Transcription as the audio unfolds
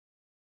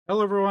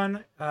Hello,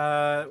 everyone.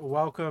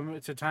 Welcome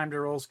to Time to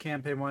Roll's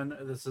Campaign 1.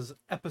 This is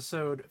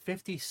episode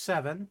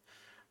 57.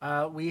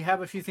 We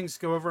have a few things to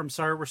go over. I'm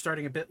sorry we're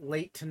starting a bit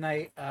late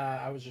tonight.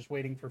 I was just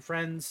waiting for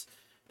friends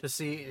to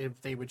see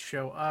if they would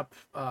show up.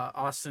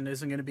 Austin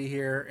isn't going to be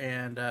here.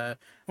 And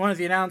one of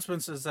the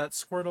announcements is that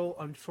Squirtle,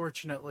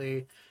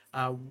 unfortunately,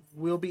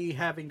 will be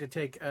having to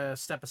take a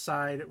step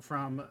aside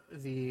from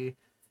the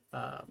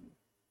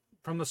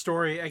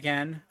story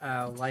again.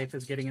 Life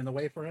is getting in the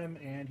way for him,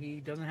 and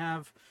he doesn't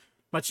have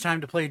much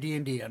time to play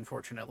D&D,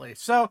 unfortunately.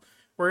 So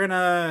we're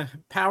gonna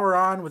power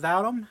on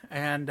without him,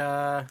 and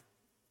I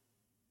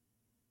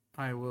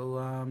will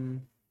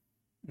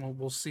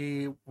we'll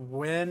see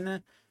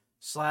when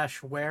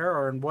slash where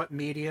or in what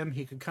medium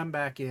he could come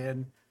back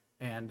in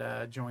and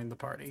join the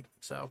party.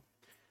 So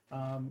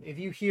if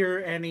you hear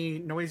any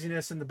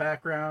noisiness in the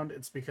background,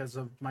 it's because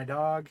of my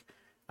dog.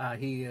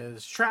 He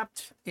is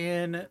trapped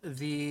in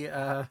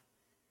the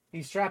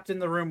he's trapped in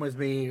the room with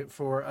me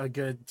for a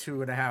good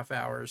 2.5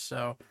 hours.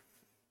 So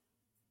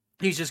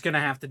he's just gonna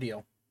have to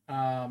deal.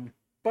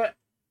 But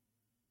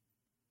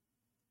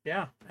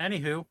yeah.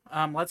 Anywho,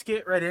 let's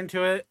get right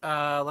into it.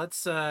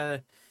 Let's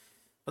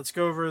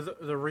go over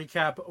the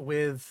recap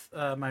with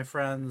my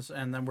friends,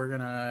 and then we're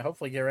gonna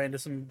hopefully get right into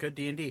some good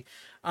D&D.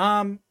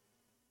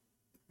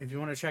 If you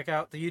want to check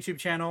out the YouTube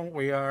channel,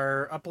 we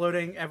are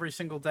uploading every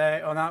single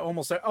day. Oh, not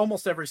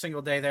almost every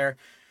single day there.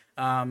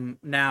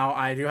 Now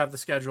I do have the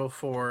schedule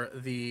for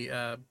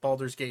the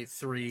Baldur's Gate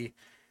 3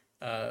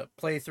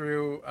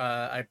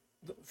 playthrough.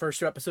 The first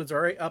two episodes are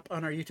already up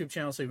on our YouTube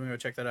channel, so you can go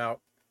check that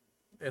out.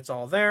 It's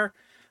all there.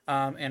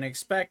 And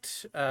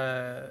expect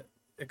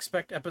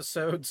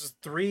episodes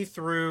 3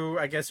 through,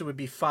 I guess it would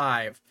be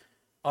 5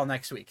 all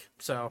next week.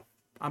 So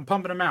I'm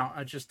pumping them out.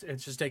 It's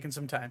just taking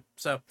some time.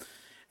 So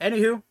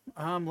anywho,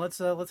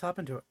 let's hop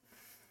into it.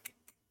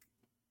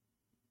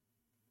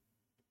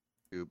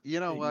 You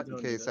know Hey, what? you In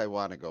don't need case it. I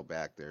want to go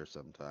back there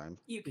sometime.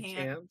 You You can't.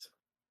 can't.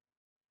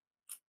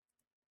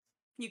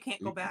 You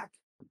can't go back.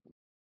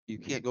 You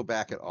can't go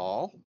back at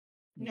all?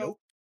 Nope.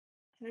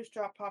 I just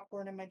dropped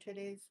popcorn in my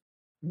titties.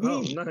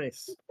 Oh,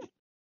 nice.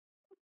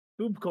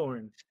 Poop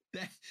corn.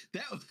 That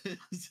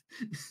was.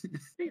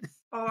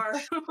 Or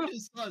I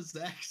just saw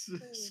Zach's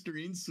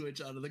screen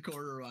switch out of the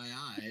corner of my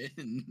eye,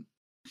 and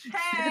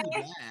hey,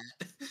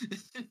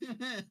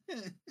 that.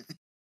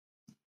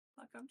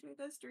 welcome to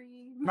the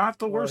stream. Not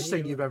the Well, worst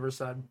thing he- you've ever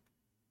said.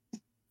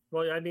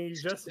 Well, I mean, you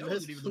just That missed.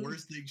 wasn't even the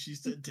worst thing she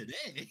said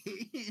today.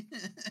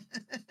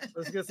 I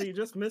was gonna say you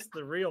just missed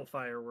the real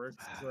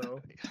fireworks.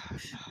 So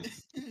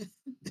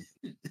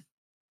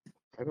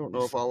I don't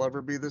know if I'll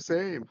ever be the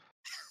same.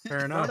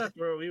 Fair not enough.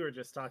 after what we were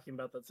just talking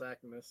about that Zach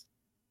missed.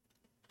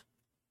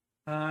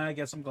 I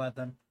guess I'm glad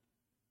then.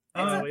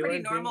 It's a we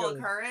pretty went normal bingo.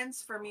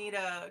 occurrence for me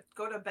to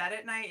go to bed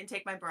at night and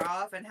take my bra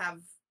off and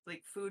have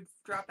like food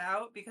drop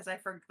out because I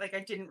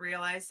didn't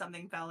realize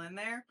something fell in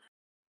there.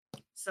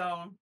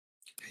 So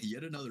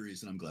Yet another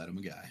reason I'm glad I'm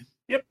a guy.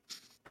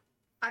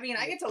 I mean,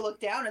 I get to look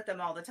down at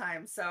them all the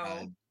time.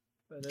 So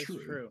That is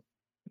True. true.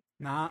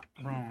 Not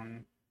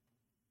wrong.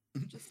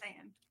 just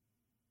saying.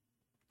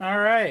 All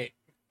right.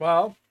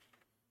 Well,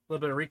 a little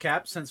bit of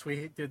recap since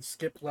we did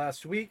skip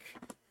last week.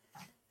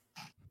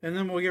 And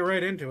then we'll get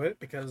right into it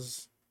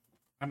because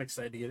I'm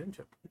excited to get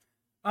into it.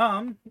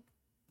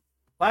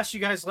 Last you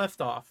guys left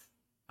off,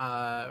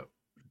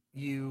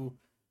 you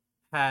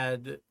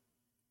had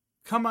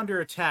come under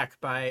attack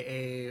by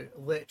a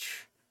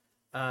lich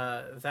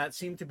that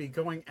seemed to be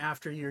going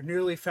after your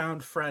newly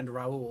found friend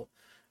Raoul.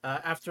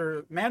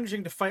 After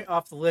managing to fight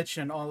off the lich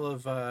and all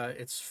of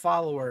its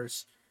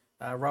followers,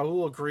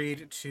 Raoul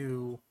agreed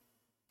to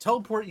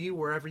teleport you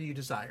wherever you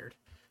desired.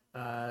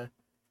 But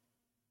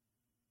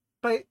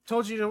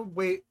told you to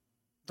wait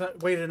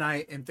a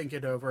night and think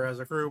it over as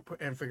a group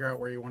and figure out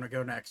where you want to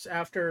go next.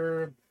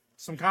 After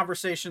some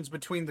conversations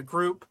between the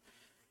group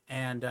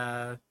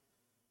and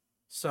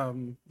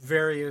some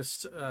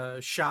various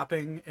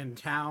shopping in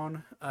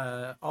town,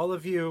 all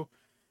of you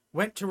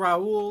went to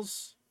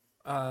Raoul's,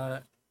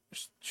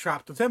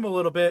 shopped with him a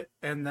little bit,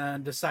 and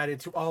then decided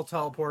to all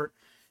teleport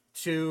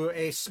to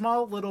a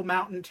small little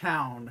mountain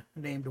town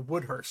named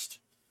Woodhurst.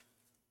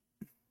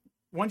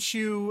 Once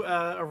you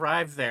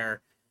arrive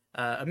there,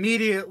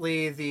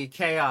 immediately the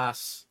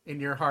chaos in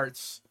your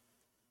hearts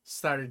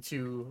started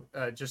to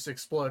just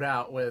explode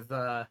out with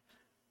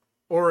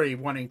Ori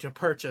wanting to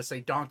purchase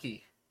a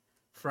donkey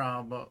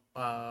from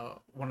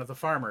one of the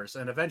farmers,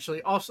 and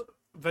eventually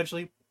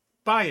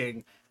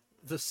buying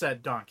the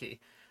said donkey,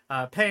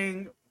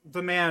 paying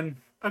the man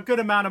a good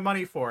amount of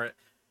money for it,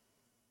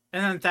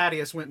 and then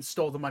Thaddeus went and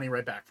stole the money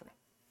right back from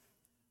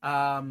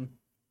him.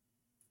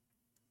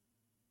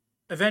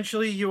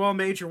 Eventually, you all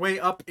made your way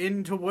up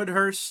into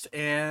Woodhurst,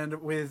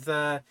 and with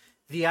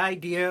the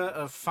idea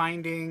of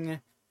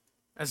finding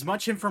as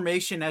much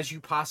information as you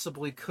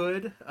possibly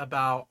could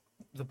about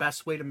the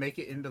best way to make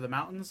it into the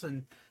mountains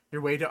and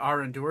your way to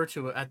Arandur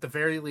to, at the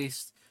very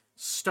least,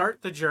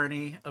 start the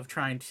journey of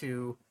trying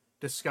to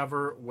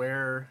discover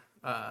where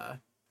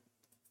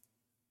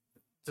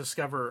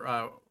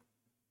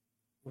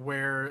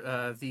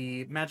where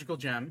the magical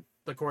gem,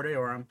 the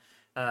Cordeorum,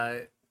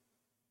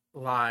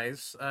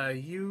 lies.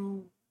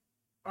 You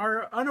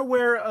are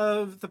unaware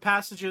of the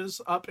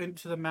passages up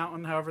into the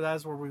mountain. However, that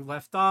is where we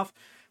left off,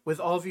 with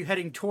all of you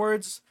heading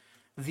towards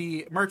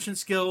the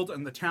Merchants Guild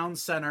and the town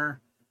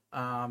center.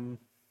 And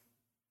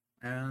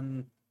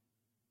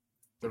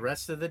the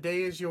rest of the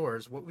day is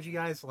yours. What would you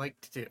guys like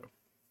to do?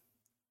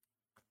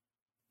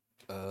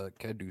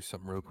 Can I do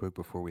something real quick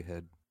before we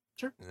head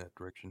Sure. in that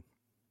direction?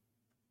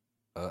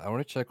 I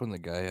want to check on the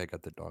guy I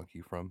got the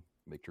donkey from.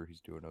 Make sure he's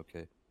doing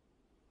okay.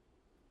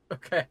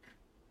 Okay.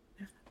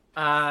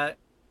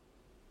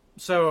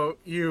 So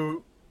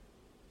you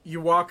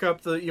walk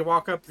up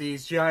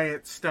these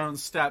giant stone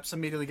steps.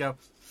 Immediately go,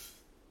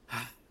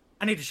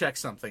 I need to check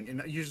something,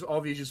 and all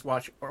of you just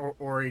watch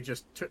Ori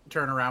just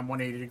turn around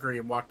 180 degree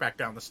and walk back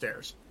down the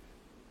stairs.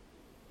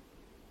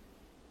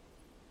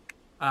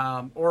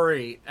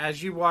 Ori,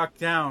 as you walk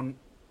down,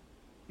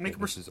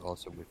 This is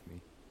also with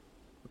me.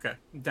 Okay,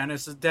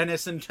 Dennis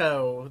in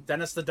tow.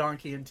 Dennis the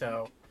donkey in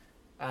tow.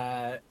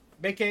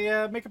 Make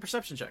a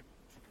perception check.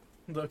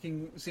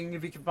 Seeing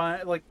if you can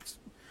find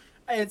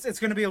it's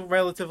going to be a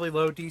relatively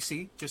low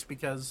DC, just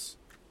because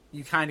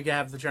you kind of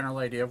have the general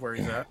idea of where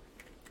he's at.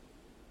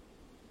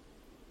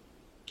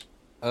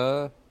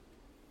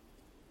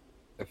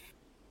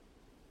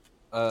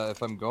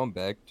 If I'm going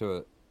back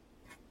to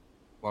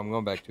I'm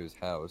going back to his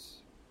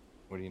house.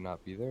 Would he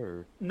not be there?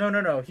 Or? No.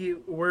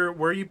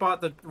 Where you bought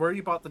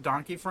the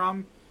donkey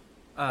from,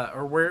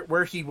 or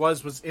where he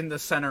was in the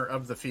center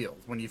of the field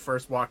when you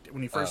first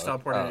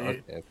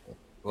teleported. Okay.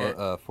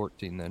 Well,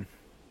 14 then.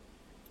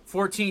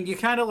 14. You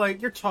kind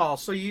of you're tall,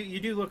 so you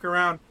do look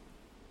around.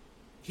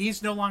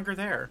 He's no longer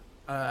there.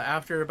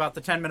 After about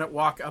the 10-minute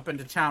walk up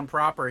into town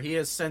proper, he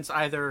has since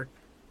either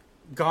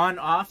gone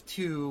off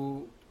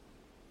to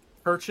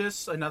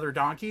purchase another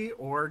donkey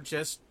or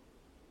just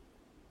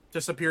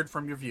disappeared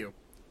from your view.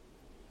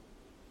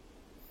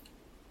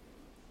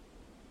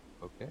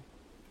 Okay.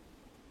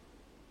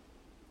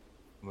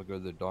 I'm gonna go to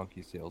the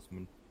donkey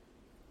salesman.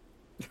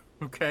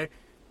 Okay.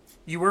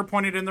 You were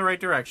pointed in the right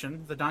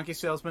direction. The donkey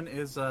salesman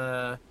is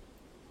on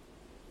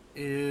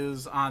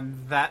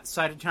that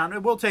side of town.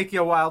 It will take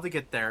you a while to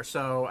get there.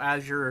 So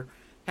as you're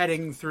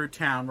heading through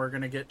town, we're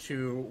going to get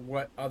to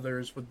what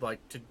others would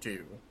like to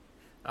do.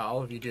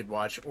 All of you did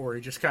watch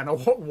Ori just kind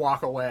of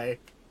walk away.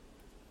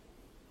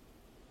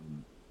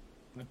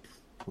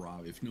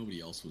 If nobody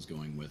else was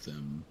going with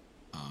him,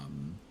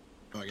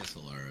 I guess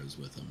Alara is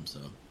with him, so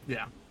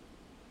Yeah.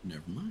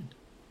 never mind.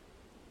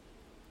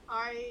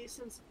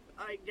 Since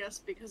I guess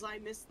because I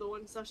missed the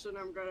one session,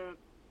 I'm gonna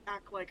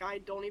act like I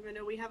don't even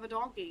know we have a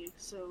donkey.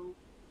 So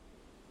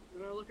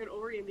I'm gonna look at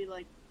Ori and be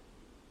like,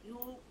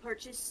 "You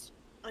purchased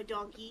a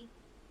donkey,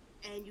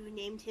 and you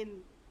named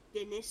him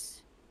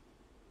Dennis.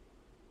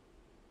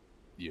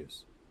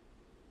 Yes.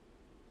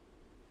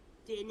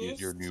 Dennis.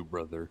 He's your new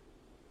brother.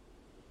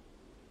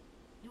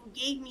 You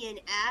gave me an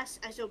ass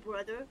as a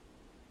brother.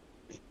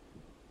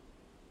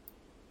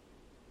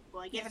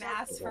 Well, I You guess haven't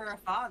asked for a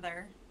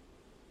father.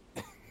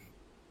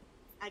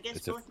 I guess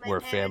It's a- both my we're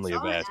a parents family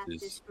of are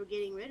asses. asses for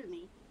getting rid of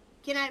me.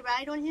 Can I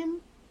ride on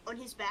him? On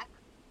his back?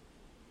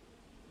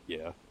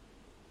 Yeah.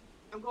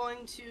 I'm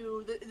going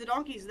to... The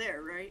donkey's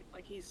there, right?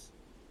 Like, he's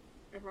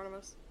in front of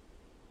us?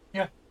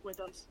 Yeah. With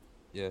us.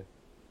 Yeah.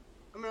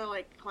 I'm gonna,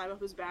 like, climb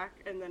up his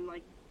back and then,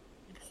 like,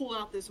 pull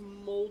out this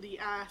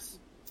moldy-ass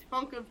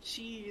chunk of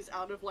cheese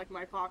out of, like,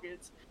 my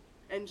pockets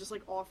and just,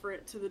 like, offer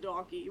it to the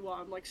donkey while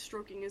I'm, like,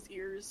 stroking his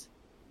ears.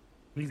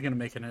 He's going to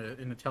make an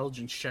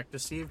intelligence check to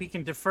see if he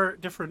can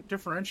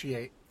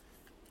differentiate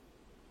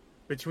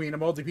between a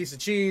moldy piece of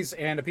cheese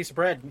and a piece of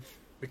bread,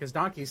 because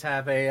donkeys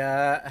have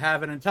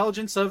an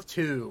intelligence of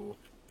 2.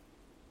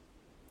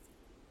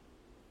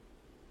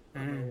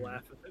 I'm gonna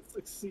laugh if it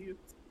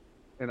succeeds.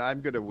 And I'm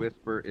gonna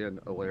whisper in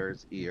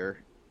Alara's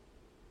ear.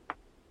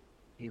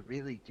 He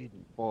really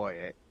didn't buy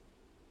it.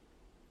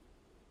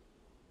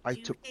 I Do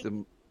you took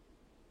think-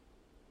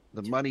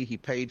 the money he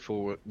paid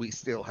for it. We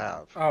still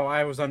have. Oh,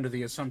 I was under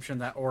the assumption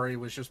that Ori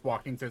was just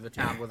walking through the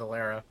town with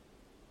Alara.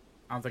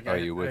 I don't think. Are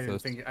you with I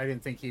didn't us? I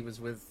didn't think he was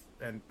with,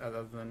 and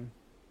other than.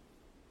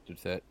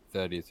 Did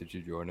Thaddeus, did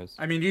you join us?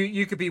 I mean,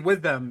 you could be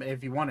with them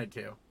if you wanted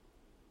to.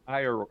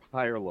 Higher,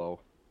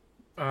 low.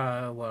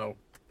 Low.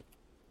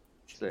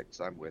 6.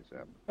 I'm with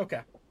him.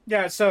 Okay.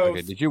 Yeah. So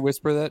Okay, did you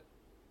whisper that?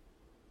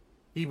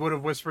 he would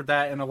have whispered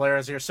that in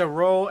Alara's ear. So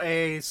roll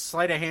a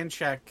sleight of hand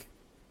check,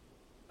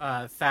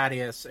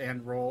 Thaddeus,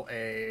 and roll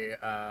a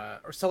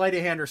or sleight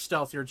of hand or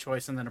stealth, your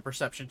choice, and then a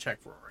perception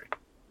check for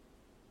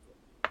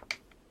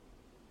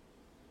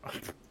Ori.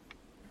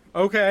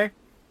 Okay.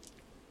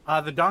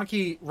 The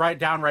donkey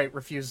downright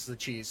refuses the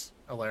cheese,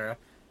 Alara.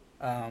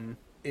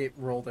 It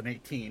rolled an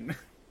 18.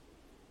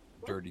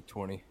 Dirty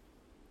 20.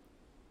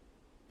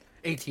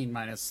 18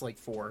 minus like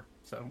 4.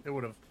 So it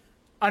would have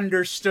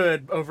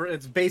understood over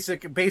its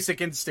basic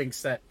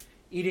instincts that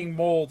eating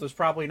mold is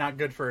probably not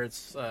good for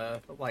its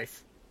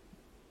life.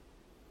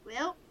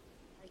 Well,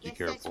 I Be guess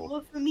that's careful.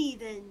 more for me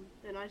then.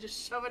 Then I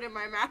just shove it in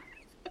my mouth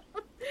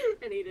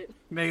and eat it.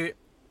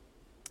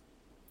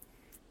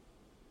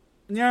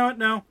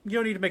 No, you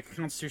don't need to make a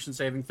Constitution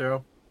saving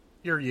throw.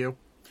 You're you.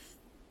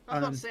 I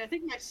was about to say, I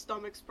think my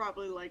stomach's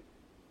probably like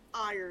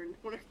iron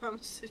when it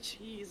comes to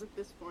cheese at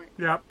this point.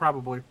 Yeah,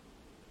 probably.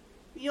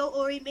 Yo,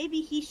 Ori,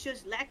 maybe he's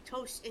just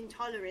lactose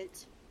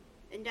intolerant,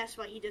 and that's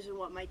why he doesn't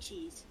want my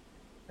cheese.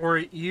 Or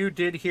you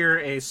did hear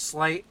a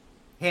slight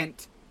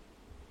hint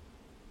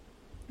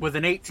with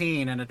an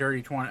 18 and a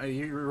dirty 20.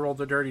 You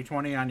rolled a dirty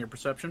 20 on your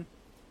perception.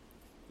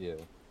 Yeah.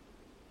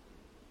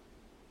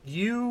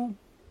 You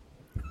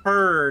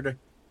heard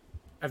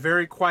a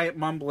very quiet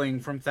mumbling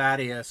from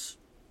Thaddeus.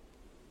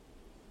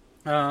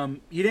 You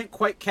didn't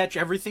quite catch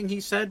everything he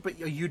said, but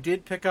you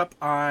did pick up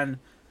on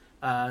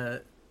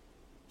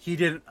he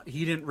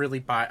didn't really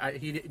buy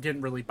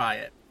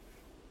it.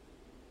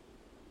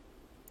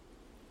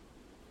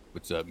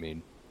 What's that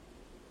mean?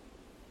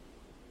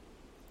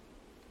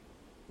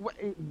 Well,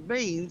 it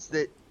means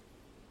that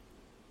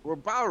we're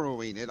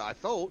borrowing it, I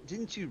thought.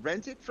 Didn't you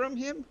rent it from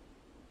him?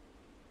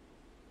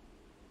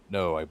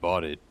 No, I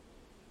bought it.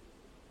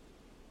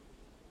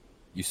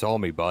 You saw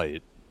me buy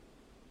it.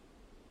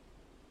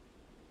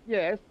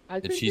 Yes,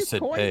 I think she his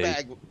said coin pay.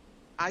 bag.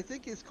 I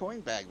think his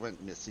coin bag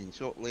went missing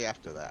shortly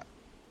after that.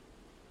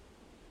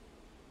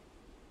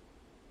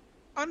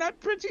 I'm not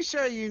pretty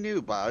sure you knew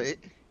about it.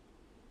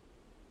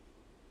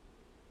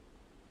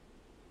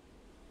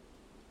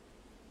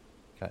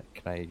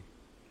 Can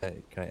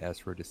I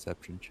ask for a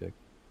deception check?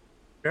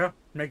 Yeah,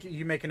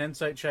 you make an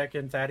insight check,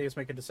 and Thaddeus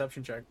make a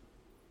deception check.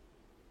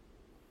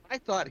 I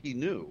thought he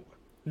knew.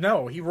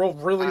 No, he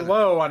rolled really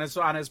low on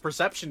his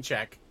perception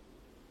check.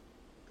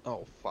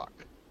 Oh, fuck.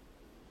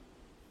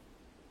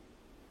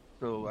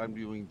 So I'm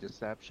doing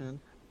deception?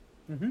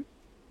 Mm-hmm.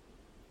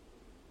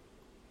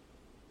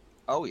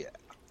 Oh, yeah.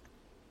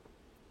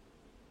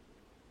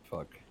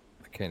 Fuck.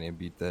 I can't even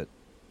beat that.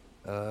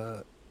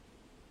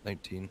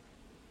 19.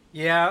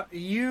 Yeah,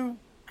 you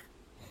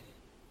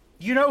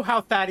know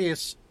how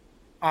Thaddeus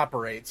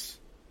operates.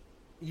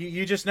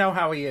 You just know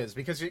how he is,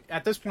 because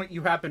at this point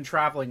you have been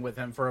traveling with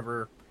him for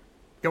over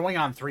going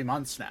on 3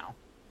 months now.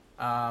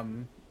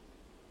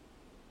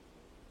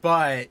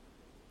 But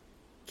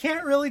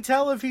can't really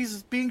tell if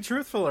he's being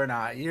truthful or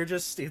not.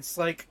 It's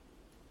like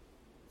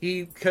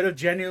he could have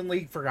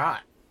genuinely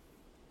forgot.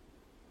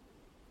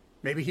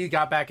 Maybe he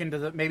got back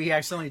into maybe he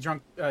accidentally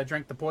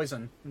drank the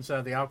poison instead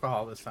of the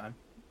alcohol this time.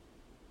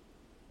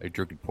 I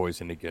drinking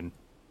poison again.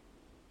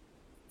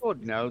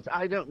 Lord knows.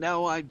 I don't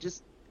know. I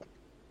just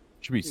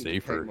Should be need to pay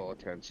safer. more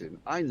attention.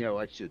 I know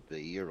I should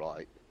be. You're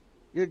right.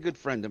 You're a good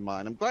friend of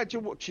mine. I'm glad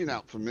you're watching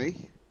out for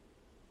me.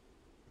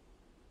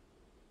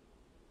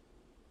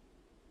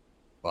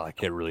 Well, I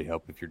can't really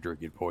help if you're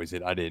drinking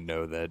poison. I didn't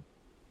know that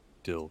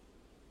till.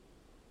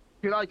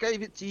 Till I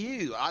gave it to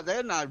you.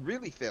 Then I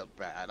really felt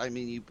bad. I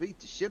mean, you beat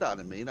the shit out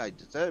of me, and I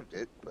deserved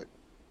it, but...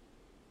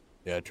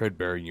 Yeah, I tried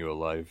burying you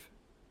alive.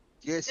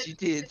 Yes, you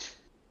did.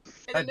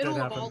 In That the middle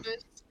did of all happen.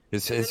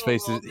 this, His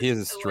face is. He has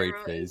a straight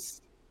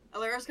face.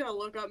 Alara's gonna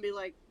look up and be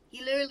like,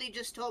 he literally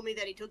just told me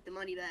that he took the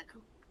money back.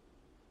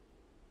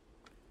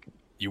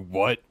 You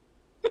what?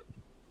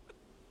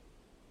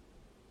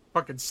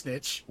 Fucking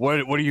snitch.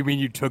 What do you mean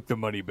you took the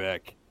money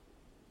back?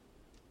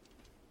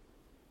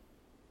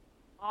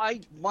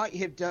 I might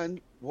have done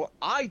what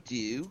I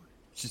do.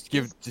 Just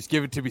give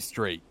it to me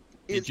straight.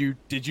 Did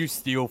you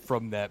steal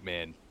from that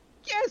man?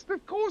 Yes,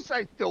 of course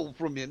I stole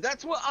from him.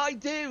 That's what I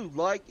do.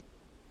 Like,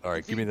 All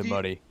right, give me the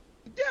money.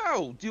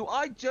 no. Do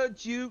I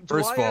judge you?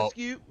 First of all-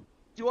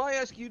 Do I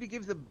ask you to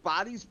give the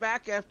bodies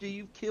back after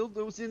you've killed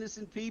those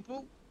innocent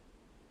people?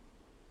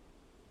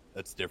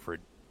 That's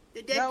different.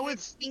 The dead No, can't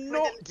it's speak for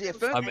not themselves,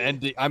 different.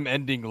 man. I'm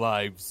ending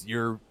lives.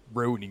 You're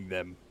ruining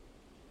them.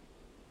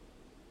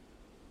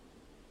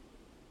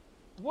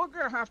 We're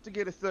gonna have to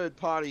get a third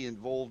party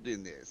involved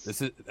in this.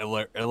 This is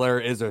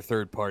Alara is our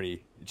third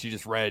party. She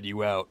just ratted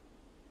you out.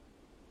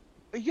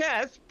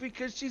 Yes,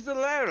 because she's a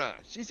Lara.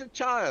 She's a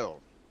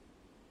child.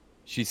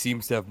 She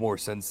seems to have more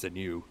sense than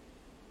you.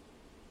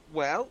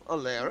 Well,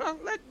 Alara,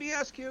 let me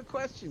ask you a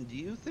question. Do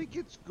you think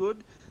it's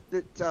good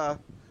that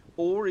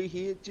Ori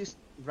here just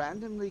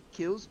randomly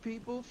kills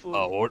people for...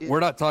 Oh, we're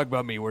not talking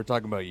about me. We're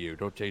talking about you.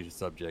 Don't change the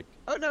subject.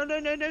 Oh,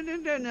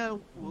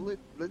 no. Well,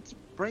 let's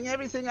bring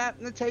everything out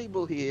on the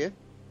table here.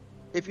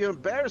 If you're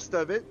embarrassed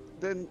of it,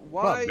 then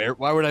why...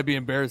 Why would I be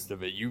embarrassed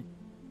of it?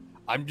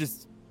 I'm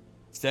just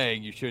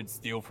saying you shouldn't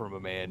steal from a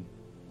man.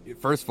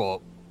 First of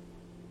all,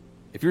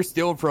 if you're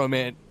stealing from a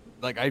man,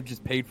 like, I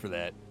just paid for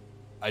that.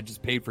 I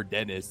just paid for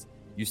Dennis.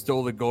 You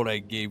stole the gold I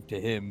gave to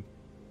him.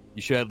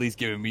 You should at least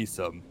give me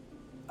some.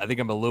 I think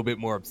I'm a little bit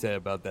more upset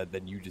about that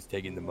than you just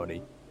taking the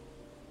money.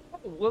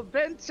 Well,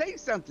 then say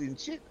something.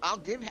 Shit, I'll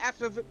give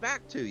half of it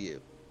back to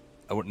you.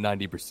 I want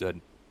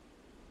 90%.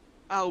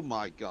 Oh,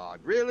 my God.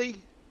 Really?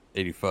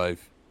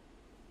 85.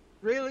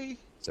 Really?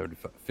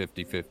 75.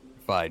 50.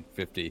 Fine.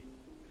 50.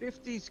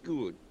 50's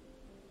good.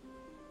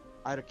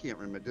 I can't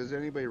remember. Does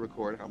anybody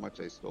record how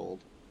much I stole?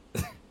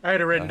 I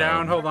had it written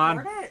down. Hold on.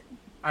 Record it.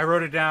 I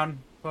wrote it down.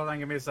 Hold on,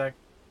 give me a sec.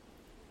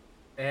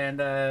 And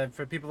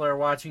for people that are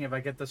watching, if I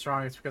get this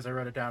wrong, it's because I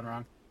wrote it down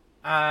wrong.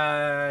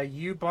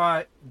 You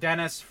bought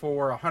Dennis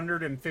for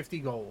 150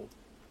 gold.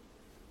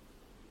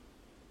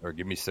 Or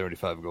give me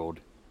 75 gold.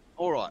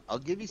 All right, I'll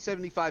give you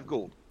 75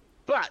 gold.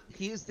 But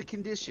here's the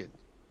condition.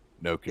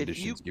 No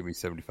conditions. Give me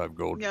 75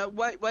 gold. No,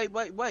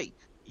 wait.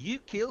 You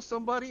kill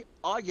somebody,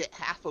 I get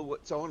half of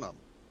what's on them.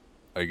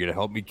 Are you gonna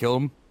help me kill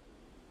him?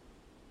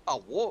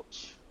 I'll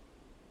watch.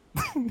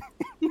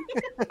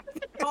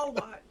 Oh,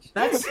 watch.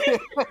 That's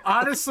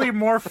honestly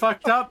more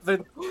fucked up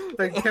than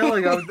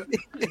killing him.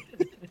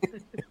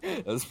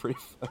 That's pretty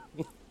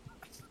funny.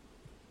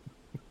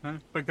 Huh?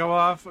 But go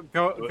off.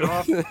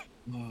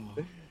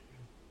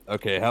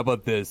 Okay, how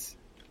about this?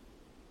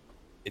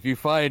 If you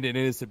find an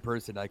innocent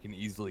person I can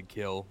easily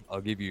kill,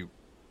 I'll give you...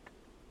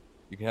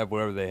 You can have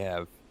whatever they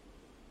have.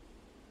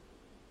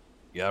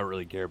 Yeah, I don't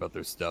really care about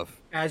their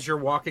stuff. As you're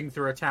walking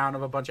through a town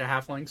of a bunch of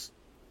halflings,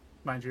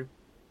 mind you.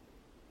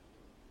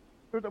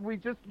 Should we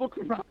just look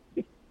around?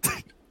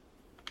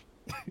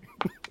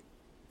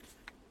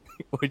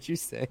 What'd you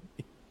say?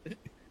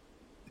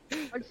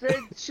 I said,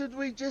 should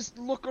we just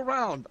look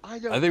around? I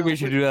think we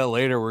should do that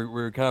later.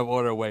 We're kind of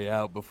on our way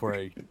out before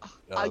I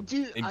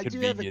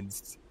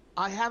inconvenienced.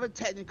 I have a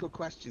technical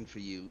question for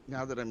you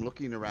now that I'm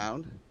looking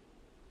around.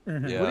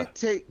 Yeah. Would it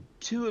take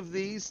 2 of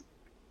these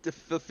to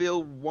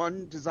fulfill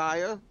 1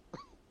 desire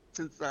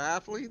since they're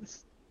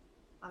halflings?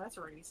 Oh, that's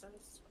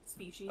racist.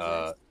 Species.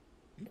 I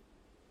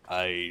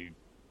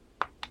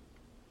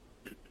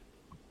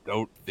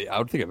don't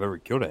think I've ever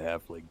killed a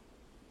halfling.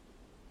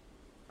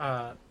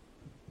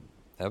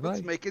 Have Let's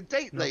I? make a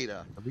date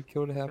later. Have we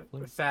killed a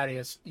halfling?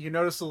 Thaddeus, you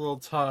notice a little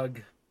tug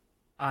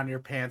on your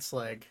pants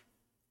leg,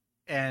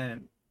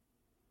 and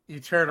you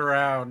turn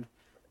around,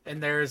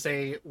 and there's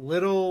a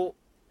little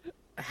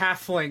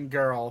halfling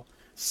girl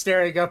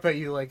staring up at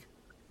you, like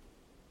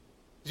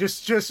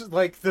just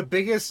like the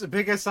biggest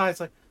eyes,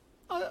 like,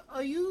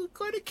 are you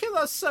going to kill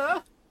us,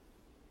 sir?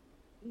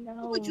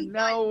 Look what you've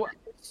No. done.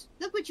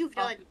 Look what you've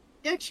done.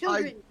 They're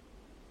children.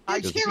 I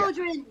They're guess-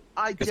 children.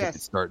 I Guess I can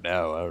guess. start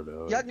now. I don't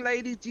know. Young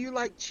lady, do you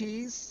like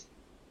cheese?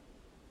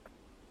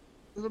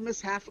 Little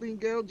Miss Halfling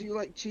girl, do you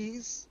like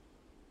cheese?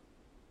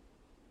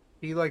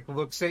 He like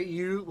looks at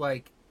you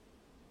like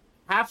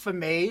half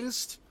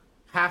amazed,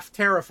 half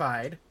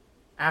terrified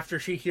after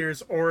she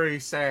hears Ori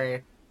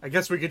say, I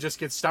guess we could just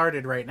get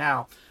started right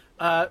now.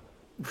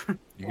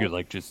 You could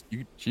like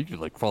she could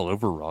like fall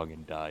over wrong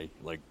and die.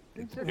 Like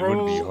it wouldn't be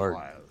Roll- hard.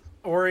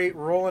 Ori,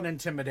 roll an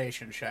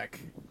intimidation check.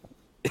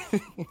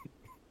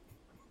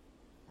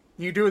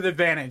 You do with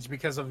advantage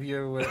because of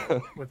you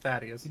with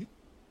Thaddeus.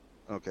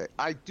 Okay,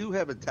 I do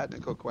have a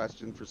technical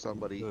question for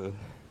somebody.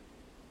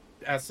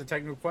 Ask the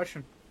technical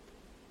question.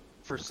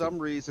 For some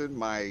reason,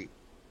 my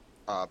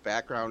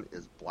background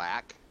is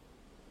black.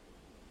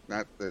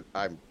 Not that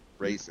I'm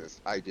racist.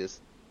 I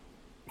just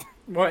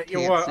What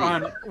Can't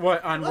on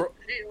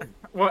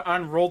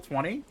roll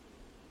 20?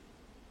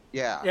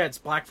 yeah. Yeah, it's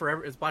black for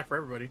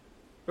everybody.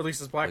 Or at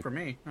least it's black for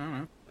me. I don't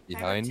know.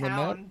 Behind the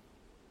map?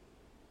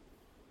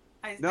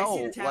 I see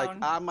No, the like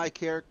town. on my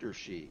character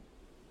sheet.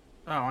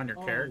 Oh, on your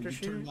character you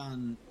sheet? turned on,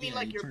 You mean yeah,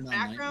 like you your turned on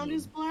night background mode.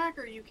 is black,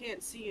 or you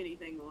can't see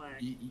anything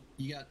black?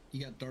 You got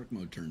dark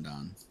mode turned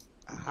on.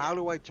 How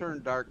do I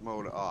turn dark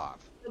mode off?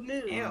 The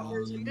moon. Ew.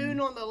 There's a moon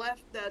on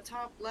the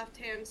top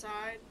left-hand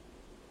side.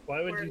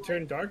 Why would Where, you like-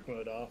 turn dark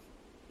mode off?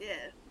 Yeah.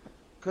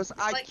 Because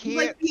I Like- can't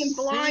like being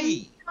blind.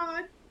 see.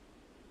 God.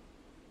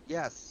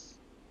 Yes.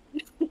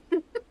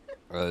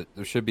 There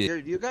should be.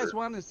 Here, do you guys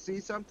want to see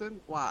something?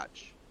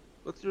 Watch.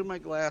 Look through my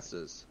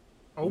glasses.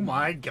 Oh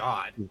my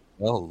god.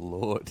 Oh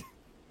lord.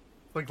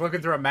 Like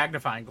looking through a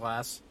magnifying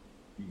glass.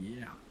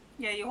 Yeah.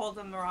 Yeah, you hold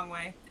them the wrong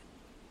way.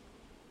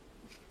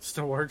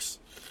 Still works.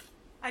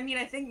 I mean,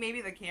 I think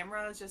maybe the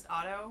camera is just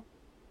auto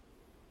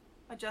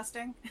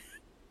adjusting.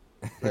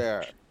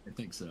 There. I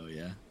think so.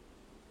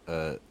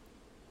 Yeah.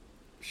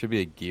 Should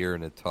be a gear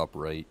in the top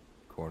right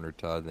corner,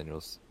 Todd. Then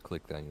you'll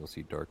click that and you'll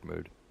see dark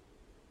mode.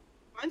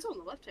 Mine's on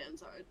the left-hand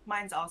side.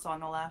 Mine's also on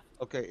the left.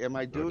 Okay, am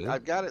I doing? is?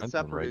 I've got it Mine's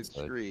on the right separated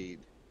side. screen.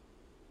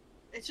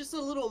 It's just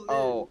a little moon.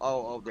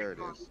 Oh, there it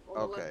icon is. on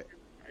the Okay. left-hand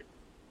side.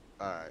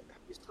 All right.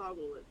 Just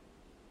toggle it.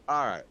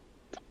 All right.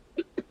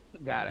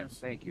 Got it.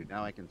 Thank you.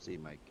 Now I can see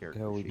my character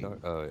Hell, we sheet. talk.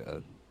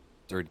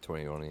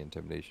 30-20 on the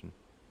intimidation.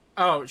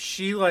 Oh,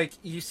 she like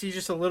you see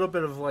just a little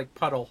bit of like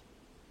puddle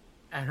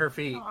at her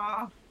feet.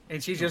 Aw.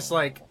 And she just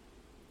like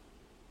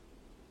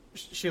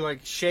she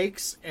like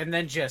shakes and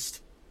then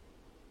just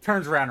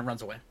turns around and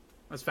runs away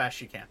as fast as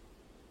she can.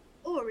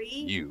 Ori,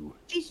 You.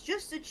 she's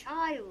just a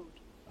child.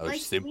 I was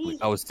Like simply. me.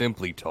 I was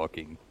simply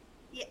talking.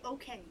 Yeah,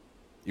 okay.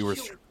 Sure.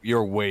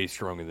 You're way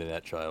stronger than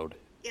that child.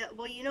 Yeah,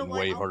 well, you know And what?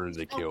 way I'll- harder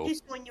to I'll kill.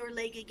 piss on your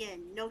leg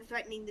again. No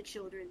threatening the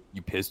children.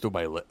 You pistol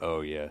my.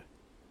 Oh yeah.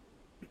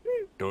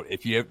 Don't.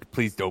 If you have,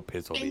 please don't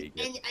piss on me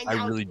again. I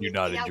I'll really do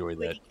not and I'll enjoy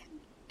do it that.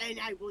 again. And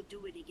I will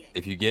do it again.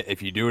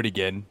 If you do it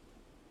again,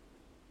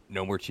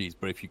 no more cheese.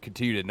 But if you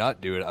continue to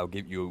not do it, I'll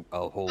give you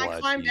a whole lot I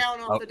of climb cheese.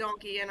 down off the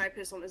donkey and I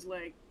piss on his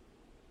leg.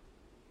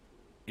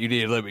 You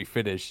need to let me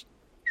finish.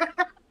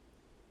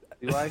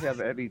 Do I have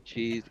any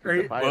cheese? 'Cause Are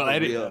you- if I Well, have I a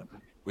didn't- real-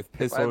 with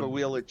If I have a pistol.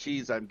 wheel of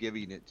cheese, I'm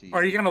giving it to you.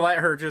 Are you gonna let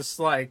her just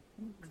like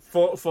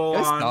full Can I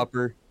on? stop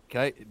her?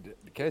 Can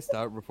I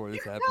stop her before You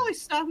this can happens? probably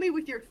stop me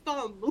with your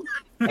thumb.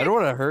 I don't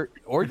want to hurt.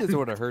 Or doesn't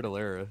want to hurt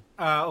Alara.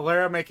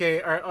 Alara, make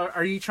a.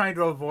 Are you trying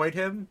to avoid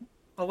him,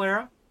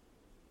 Alara?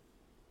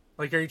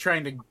 Like, are you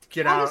trying to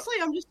get out? Honestly,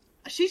 I'm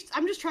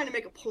just trying to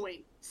make a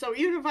point. So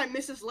even if I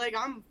miss his leg,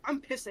 I'm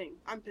pissing.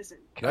 I'm pissing.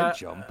 Can I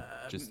jump?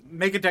 Just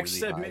make a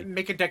really high?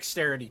 make a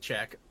dexterity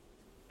check.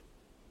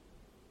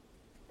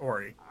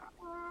 Ori.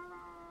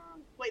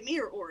 Wait, me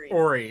or Ori?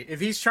 Ori, if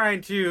he's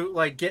trying to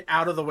like get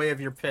out of the way of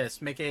your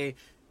piss, make it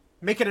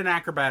an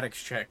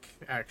acrobatics check.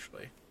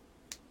 Actually,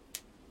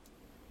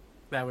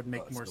 that would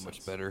make more so sense.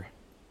 much better.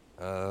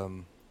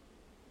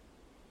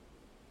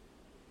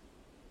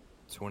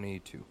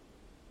 22.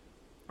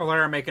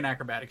 Alara, make an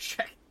acrobatics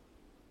check.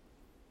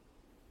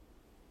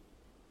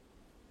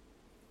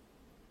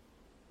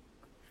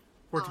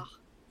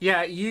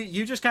 Yeah,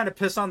 you just kind of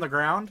piss on the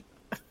ground.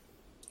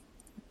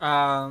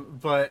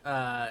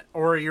 But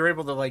Ori, you're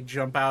able to like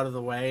jump out of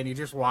the way, and you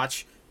just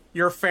watch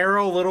your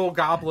feral little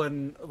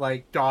goblin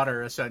like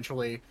daughter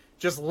essentially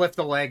just lift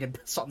a leg and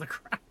piss on the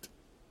ground.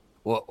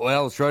 Well, what I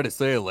was trying to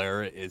say,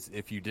 Lara, is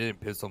if you didn't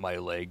piss on my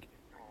leg,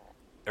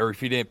 or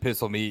if you didn't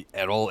piss on me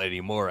at all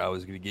anymore, I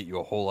was going to get you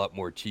a whole lot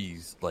more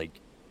cheese, like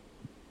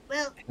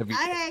Well, Have you-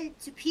 I had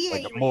to pee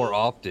like anyway. more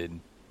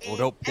often. Well, and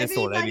don't piss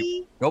on any.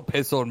 everybody- Don't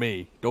piss on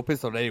me. Don't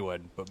piss on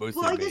anyone, but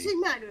mostly Well, it me. doesn't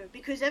matter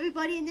because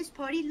everybody in this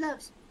party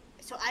loves me.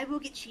 So I will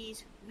get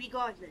cheese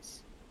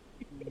regardless.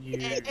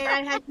 And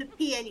I had to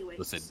pee anyway.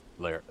 Listen,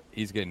 Lara,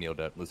 he's getting nailed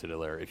out. Listen to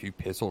Lara. If you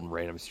piss on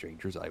random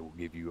strangers, I will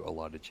give you a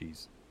lot of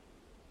cheese.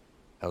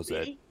 How's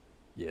Really?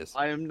 that? Yes.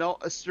 I am not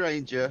a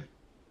stranger.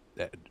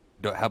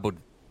 How about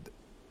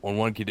on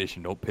one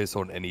condition? Don't piss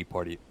on any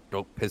party.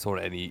 Don't piss on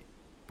any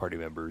party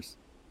members.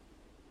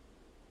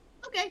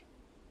 Okay.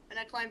 And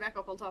I climb back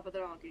up on top of the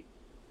donkey.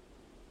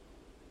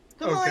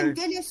 Come Okay. on,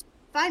 Dennis.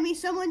 Find me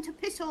someone to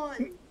piss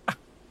on.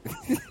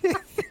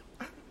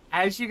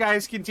 As you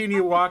guys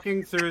continue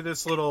walking through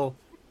this little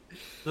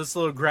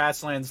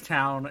grasslands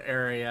town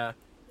area,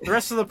 the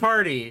rest of the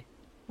party,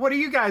 what do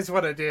you guys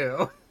want to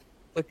do?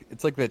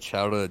 It's like that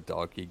child of a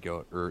donkey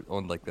going or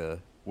on like the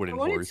I wooden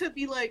want horse. it to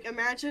be like,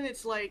 imagine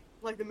it's like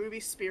the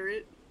movie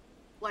Spirit.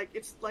 Like,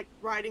 it's like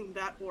riding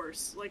that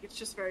horse. Like, it's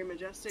just very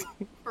majestic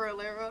for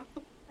Alara.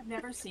 I've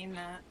never seen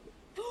that.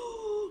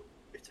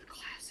 It's a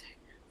classic.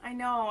 I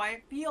know.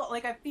 I feel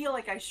like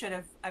I should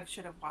have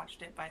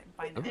watched it by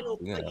now. It'll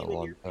Yeah, put a you in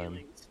long your time.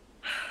 feelings.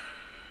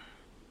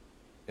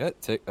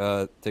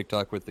 Yeah,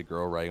 TikTok with the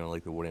girl riding on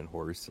like the wooden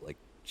horse. Like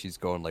she's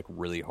going like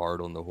really hard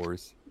on the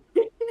horse.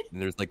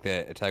 And there's like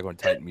that Attack on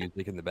Titan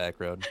music in the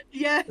background.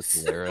 Yes,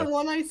 That's Alara. the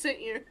one I sent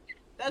you.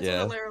 That's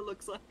Yeah. what Alara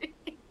looks like.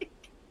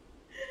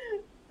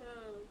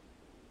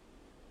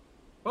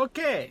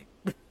 Okay.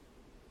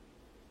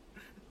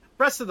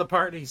 Rest of the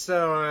party,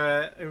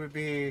 so it would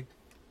be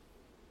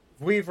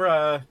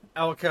Weavra,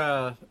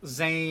 Elka,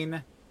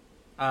 Zane,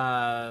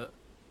 and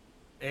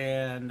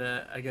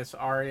I guess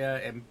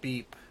Arya and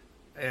Beep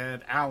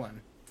and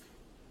Alan.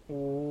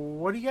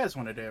 What do you guys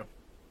want to do?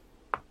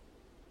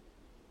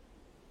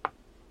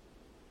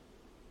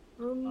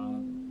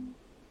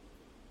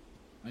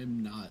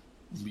 I'm not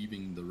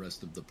leaving the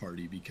rest of the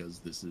party because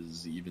this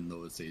is, even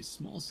though it's a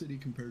small city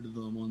compared to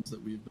the ones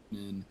that we've been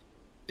in,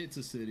 it's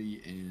a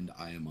city and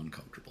I am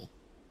uncomfortable.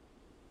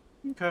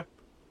 Okay.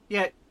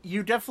 Yeah,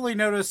 you definitely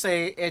notice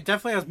it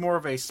definitely has more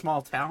of a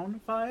small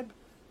town vibe.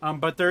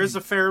 But there is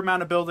a fair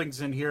amount of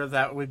buildings in here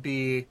that would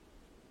be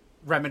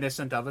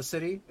reminiscent of a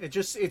city.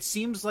 It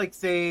seems like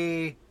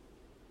they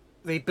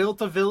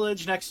built a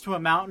village next to a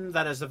mountain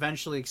that has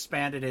eventually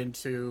expanded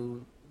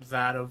into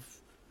that of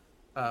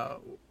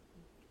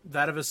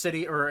a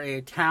city or a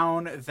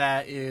town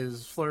that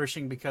is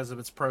flourishing because of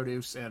its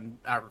produce and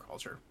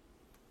agriculture.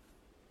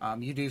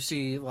 You do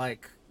see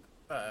like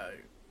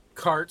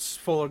carts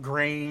full of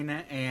grain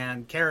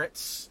and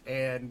carrots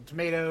and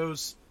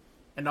tomatoes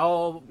and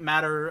all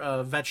matter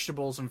of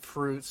vegetables and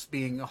fruits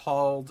being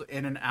hauled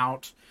in and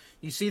out.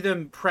 You see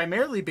them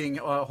primarily being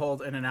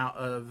hauled in and out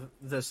of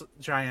this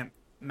giant,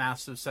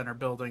 massive center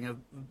building of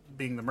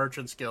being the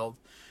Merchants Guild.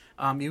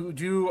 You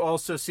do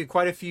also see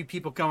quite a few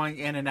people going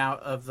in and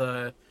out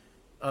of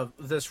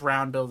this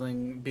round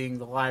building being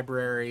the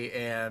library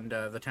and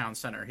the town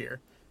center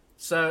here.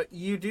 So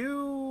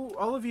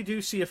all of you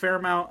do see a fair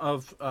amount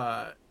of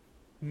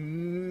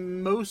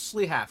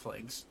mostly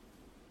halflings.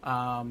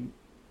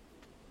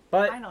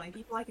 But Finally,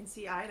 people I can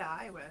see eye to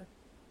eye with.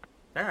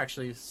 they're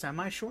actually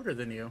semi-shorter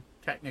than you,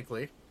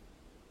 technically.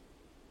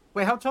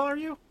 Wait, how tall are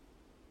you?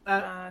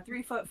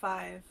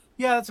 3'5".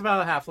 Yeah, that's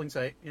about a halfling's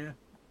height, yeah.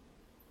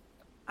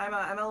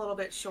 I'm a little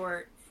bit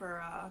short for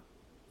a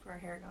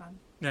Haragon.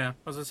 Yeah, I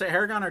was gonna say,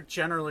 Haragon are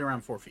generally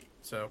around 4 feet,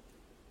 so...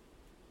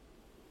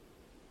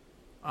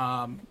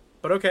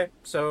 But okay,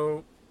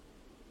 so...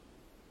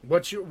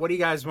 What do you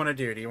guys want to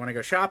do? Do you want to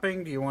go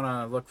shopping? Do you want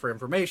to look for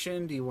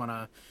information? Do you want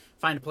to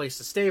find a place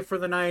to stay for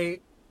the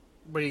night?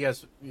 What do you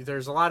guys...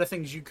 There's a lot of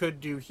things you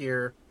could do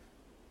here.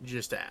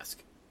 Just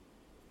ask.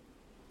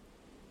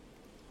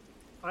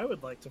 I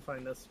would like to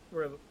find us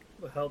where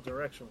the hell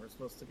direction we're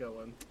supposed to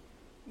go in.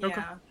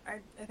 Okay. Yeah,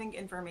 I think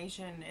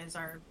information is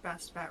our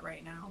best bet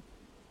right now.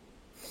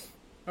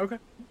 Okay.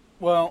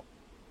 Well,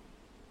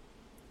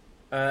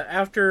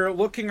 after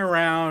looking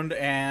around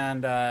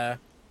and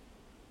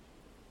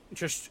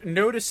just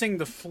noticing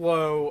the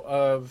flow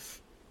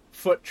of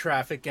foot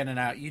traffic in and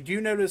out, you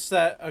do notice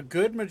that a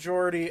good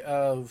majority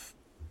of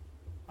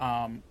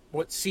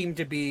what seem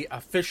to be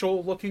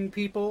official-looking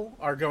people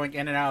are going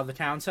in and out of the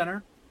town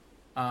center.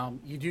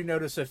 You do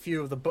notice a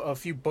few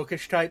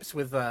bookish types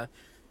with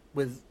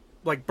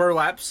like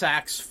burlap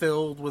sacks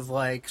filled with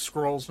like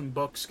scrolls and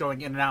books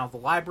going in and out of the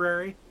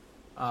library.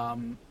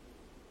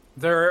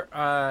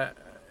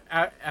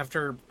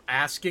 After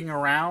asking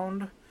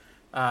around,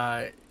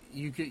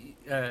 you'd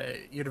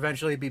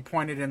eventually be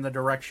pointed in the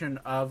direction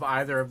of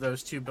either of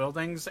those two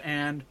buildings,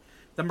 and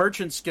the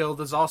Merchants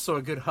Guild is also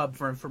a good hub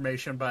for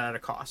information, but at a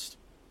cost.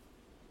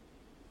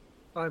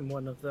 I'm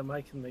one of them.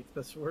 I can make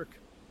this work.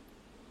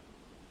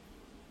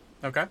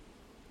 Okay.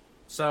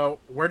 So,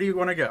 where do you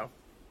want to go?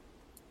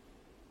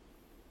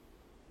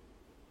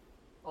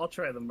 I'll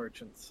try the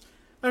merchants.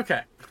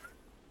 Okay.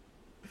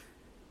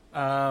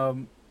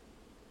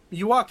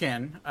 You walk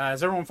in.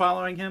 Is everyone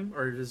following him,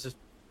 or is it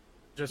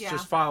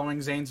just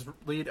following Zane's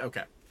lead?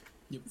 Okay.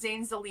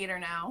 Zane's the leader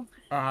now.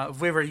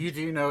 Viver, you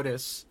do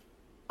notice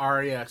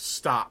Arya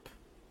stop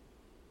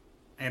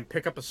and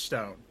pick up a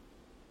stone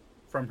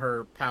from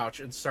her pouch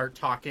and start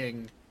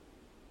talking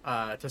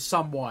to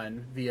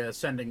someone via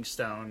sending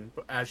stone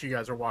as you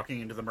guys are walking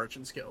into the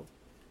Merchants Guild.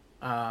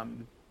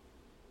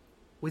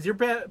 With your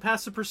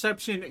passive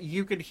perception,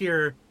 you could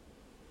hear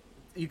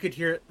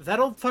that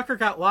old fucker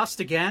got lost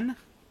again.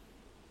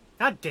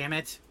 God damn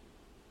it.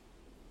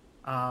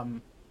 That's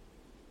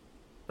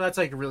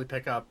how you can really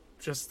pick up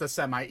just the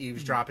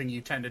semi-eavesdropping you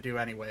tend to do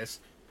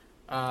anyways.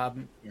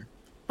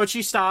 But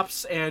she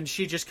stops and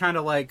she just kind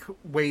of like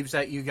waves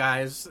at you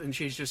guys, and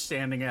she's just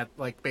standing at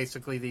like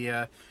basically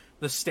the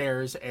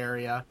stairs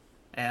area.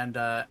 And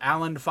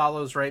Alan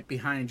follows right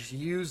behind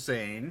you,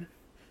 Zane.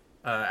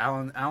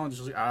 Alan's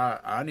just like,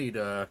 I need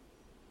a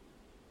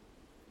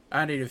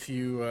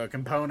few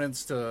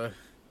components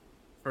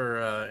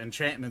for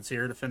enchantments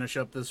here to finish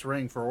up this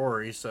ring for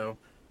Ori. So,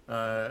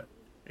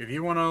 if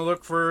you want to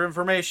look for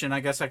information,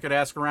 I guess I could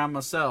ask around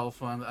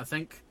myself. I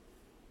think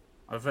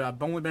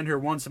I've only been here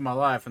once in my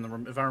life,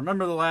 and if I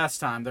remember the last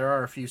time, there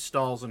are a few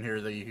stalls in here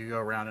that you could go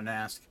around and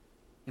ask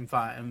and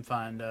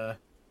find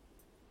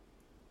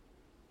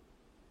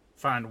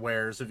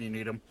wares if you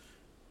need them.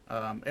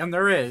 And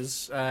there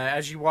is,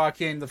 as you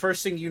walk in, the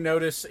first thing you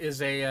notice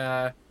is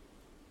a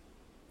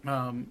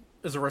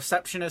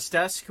receptionist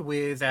desk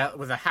with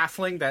a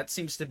halfling that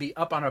seems to be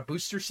up on a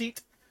booster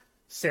seat,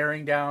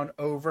 staring down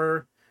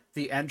over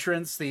the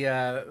entrance.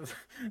 The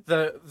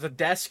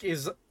desk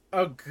is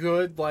a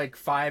good like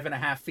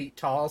 5.5 feet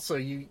tall, so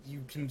you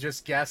can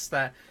just guess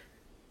that.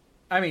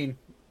 I mean,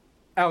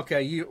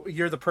 okay,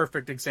 you're the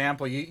perfect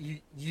example.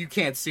 You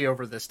can't see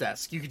over this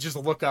desk. You could just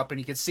look up and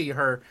you can see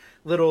her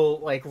little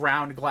like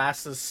round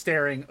glasses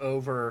staring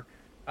over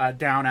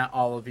down at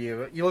all of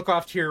you. You look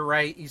off to your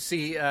right, you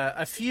see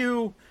a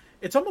few.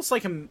 It's almost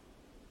like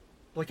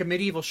a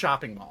medieval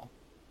shopping mall.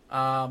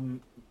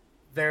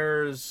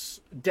 There's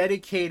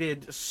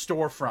dedicated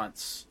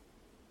storefronts,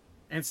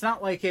 and it's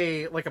not like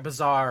a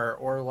bazaar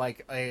or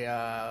like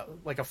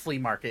a flea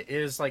market.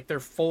 It is like they're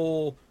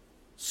full,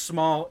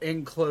 small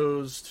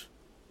enclosed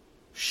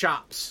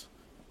shops,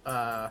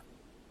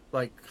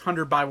 like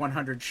 100 by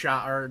 100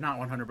 shop, or not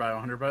 100 by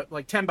 100, but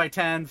like 10 by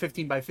 10,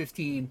 15 by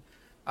 15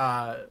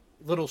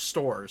 little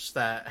stores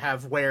that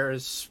have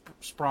wares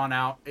sprawn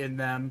out in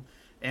them,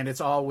 and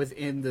it's all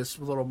within this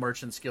little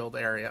Merchants Guild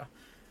area.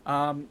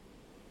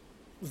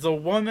 The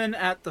woman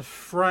at the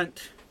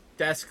front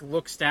desk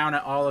looks down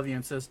at all of you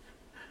and says,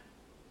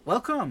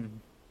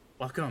 "Welcome,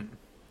 welcome.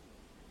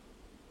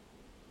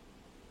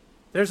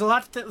 There's a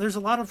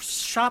lot of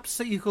shops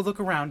that you could look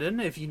around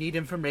in if you need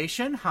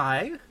information.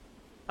 Hi,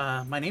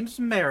 my name's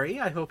Mary.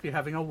 I hope you're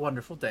having a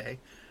wonderful day.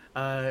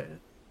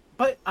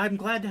 But I'm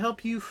glad to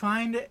help you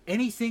find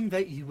anything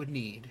that you would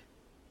need.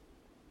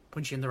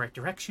 Point you in the right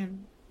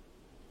direction.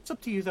 It's up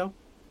to you, though."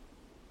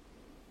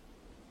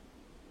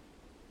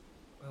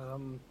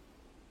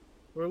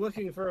 We're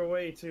looking for a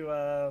way to,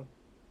 oh,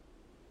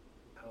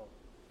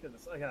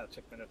 goodness, I gotta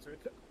check my notes real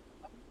quick.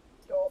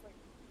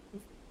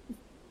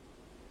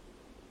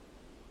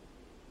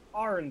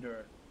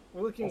 Arender.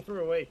 We're looking for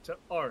a way to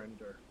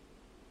Arender.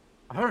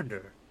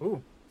 Arender.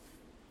 Ooh.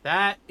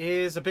 That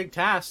is a big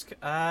task.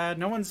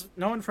 No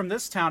one from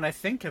this town, I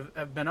think,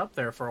 have been up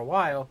there for a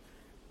while.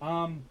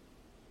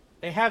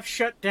 They have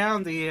shut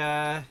down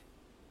the,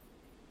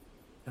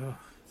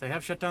 they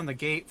have shut down the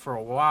gate for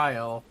a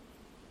while.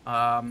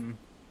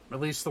 At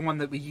least the one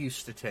that we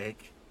used to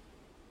take.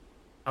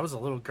 I was a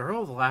little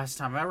girl the last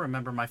time I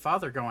remember my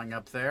father going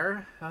up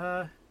there.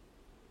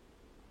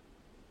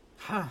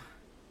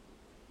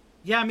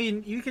 Yeah, I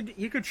mean, you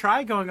could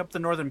try going up the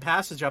Northern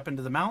Passage up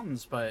into the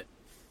mountains, but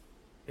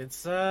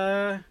it's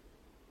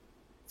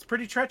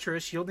pretty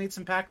treacherous. You'll need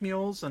some pack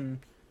mules, and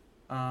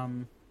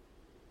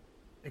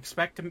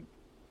expect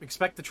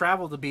the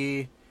travel to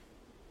be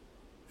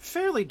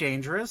fairly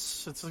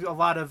dangerous. It's a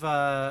lot of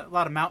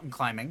mountain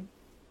climbing.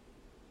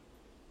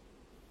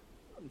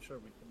 I'm sure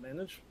we can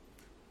manage.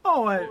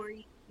 Oh, Or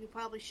you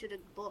probably should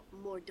have bought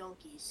more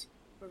donkeys.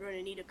 We're going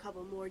to need a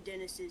couple more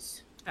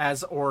Dennises.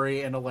 as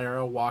Ori and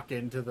Alera walk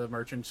into the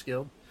Merchant's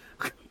Guild.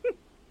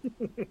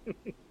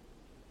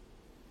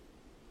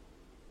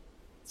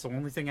 It's the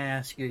only thing I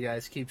ask you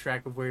guys. Keep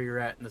track of where you're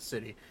at in the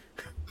city.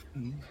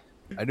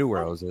 I knew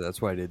where I was at.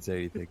 That's why I didn't say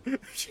anything.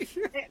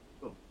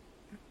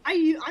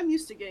 I'm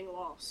used to getting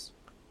lost.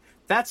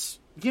 That's,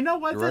 you know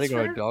what? You're That's riding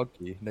on fair. a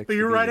donkey next But to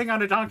you're me. riding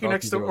on a donkey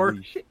next to Donkeys are a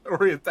leash.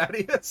 Ori and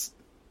Thaddeus.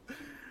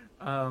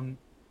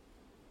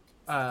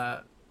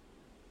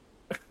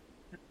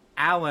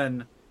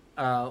 Alan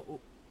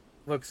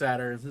looks at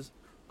her and says,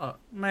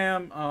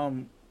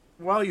 "Ma'am,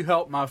 while you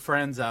help my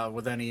friends out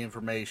with any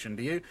information,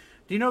 do you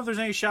know if there's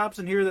any shops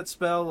in here that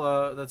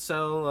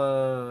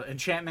sell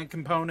enchantment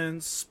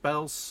components,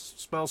 spell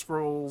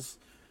scrolls,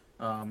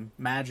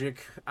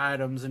 magic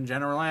items in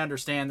general? I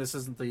understand this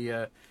isn't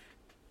the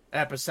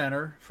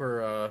epicenter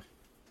for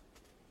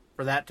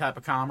that type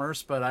of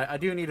commerce, but I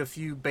do need a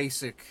few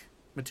basic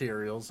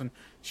materials." And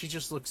she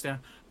just looks down.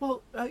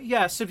 Well,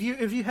 yes, if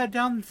you head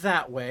down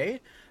that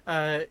way,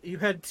 you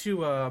head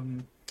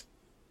to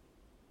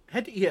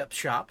Yep's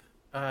shop.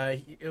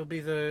 It'll be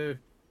the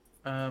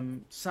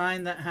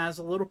sign that has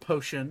a little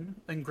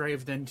potion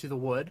engraved into the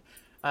wood.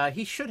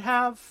 He should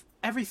have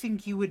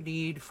everything you would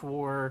need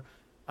for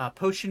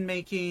potion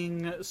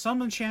making,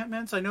 some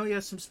enchantments. I know he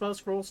has some spell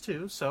scrolls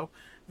too, so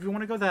if you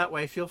want to go that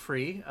way, feel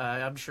free.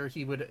 I'm sure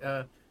he would.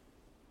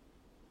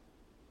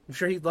 I'm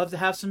sure he'd love to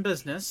have some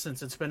business,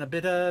 since it's been a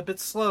bit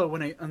slow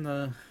when it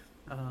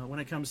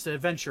comes to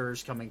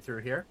adventurers coming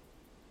through here.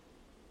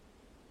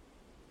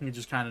 He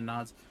just kind of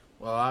nods.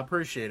 Well, I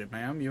appreciate it,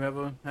 ma'am. You have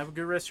a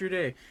good rest of your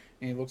day.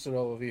 And he looks at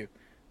all of you.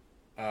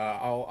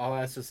 I'll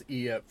ask this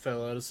Yep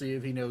fellow to see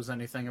if he knows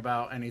anything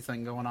about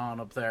anything going on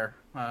up there.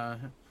 A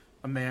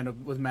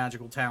man with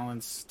magical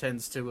talents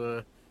tends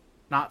to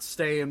not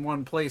stay in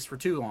one place for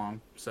too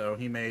long, so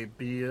he may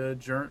be a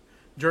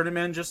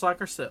journeyman just like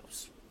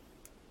ourselves.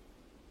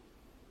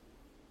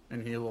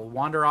 And he will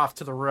wander off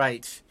to the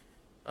right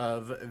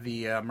of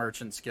the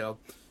Merchant's Guild.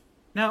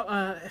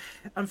 Now,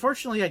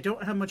 unfortunately, I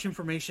don't have much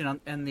information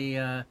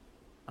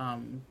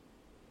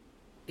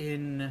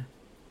in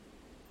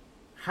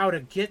how to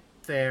get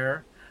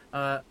there.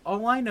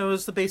 All I know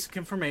is the basic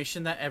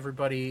information that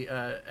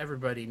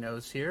everybody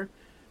knows here.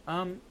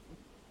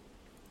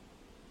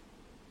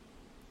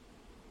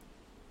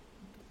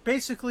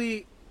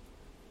 Basically,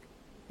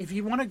 if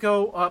you want to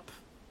go up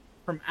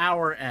from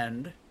our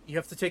end, you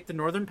have to take the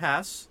northern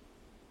pass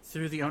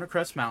through the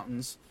Onacrest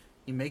Mountains.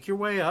 You make your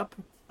way up,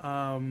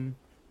 and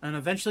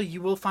eventually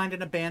you will find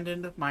an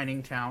abandoned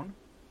mining town.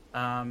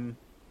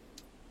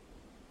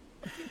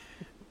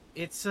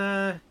 It's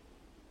that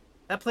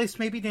place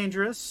may be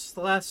dangerous.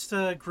 The last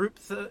group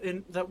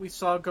that we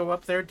saw go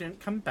up there didn't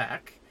come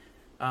back.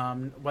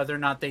 Whether or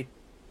not they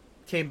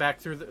came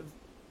back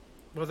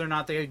whether or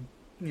not they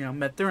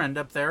met their end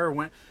up there,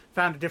 or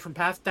found a different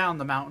path down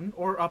the mountain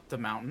or up the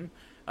mountain,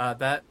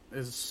 that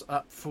is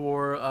up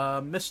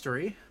for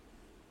mystery.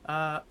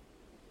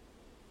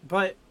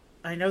 But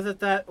I know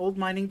that old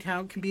mining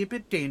town can be a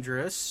bit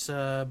dangerous.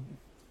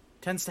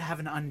 Tends to have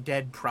an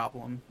undead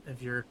problem.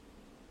 If you're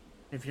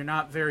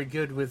not very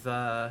good with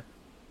your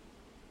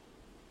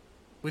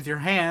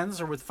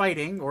hands or with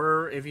fighting,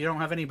 or if you don't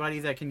have anybody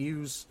that can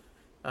use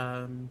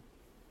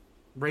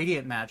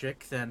radiant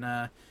magic,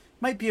 then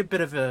might be a bit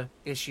of a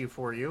issue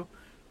for you.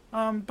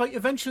 But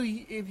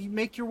eventually, if you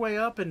make your way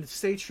up and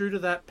stay true to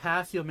that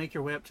path, you'll make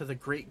your way up to the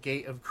Great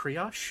Gate of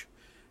Kriosh.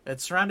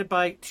 It's surrounded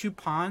by 2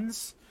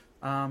 ponds.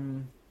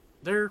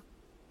 They're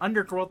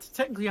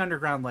technically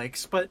underground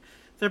lakes, but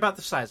they're about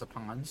the size of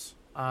ponds.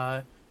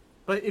 But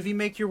if you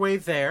make your way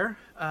there,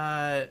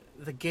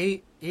 the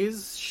gate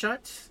is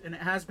shut, and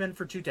it has been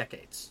for 2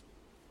 decades.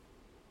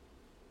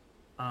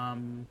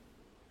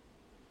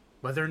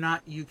 Whether or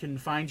not you can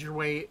find your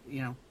way,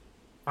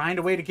 find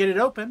a way to get it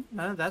open,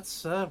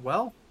 that's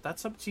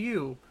up to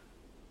you.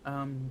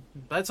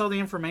 That's all the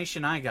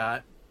information I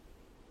got.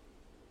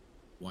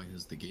 Why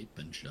has the gate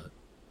been shut?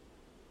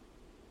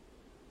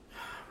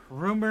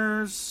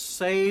 Rumors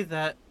say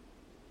that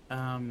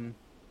the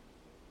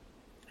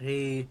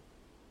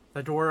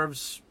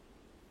dwarves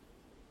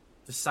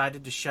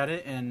decided to shut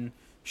it and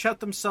shut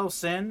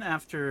themselves in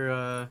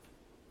after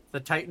the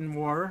Titan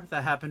War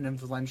that happened in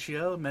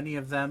Valencia. Many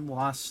of them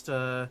lost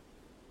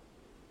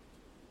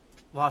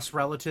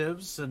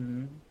relatives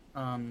and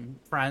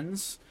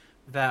friends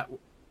that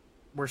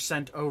were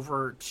sent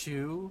over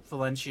to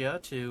Valencia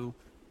to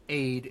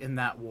aid in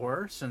that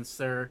war, since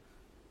their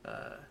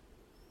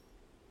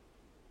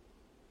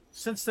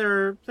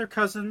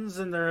cousins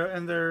and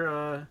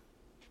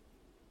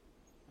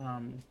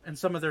and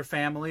some of their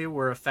family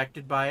were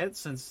affected by it,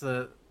 since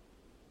the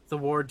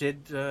war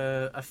did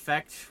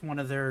affect one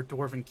of their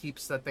dwarven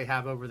keeps that they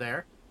have over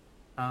there.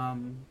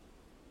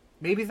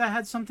 maybe that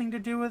had something to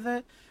do with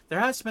it. There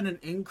has been an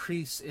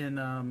increase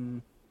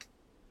in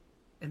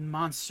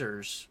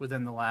monsters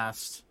within the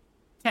last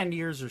 10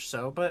 years or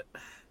so, but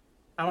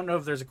I don't know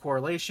if there's a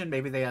correlation.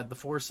 Maybe they had the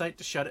foresight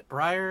to shut it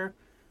prior.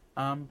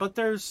 But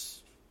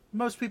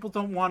most people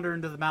don't wander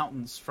into the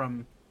mountains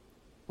from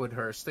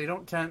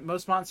Woodhurst.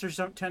 Most monsters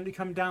don't tend to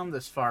come down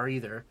this far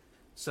either.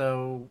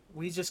 So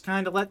we just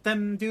kind of let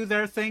them do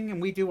their thing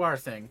and we do our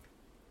thing.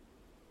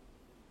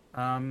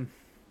 That's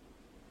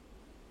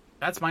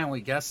my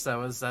only guess,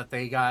 though, is that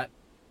they got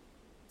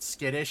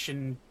skittish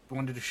and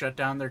wanted to shut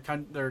down their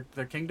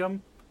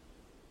kingdom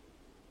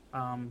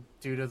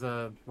due to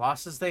the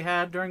losses they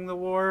had during the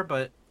war.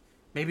 But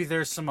maybe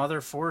there's some other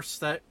force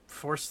that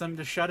forced them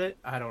to shut it.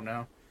 I don't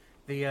know.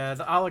 The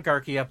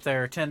oligarchy up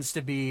there tends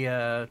to be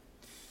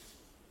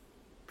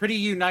pretty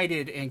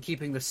united in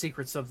keeping the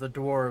secrets of the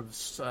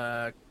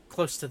dwarves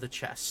close to the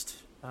chest.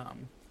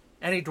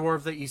 Any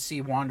dwarf that you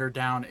see wander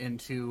down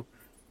into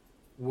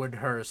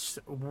Woodhurst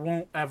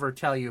won't ever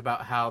tell you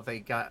about how they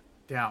got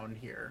down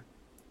here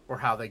or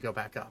how they go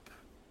back up.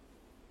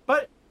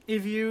 But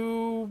if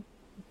you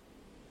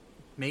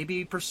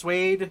maybe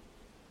persuade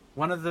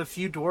one of the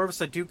few dwarves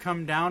that do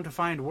come down to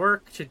find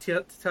work to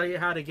tell you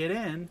how to get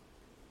in,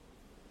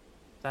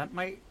 that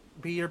might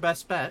be your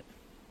best bet.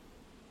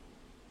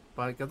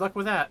 But good luck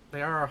with that.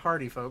 They are a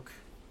hardy folk.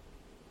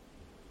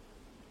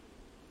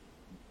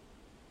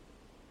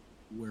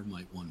 Where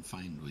might one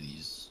find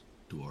these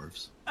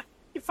dwarves?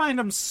 You find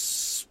them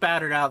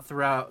spattered out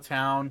throughout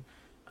town.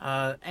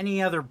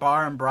 Any other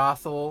bar and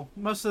brothel.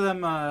 Most of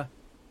them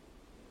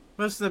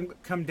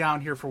come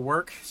down here for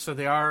work, so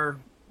they are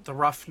the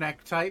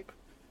roughneck type.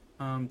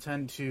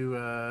 Tend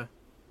to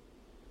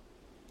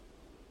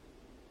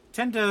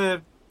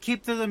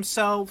keep to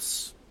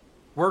themselves,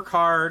 work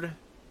hard,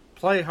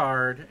 play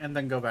hard, and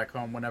then go back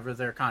home whenever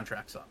their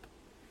contract's up.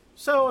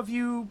 So if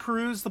you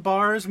peruse the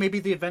bars, maybe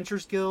the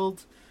Adventurers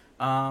Guild,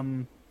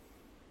 there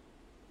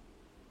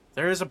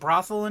is a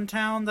brothel in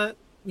town that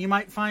you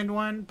might find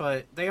one,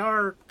 but they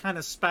are kind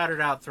of spattered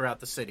out throughout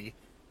the city.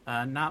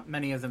 Not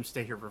many of them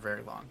stay here for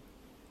very long.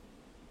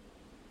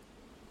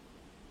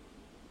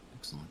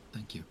 Excellent,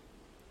 thank you.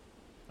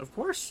 Of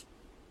course.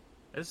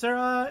 Is there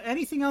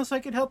anything else I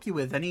could help you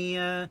with?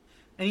 Any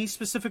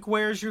specific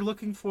wares you're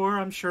looking for?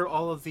 I'm sure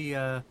all of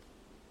the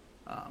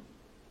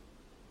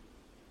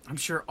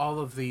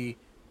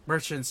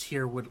merchants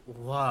here would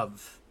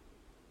love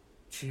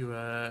to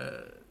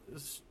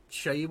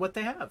show you what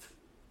they have.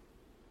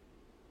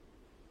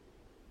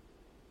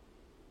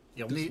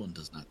 This one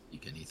does not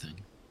speak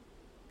anything.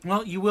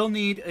 Well, you will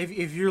need,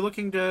 if you're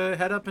looking to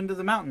head up into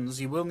the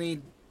mountains, you will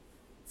need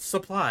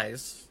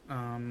supplies.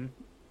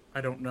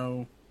 I don't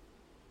know.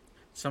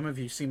 Some of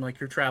you seem like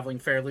you're traveling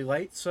fairly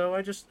light, so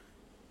I just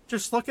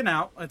looking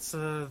out. It's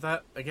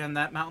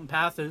that mountain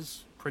path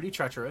is pretty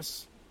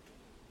treacherous.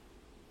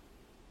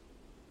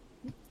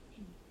 Do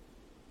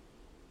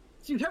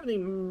you have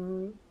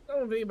know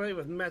of anybody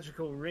with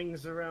magical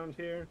rings around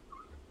here?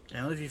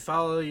 And if you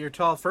follow your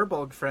tall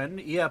furbolg friend,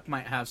 Iep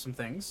might have some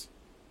things.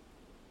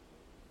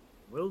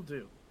 Will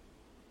do.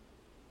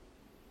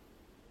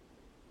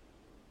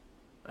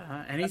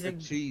 Anything?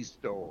 That's a cheese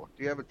store.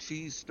 Do you have a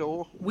cheese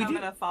store? I'm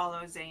gonna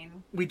follow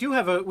Zane. We do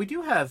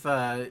have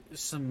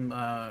some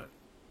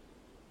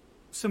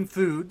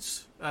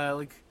foods,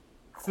 like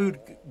food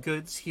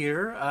goods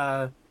here.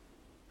 I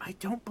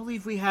don't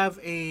believe we have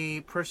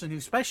a person who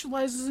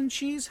specializes in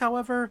cheese.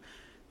 However,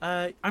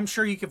 I'm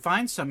sure you could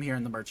find some here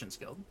in the Merchants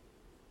Guild.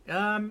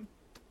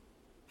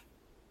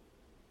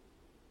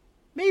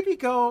 Maybe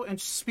go and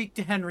speak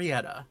to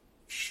Henrietta.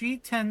 She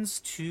tends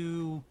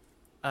to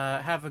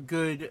have a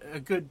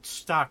good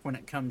stock when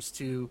it comes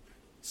to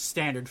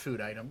standard food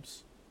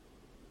items,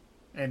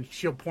 and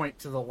she'll point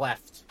to the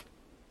left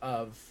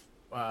of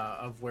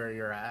where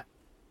you're at.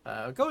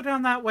 Go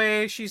down that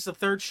way. She's the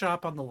third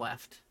shop on the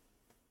left.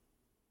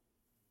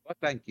 Well,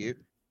 thank you.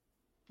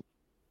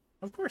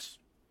 Of course.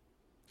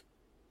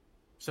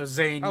 So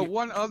Zane. Oh,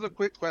 one other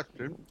quick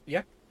question.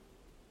 Yeah.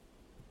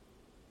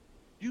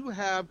 Do you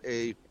have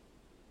a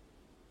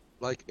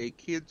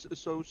kids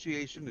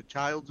association, a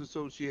child's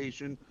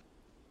association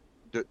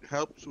that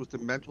helps with the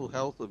mental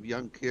health of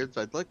young kids?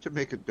 I'd like to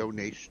make a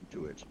donation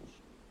to it.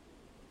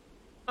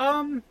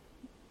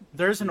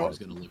 There's an. I was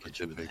going to look at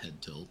you with a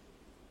head tilt.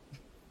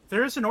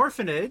 There is an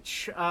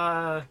orphanage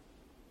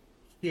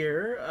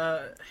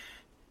here.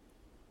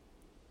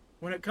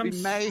 When it comes,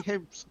 We may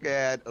have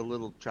scared a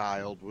little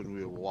child when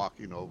we were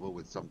walking over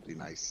with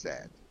something I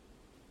said.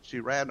 She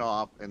ran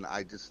off, and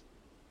I don't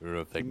know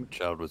if that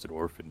child was an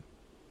orphan.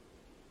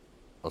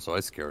 Also,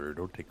 I scared her.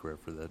 Don't take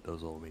credit for that. That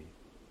was all me.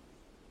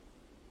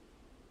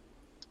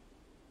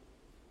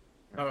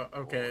 Oh,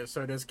 okay.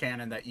 So it is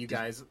canon that you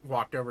guys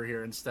walked over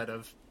here instead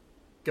of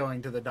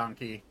going to the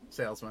donkey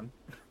salesman.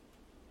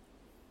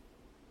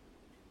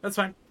 That's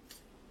fine.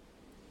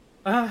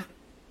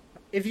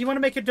 If you want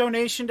to make a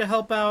donation to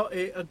help out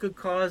a good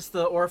cause,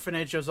 the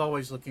orphanage is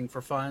always looking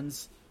for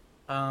funds.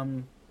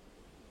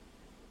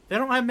 they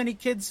don't have many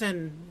kids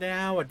in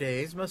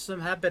nowadays. Most of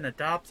them have been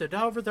adopted.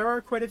 However, there are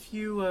quite a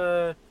few,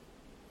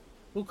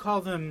 we'll call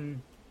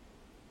them,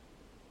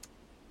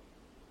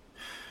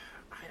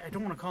 I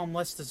don't want to call them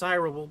less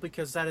desirable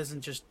because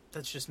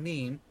that's just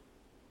mean.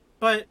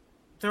 But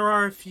there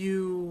are a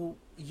few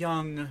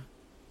young,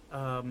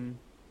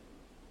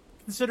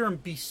 consider them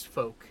beast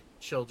folk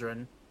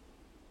children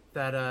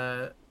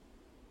that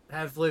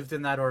have lived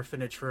in that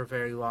orphanage for a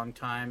very long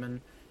time,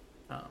 and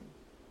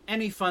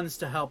any funds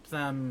to help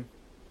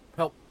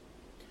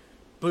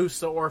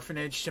boost the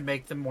orphanage to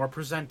make them more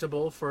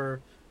presentable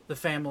for the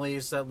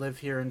families that live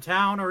here in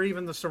town or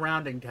even the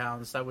surrounding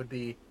towns, that would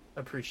be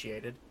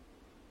appreciated.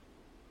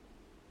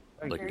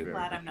 I'm Like very it.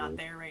 glad I'm not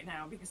there right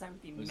now because I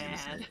would be I was gonna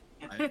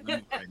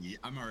mad. say,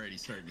 I'm already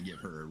starting to give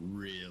her a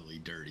really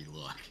dirty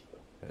look.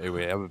 Hey,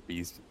 wait, I'm a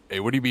beast.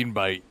 Hey, what do you mean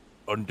by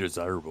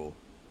undesirable?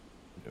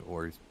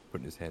 Or he's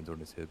putting his hands on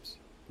his hips.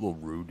 A little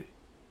rude.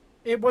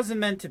 It wasn't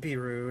meant to be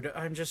rude.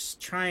 I'm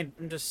just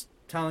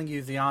telling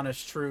you the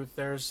honest truth.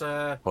 There's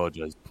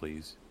Apologize,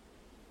 please.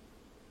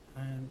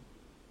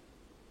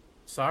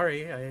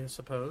 Sorry, I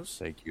suppose.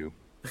 Thank you.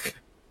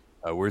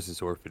 Where's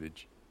this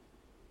orphanage?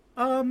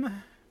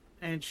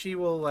 And she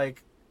will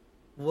like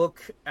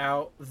look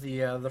out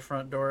the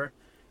front door.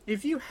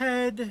 If you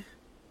head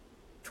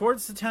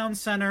towards the town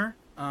center,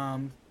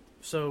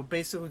 so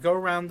basically go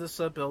around this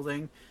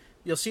building,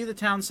 you'll see the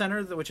town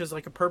center, which is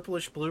like a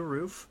purplish blue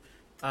roof.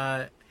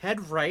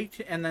 Head right,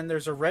 and then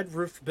there's a red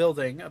roofed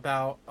building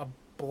about a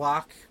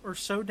block or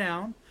so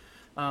down.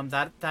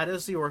 That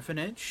is the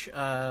orphanage.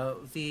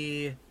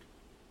 The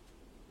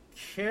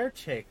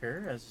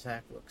caretaker, as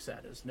Zach looks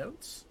at his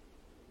notes.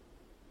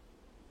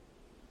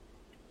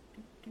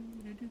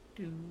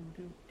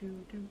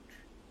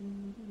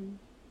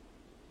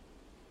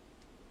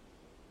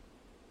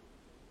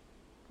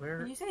 Where?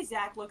 When you say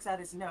Zach looks at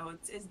his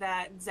notes, is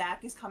that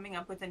Zach is coming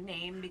up with a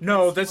name because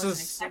No, he this wasn't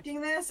is-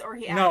 expecting this, or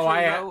he actually No,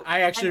 wrote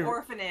I actually an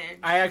orphanage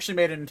I actually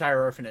made an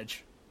entire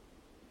orphanage.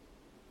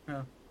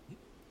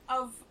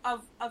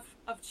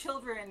 of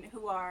children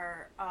who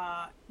are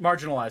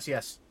Marginalized,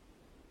 yes.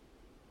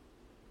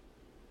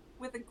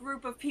 with a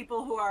group of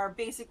people who are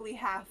basically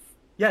half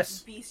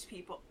Yes. beast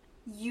people.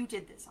 You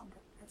did this on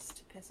purpose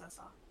to piss us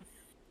off.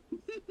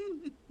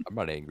 I'm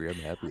not angry. I'm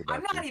happy about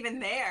I'm not even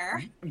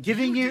there.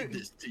 Giving Who you did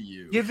this to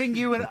you. giving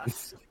you an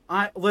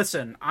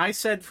listen, I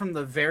said from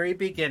the very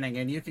beginning,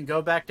 and you can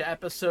go back to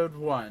episode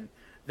 1,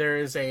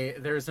 there's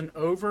an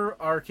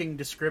overarching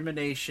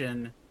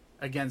discrimination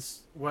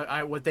against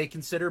what they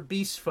consider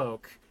beast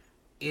folk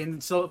in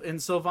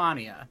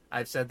Sylvania.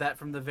 I've said that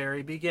from the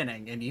very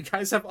beginning, and you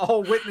guys have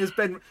all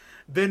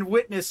been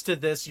witness to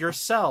this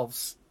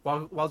yourselves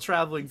while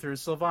traveling through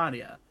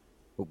Sylvania.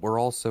 But we're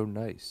all so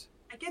nice.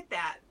 I get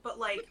that, but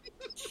like,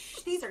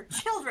 these are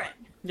children.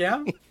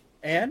 Yeah,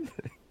 and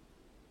It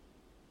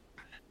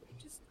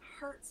just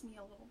hurts me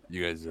a little bit.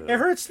 You guys. it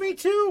hurts me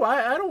too.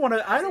 I don't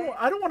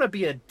want to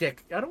be a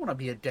dick. I don't want to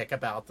be a dick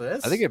about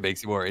this. I think it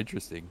makes it more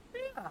interesting.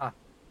 Yeah.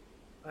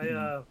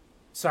 I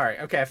Sorry.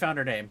 Okay, I found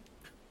her name.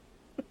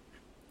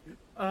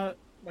 my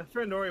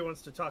friend Ori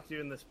wants to talk to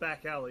you in this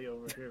back alley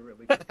over here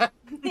really quick.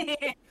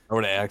 I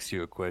want to ask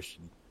you a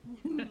question.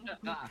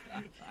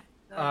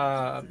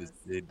 Uh,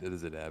 It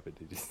doesn't happen.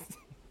 It just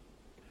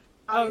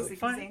Obviously,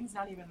 fine. Zane's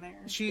not even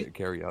there.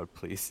 carry out,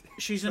 please.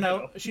 She's an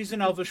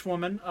elvish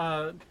woman.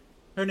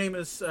 Her name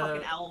is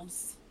Fucking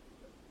elves.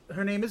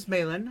 her name is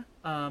Malin.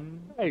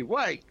 Hey,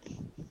 wait.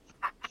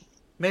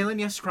 Malin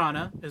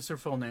Yeskrana is her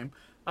full name.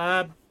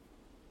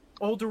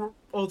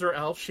 Older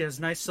elf. She has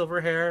nice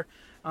silver hair.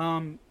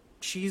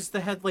 She's the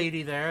head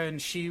lady there,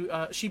 and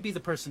she'd be the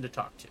person to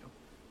talk to.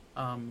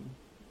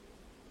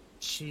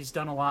 She's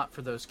done a lot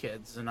for those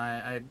kids, and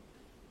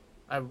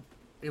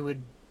it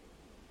would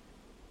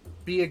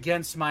be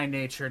against my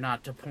nature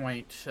not to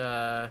point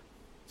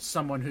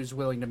someone who's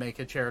willing to make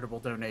a charitable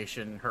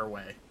donation her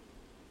way.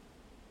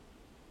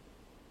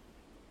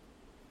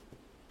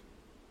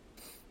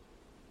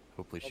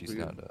 Hopefully she's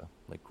not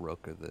like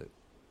Roka the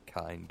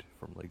Kind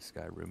from like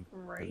Skyrim.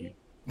 Right?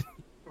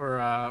 Or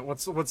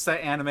what's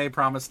that anime?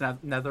 Promised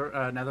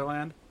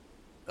Netherland.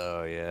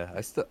 Oh yeah,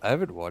 I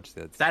haven't watched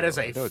that. That is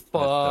still. a I know it's messed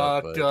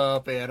up, fucked but-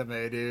 up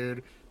anime,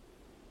 dude.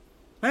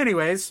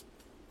 Anyways,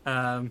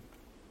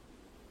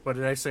 what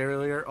did I say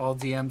earlier? All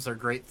DMs are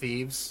great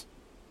thieves.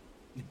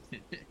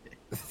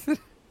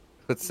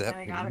 What's that?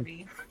 I gotta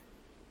mean? be.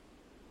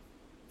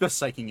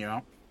 Just psyching you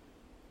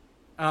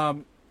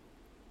out.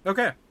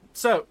 Okay,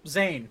 so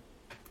Zane,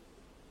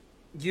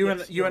 you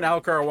Yes, and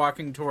Alka are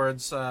walking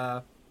towards.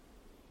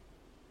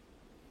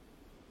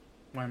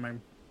 Why am I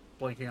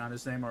blanking on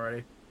his name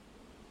already?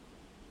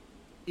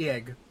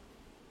 Yep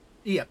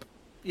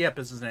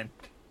is his name.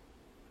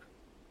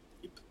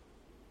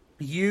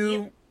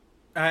 You,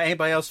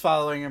 anybody else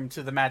following him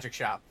to the magic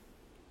shop?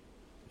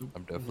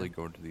 I'm definitely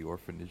going to the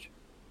orphanage.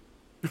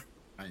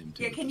 I am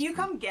too. Yeah, at can this you point.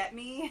 come get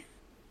me?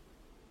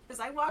 Because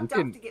I walked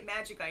can- up to get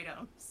magic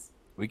items.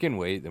 We can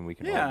wait, then we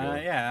can all Yeah,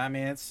 go. yeah. I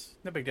mean, it's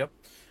no big deal.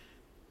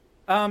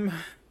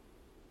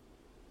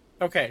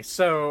 Okay,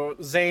 so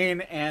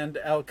Zane and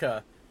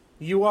Elka,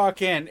 you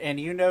walk in and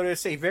you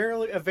notice a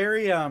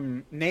very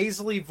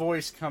nasally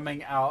voice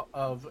coming out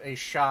of a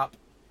shop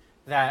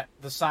that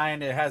the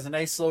sign, it has a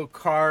nice little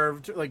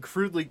carved, like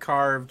crudely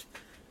carved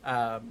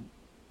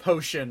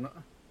potion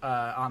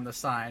on the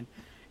sign,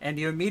 and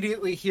you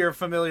immediately hear a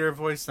familiar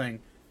voice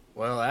saying,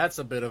 "Well, that's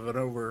a bit of an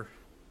over.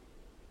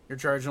 You're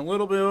charging a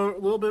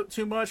little bit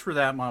too much for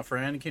that, my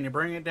friend. Can you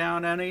bring it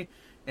down any?"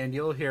 And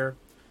you'll hear,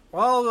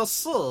 "Well, you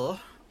see,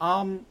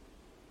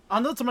 I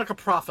need to make a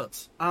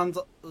profit, and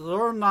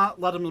you're not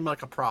letting me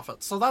make a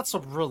profit, so that's a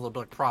really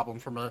big problem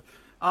for me.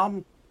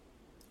 How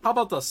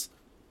about this?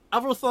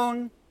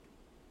 Everything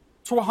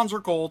to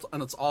 100 gold,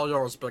 and it's all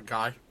yours, big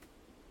guy."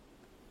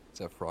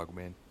 It's a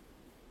frogman.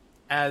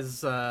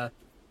 As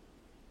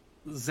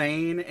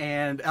Zane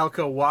and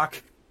Elko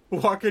walk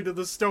into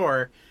the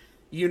store,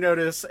 you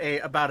notice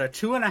about a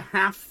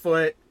 2.5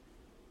 foot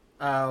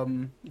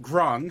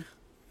grung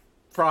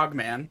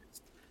frogman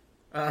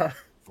Yeah.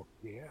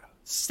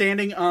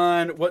 standing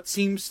on what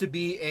seems to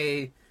be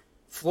a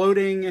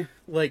floating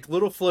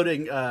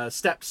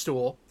step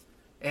stool,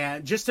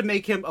 and just to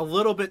make him a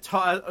little bit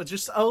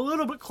just a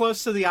little bit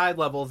close to the eye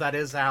level, that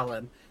is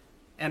Alan.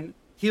 And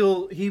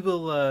Alan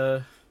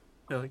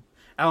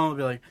will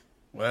be like,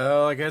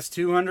 "Well, I guess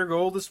 200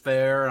 gold is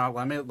fair.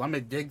 And let me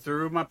dig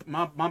through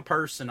my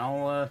purse, and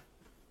I'll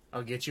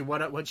get you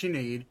what you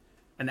need."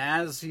 And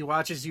as he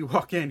watches you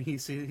walk in, he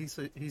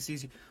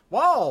sees you.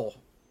 "Wow,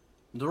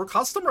 new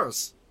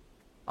customers.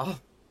 Oh,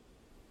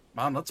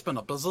 man, it's been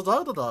a busy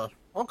day today.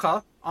 Okay,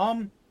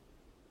 I'll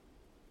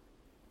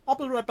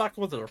be right back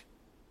with you."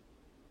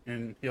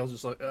 And he'll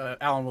just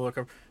Alan will look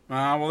up.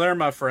 Well, they're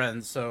my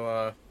friends,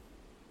 so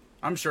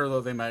I'm sure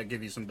though they might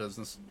give you some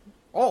business."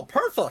 "Oh,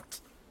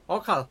 perfect.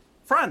 Okay,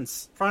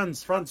 friends.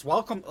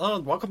 Welcome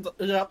to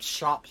Yep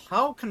Shop.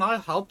 How can I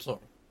help you?"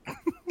 I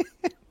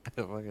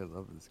fucking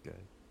love this guy.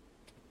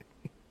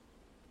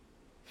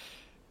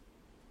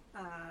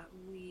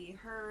 We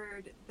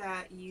heard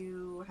that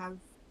you have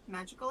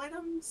magical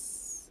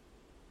items?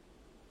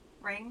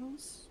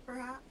 Rings,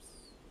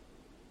 perhaps?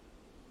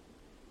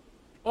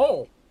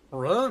 "Oh,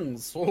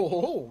 rings.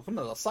 Oh, give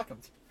me a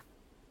second."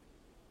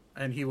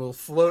 And he will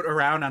float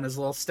around on his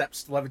little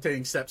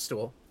levitating step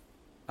stool.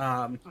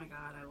 Oh my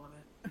god, I love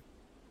it.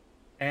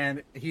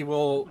 And he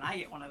will When I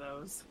get one of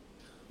those.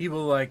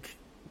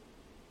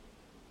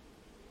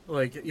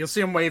 like you'll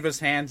see him wave his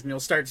hands, and you'll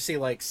start to see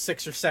like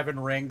 6 or 7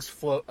 rings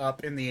float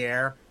up in the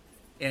air,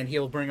 and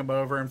he'll bring them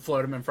over and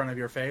float them in front of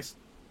your face.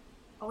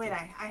 Oh wait,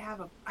 I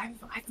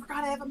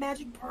forgot I have a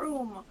magic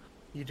broom.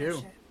 You do.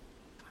 Oh, shit.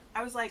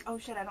 I was like, oh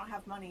shit, I don't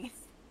have money.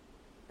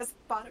 Just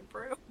bought a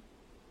broom.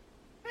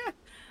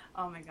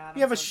 Oh my god,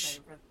 You have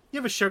excited for... You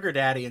have a sugar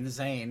daddy in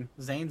Zane.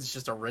 Zane's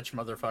just a rich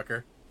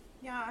motherfucker.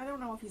 Yeah, I don't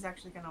know if he's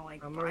actually gonna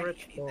like I'm a buy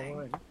rich anything.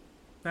 boy.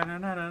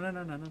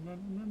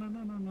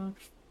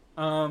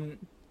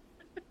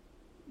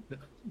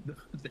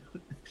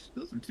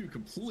 Those are two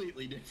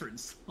completely different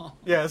songs.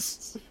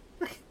 Yes.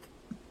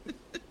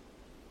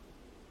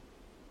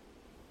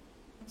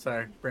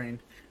 Sorry, brain.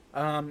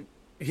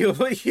 He'll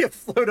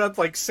float up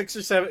like 6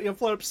 or 7. He'll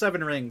float up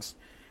 7 rings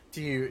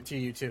to you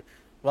two.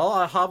 "Well,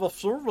 I have a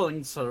few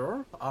rings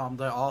here.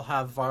 They all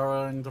have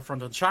varying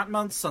different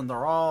enchantments, and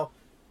they're all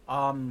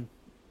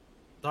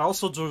they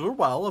also do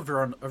well if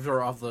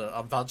you're of the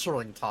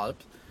adventuring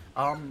type.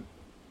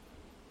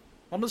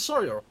 Let me show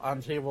you."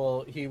 And he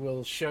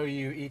will show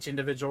you each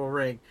individual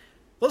ring.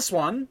 "This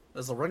one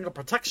is a ring of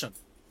protection.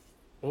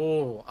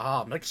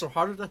 Oh, makes it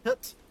harder to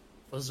hit.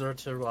 Easier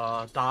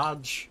to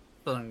dodge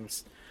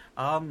things.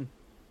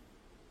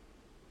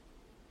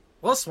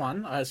 This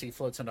one," as he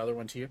floats another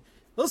one to you,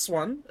 "this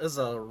one is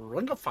a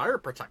ring of fire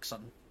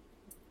protection.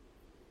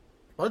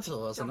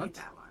 Little, isn't Don't need it?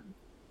 that one.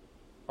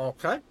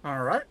 Okay,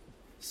 alright.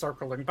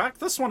 Circling back.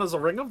 This one is a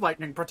ring of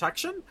lightning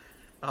protection.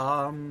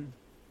 That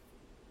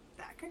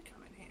could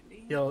come in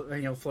handy.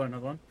 You'll float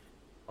another one.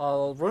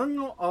 A ring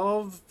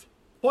of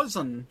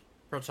poison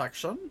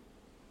protection.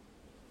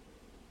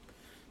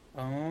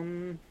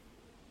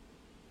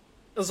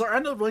 Is there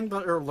any ring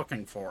that you're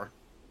looking for?"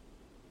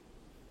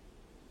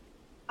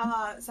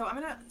 So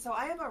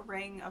I have a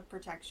ring of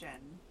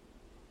protection.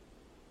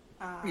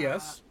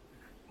 Yes.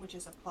 Which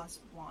is a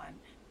 +1.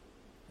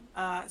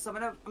 So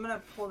I'm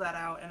gonna pull that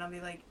out, and I'll be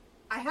like,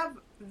 I have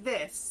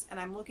this, and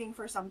I'm looking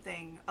for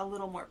something a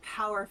little more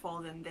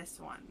powerful than this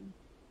one.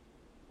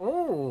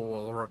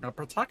 Oh, a ring of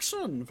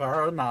protection.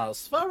 Very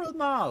nice. Very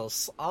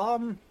nice.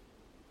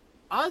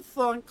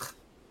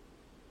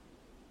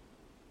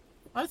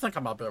 I think I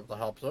might be able to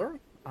help you.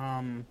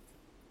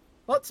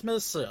 Let me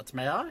see it,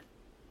 may I?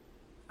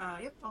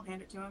 Yep, I'll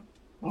hand it to him.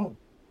 Oh.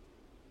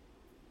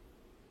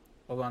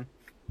 Hold on.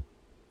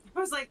 I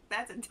was like,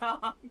 that's a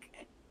dog.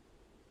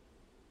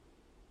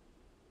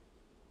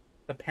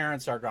 The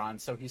parents are gone,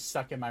 so he's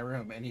stuck in my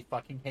room, and he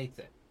fucking hates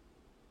it.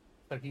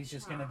 So he's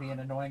just gonna be an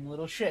annoying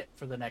little shit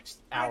for the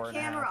next hour and a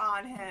camera half.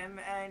 on him,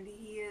 and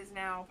he is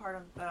now part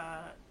of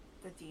the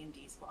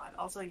D&D squad.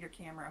 Also, your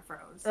camera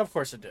froze. Of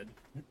course it did.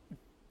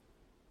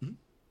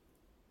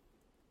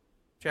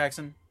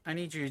 Jackson, I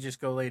need you to just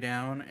go lay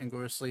down and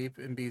go to sleep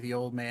and be the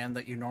old man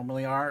that you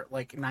normally are,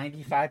 like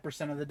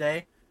 95% of the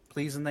day.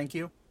 Please and thank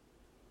you.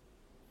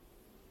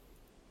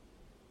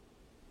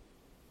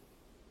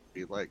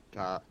 Be like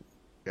Todd.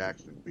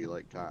 Jackson, be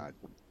like Todd.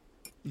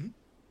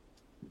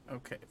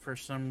 Okay, for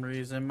some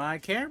reason my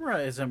camera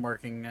isn't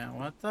working now.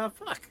 What the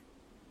fuck?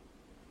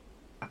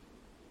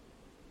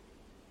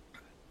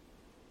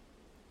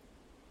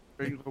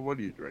 What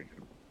are you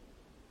drinking?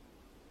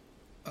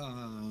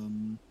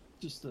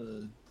 Just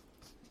the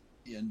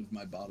end of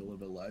my bottle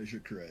of Elijah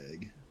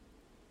Craig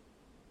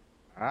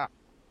Ah.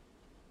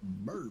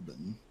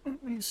 bourbon.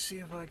 Let me see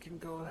if I can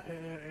go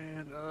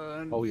ahead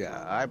and... Oh,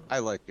 yeah. I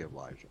like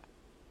Elijah.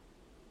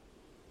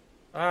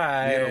 Me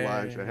I and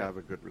Elijah have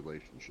a good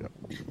relationship.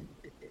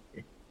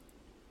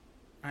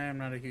 I am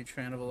not a huge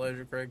fan of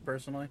Elijah Craig,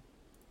 personally.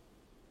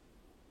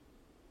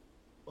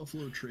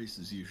 Buffalo Trace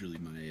is usually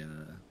my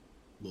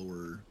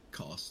lower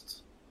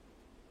cost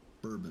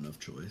bourbon of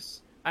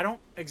choice. I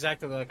don't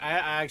exactly like...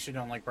 I actually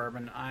don't like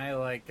bourbon. I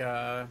like...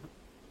 I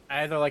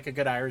either like a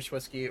good Irish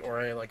whiskey or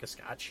I like a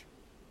Scotch.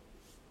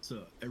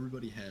 So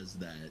everybody has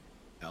that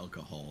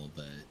alcohol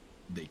that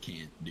they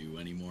can't do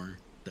anymore.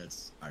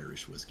 That's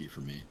Irish whiskey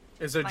for me.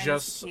 Is it Minus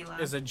just tequila.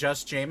 is it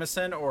just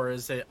Jameson or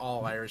is it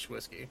all Irish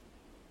whiskey?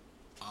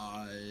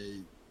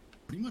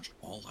 Pretty much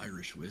all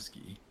Irish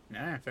whiskey.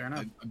 Yeah, fair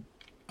enough.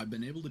 I've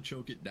been able to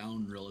choke it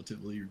down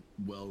relatively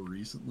well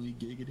recently,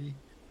 giggity.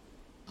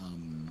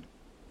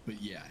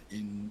 But yeah,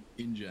 in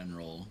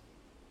general,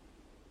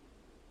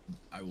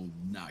 I will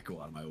not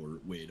go out of my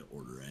way to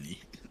order any.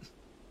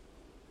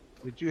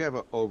 Did you have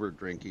an over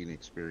drinking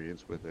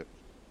experience with it?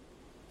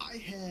 I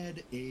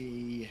had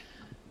a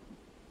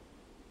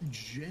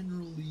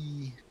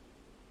generally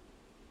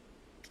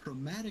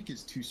traumatic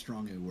is too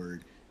strong a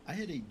word. I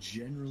had a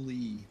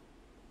generally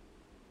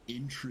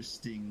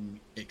interesting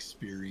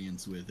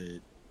experience with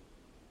it.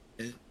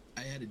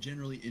 I had a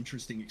generally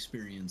interesting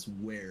experience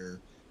where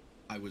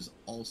I was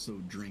also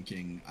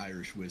drinking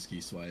Irish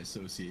whiskey, so I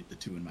associate the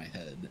two in my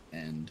head,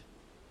 and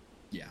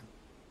yeah.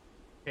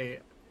 Hey,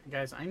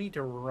 guys, I need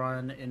to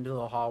run into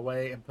the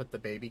hallway and put the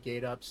baby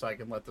gate up so I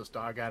can let this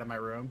dog out of my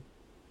room.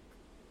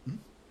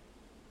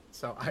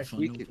 So I...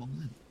 Fun to fall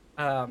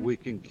in. We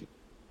can...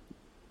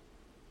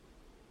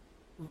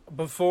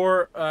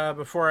 Before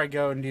I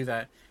go and do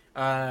that,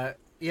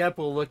 Yep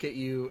will look at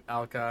you,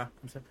 Alka,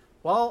 and say,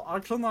 "Well, I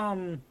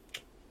can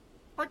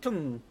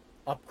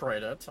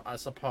upgrade it, I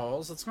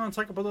suppose. It's going to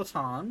take a bit of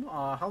time.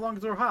 How long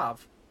do you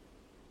have?"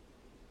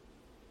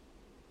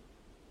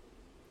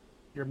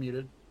 You're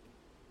muted.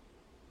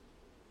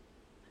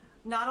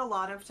 Not a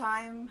lot of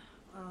time.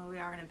 We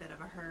are in a bit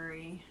of a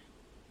hurry.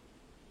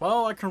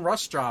 Well, I can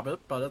rush job it,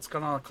 but it's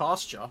going to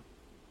cost you.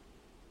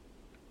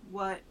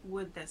 What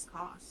would this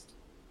cost?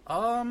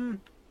 I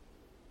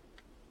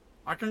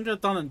can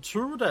get done in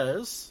 2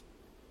 days.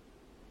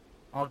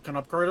 I can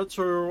upgrade it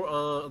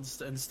to,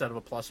 instead of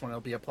a +1, it'll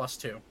be a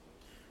 +2.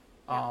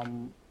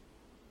 And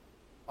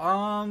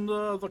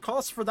the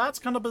cost for that's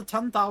going to be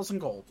 10,000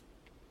 gold.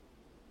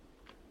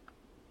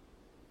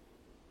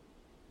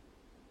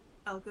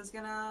 Elka's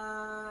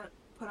gonna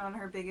put on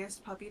her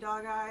biggest puppy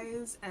dog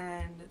eyes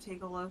and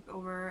take a look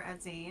over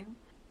at Zane.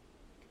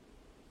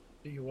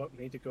 Do you want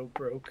me to go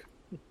broke?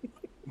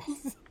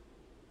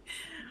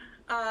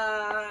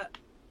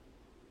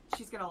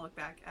 She's gonna look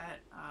back at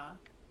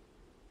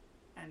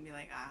and be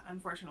like,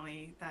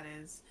 unfortunately, that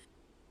is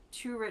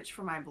too rich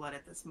for my blood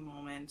at this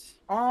moment.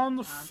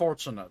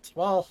 Unfortunate.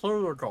 Well, here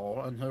you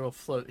go, and he'll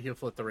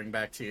flip the ring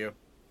back to you.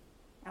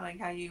 I like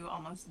how you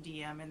almost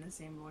DM in the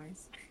same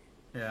voice.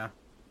 Yeah.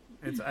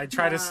 I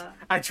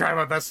try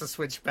my best to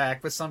switch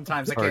back, but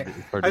sometimes I Hard-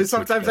 can't. hard to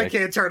Sometimes switch I back.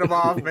 can't turn them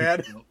off,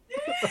 man.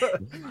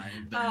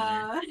 I've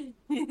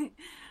been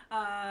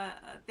there.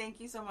 Thank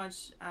you so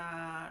much.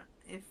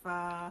 If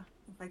I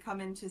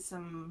come into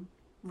some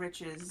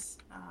riches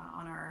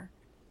on our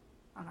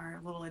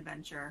little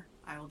adventure,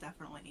 I will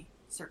definitely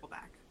circle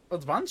back.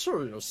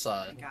 Adventure, you Oh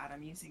say? my God,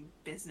 I'm using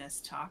business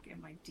talk in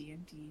my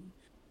D&D.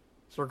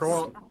 So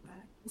we're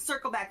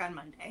Circle back on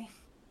Monday.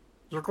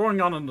 you're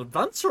going on an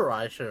adventure,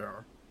 I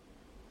hear.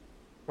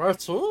 Where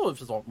to, if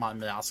you don't mind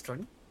me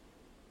asking?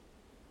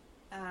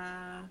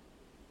 I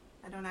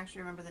don't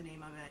actually remember the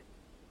name of it.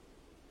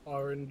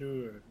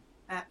 Arendur.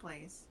 That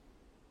place.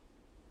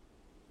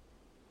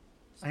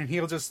 And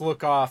he'll just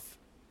look off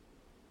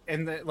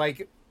in the,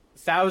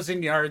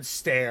 1,000-yard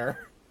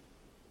stare.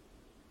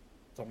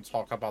 Don't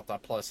talk about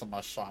that place in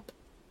my shop.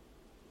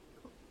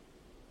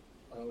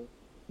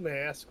 May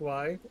I ask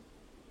why?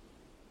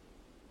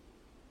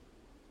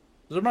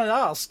 You may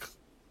ask.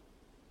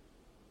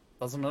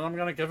 Doesn't mean I'm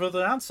gonna give you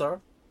the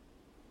answer.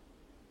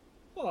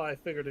 Well, I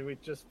figured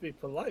we'd just be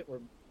polite. We're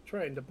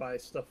trying to buy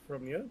stuff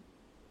from you.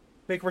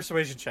 Make a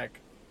persuasion check.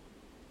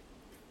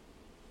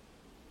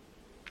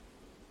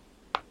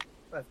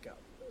 I've got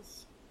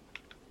this.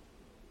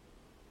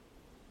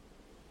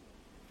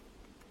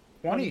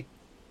 20.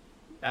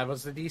 That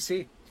was the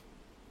DC.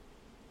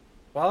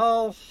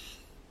 Well,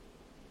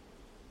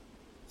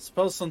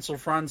 suppose since your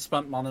friend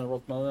spent money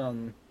with me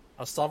and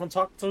I still haven't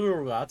talked to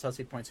Rurat, as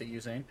he points at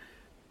you, Zane.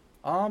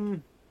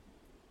 The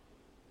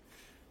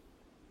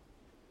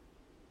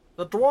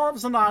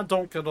dwarves and I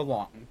don't get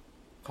along.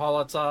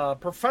 Call it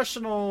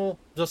professional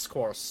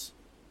discourse.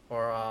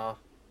 Or, our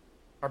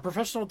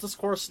professional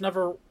discourse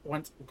never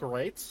went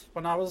great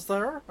when I was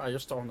there. I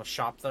used to own a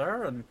shop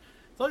there, and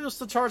they used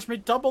to charge me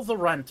double the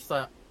rent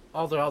that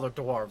all the other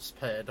dwarves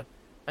paid.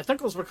 I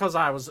think it was because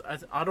I'd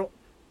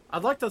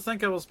like to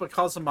think it was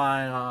because of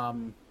my,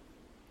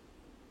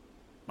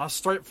 my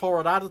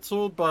straightforward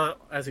attitude, but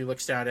as he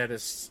looks down at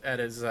his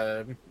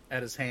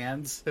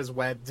hands, his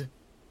webbed,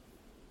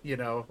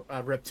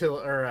 amphibian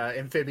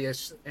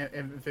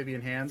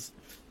hands,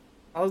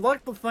 I would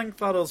like to think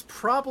that it's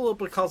probably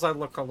because I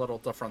look a little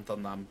different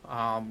than them.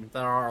 They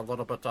are a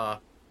little bit,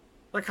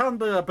 they can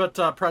be a bit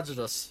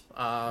prejudiced,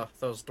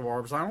 those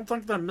dwarves. I don't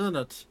think they mean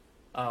it,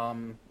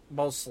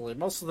 mostly.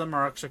 Most of them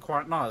are actually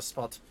quite nice,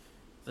 but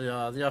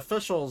the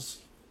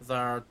officials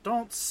there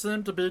don't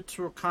seem to be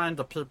too kind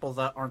to people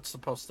that aren't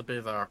supposed to be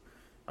there.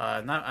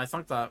 I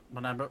think that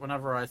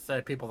whenever I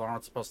say people that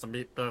aren't supposed to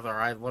be there,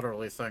 I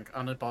literally think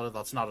anybody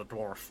that's not a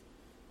dwarf.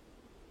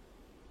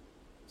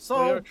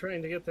 So, we are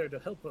trying to get there to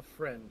help a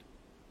friend.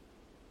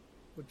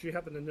 Would you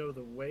happen to know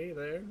the way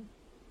there?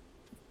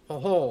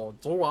 Oh,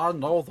 do I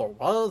know the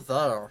way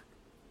there?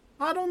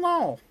 I don't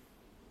know.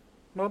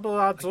 Maybe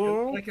I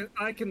do.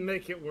 I can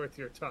make it worth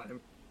your time.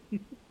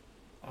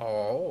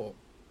 Oh.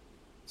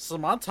 So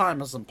my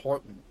time is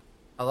important.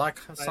 I like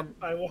some...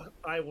 I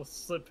will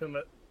slip him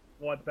at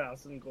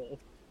 1,000 gold.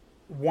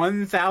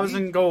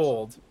 1,000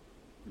 gold?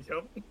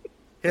 Yep.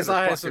 His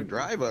eyes fucking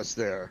drive us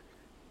there.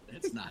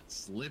 It's not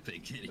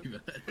slipping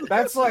anybody.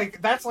 That's like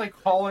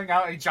calling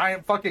out a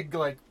giant fucking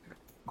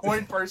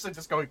coin person,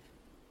 just going,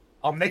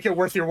 "I'll make it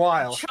worth your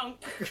while." Chunk.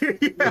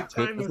 Yeah.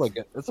 It's like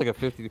a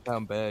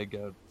 50-pound bag.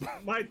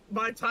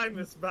 My time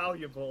is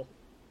valuable.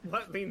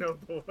 Let me know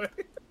the way.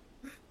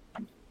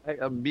 I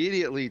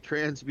immediately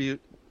transmute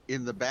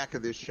in the back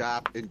of this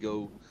shop and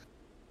go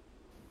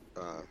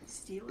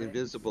Steal it.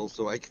 invisible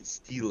so I can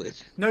steal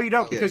it. No, you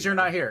don't, Okay. because you're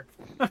not here.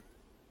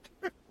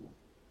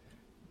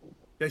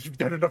 Yeah, you've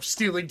done enough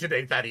stealing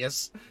today,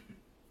 Thaddeus.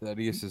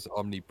 Thaddeus is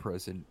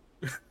omnipresent.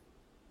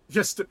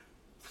 Just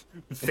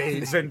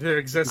fades into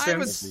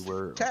existence.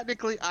 Everywhere.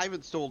 Technically, I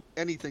haven't sold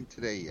anything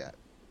today yet.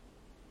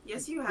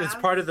 Yes, you have. It's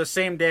part of the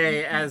same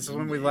day as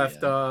when we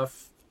left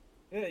off.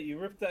 Yeah, you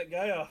ripped that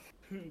guy off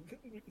who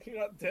you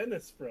got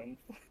Dennis from.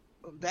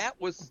 That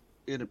was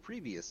in a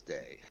previous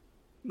day.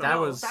 That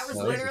No, was that was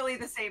No, literally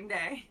the same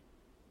day.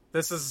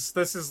 This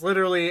is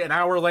literally an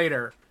hour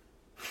later,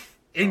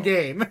 in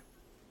game.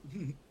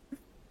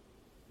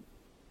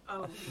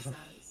 Oh, he says.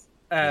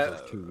 It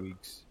was 2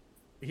 weeks.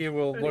 He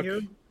will look.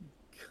 Anywho,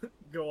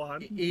 go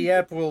on.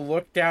 Iep will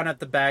look down at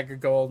the bag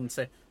of gold and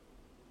say,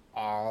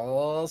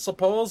 "I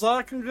suppose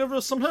I can give you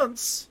some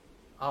hints,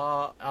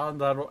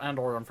 and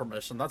or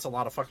information. That's a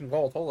lot of fucking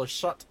gold. Holy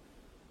shit!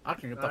 I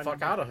can get the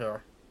fuck out of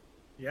here."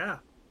 Yeah.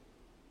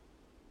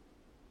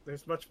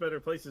 There's much better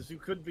places you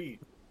could be.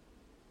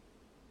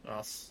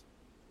 Yes.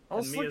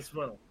 And me as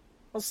well.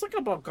 I was thinking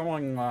about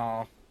going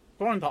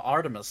to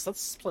Artemis.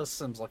 This place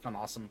seems like an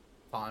awesome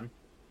time.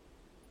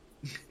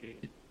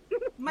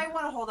 Might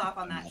want to hold off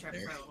on that trip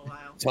for a little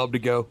while. Tell him to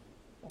go.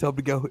 Tell him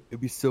to go. It'd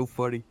be so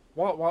funny.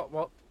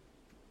 Why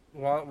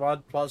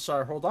should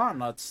I hold on?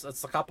 It's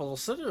the capital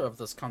city of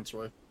this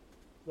country.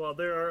 Well,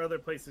 there are other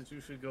places you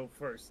should go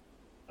first.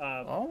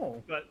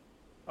 Oh. But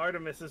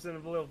Artemis is in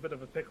a little bit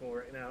of a pickle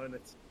right now, and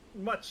it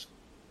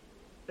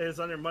is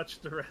under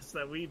much duress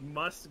that we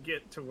must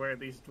get to where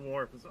these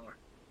dwarves are.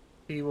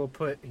 He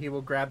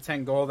will grab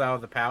 10 gold out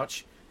of the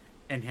pouch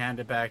and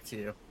hand it back to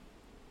you.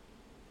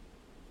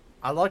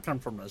 I like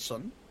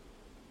information.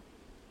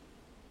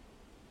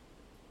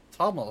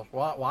 Tell me,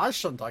 why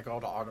shouldn't I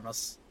go to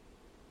Artemis?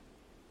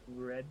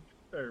 Not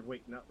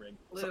red.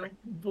 Blue. Sorry,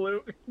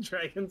 blue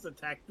dragons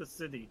attacked the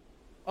city.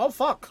 Oh,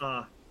 fuck.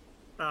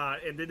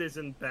 And it is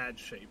in bad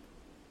shape.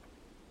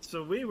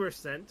 So we were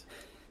sent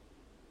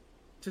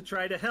to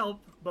try to help,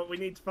 but we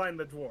need to find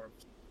the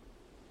dwarves.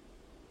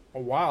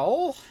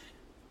 Well...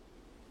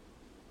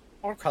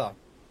 Okay.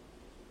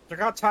 You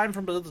got time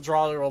for me to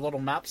draw you a little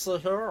map here?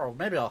 Or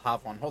maybe I'll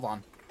have one. Hold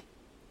on.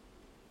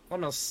 Let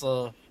me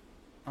see.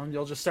 And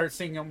you'll just start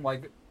seeing him,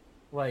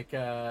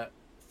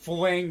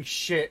 fling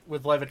shit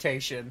with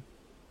levitation.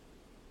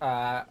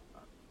 Out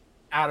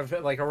of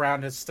it,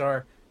 around his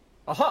store.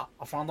 Aha!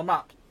 I found the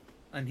map.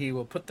 And he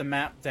will put the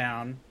map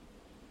down.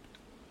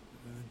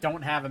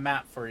 Don't have a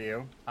map for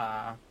you.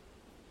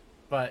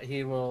 But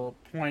he will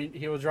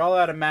draw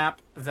out a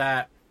map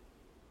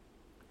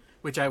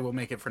which I will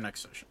make it for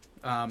next session.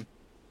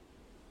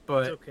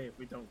 But It's okay if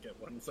we don't get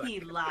one. He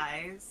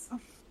lies.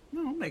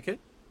 no, I'll make it.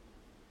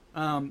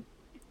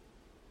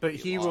 But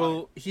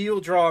he'll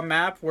draw a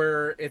map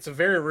where it's a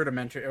very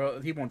rudimentary. Well,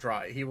 he won't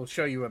draw it. He will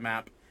show you a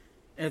map.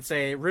 It's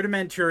a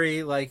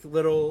rudimentary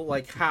little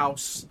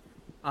house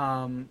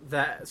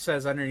that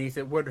says underneath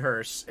it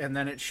Woodhurst, and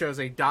then it shows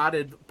a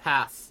dotted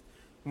path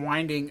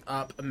winding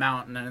up a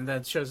mountain, and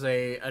then it shows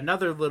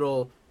another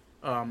little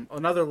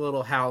another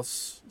little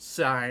house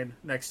sign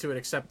next to it,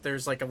 except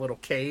there's like a little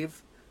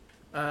cave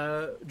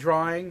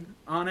drawing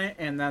on it,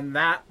 and then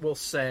that will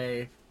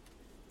say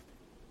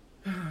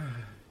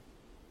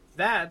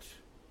Elacan,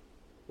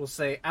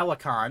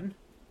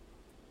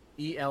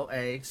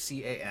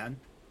 Elacan,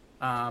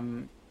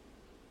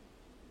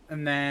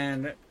 and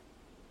then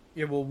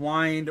it will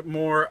wind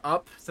more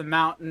up the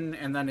mountain,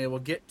 and then it will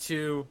get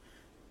to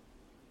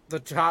the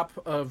top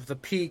of the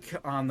peak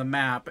on the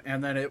map,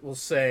 and then it will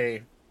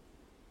say,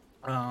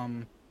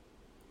 and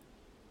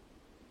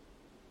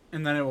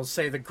then it will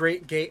say the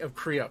Great Gate of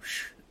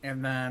Crioche,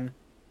 and then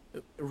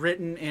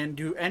written in.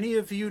 Do any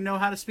of you know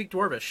how to speak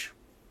Dwarvish?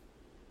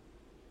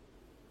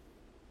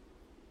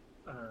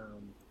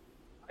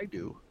 I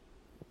do.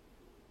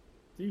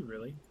 Do you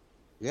really?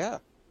 Yeah,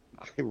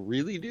 I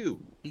really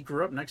do. He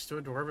grew up next to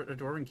a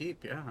dwarven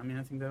keep. Yeah, I mean,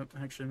 I think that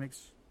actually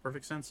makes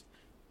perfect sense.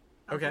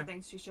 Okay. Okay.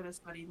 Thinks you should have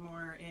studied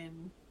more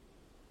in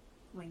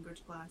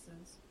language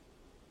classes.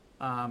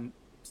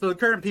 So the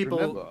current people,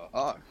 Remember,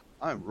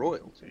 I'm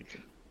royalty.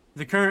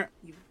 the current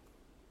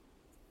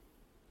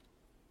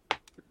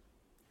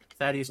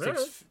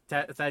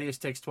Thaddeus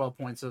takes 12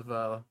 points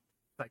of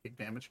psychic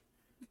damage.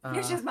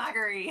 You're just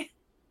mockery.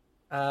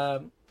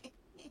 I'm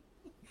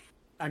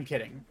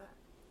kidding,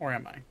 or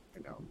am I? I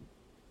know.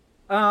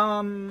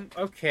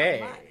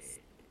 Okay. Nice.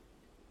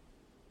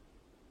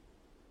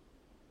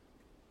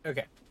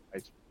 Okay.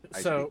 I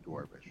So speak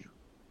Dwarvish.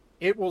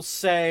 it will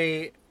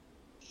say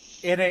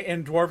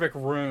in Dwarvic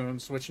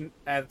runes, which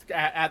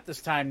at this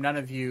time none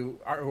of you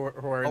are who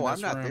are in Oh,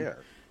 this I'm not room.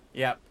 there.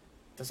 Yep.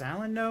 Does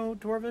Alan know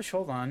Dwarvish?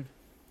 Hold on.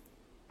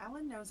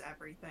 Alan knows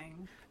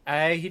everything.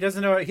 He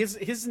doesn't know.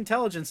 His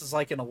intelligence is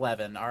like an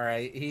 11. All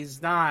right,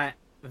 he's not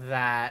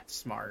that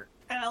smart.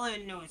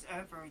 Alan knows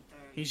everything.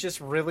 He's just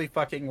really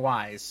fucking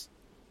wise.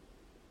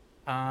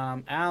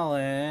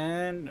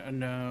 Alan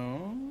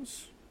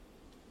knows.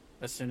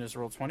 As soon as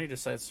roll 20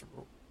 decides to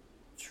roll.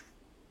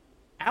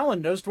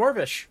 Alan knows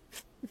Dwarvish.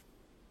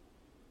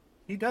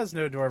 He does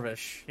know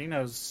Dwarvish. He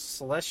knows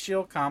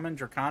Celestial, Common,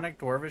 Draconic,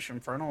 Dwarvish,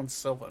 Infernal, and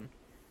Sylvan.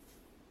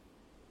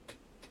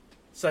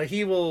 So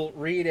he will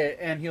read it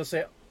and he'll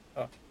say,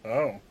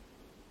 oh,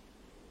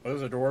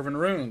 those are Dwarven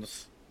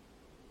runes.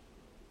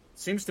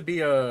 Seems to be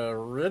a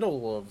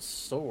riddle of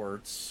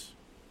sorts.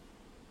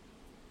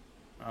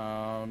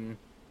 Alright.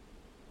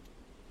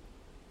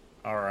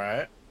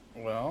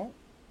 Well.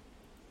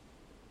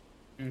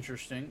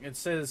 Interesting. It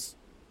says...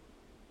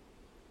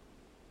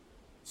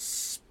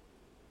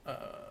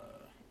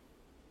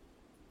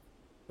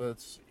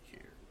 let's see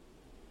here.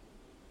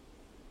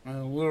 I'm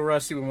a little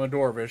rusty with my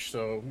Dwarvish,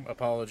 so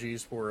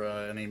apologies for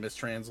any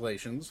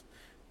mistranslations.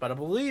 But I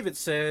believe it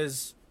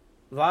says...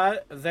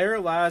 there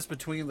lies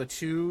between the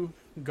two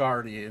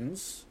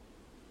guardians.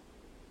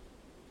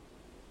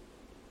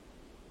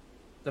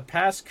 The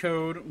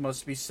passcode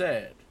must be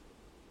said.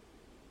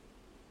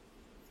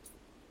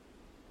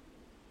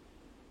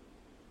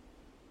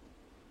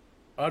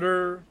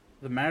 Utter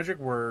the magic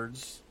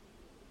words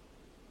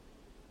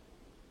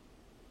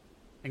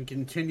and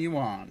continue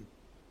on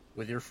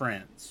with your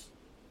friends.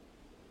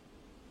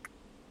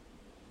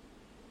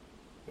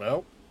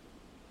 Well,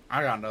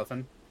 I got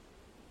nothing.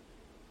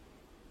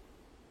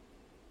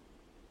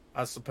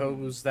 I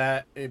suppose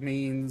that it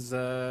means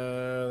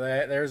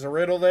that there's a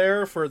riddle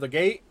there for the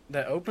gate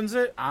that opens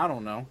it. I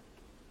don't know.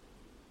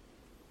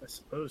 I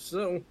suppose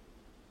so.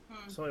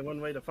 There's only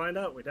one way to find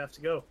out. We'd have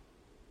to go.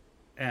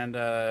 And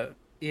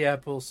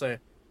Eap will say,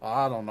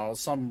 I don't know,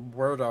 some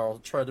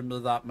weirdo traded me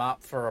that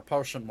map for a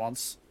potion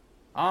once.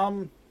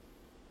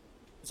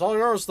 It's all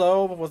yours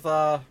though, with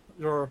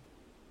your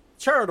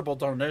charitable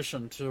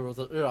donation to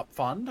the Eap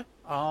Fund.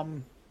 I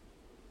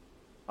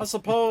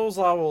suppose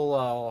I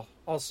will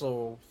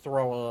also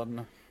throw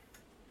in,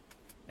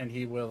 and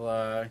he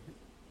will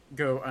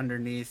go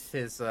underneath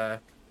his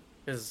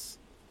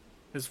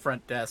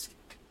front desk.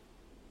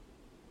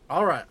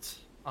 All right,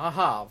 I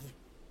have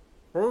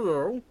for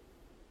you.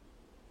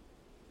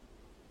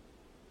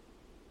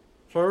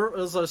 Here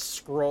is a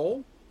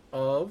scroll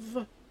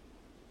of.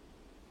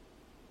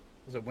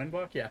 Is it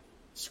Windwalk? Yeah,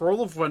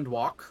 scroll of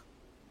Windwalk.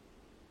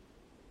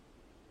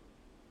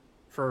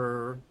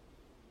 For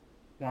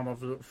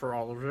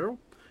all of you.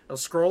 A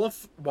scroll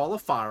of Wall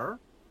of Fire.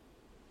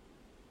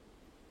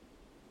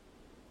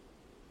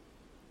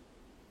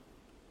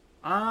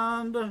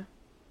 And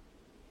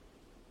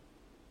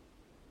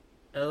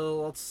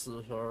let's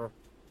see here.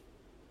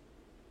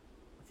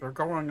 If you're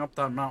going up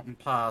that mountain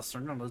pass,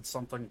 you're gonna need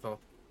something to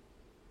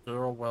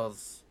deal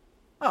with.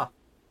 And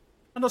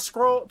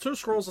two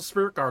scrolls of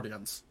Spirit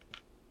Guardians.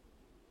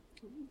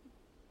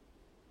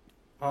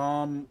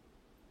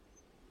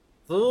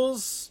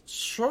 Those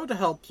should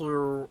help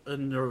you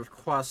in your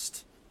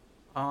quest.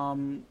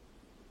 I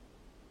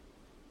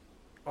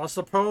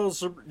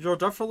suppose you're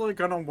definitely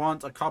gonna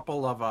want a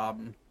couple of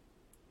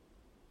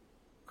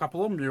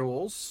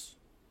mules.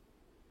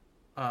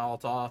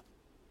 To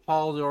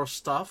haul your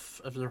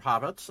stuff if you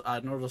have it. I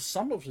noticed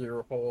some of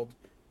you hold,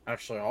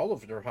 actually all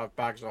of you have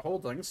bags of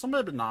holding, so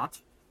maybe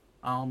not.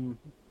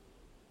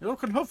 You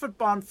can hoof it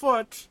on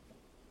foot,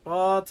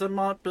 but it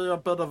might be a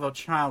bit of a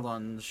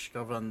challenge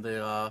given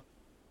the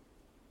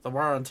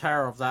wear and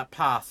tear of that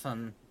path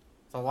and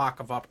the lack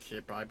of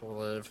upkeep, I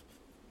believe.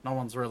 No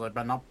one's really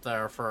been up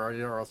there for a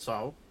year or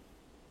so.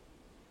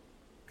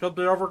 Could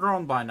be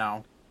overgrown by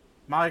now.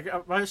 My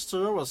advice to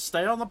you is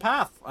stay on the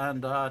path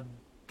and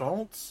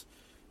don't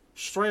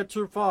stray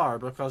too far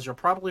because you'll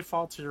probably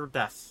fall to your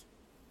death.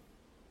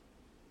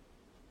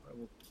 I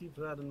will keep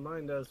that in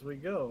mind as we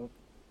go.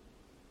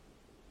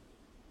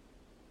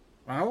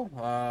 Well,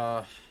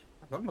 I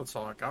think that's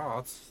all I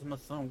got. Let me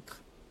think.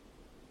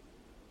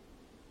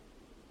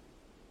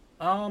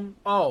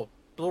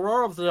 The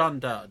Roar of the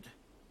Undead.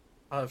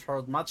 I've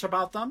heard much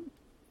about them.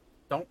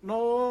 Don't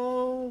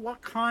know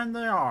what kind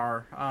they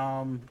are.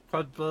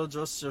 Could be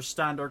just your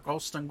standard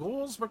ghosts and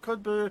ghouls, but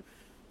could be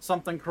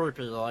something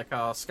creepy like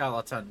a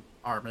skeleton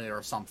army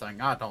or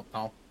something. I don't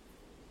know.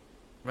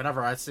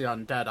 Whenever I see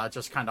undead, I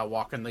just kind of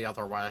walk in the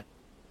other way.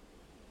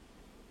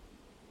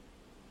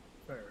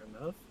 Fair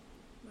enough.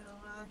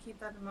 Well, I'll keep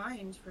that in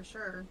mind for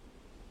sure.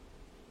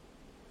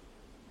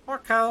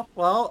 Okay,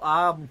 well,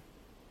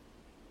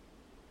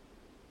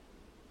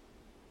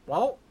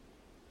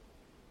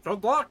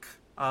 good luck.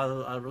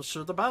 I wish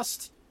you the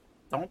best.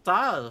 Don't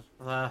die.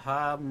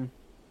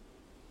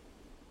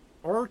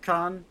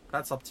 Oricon,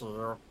 that's up to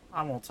you.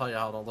 I won't tell you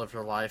how to live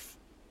your life.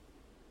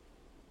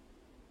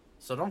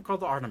 So don't go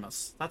to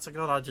Artemis. That's a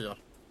good idea.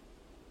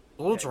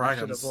 Blue Yeah,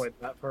 Dragons. you should avoid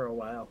that for a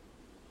while.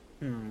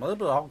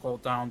 Maybe I'll go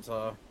down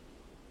to...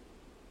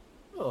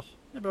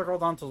 maybe I'll go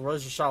down to the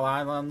Razor Shell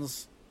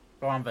Islands.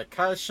 Go on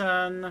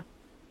vacation.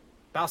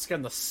 Bask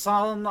in the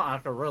sun. I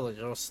could really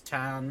just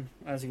tan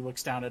as he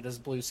looks down at his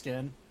blue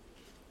skin.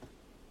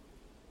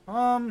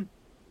 Well,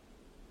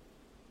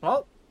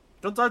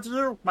 good day to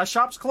you. My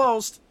shop's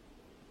closed.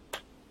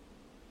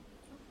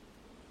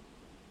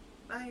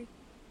 Bye.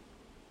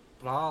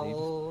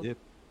 Well, Yep.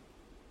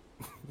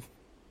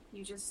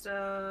 You just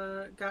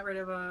got rid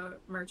of a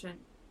merchant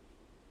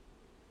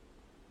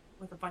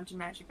with a bunch of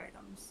magic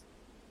items.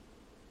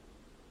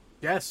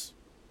 yes.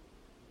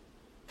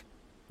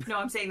 No,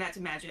 I'm saying that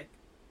to magic.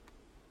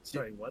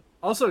 Sorry, what?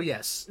 Also,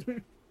 yes.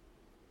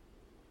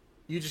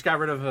 You just got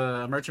rid of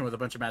a merchant with a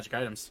bunch of magic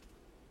items.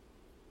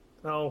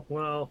 Oh,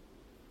 well,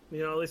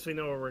 at least we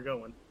know where we're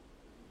going.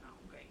 Oh,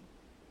 okay.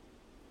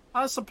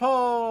 I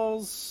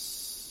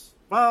suppose...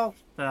 Well,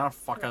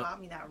 fuck Could've it.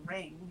 bought me that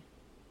ring.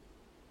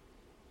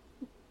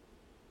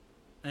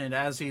 And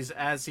as he's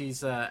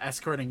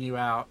escorting you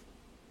out,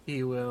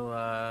 he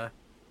will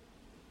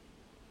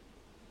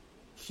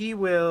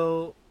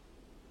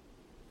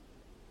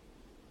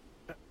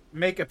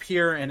make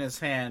appear in his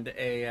hand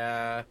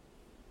a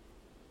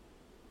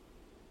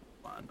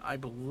I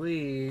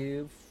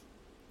believe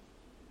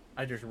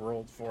I just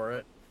rolled for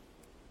it.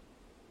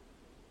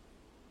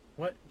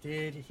 What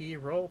did he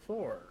roll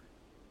for?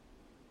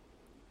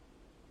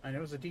 I know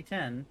it was a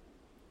D10.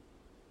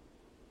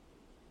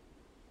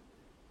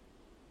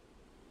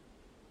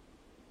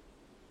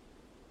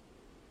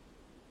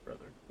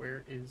 Brother,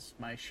 where is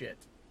my shit?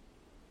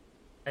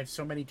 I have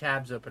so many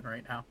tabs open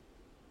right now.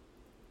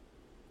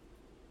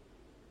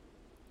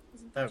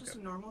 Isn't that just Okay.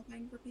 a normal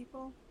thing for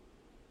people?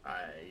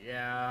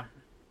 Yeah,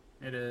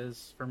 it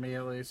is for me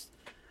at least.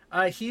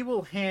 He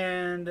will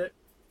hand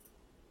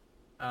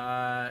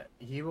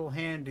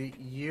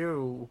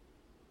you,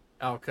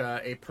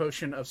 Elka, a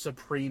potion of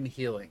supreme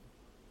healing.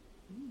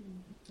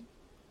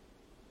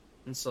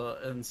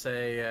 And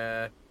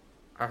say,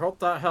 I hope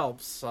that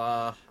helps.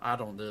 I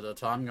don't need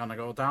it. I'm gonna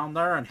go down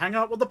there and hang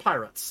out with the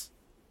pirates.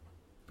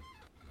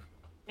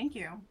 Thank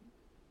you.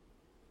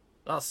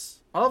 Yes.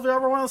 Well, if you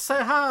ever want to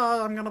say hi,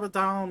 I'm gonna be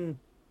down.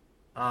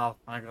 I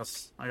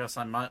guess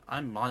I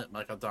might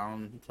make it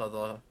down to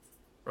the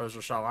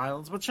Razor Shell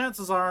Islands, but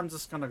chances are I'm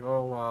just gonna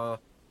go.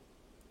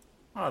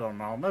 I don't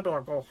know. Maybe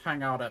I'll go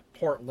hang out at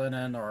Port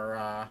Linen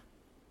or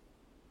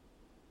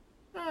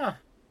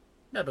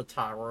maybe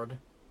Tyward.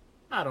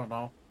 I don't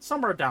know.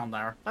 Somewhere down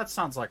there. That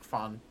sounds like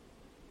fun.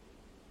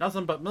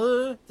 Nothing but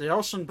me, the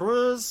ocean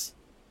breeze,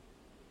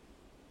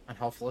 and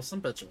hopefully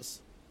some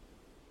bitches.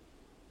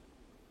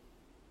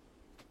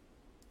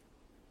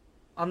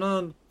 I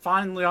mean,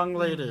 fine young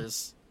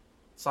ladies.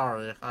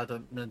 Sorry, I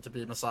didn't mean to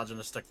be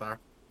misogynistic there.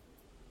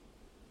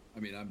 I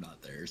mean, I'm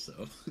not there,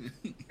 so.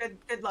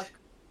 Good luck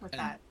with And-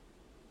 that.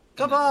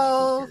 Come And that lack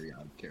on! of very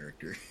odd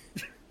character.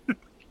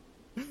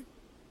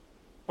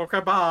 Okay,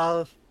 bye.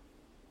 All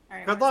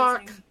right, Good what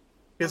luck. does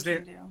His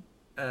this name, thing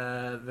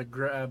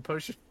the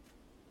potion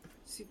do?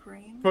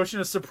 Supreme?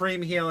 of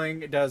supreme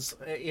healing does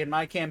in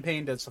my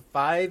campaign does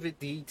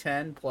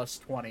 5d10 plus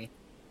 20.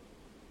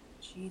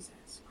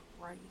 Jesus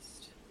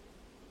Christ.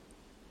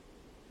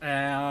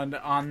 And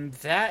on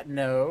that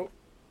note,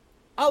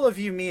 all of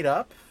you meet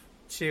up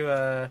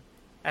to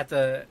at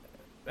the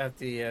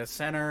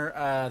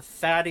center.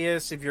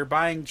 Thaddeus, if you're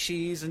buying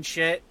cheese and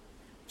shit,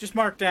 just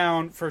mark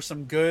down for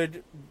some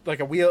good, like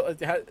a wheel.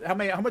 How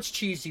much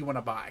cheese do you want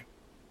to buy?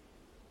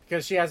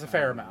 Because she has a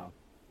fair amount.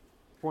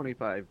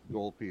 25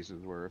 gold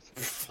pieces worth.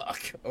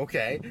 Fuck.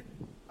 Okay.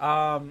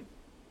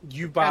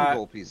 You 10 buy.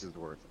 gold pieces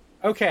worth.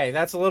 Okay,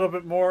 that's a little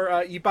bit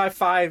more. You buy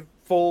 5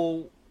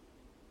 full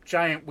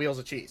giant wheels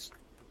of cheese.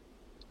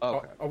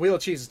 Okay. A wheel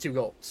of cheese is 2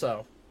 gold,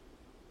 so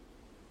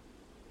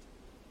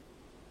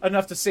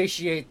enough to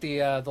satiate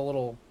the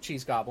little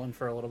cheese goblin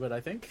for a little bit,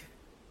 I think.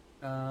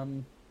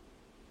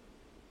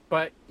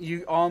 But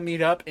you all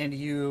meet up and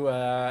you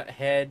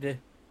head,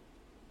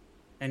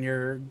 and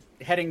you're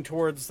heading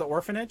towards the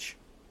orphanage.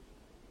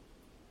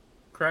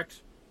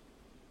 Correct?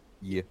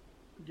 Yeah.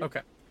 Yep.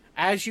 Okay.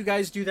 As you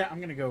guys do that, I'm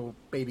gonna go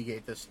baby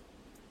gate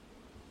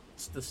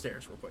the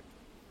stairs real quick.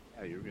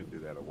 Yeah, you were going to do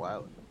that a while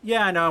ago.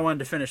 Yeah, I know. I wanted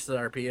to finish the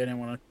RP. I didn't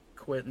want to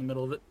quit in the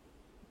middle of it.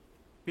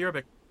 Be right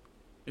back.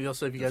 Maybe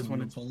also, if you guys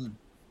want to, fall in.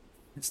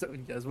 if you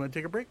guys want to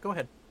take a break, go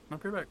ahead. I'll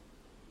be right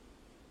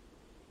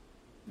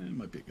back. It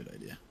might be a good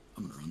idea.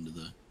 I'm gonna run to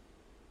the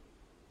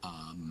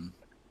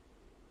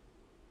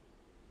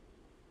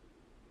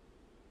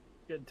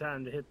Good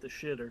time to hit the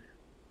shitter.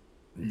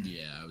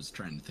 yeah, I was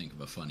trying to think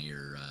of a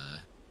funnier,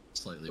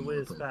 slightly The more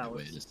Wiz appropriate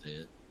way Palace. to say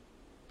it.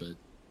 But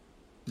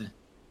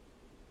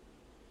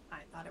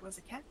I thought it was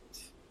a cat,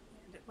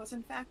 and it was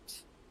in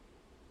fact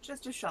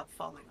just a shelf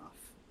falling off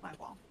my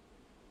wall.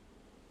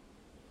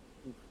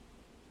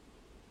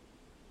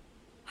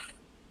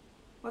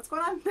 What's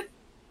going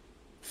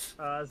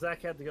on?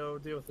 Zach had to go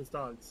deal with his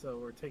dog, so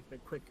we're taking a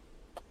quick,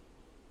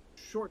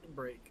 short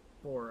break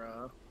for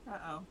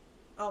Uh-oh.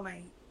 Oh,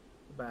 my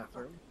the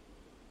bathroom.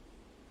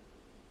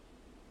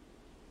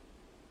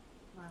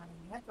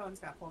 headphones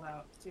got pulled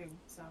out, too,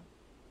 so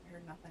I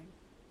heard nothing.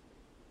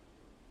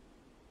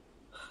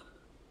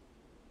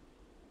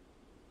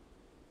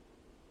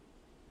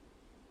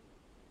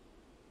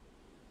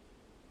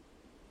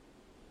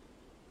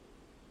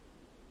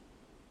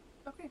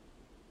 Okay.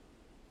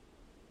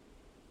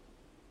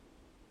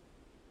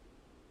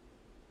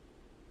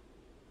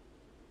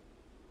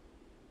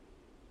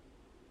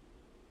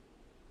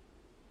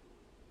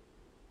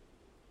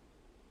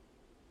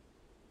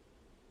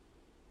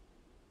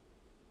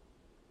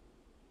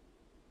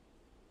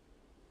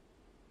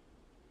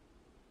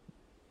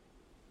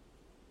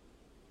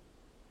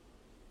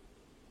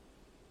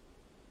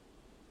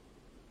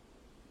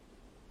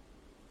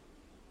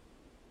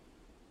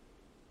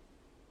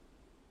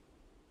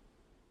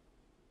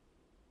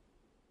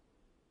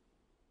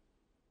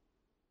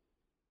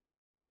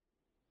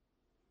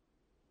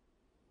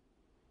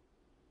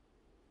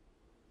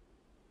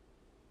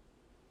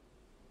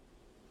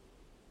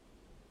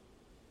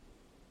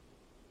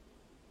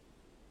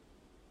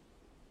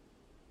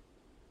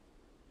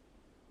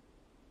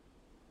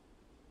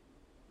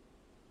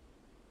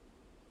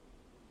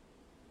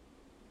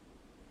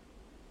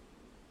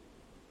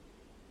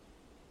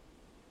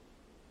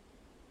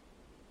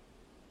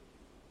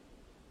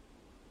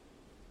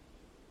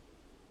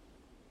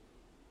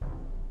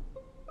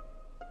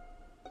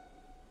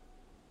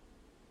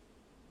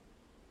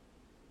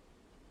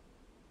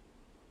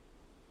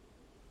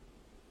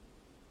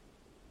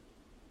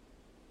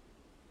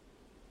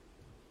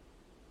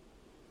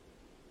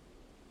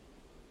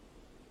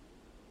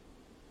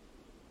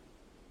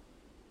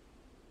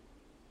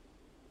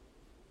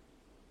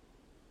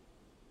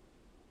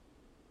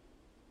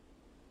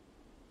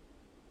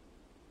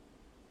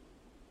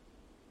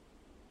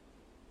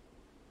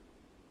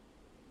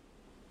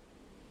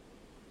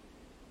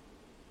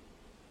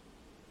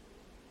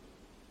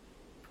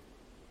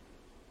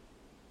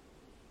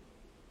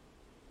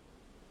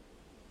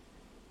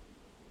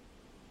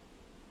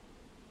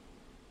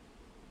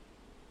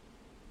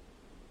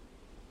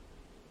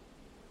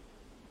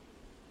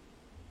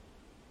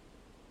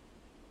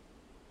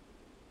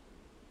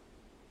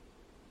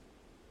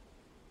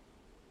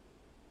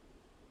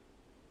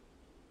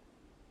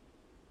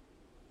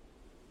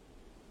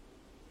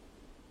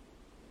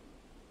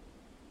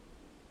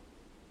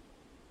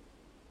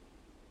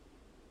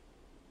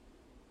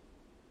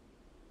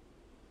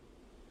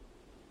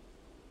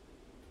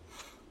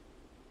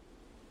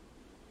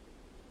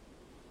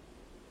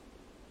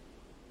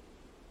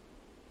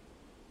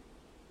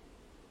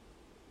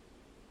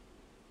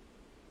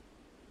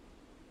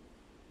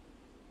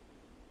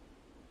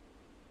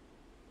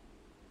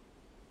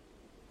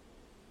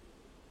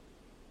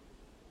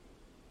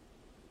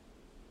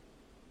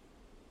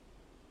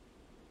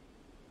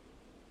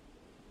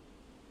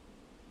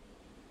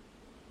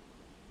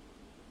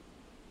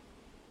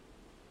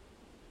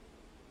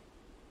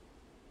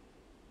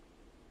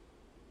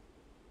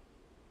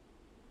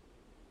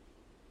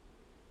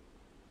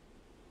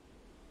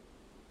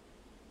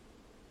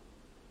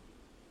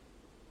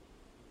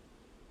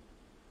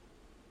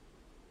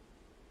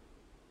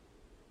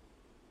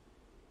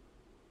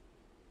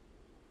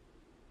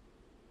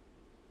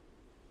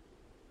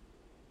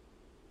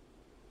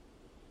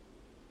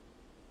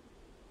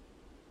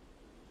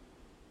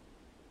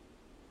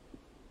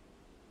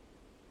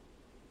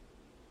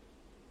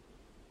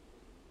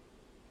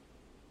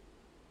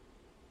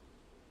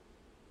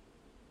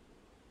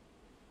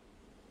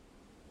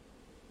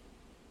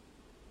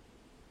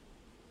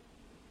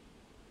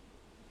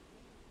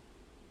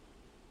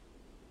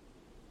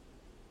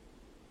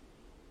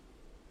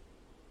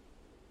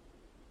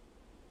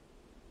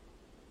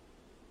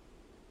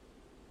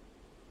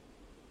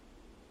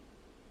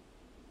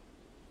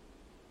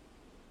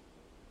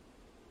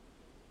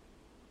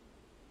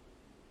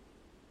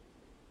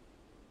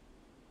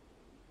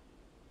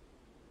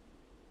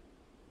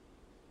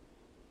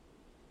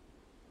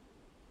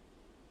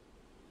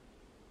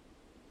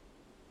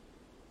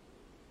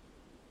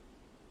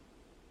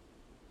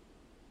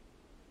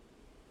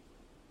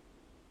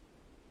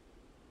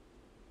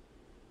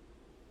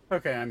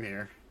 Okay, I'm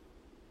here.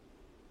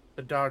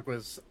 The dog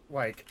was,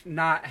 like,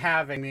 not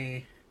having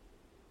me.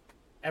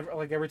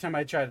 Every time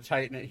I tried to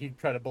tighten it, he'd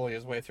try to bully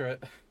his way through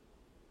it.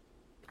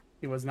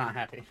 He was not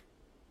happy.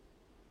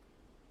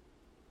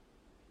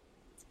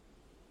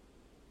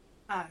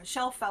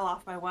 Shelf fell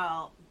off my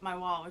wall,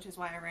 which is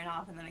why I ran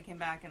off, and then I came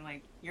back and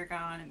like, you're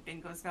gone, and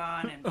Bingo's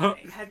gone, and my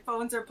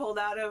headphones are pulled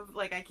out of,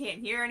 like, I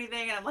can't hear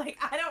anything, and I'm like,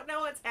 I don't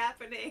know what's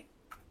happening.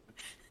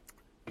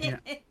 Yeah.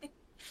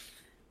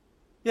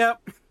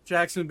 Yep.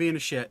 Jackson being a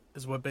shit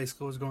is what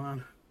basically was going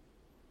on.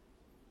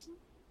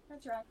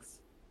 That tracks.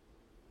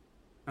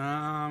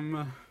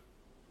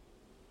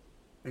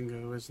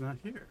 Bingo is not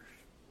here.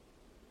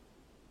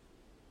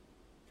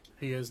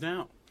 He is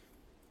now.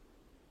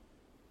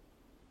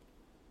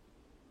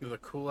 With a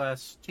cool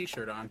ass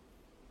t-shirt on.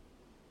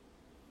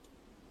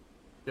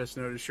 Just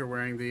noticed you're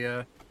wearing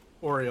the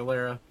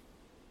Oriolera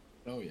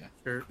Oh yeah.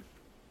 shirt.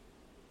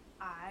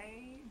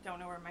 I don't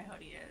know where my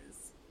hoodie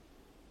is.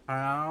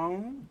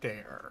 How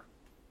dare.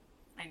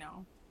 I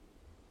know.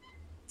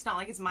 It's not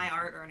like it's my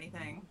art or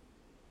anything.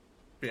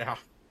 Yeah.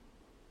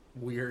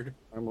 Weird.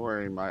 I'm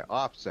wearing my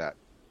offset.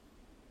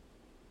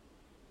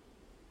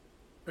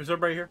 Is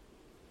everybody here?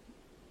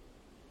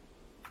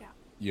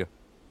 Yeah.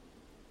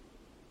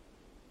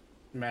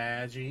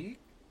 Magic.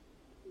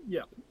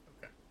 Yeah.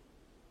 Okay.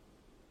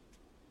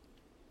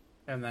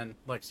 And then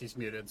Lexi's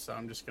muted, so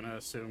I'm just gonna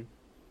assume.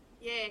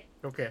 Yeah.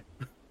 Okay.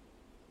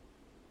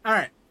 All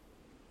right.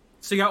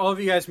 So you got all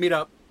of you guys meet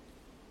up.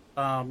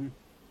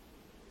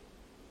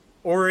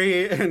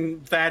 Ori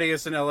and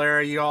Thaddeus and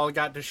Elara, you all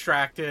got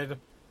distracted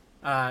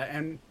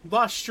and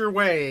lost your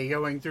way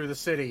going through the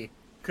city.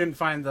 Couldn't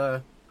find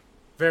the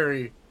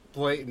very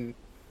blatant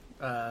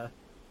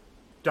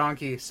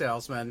donkey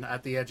salesman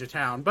at the edge of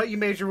town. But you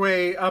made your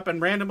way up and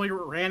randomly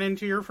ran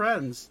into your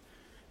friends.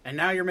 And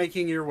now you're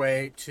making your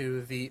way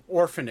to the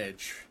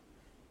orphanage.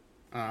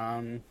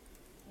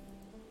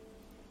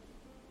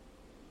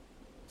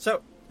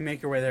 So, you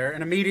make your way there,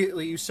 and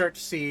immediately you start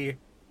to see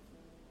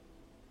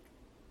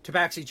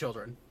tabaxi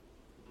children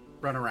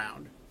run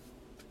around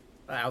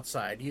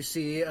outside. You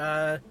see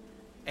a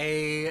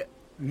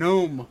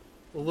gnome,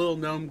 a little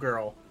gnome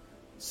girl,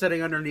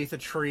 sitting underneath a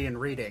tree and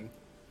reading.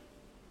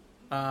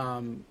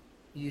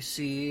 You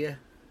see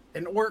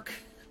an orc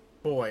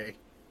boy,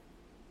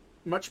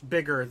 much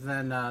bigger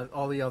than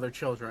all the other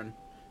children,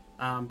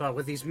 but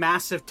with these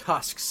massive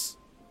tusks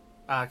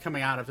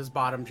coming out of his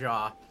bottom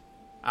jaw.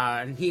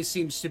 And he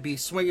seems to be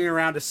swinging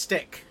around a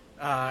stick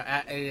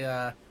at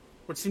a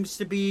what seems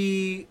to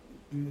be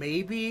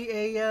maybe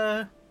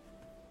a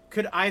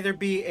could either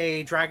be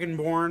a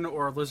dragonborn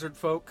or lizard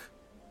folk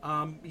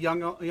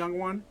young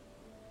one.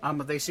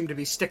 But they seem to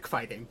be stick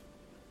fighting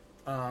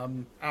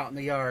out in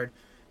the yard.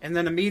 And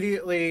then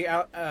immediately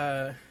out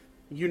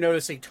you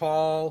notice a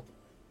tall,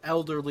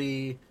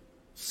 elderly,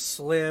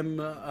 slim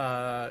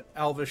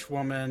elvish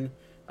woman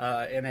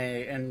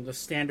in the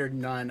standard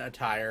nun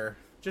attire,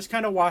 just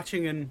kind of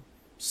watching and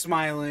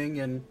smiling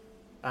and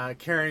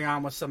carrying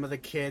on with some of the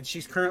kids.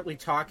 She's currently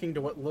talking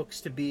to what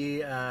looks to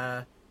be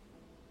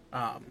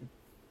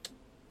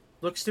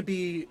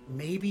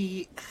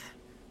maybe.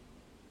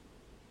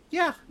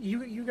 Yeah,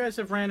 you guys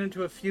have ran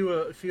into a few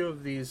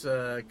of these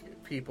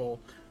people.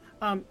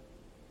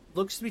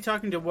 Looks to be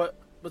talking to what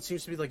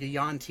seems to be like a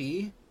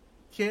Yanti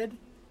kid.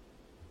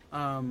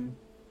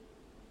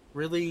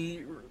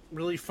 Really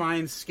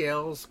fine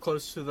scales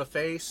close to the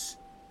face.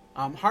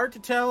 Hard to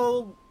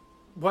tell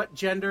what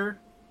gender.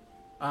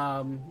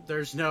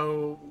 There's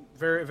no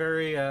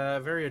very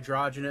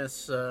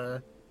androgynous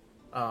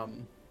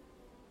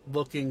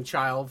looking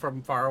child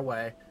from far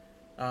away.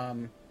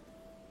 But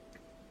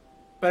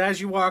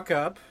as you walk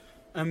up,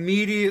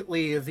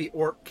 immediately the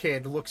orc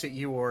kid looks at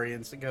you, Ori,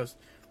 and goes,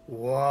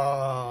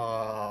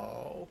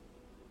 "Whoa!"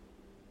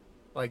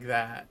 Like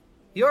that.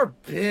 You're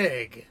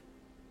big.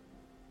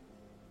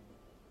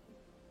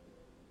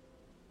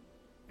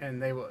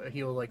 And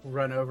he will like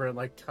run over and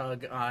like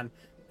tug on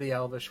the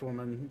elvish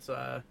woman's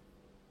I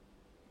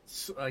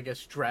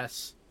guess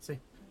dress. Say,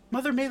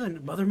 Mother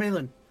Malin,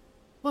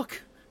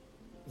 look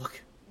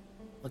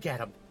at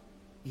him.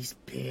 He's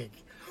big.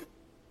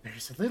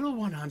 There's a little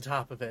one on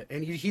top of it,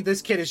 and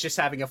this kid is just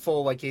having a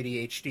full like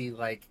ADHD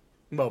like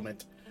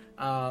moment.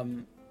 I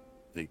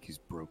think he's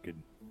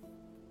broken.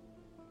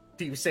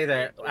 Do you say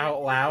that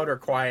out loud or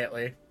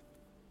quietly?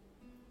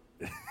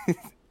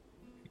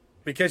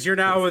 Because you're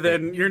now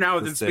within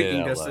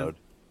speaking distance. Loud.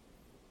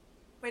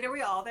 Wait, are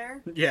we all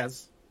there?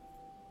 Yes.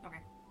 Okay.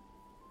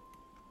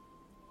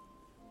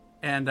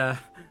 And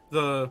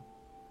the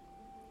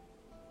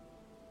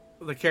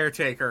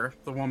caretaker,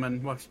 the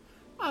woman, was,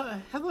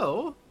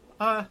 hello.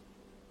 Can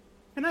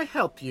I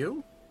help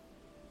you?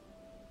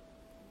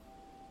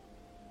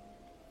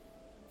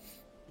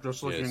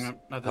 Just looking Yes.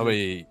 at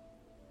the...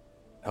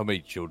 How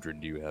many children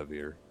do you have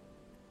here?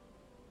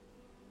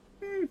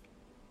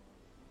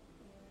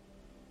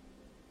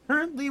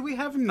 Currently, we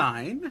have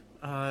 9.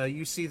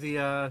 You see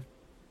the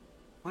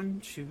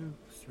 1, 2,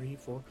 3,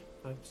 4,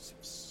 5,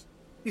 6.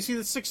 You see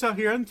the 6 out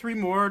here, and 3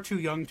 more are too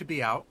young to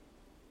be out.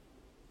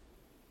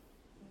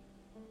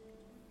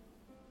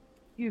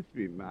 Excuse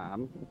me,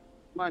 ma'am.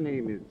 My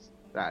name is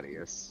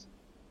Thaddeus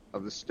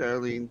of the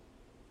Sterling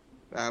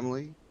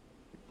family.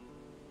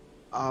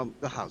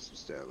 The House of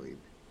Sterling.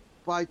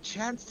 By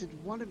chance, did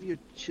one of your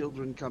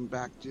children come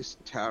back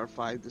just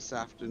terrified this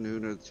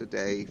afternoon or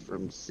today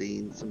from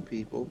seeing some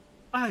people?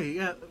 Hi,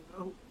 yeah,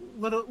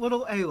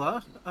 little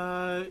Ayla.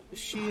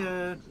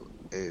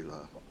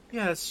 Ayla.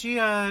 Yes,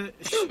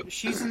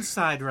 she's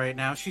inside right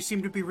now. She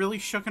seemed to be really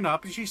shooken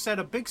up, and she said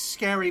a big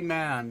scary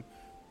man,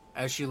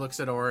 as she looks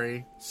at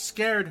Ori,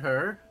 scared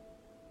her.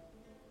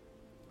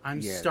 I'm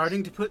Yes.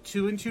 starting to put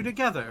two and two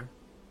together.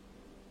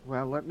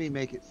 Well, let me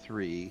make it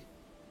 3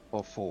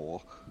 or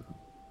 4,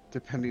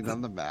 depending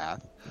on the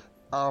math.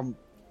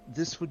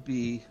 This would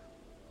be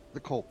the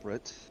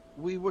culprit.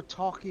 We were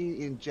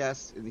talking in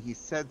jest, and he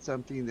said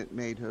something that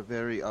made her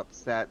very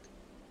upset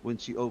when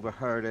she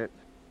overheard it.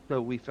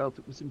 So we felt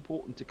it was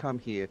important to come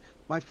here.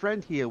 My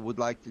friend here would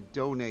like to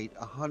donate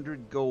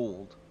 100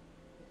 gold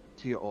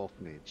to your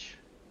orphanage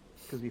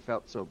because he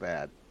felt so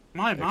bad.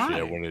 My.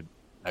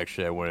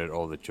 Actually, I wanted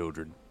all the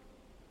children.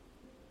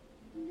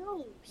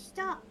 No,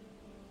 stop.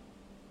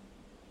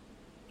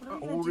 What are we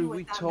gonna Ori, do with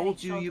we that told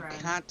many you you children?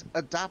 can't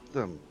adopt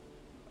them.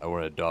 I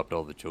want to adopt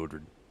all the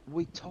children.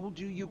 We told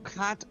you you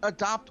can't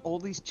adopt all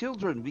these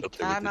children. We They'll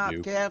tell you what to cannot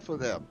do. care for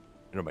them.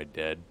 You know, my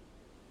dad.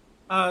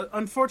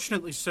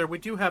 Unfortunately, sir, we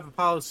do have a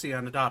policy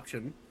on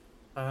adoption.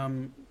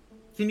 Can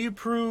you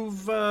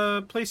prove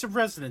place of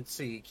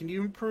residency? Do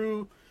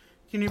you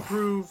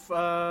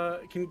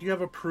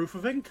have a proof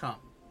of income?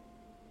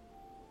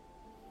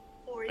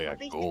 Or I you're got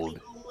basically gold.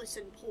 homeless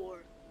and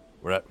poor.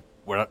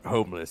 We're not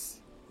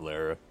homeless,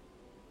 Lara.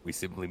 We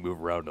simply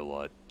move around a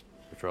lot.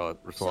 That's all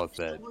I've So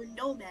said. we're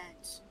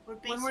nomads. We're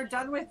basically When we're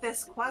done with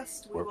this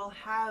quest, we We're- will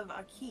have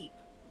a keep.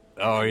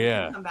 Oh And then we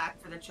yeah. can come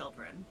back for the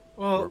children.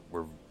 Well,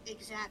 We're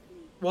exactly.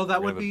 that we would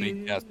have a be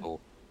big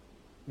castle.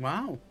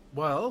 wow.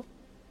 Well,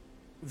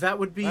 that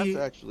would be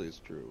That actually is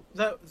true.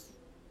 that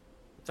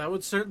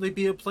would certainly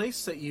be a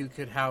place that you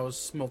could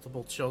house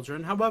multiple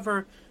children.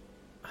 However,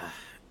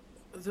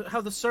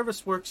 how the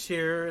service works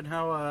here and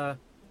how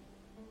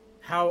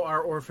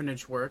our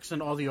orphanage works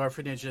and all the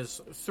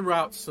orphanages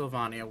throughout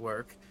Sylvania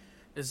work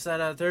is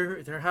that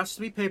there has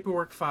to be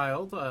paperwork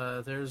filed.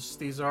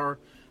 These are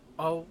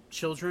all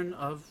children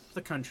of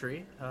the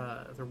country.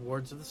 They're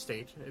wards of the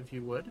state, if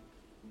you would.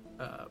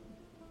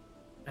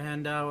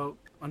 And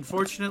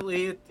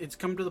unfortunately, it's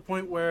come to the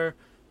point where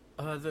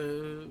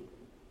the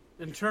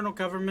internal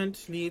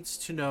government needs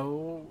to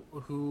know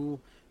who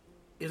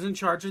is in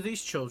charge of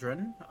these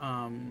children.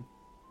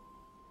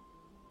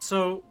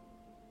 So,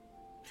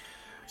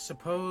 I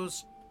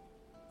suppose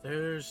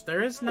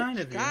there is 9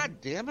 of you.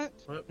 God damn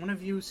it! But one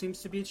of you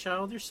seems to be a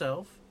child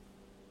yourself.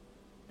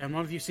 And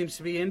one of you seems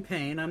to be in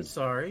pain. I'm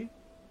sorry.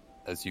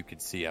 As you can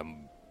see,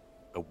 I'm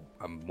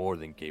more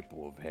than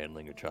capable of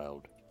handling a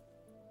child.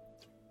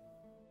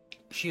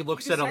 She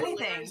looks You at just a... saw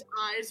Anything. Lara's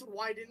eyes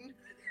widen.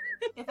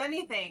 If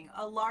anything,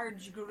 a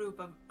large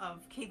group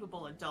of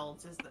capable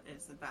adults is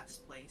the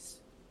best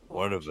place. for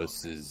One of children.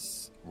 us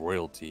is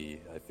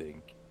royalty, I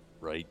think,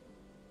 right?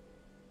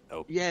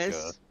 Oh,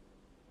 Yes.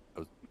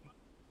 Oh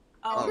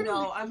Oh.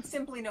 no, I'm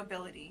simply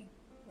nobility.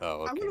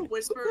 Oh, I'm okay. gonna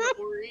whisper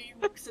to Ori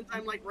since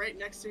I'm like right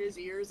next to his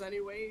ears,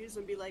 anyways,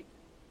 and be like,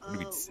 What do you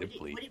mean what,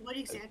 simply? what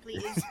exactly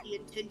is the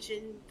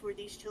intention for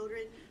these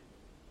children?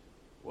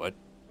 What?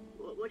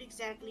 What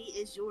exactly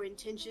is your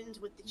intentions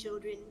with the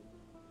children?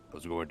 I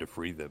was going to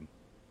free them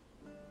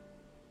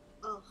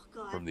Oh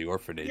God, from the you're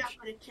orphanage. not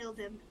gonna kill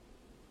them.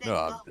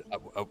 No,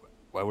 Thank God.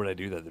 why would I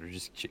do that? They're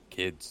just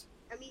kids.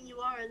 I mean, you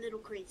are a little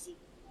crazy.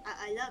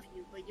 I love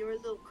you, but you're a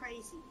little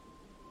crazy.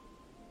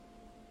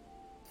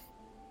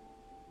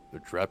 They're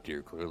trapped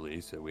here,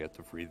 clearly, so we have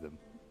to free them.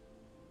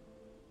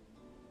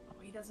 Oh,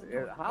 he doesn't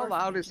know what How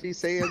loud is he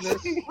saying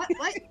this?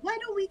 Why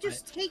don't we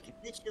just take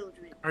the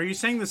children? Are you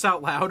saying this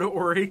out loud,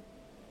 Ori?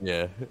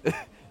 Yeah,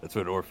 that's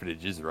what an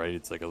orphanage is, right?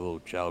 It's like a little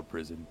child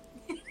prison.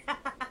 No,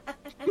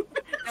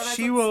 that's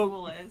She what will-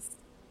 school is.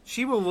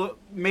 She will look...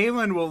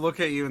 Malin will look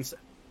at you and say,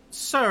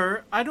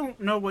 Sir, I don't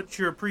know what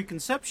your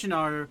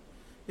preconception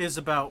is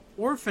about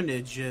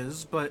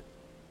orphanages, but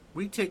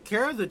we take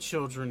care of the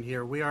children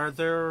here. We are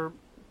those...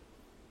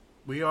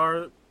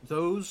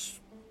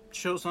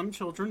 Some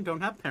children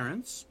don't have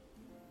parents.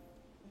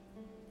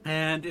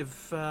 And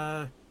if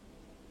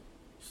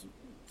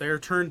they're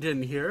turned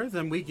in here,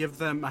 then we give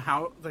them a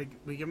house.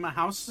 We give them a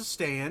house to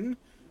stay in.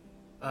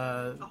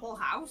 The whole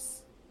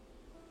house?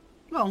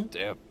 Well,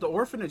 Damn. the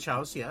orphanage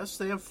house, yes,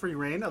 they have free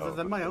reign, other Oh,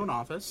 than my okay. own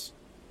office.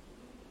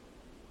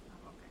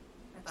 Oh,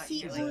 okay. I thought See,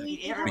 you were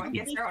we- everyone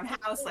gets their own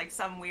house like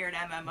some weird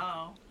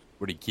MMO.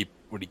 What do you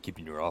keep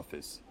in your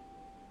office?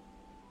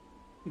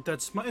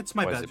 It's my Why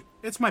is bedroom.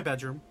 It's my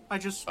bedroom. I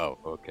just Oh,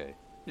 okay.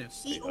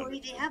 yes. See, Ori,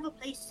 they have a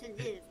place to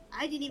live.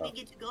 I didn't even Oh.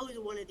 get to go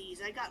to one of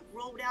these. I got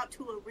rolled out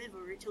to a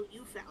river until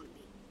you found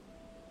me.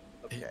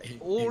 Okay.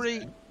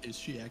 Ori, Is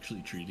she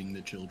actually treating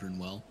the children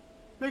well?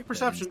 Make That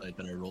perception. insight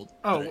that I rolled.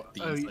 Oh,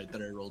 the oh, insight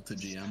that I rolled to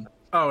GM.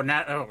 Oh,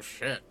 oh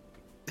shit.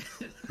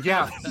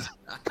 Yeah.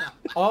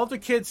 All the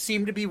kids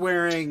seem to be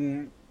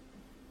wearing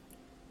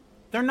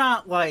they're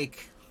not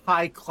like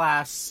high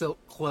class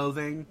silk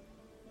clothing,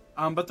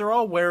 but they're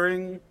all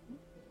wearing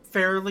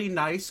fairly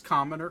nice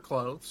commoner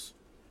clothes.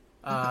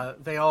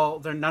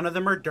 None of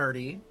them are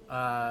dirty.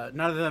 None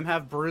of them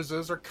have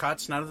bruises or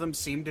cuts. None of them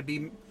seem to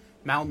be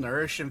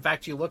malnourished. In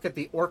fact, you look at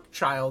the orc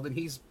child, and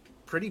he's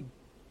pretty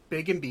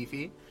big and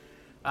beefy.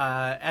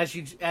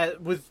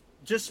 With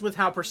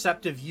how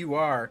perceptive you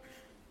are,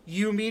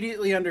 you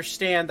immediately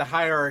understand the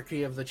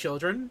hierarchy of the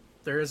children.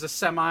 There is a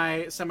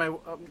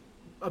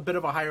bit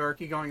of a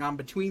hierarchy going on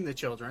between the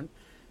children.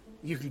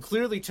 You can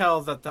clearly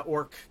tell that the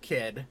orc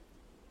kid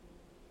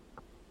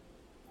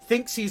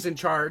thinks he's in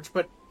charge,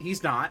 but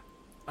he's not.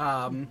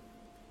 And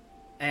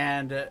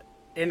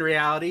in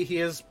reality, he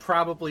is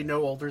probably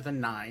no older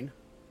than 9.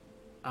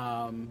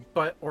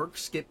 But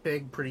orcs get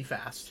big pretty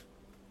fast.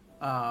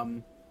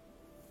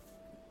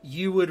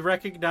 You would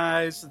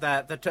recognize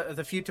that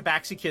the few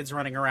tabaxi kids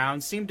running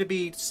around seem to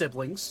be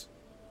siblings.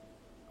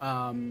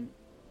 And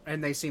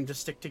they seem to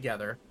stick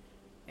together.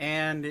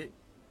 And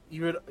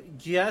you would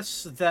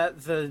guess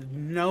that the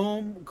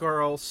gnome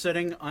girl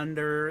sitting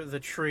under the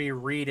tree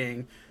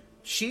reading,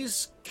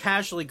 she's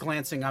casually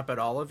glancing up at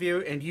all of you,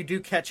 and you do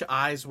catch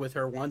eyes with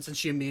her once, and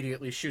she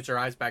immediately shoots her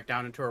eyes back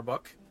down into her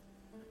book.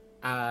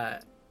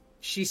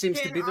 She seems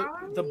to be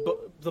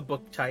the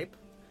book type.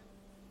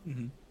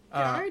 Mm-hmm.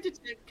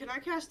 Can I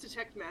cast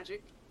detect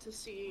magic to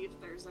see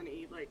if there's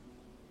any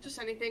just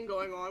anything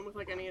going on with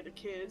any of the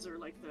kids or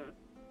the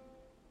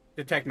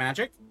detect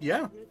magic?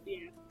 Yeah.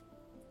 Yeah.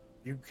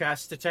 You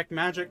cast detect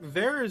magic.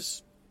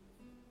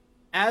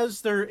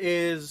 As there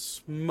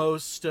is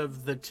most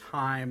of the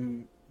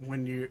time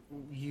when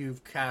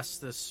you've cast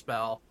this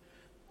spell,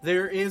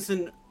 there is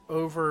an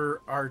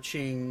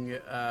overarching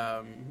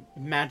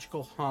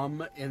magical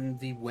hum in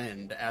the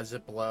wind as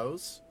it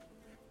blows.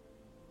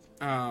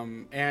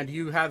 And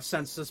you have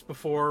sensed this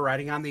before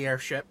riding on the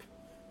airship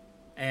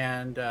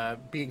and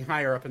being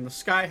higher up in the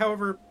sky.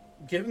 However,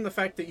 given the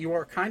fact that you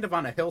are kind of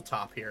on a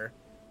hilltop here,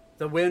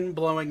 the wind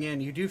blowing in,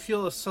 you do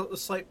feel a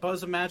slight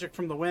buzz of magic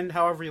from the wind.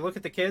 However, you look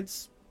at the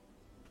kids,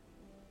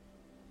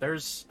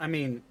 there's,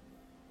 nothing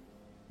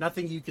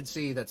you can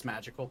see that's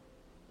magical.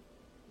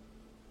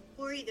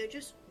 Ori, they're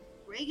just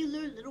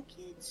regular little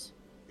kids.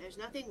 There's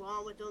nothing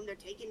wrong with them. They're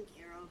taken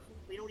care of.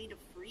 We don't need to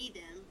free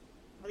them.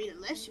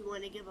 Unless you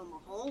want to give them a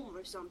home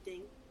or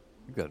something.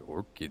 You got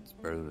orc kids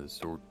better than a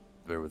sword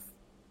better with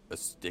a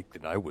stick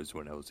than I was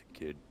when I was a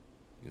kid.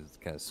 It's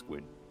kind of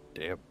squid.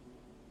 Damn.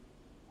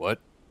 What?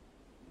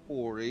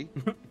 Ori.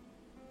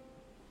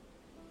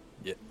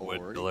 Yeah. What?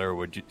 Ori. Alara,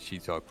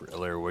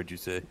 Alara, what'd you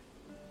say?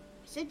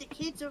 I said the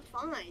kids are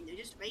fine. They're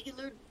just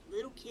regular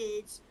little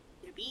kids.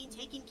 They're being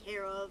taken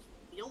care of.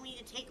 You don't need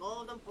to take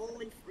all of them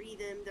home and free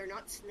them. They're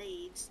not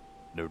slaves.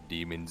 No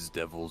demons,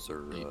 devils,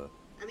 or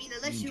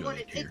Unless you want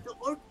to take the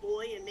orc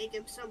boy and make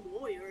him some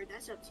warrior,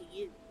 that's up to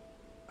you.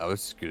 I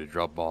was just gonna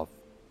drop them off.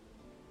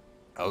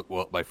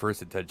 Well, my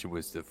first intention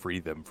was to free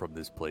them from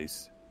this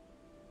place,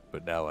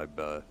 but now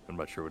I'm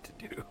not sure what to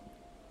do.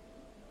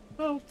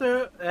 Well,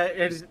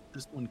 This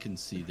one can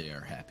see they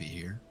are happy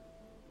here.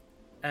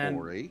 and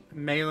Ori.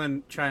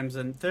 Malin chimes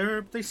in.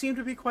 They seem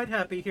to be quite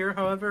happy here.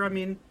 However,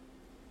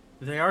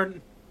 they are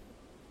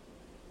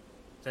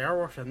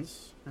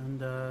orphans, and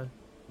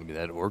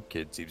that orc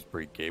kid seems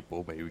pretty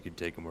capable. Maybe we can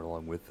take him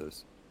along with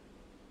us.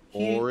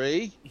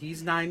 Ori.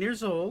 He's 9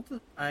 years old.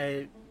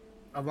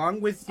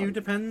 Along with you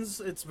depends.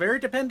 It's very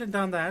dependent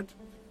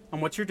on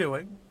what you're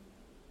doing.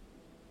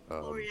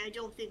 Ori, I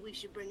don't think we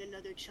should bring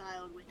another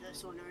child with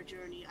us on our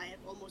journey. I have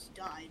almost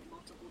died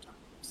multiple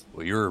times.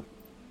 Well, you're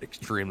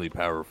extremely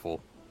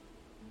powerful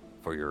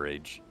for your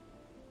age.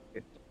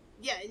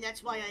 Yeah, and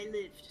that's why I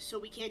lived. So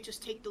we can't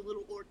just take the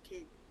little orc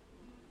kid.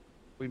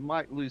 We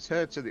might lose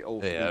her to the Hey,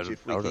 orphanage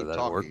if we I don't keep know. That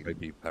orc talking. might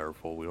be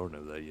powerful. We don't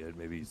know that yet.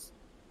 Maybe he's.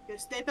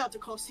 Yes, they're about to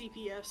call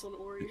CPS on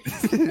Ori.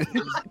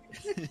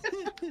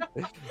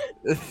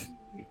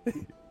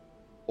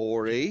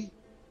 Ori.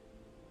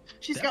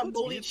 She's That got would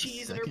moldy be the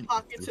cheese in her second-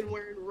 pockets and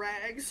wearing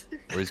rags.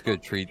 We're just gonna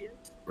treat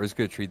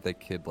that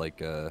kid like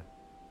the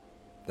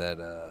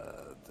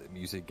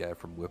music guy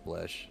from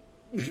Whiplash.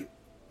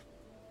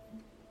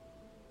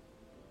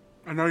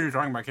 I know you're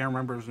talking about. I can't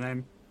remember his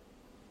name.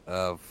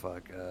 Oh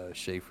fuck,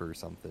 Schaefer or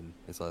something.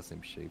 His last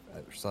name's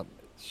Schaefer or something.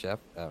 Chef?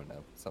 I don't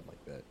know, something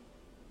like that.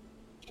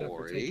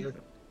 Ori.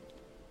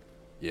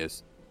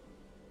 Yes.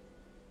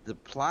 The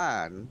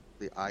plan,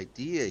 the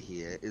idea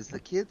here is the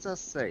kids are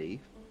safe,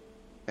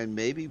 and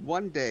maybe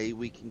one day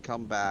we can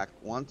come back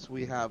once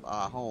we have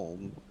our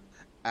home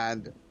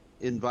and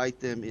invite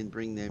them and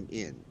bring them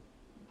in.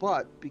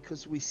 But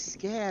because we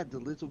scared the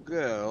little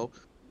girl,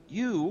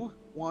 you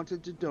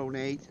wanted to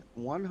donate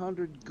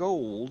 100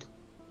 gold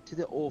to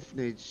the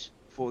orphanage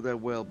for their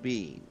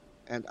well-being.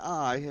 And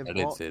I have I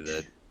didn't say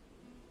that.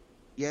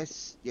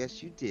 Yes,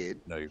 you did.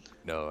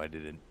 No, I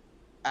didn't.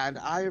 And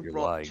I have You're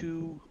brought lying.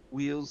 2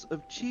 wheels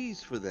of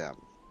cheese for them.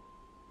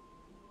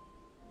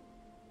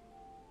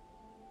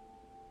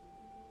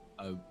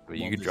 But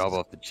you can drop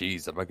off the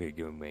cheese. I'm not gonna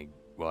give him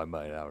well, I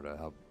might. I don't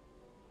know.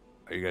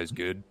 Are you guys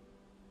good?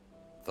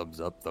 Thumbs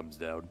up, thumbs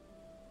down.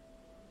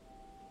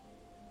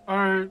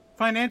 our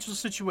financial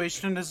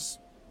situation is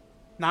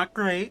not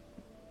great.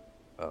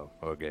 Oh,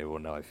 okay. Well,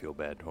 now I feel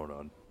bad. Hold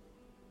on.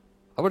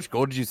 How much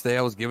gold did you say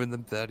I was giving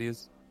them,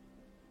 Thaddeus?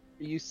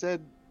 You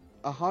said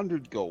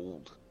 100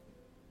 gold.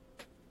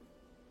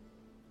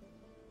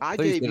 I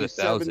thought you gave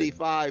said you 1,000.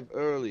 75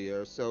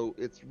 earlier, so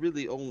it's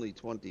really only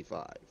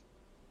 25.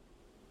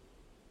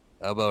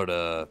 How about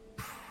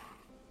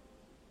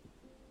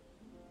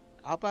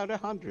How about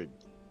 100?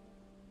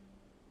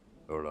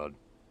 hold on.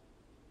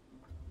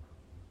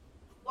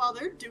 While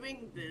they're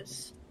doing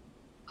this,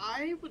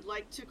 I would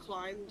like to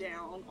climb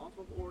down off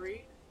of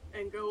Ori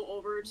and go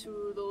over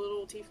to the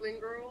little tiefling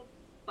girl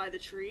by the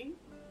tree.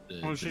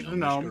 Oh, she's a gnomish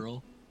gnome.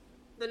 girl.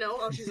 The gnome?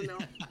 Oh, she's a gnome.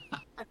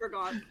 I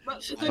forgot.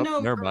 But the Oh,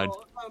 gnome never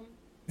girl. mind.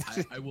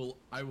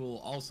 I will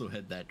also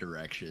head that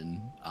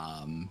direction,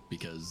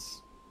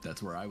 because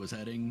that's where I was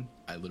heading.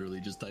 I literally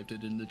just typed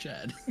it in the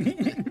chat.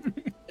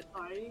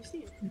 I didn't see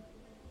it.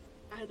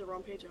 I had the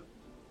wrong page up.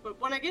 But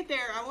when I get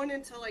there, I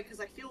wanted to, like, because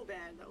I feel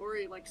bad that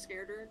Ori, like,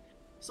 scared her.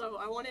 So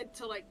I wanted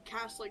to, like,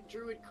 cast, like,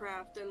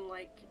 druidcraft and,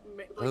 like...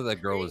 I thought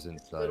that girl create was this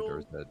inside, little- or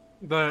is that?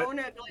 I The want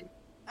to, like...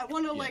 I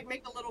want to, Yeah. like,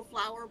 make a little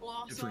flower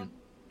blossom. Different-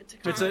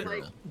 To It's kind a of,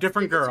 like,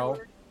 different give it to girl.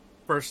 her.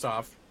 First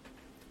off,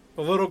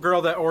 the little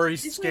girl that Ori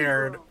Different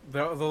scared,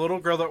 girl. the little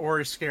girl that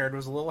Ori scared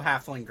was a little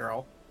halfling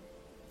girl,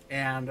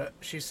 and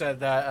she said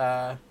that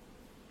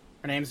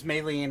her name's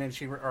Maylene,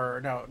 and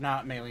or no,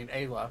 not Maylene,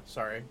 Ayla.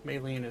 Sorry,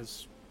 Maylene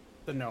is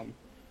the gnome.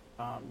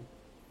 I'm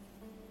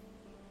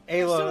so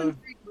Ayla.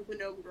 intrigued with the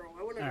gnome girl.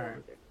 I want to go Alright.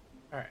 over there.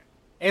 All right.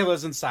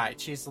 Ayla's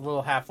inside. She's the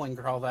little halfling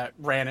girl that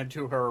ran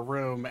into her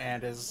room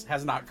and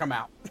has not come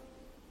out.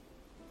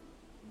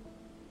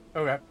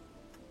 Okay.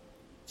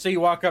 So you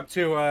walk up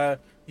to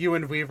you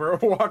and Weaver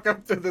walk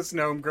up to this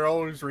gnome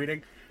girl who's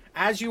reading.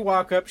 As you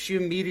walk up, she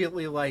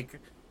immediately like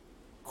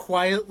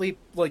quietly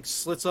like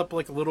slits up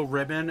like a little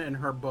ribbon in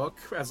her book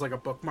as like a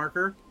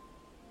bookmarker,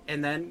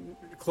 and then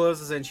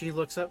closes and she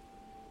looks up.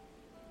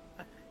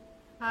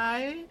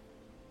 Hi.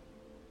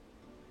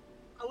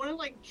 I want to,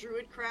 like,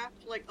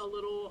 druidcraft, like, a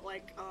little,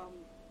 like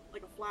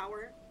a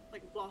flower.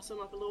 Like, blossom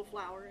up a little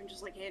flower and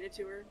just, like, hand it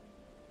to her.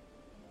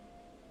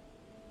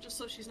 Just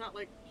so she's not,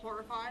 like,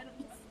 horrified.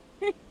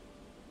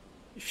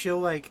 She'll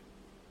like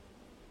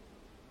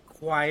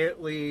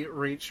quietly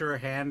reach her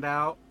hand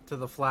out to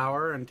the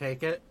flower and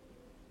take it.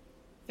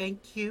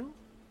 Thank you.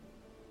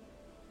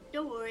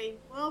 Don't worry,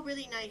 we're all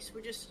really nice.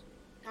 We're just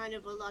kind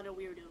of a lot of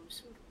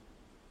weirdos.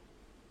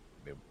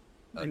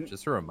 And-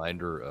 Just a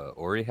reminder,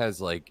 Ori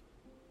has like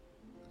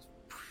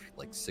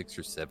 6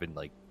 or 7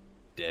 like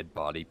dead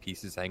body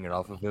pieces hanging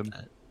off of him.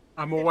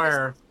 I'm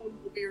aware.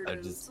 Weirdos. I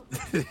just,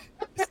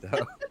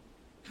 so,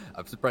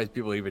 I'm surprised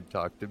people even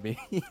talk to me.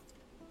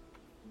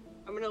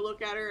 I'm gonna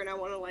look at her and I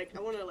wanna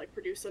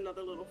produce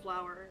another little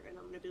flower and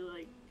I'm gonna be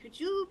like, could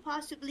you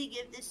possibly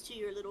give this to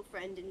your little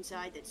friend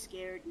inside that's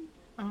scared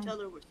and tell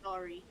her we're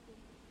sorry?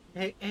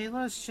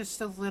 Ayla's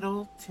just a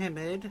little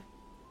timid.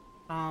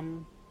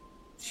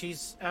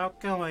 She's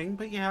outgoing,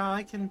 but yeah,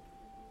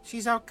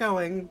 she's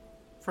outgoing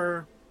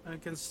for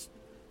against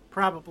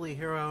probably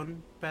her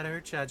own better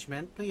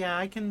judgment. But yeah,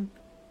 I can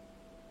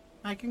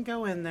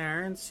go in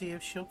there and see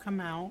if she'll come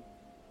out.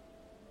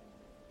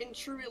 In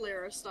true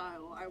Ilera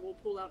style, I will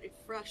pull out a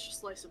fresh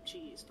slice of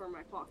cheese from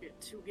my pocket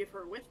to give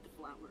her with the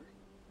flower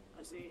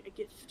as a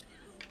gift.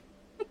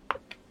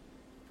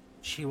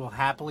 She will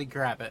happily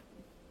grab it.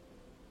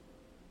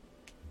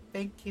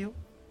 Thank you.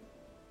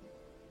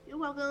 You're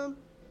welcome.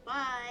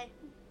 Bye.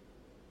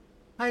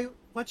 Hi,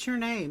 what's your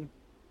name?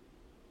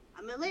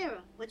 I'm Ilera.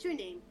 What's your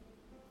name?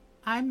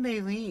 I'm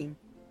Maylene.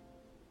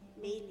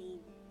 Maylene.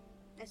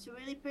 That's a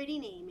really pretty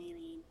name,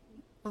 Maylene.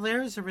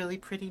 Valera's a really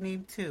pretty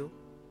name too.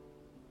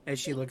 As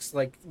she looks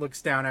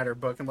down at her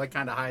book and like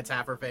kind of hides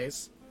half her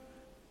face.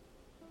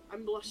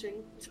 I'm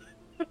blushing.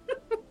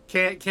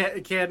 Can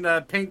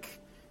pink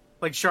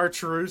like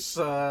chartreuse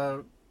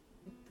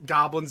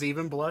goblins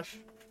even blush?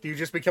 Do you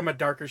just become a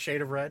darker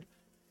shade of red?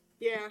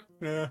 Yeah.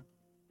 Yeah.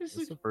 Just,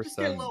 This is the first just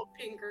get a time- little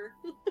pinker.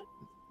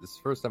 This is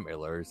the first time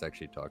Hilarious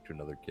actually talked to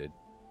another kid.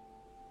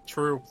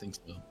 True. I think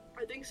so.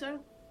 I think so.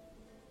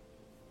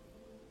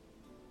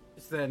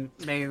 Then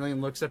Maylene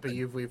looks up at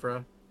you,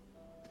 Vivra.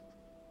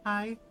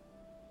 Hi.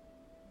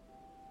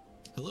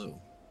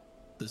 Hello.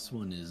 This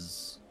one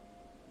is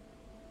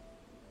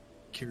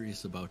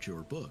curious about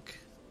your book.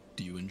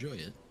 Do you enjoy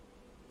it?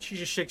 She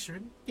just shakes her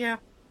head. Yeah.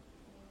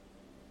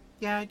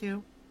 Yeah, I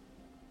do.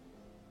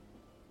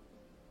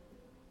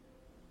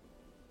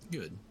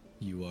 Good.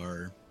 You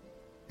are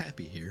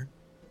happy here.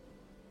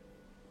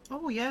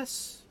 Oh,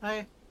 yes.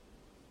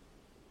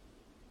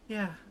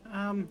 Yeah,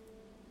 I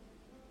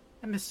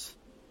miss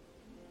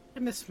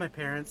my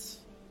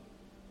parents.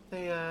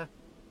 I'm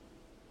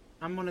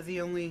one of the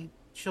only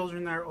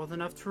children that are old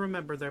enough to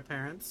remember their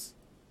parents.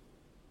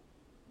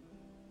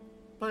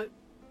 But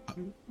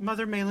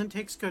Mother Malin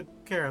takes good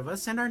care of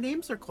us, and our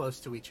names are close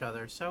to each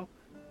other, so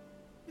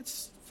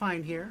it's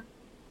fine here.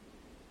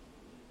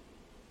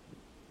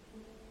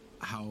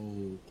 How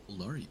old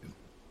are you?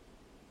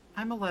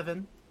 I'm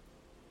 11.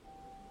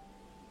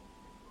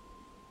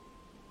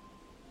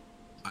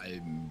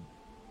 I'm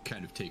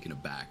kind of taken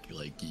aback.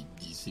 Like, you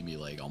see me,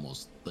 like,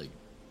 almost, like,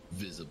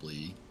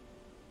 visibly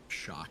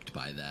shocked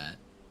by that.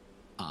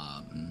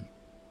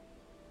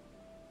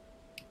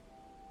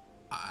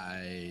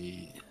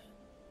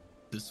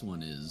 This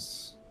one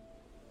is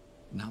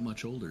not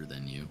much older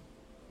than you.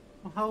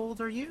 Well, how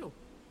old are you?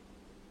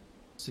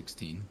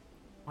 16.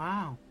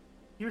 Wow.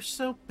 You're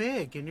so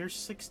big and you're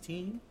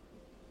 16?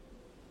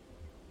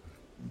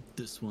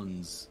 This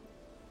one's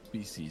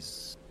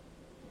species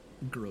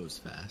grows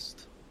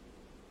fast.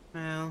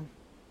 Well,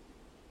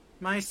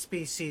 my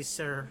species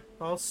are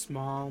all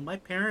small. My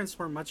parents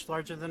were much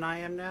larger than I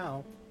am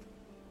now.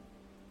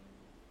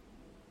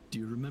 Do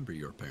you remember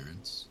your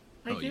parents?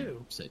 I do.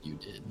 You said you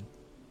did.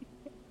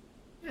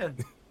 Yeah.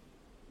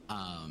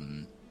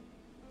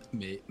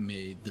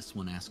 May this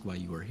one ask why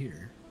you are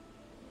here?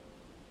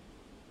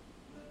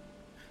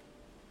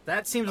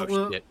 That seems Oh, a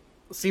little shit.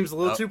 seems a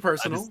little too I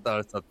personal. just thought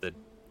of something.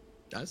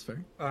 That's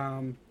fair.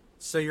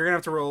 So you're gonna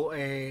have to roll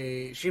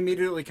a. She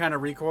immediately kind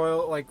of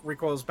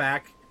recoils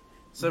back.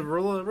 So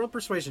roll a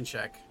persuasion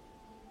check.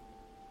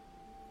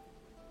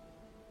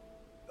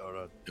 Oh,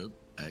 no. Yep.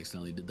 I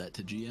accidentally did that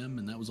to GM,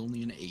 and that was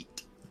only an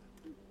 8.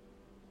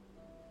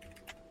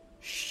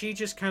 She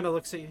just kind of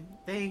looks at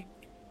you.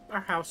 Our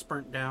house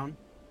burnt down.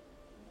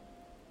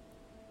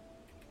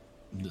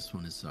 This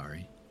one is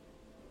sorry.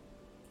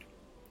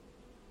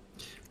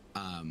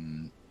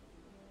 I'm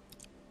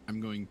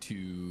going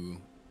to.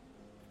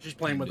 She's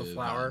playing with kind the of,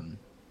 flower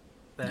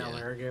that yeah.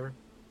 Alara gave her.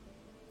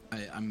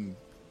 I'm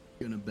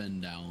gonna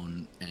bend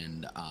down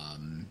and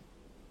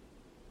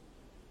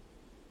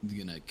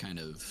gonna kind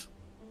of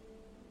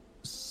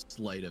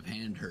sleight of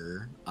hand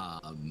her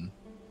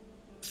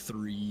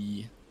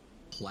 3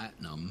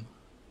 platinum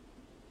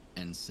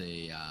and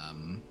say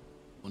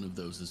one of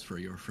those is for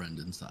your friend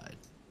inside.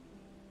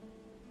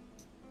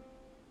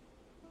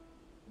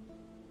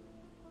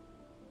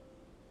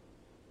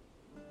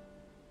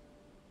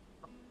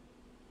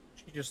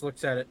 She just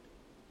looks at it.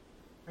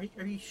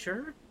 Are you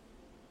sure?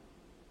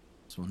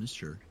 This one is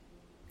sure.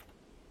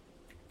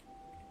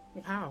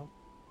 Wow.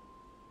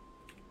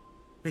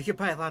 We could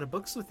buy a lot of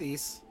books with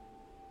these.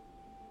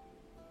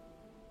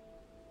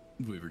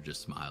 Weaver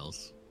just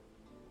smiles.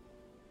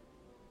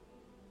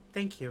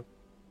 Thank you.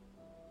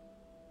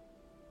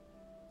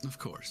 Of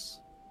course.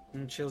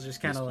 And she'll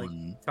just kind This of like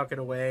one- tuck it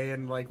away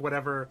in like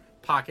whatever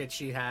pocket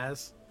she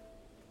has.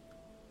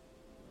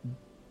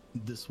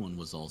 This one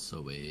was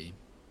also a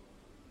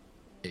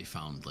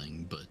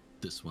foundling, but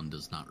this one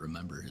does not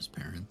remember his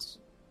parents.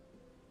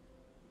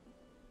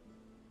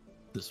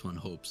 This one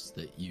hopes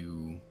that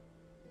you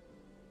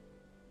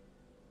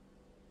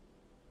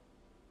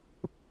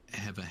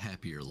have a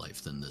happier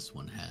life than this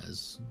one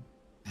has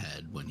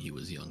had when he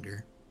was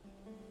younger.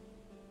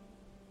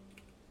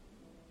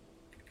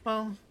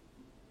 Well,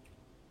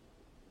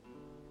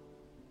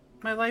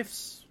 my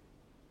life's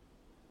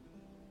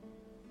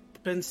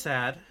been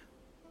sad,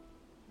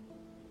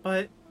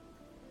 but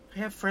I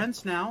have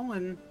friends now,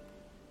 and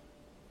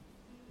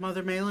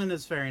Mother Malin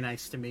is very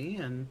nice to me,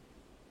 and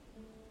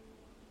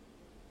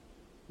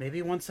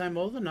maybe once I'm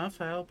old enough,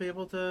 I'll be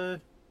able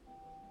to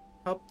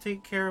help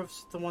take care of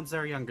the ones that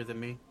are younger than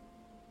me.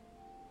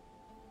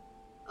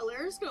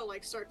 Alara's gonna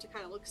like start to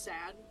kind of look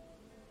sad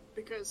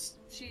because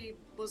she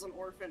was an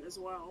orphan as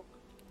well.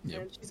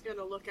 Yep. And she's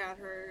gonna look at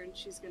her and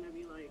she's gonna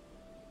be like,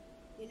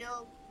 you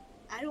know,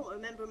 I don't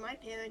remember my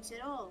parents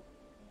at all.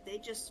 They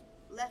just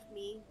left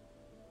me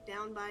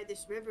down by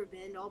this river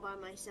bend all by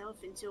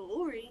myself until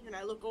Ori. And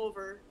I look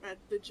over at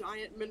the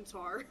giant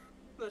minotaur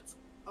that's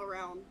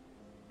around,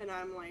 and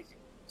I'm like,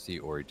 See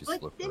Ori just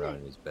What look did around it?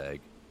 in his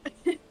bag.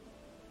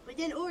 but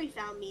then Ori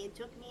found me and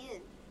took me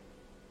in.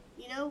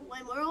 You know,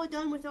 when we're all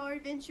done with our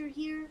adventure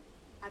here,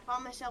 I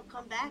promise I'll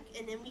come back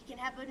and then we can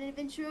have an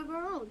adventure of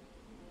our own.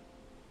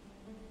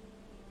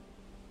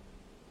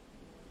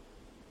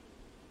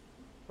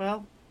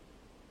 Well,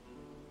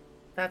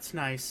 that's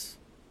nice.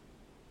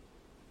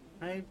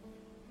 I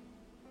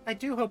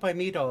do hope I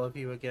meet all of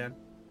you again.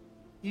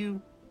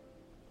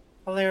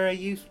 Alara,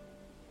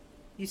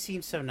 you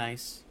seem so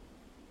nice.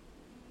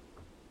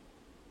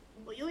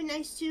 Well, you're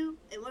nice too,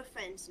 and we're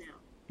friends now.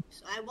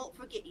 So I won't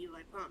forget you,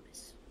 I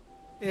promise.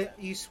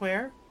 You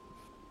swear?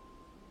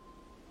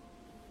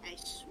 I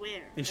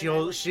swear. And she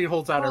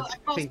holds out her I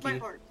crossed my pinky.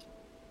 heart.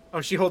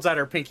 Oh, she holds out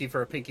her pinky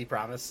for a pinky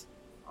promise.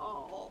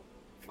 Oh,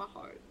 my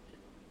heart.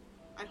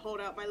 I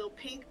hold out my little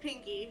pink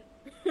pinky.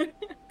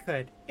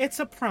 Good. It's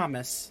a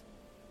promise.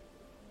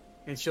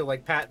 And she'll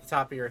like pat the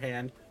top of your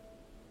hand.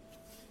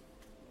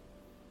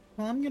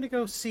 Well, I'm gonna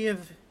go see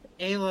if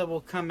Ayla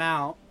will come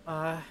out.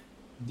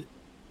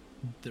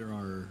 There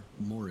are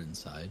more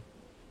inside.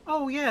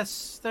 Oh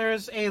yes,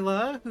 there's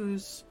Ayla,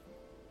 who's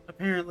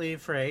apparently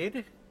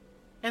afraid.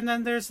 And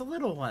then there's the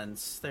little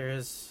ones.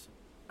 There's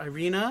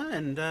Irina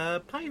and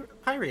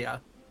Pyria.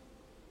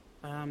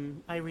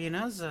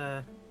 Irina's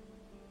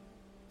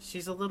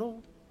she's a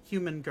little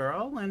human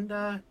girl,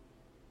 and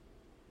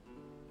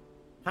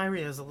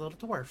Pyria's a little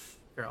dwarf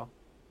girl.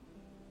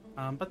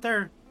 But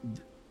they're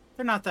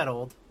not that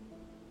old.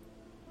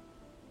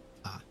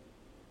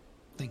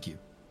 Thank you.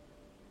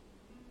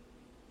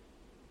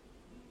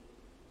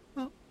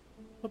 Well,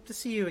 hope to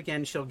see you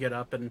again. She'll get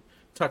up and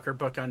tuck her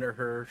book under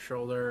her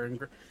shoulder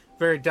and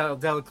very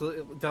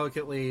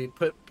delicately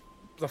put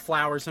the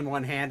flowers in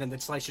one hand and the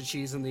slice of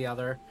cheese in the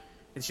other.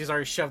 And she's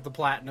already shoved the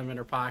platinum in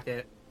her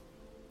pocket.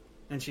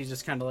 And she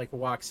just kind of like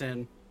walks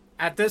in.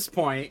 At this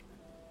point,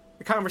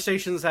 the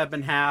conversations have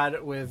been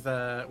had with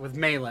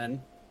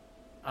Malin.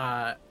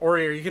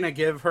 Ori, are you gonna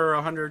give her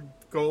 100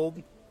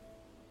 gold?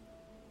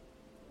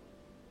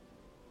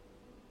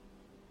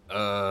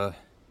 Or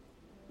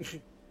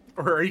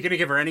are you gonna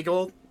give her any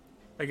gold?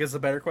 I guess the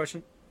better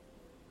question.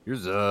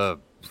 Here's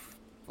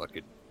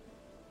fucking.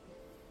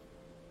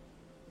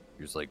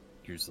 Here's like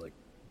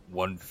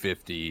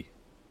 150.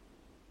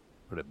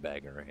 Put it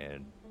back in her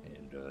hand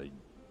and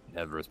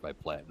have the rest by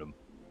platinum,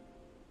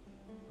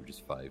 which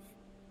is 5.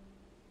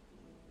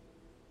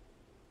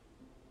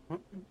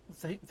 Well,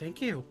 thank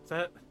you.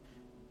 That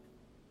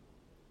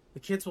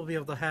the kids will be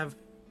able to have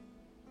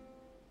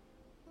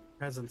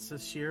presents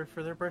this year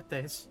for their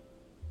birthdays.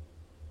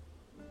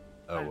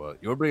 Oh, you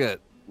want to bring that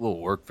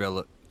little work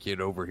fella kid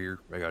over here?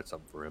 I got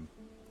something for him.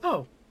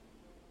 Oh,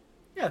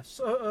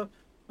 yes, of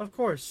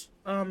course.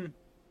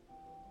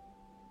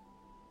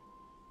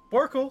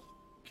 Borkle,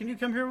 can you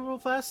come here real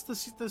fast?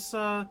 This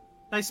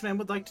nice man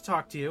would like to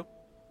talk to you.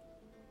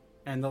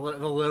 And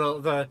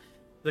the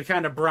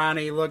kind of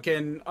brawny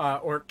looking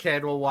orc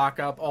kid will walk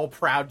up, all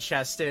proud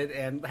chested,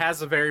 and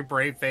has a very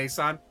brave face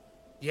on.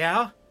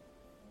 Yeah.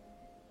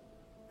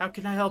 How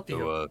can I help you?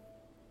 So,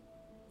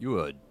 you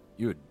a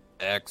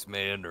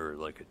axeman or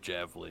like a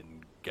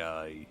javelin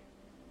guy?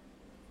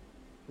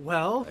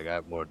 Well, I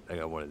got one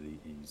of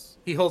these.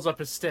 He holds up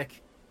his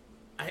stick.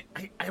 I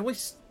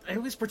always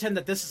pretend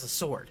that this is a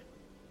sword.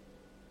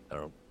 I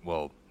don't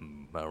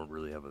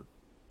really have a.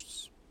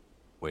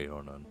 Wait,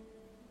 hold on.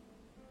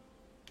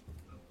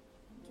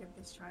 Give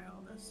this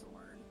child a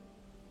sword.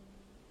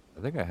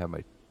 I think I have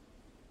my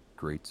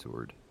great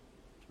sword,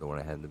 the one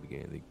I had in the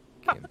beginning of the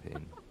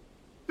campaign.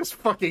 Just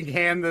fucking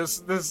hand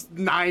this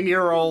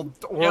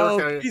 9-year-old orc.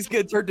 No, he's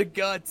gonna turn to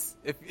guts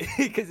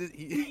because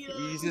he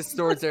uses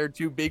swords that are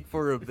too big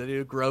for him. Then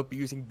he'll grow up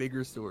using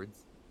bigger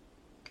swords.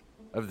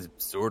 I have this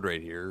sword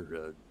right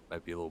here.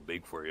 Might be a little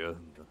big for you.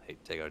 Hey,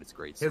 take out his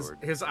great sword.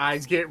 His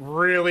eyes get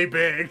really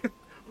big.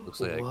 Looks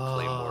like a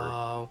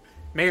claymore.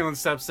 Malin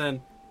steps in.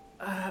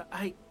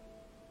 I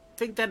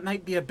think that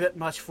might be a bit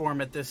much for him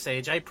at this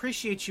age. I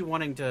appreciate you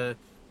wanting to,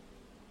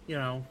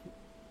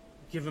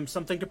 give him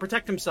something to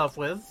protect himself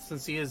with,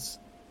 since he is.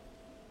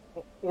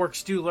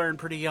 Orcs do learn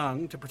pretty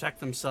young to protect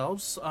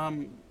themselves.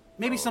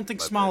 Maybe something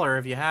smaller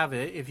if you have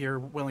it, if you're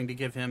willing to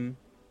give him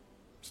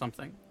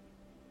something.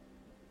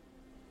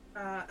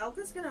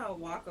 Elka's gonna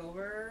walk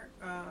over,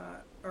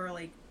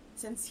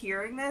 since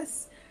hearing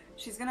this,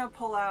 she's gonna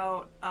pull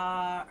out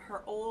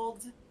her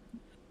old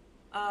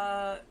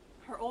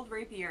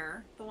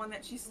rapier, the one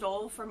that she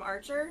stole from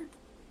Archer,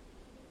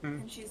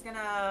 and she's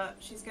gonna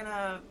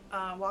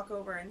walk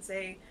over and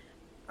say,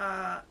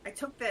 I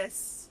took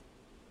this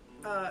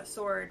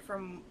sword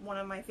from one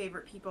of my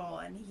favorite people,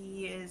 and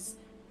he is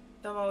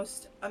the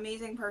most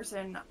amazing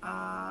person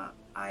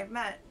I've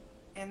met.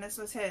 And this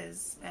was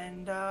his,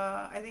 and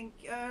I think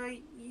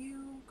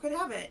you could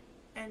have it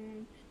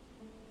and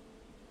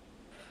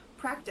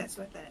practice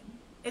with it.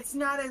 It's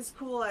not as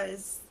cool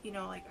as,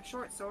 like a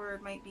short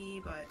sword might be,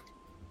 but...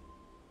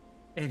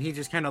 And he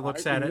just kind of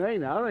looks at it.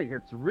 I think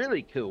it's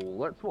really cool.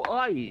 That's what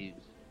I use.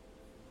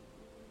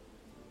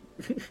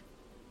 You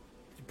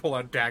pull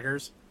out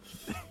daggers.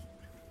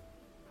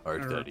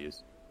 Hard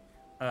studies.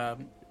 Are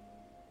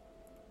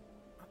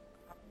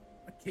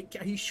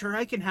you sure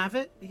I can have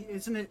it?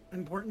 Isn't it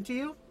important to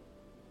you?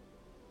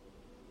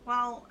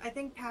 Well, I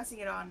think passing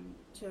it on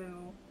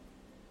to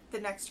the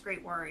next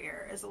great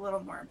warrior is a little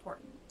more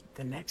important.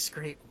 The next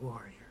great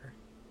warrior.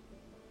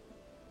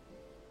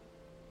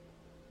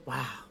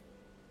 Wow.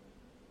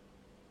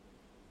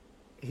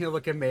 He'll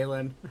look at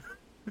Malin.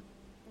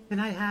 Can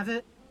I have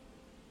it?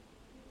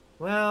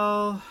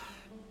 Well,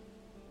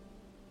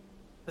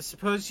 I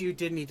suppose you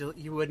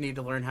would need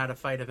to learn how to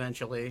fight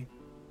eventually.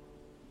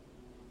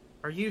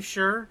 Are you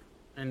sure?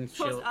 And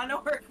Most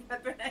unorg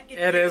weapon I can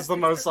it is the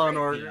most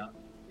unorg. Yeah.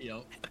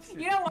 Yep.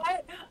 You know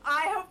what?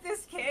 I hope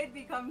this kid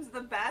becomes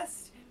the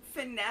best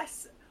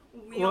finesse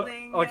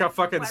wielding, like a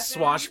fucking weapon.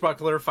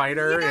 Swashbuckler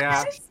fighter.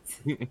 Yes!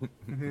 Yeah.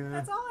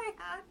 That's all I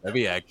had. That'd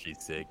be actually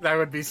sick. That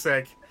would be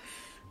sick.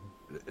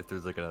 If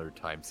there's like another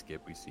time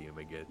skip, we see him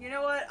again. You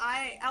know what?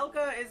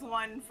 Elka is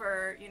one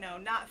for,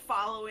 not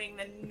following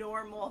the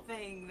normal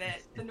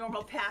the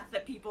normal path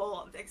that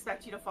people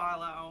expect you to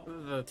follow.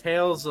 The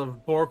tales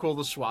of Borkle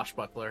the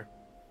Swashbuckler.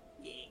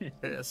 Yeah.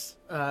 Yes.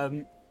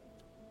 And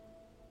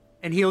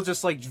he'll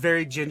just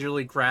very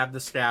gingerly grab the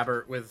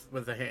scabbard with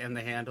the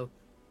handle.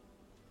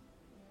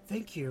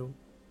 Thank you.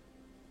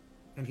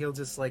 And he'll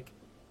just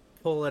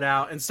pull it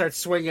out and start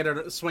swinging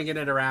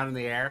it around in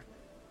the air.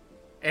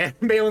 And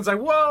Malin's like,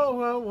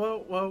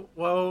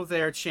 whoa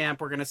there, champ.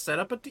 We're gonna set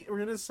up a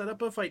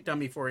fight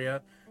dummy for you.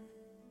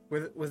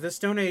 with this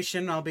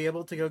donation, I'll be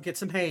able to go get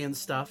some hay and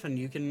stuff, and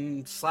you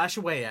can slash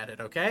away at it,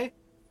 okay?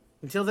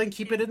 Until then,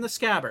 keep it in the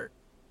scabbard.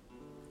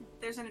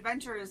 There's an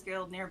adventurers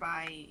guild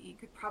nearby. You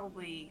could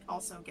probably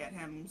also get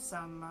him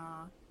some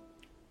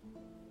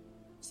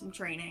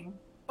training.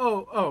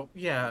 Oh,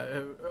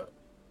 yeah.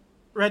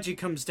 Reggie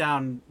comes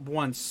down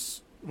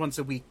once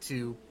a week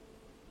to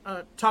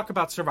talk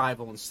about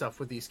survival and stuff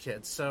with these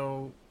kids,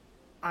 so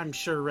I'm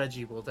sure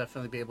Reggie will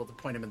definitely be able to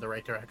point him in the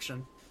right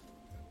direction.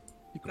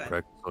 You can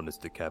practice on this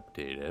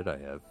decapitated head I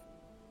have.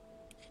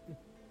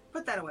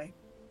 Put that away.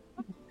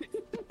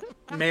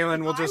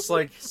 Malin will just,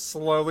 like,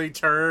 slowly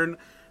turn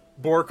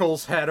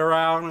Borkel's head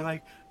around and,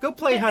 like, go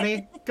play,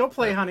 honey. Go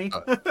play, honey.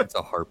 It's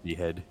a harpy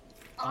head.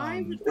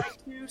 I would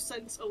like to,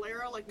 since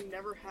Alara, like,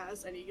 never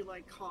has any,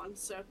 like,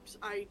 concept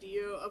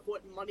idea of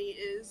what money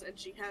is, and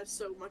she has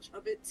so much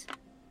of it,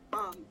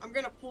 I'm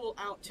gonna pull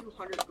out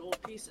 200 gold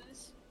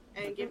pieces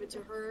and give it to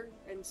her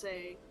and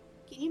say,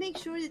 can you make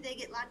sure that they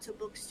get lots of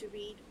books to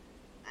read?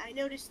 I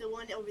noticed the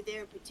one over there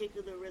in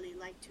particular really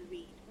liked to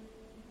read.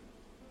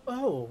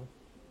 Oh.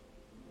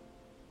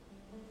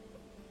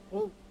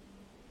 Well,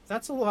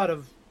 that's a lot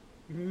of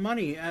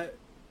money.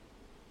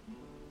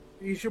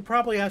 You should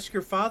probably ask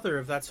your father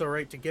if that's all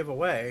right to give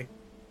away.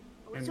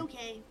 Oh, it's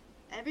okay.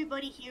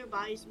 Everybody here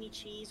buys me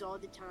cheese all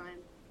the time.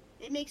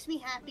 It makes me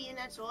happy, and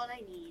that's all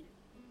I need.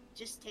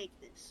 Just take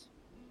this.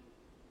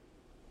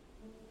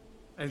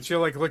 And she'll,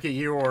 like, look at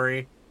you,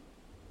 Ori.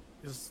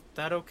 Is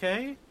that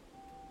okay?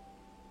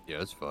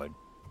 Yeah, it's fine.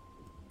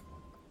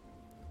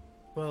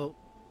 Well,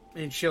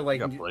 and she'll, like...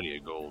 Got plenty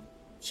of gold.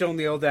 She'll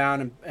kneel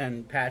down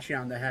and pat you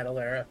on the head,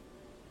 Alara.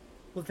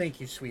 Well,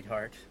 thank you,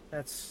 sweetheart.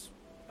 That's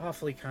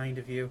awfully kind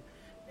of you.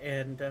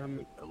 And,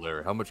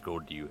 Alara, how much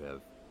gold do you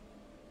have?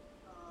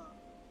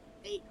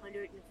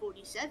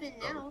 847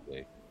 now.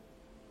 Okay.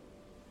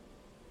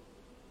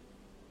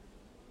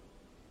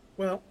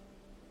 Well,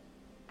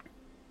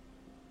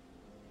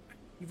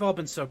 you've all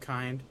been so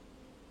kind.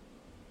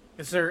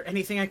 Is there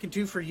anything I can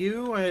do for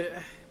you?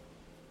 I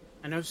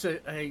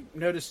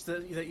noticed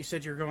that you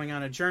said you're going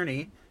on a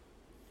journey.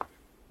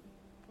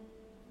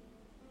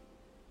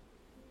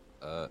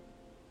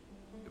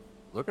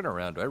 Looking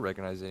around, do I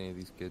recognize any of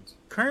these kids?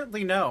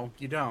 Currently, no,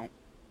 you don't.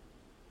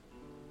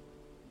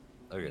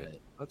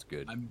 Okay, that's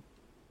good.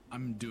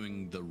 I'm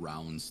doing the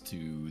rounds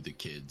to the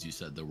kids. You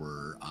said there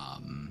were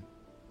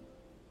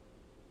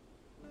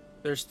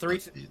There's three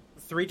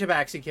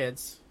Tabaxi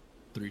kids.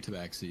 3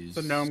 Tabaxis.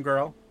 The gnome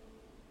girl.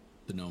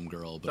 The gnome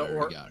girl, but I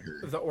already got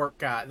her. The orc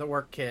guy, the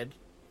orc kid.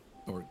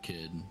 Orc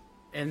kid.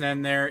 And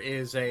then there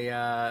is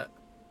I'm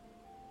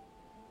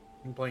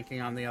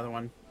blanking on the other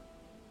one.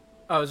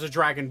 Oh, it's a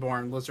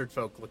dragonborn, lizard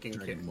folk looking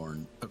kid.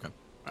 Dragonborn. Okay.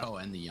 Oh,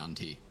 and the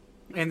Yanti.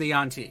 And the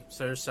Yanti.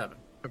 So there's 7.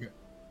 Okay.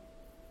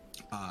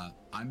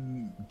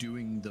 I'm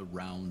doing the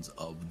rounds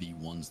of the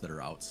ones that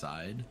are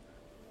outside.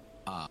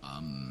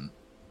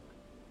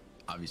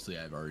 Obviously,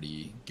 I've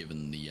already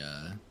given the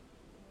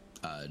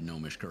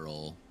gnomish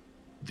girl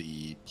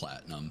the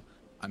platinum.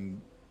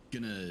 I'm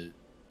gonna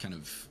kind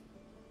of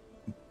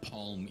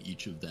palm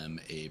each of them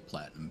a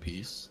platinum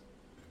piece.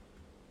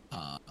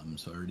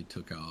 So I already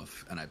took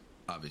off, and I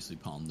obviously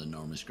palmed the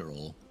gnomish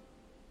girl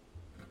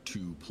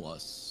 2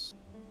 plus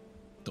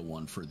the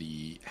one for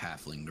the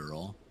halfling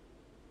girl.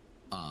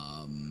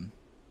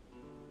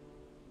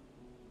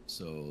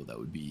 So that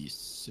would be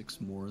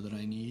 6 more that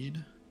I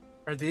need.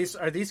 Are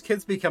these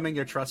kids becoming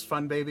your trust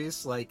fund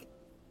babies? Like,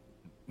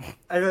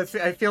 I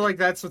feel like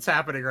that's what's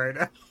happening right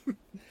now.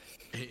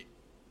 Hey,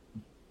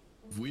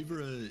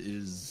 Vuivra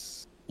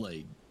is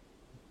like,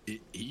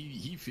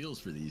 he feels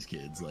for these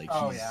kids. Like,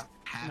 he's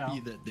happy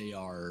that they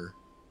are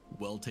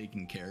well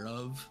taken care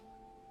of.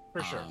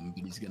 For sure.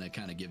 But he's gonna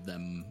kind of give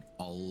them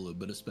all a little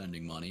bit of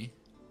spending money.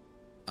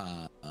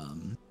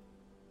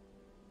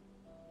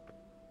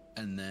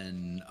 And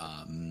then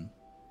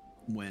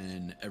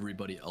when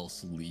everybody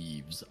else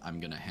leaves, I'm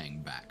gonna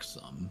hang back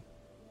some.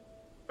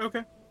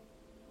 Okay.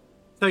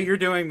 So you're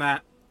doing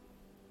that.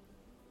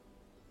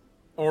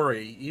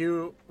 Ori,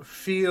 you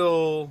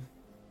feel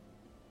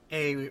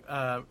a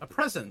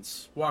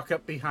presence walk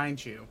up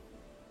behind you.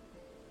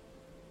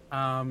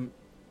 And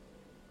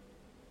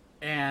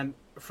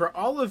for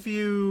all of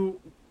you,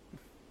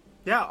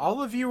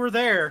 all of you were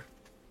there.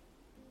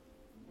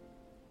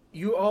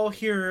 You all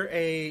hear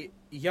a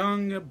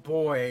young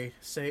boy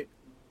say,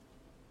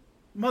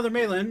 "Mother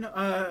Malin,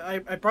 I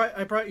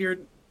brought your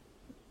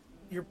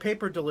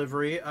paper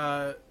delivery."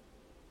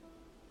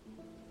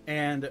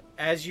 And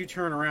as you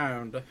turn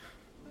around,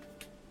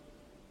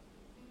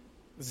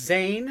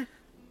 Zane,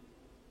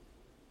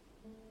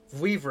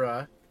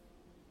 Vuivra,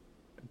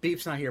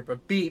 Beep's not here,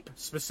 but Beep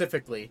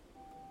specifically,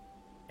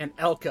 and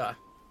Elka,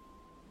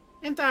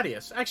 and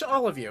Thaddeus. Actually,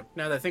 all of you,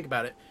 now that I think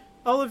about it.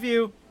 All of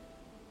you,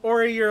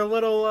 Ori, you're a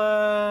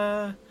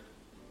little,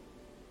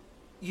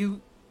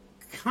 you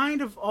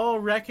kind of all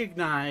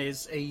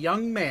recognize a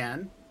young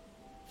man,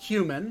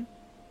 human,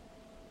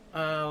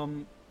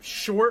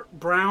 short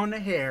brown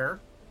hair,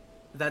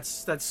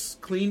 that's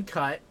clean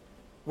cut,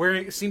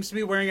 seems to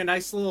be wearing a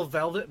nice little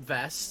velvet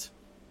vest,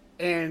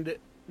 And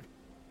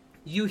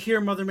you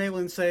hear Mother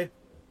Malin say,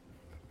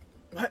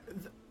 "What?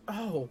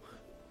 Oh,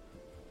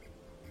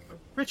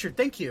 Richard,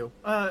 thank you.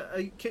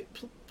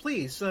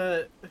 Please,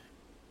 sorry,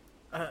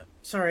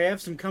 I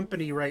have some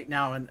company right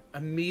now." And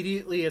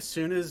immediately, as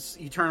soon as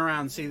you turn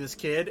around and see this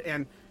kid,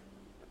 and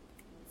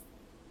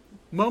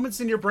moments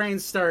in your brain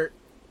start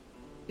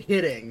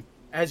hitting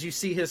as you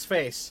see his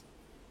face,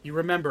 you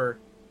remember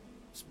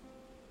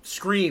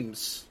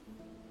screams,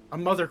 a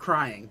mother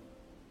crying.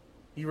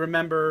 You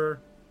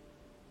remember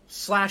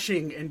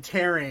slashing and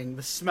tearing,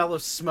 the smell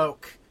of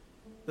smoke,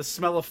 the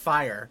smell of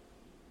fire.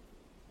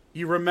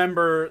 You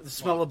remember the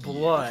smell of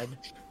blood.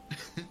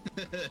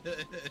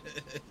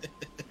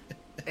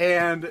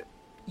 And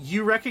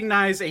you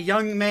recognize a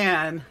young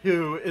man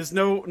who is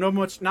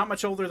not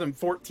much older than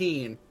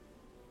 14,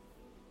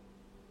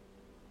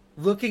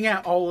 looking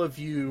at all of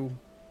you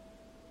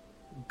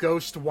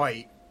ghost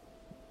white,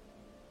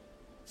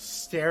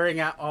 staring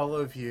at all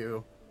of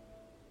you,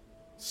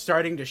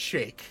 starting to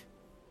shake.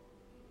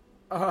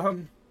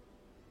 I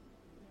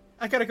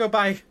gotta go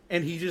by.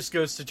 And he just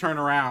goes to turn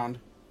around.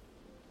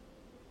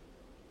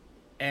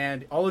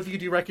 And all of you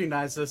do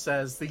recognize this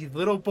as the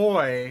little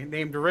boy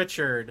named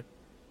Richard,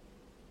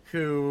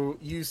 who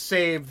you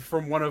saved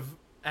from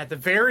at the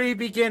very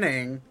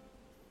beginning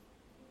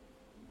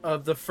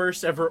of the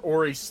first ever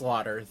Ori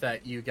slaughter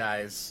that you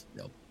guys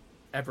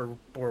ever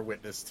bore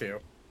witness to.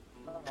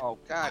 Oh,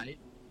 God.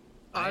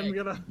 I'm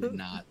gonna did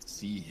not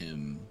see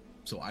him,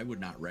 so I would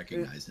not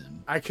recognize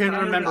him. I couldn't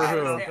remember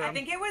who. I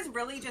think it was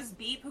really just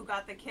Beep who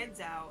got the kids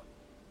out.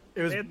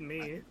 It was and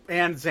me.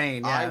 and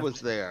Zane. Yeah. I was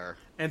there.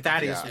 And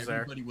Thaddeus was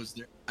there. Everybody was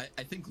there.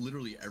 I think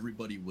literally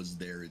everybody was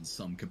there in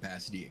some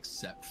capacity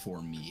except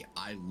for me.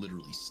 I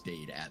literally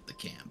stayed at the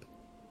camp.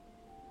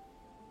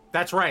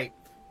 That's right.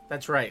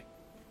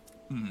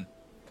 Hmm.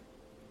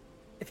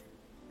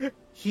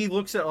 He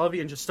looks at all of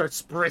you and just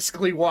starts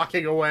briskly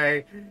walking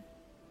away.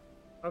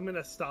 I'm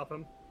gonna stop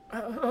him.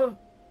 And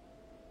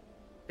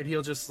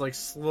he'll just like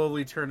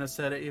slowly turn his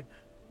head at you.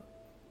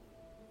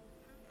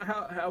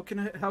 How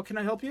can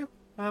I help you?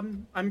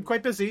 I'm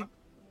quite busy.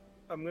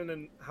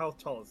 How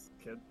tall is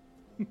the kid?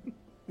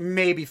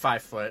 Maybe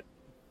 5 foot.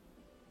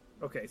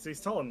 Okay, so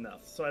he's tall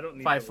enough, so I don't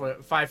need 5 to,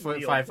 foot, 5 foot,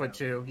 kneel 5 foot down.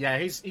 2. Yeah,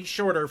 he's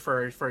shorter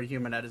for a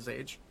human at his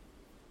age.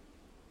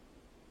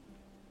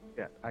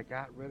 Yeah, I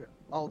got rid of.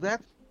 Oh,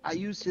 I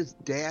used his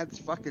dad's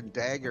fucking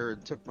dagger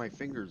and took my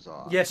fingers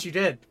off. Yes, you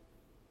did.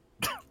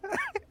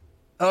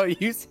 Oh,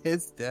 use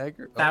his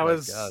dagger? That Oh my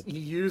was God. he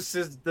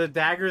used the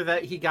dagger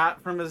that he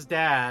got from his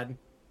dad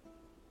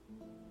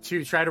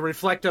to try to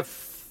reflect a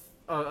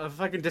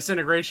fucking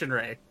disintegration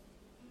ray,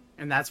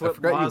 and that's what I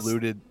forgot lost...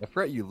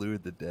 you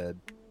looted the dead.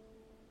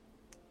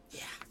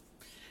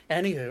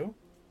 Anywho,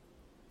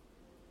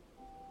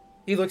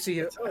 he looks at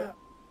you.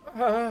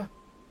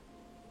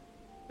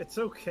 It's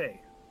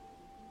okay.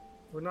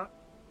 We're not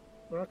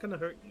gonna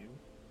hurt you.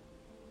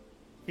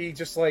 He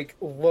just like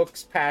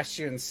looks past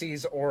you and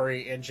sees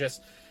Ori, and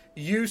just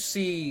you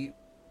see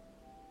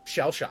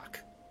shell shock,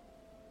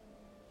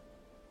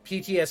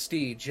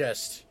 PTSD,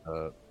 just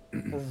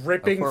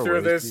ripping how far through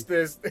away is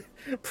this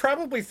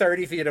probably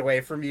 30 feet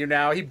away from you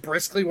now. He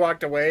briskly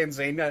walked away, and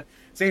Zane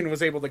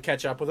was able to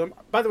catch up with him.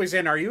 By the way,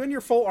 Zane, are you in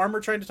your full armor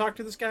trying to talk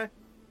to this guy?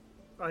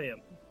 I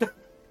am.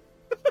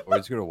 Or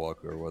he's gonna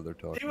walk over while they're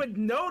talking. He would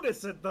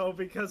notice it though,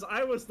 because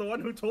I was the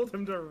one who told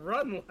him to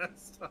run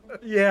last time.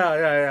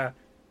 Yeah.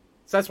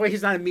 So that's why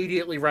he's not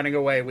immediately running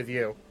away with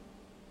you.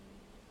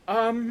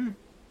 Or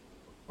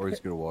he's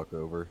gonna walk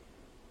over.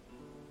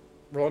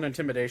 Roll an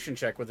intimidation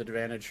check with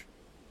advantage.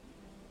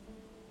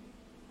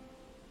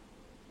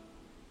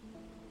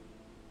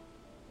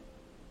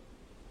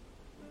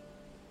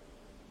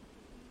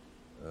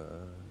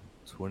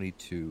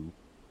 22.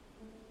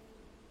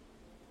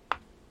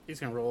 He's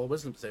gonna roll a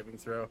wisdom saving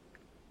throw,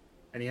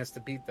 and he has to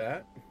beat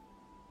that.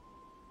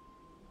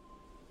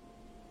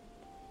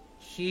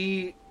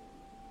 He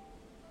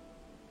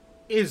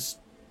is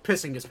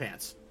pissing his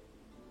pants.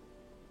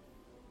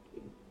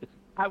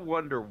 I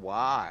wonder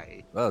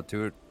why. Oh,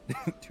 two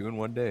in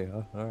one day,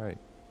 huh? All right.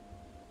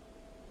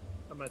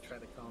 I'm gonna try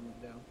to calm him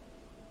down.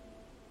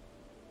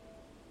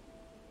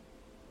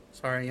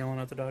 Sorry, yelling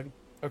at the dog.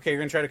 Okay, you're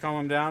gonna try to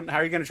calm him down. How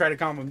are you gonna try to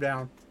calm him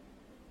down?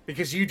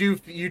 Because you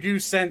do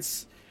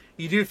sense,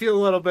 you do feel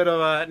a little bit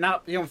of a,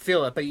 not, you don't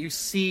feel it, but you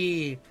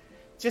see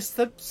just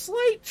the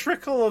slight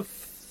trickle of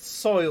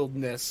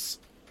soiledness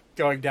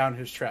going down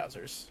his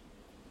trousers.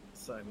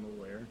 So I'm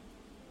aware.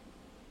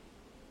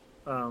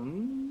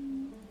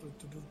 And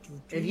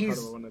How he's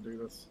do I want to do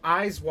this?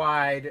 eyes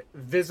wide,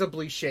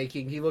 visibly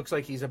shaking. He looks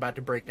like he's about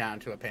to break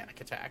down to a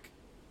panic attack.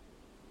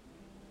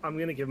 I'm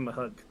gonna give him a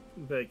hug.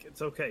 Like,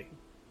 it's okay.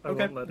 I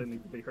Okay. won't let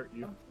anybody hurt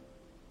you.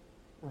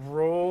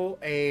 Roll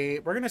a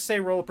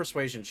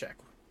persuasion check.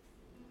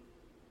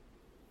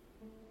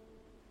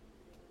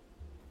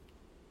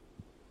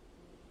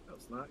 That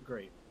was not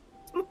great.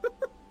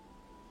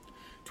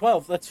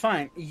 12, that's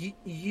fine.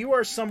 You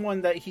are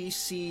someone that he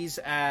sees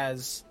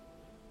as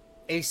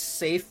a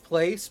safe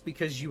place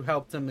because you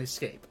helped him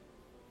escape.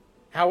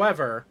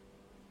 However,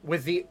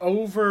 with the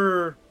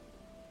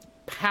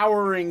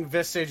overpowering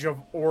visage of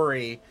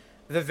Ori,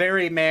 the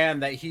very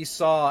man that he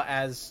saw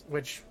as,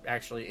 which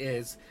actually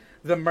is,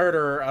 the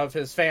murderer of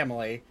his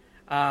family.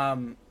 I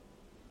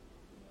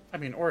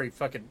mean, Ori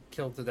fucking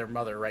killed their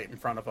mother right in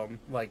front of him,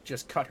 like,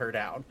 just cut her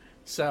down.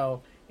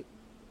 So,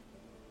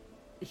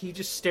 he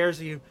just stares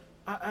at you.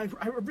 I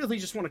really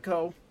just want to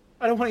go.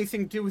 I don't want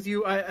anything to do with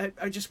you.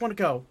 I just want to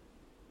go.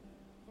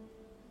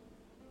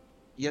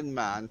 Young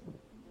man.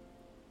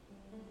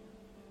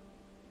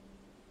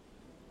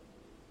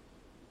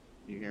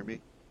 You hear me?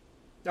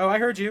 Oh, I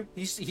heard you.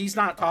 He's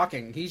not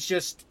talking.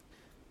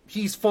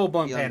 He's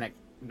full-blown panic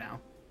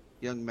now.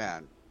 Young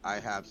man, I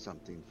have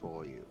something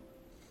for you.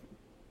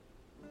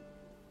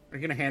 Are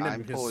you going to hand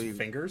him his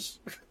fingers?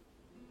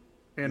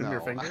 Hand him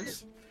your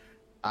fingers?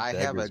 I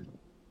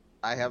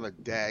have a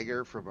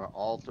dagger from an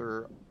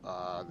altar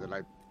that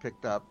I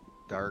picked up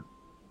dark.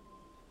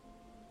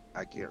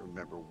 I can't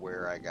remember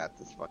where I got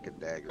this fucking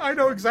dagger. I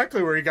know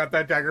exactly where you got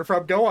that dagger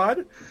from. Go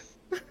on.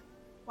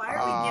 Why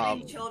are we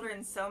giving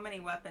children so many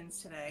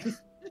weapons today?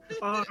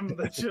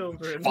 The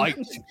children. Fight.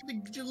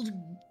 Giving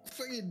children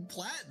fucking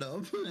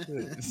platinum.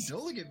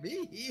 Don't look at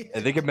me.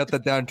 I think I met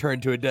that down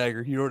turned into a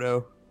dagger. You don't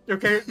know.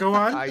 Okay, go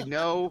on. I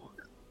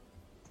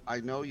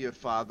know your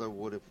father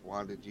would have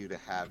wanted you to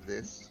have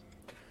this.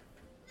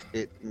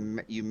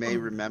 You may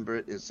remember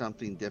it as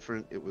something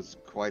different. It was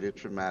quite a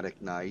traumatic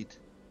night.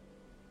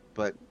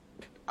 But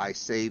I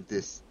saved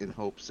this in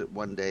hopes that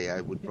one day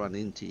I would run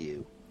into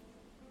you.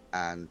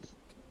 And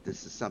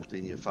this is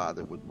something your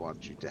father would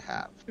want you to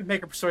have.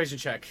 Make a persuasion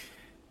check.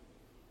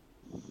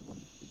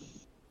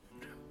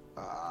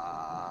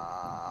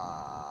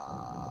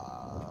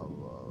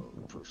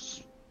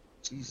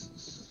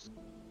 Jesus.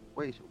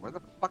 Wait, where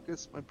the fuck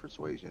is my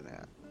persuasion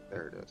at?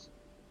 There it is.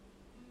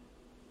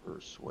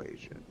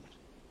 Persuasion.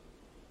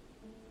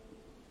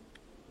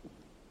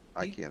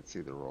 I can't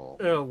see the roll.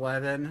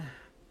 11.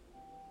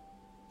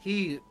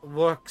 He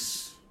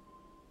looks,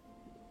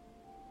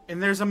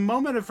 and there's a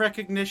moment of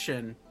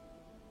recognition.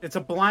 It's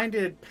a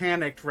blinded,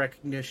 panicked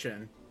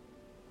recognition.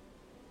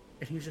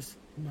 And he's just,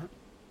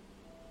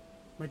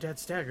 my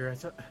dad's dagger. I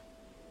thought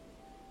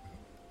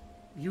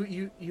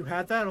you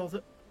had that all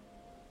the.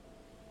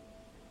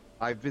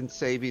 I've been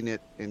saving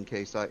it in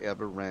case I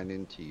ever ran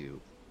into you.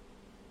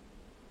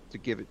 To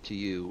give it to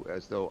you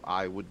as though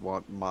I would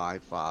want my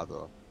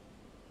father.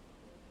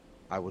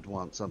 I would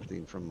want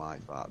something from my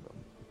father.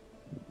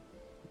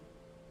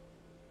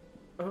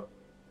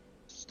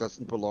 This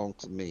doesn't belong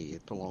to me,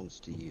 it belongs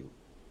to you.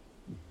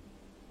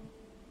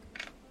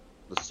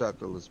 The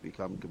circle has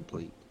become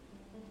complete.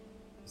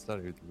 It's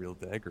not the real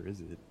dagger, is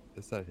it?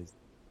 That's not his.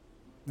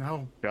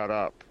 No. Shut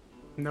up.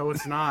 No,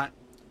 it's not.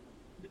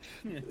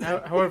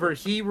 However,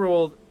 he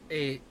rolled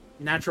a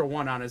natural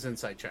 1 on his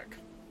insight check.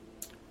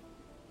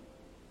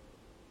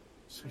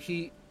 So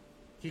he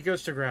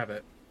goes to grab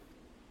it.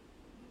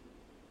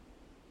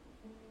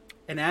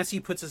 And as he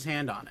puts his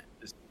hand on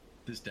it.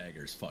 This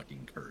dagger's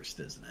fucking cursed,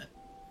 isn't it?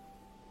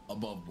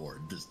 Above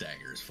board, this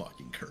dagger's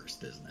fucking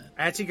cursed, isn't it?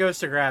 As he goes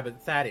to grab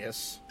it,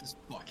 Thaddeus. This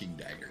fucking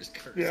dagger's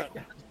cursed. Yeah.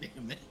 God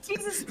damn it.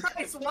 Jesus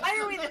Christ, why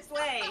are we this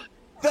way?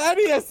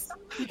 Thaddeus!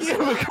 You gave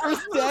him a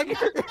cursed dagger!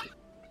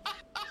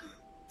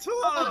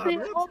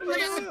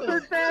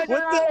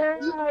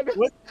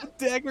 What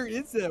dagger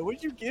is that?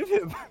 What'd you give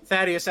him?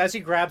 Thaddeus, as he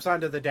grabs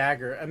onto the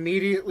dagger,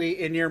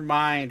 immediately in your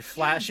mind,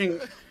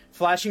 flashing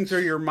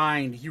through your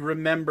mind, you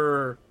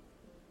remember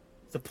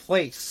the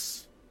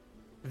place,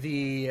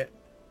 the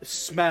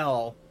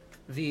smell,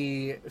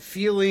 the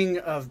feeling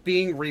of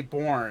being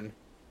reborn.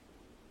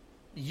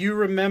 You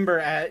remember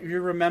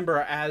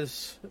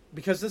as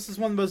because this is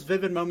one of the most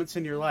vivid moments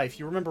in your life.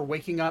 You remember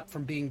waking up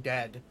from being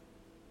dead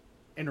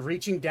and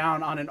reaching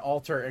down on an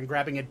altar and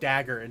grabbing a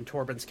dagger in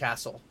Torben's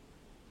castle.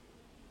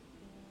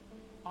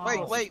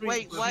 Wait.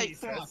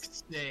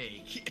 Fuck's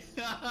sake.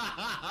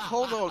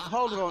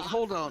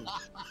 Hold on.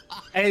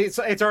 Hey,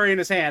 it's already in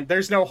his hand.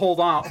 There's no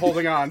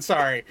holding on.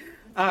 Sorry.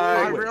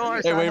 I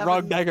realized Hey, wait,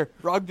 wrong dagger.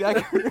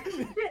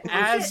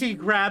 As he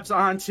grabs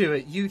onto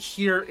it, you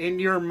hear in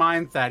your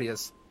mind,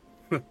 Thaddeus,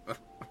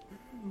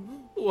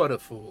 what a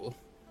fool.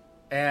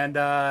 And,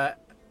 okay.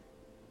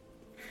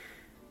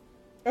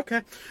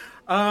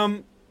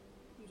 You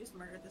just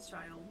murdered this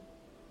child.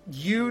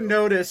 You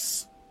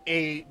notice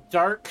a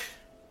dark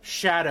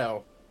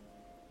shadow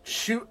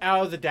shoot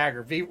out of the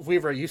dagger.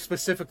 Weaver, you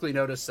specifically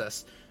notice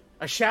this.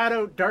 A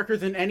shadow darker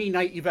than any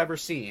night you've ever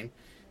seen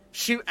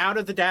shoot out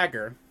of the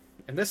dagger.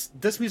 And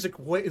this music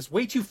is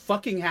way too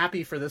fucking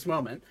happy for this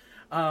moment.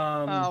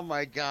 Oh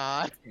my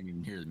god. I can't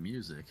even hear the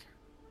music.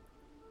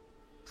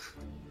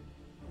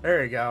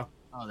 There you go.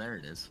 Oh, there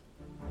it is.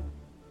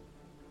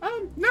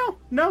 No.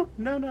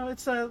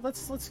 It's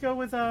let's go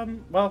with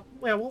well,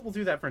 yeah, we'll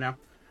do that for now.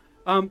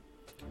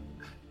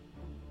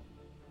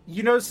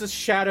 You notice this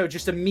shadow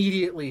just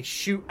immediately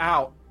shoot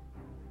out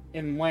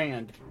and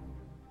land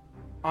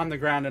on the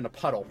ground in a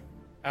puddle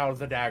out of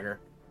the dagger.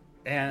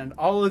 And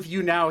all of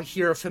you now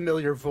hear a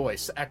familiar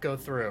voice echo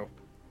through.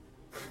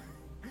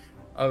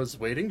 I was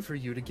waiting for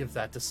you to give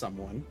that to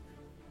someone.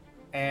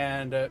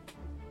 And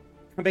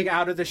coming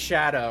out of the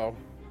shadow,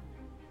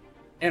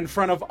 in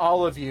front of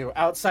all of you,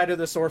 outside of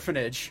this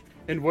orphanage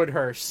in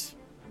Woodhurst,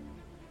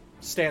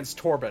 stands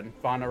Torben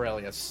von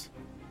Aurelius.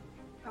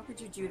 How could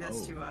you do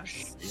this to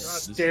us?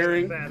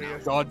 Staring,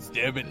 God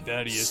damn it,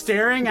 Thaddeus.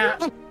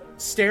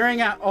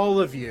 staring at all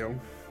of you.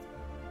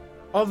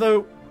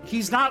 Although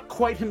he's not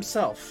quite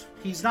himself.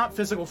 He's not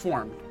physical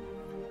form.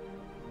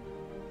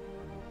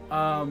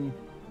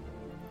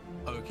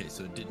 Okay,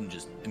 so it didn't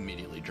just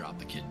immediately drop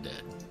the kid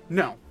dead.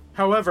 No.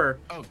 However,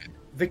 Okay.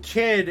 the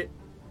kid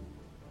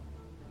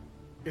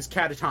is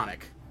catatonic.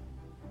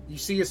 You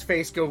see his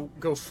face go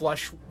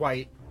flush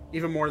white,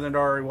 even more than it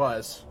already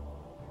was.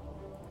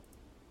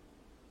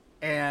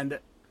 And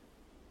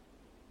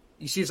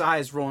you see his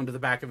eyes roll into the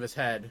back of his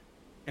head.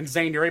 And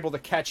Zane, you're able to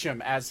catch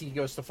him as he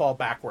goes to fall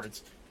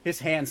backwards, his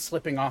hand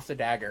slipping off the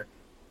dagger.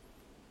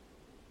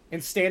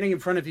 And standing in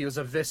front of you is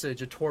a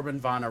visage of Torben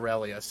von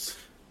Aurelius.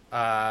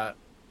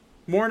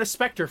 More in a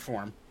specter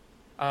form.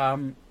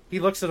 He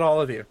looks at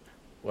all of you.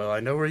 Well,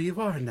 I know where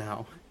you are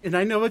now, and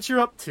I know what you're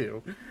up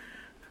to.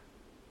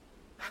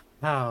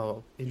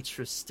 How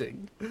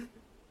interesting.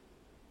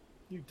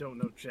 You don't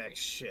know jack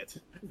shit.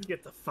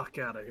 Get the fuck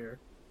out of here.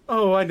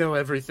 Oh, I know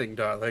everything,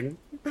 darling.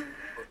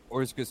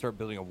 Or he's gonna start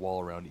building a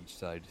wall around each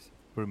side. Just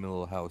put him in a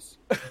little house.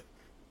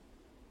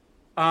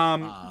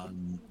 I'm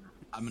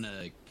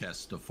gonna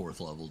cast a 4th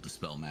level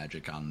dispel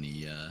magic on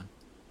the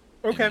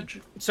Okay,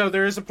 image. so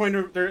there is a point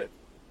of there.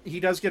 He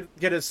does get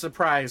a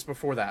surprise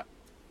before that.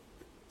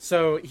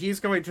 So he's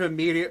going to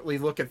immediately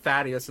look at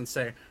Thaddeus and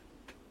say,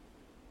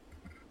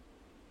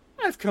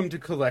 "I've come to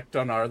collect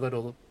on our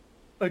little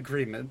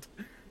agreement,"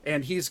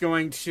 and he's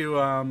going to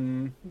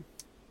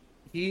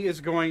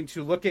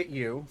look at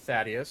you,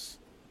 Thaddeus,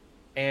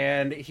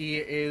 and he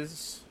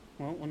is.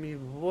 Well, let me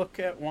look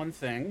at one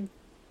thing.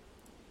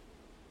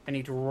 I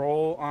need to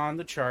roll on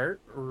the chart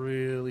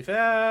really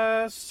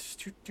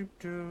fast.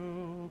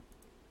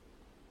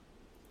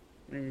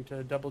 I need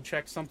to double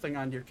check something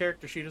on your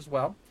character sheet as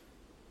well.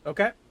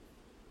 Okay.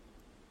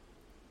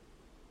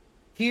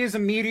 He is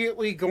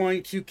immediately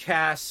going to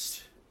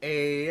cast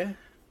a...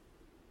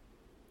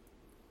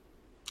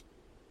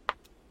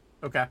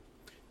 Okay.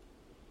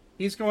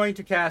 He's going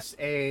to cast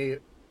a...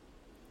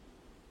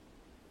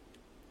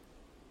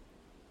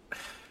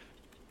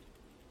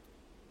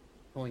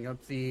 Pulling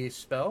up the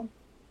spell.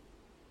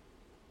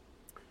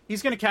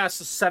 He's going to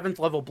cast a 7th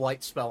level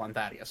Blight spell on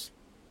Thaddeus.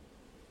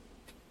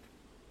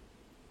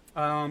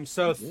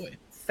 So, boy.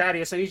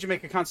 Thaddeus, I need you to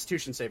make a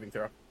Constitution saving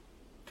throw.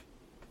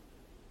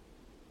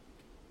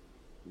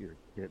 You're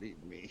kidding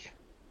me.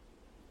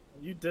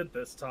 You did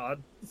this,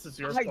 Todd. This is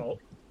your I- fault.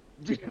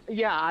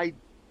 Yeah, I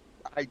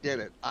did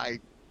it.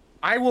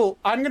 I'm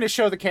going to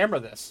show the camera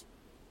this.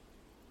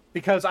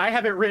 Because I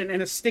have it written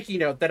in a sticky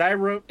note that I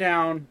wrote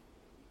down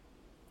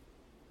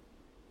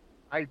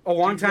a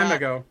long time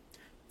ago.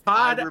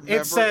 Todd, I remember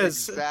it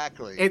says...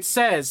 exactly. It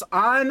says,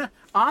 on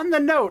the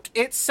note,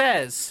 it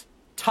says,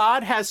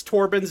 Todd has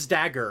Torben's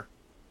dagger.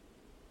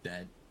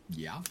 That,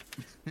 yeah.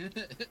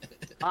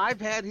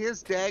 I've had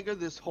his dagger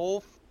this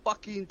whole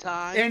fucking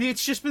time. And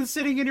it's just been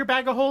sitting in your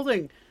bag of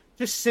holding.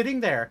 Just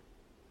sitting there.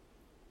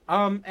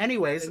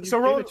 Anyways, And you so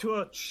gave roll it to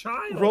a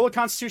child. a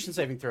Constitution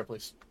saving throw,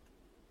 please.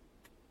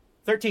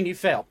 13, you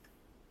failed.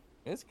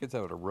 This kid's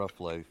having a rough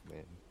life,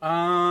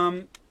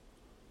 man.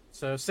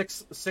 So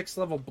six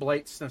level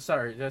blights. No,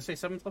 sorry, did I say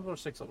 7th level or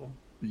 6th level?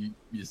 You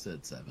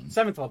said 7.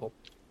 7th level.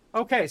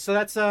 Okay, so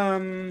that's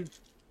I'm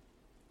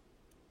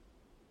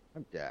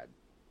dead.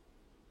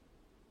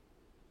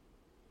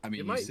 I mean,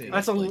 You you might say be.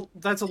 that's that, a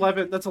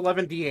like, that's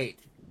 11 d8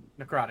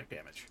 necrotic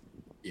damage.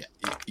 yeah.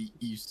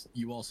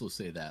 You also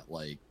say that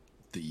like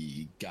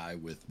the guy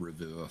with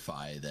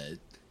Revivify that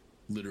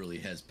literally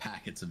has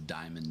packets of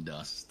diamond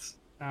dust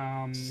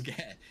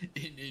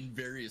in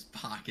various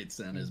pockets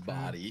on his Okay.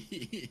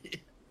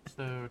 body.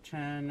 So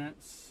 10,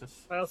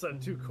 I also have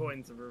 2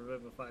 coins of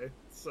Revivify,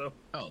 so...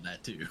 Oh,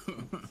 that too.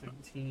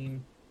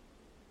 17,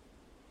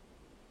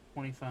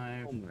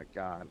 25, Oh my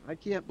god. I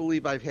can't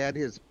believe I've had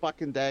his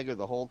fucking dagger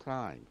the whole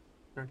time.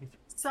 33.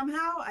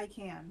 Somehow I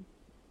can.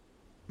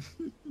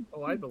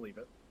 Oh, I believe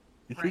it.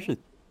 It's Right. just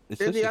a-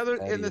 it's And just the a other,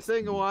 and the Thaddeus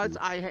thing thing. was,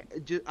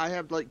 I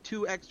have like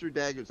 2 extra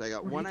daggers. I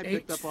got one I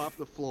picked 48. up off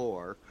the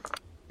floor,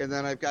 and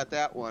then I've got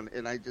that one,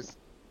 and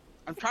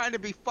I'm trying to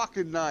be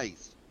fucking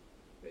nice.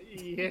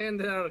 You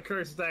handed out a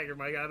cursed dagger,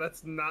 my guy.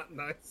 That's not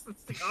nice.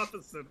 That's the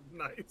opposite of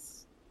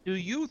nice. Do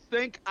you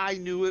think I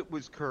knew it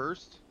was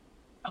cursed?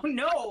 Oh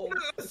no!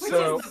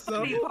 So- Which is the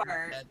funny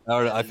part. That- I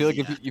don't know. I feel like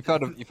yeah. if you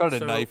found a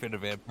So- knife in a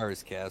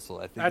vampire's castle,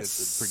 I think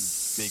that's a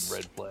pretty big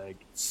red flag.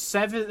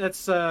 7.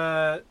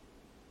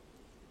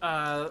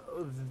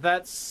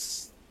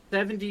 That's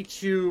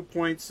 72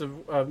 points of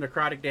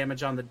necrotic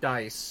damage on the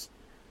dice,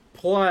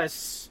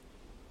 plus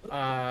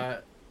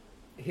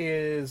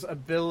his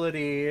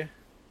ability.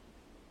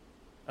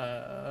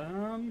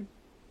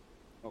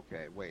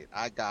 Okay, wait.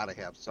 I gotta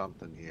have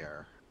something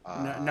here.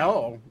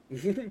 No.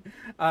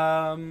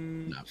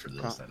 Not for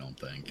this, I don't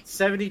think.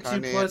 72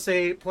 Kinda- plus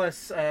 8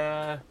 plus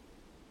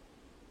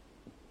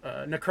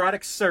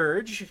necrotic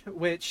surge,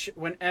 which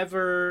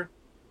whenever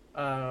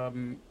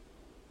the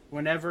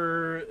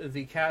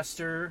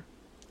caster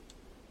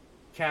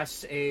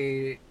casts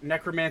a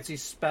necromancy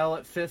spell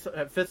at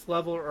fifth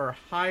level or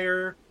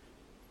higher,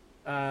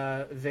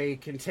 they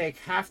can take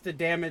half the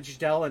damage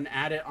dealt and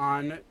add it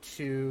on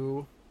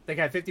to. They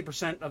got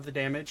 50% of the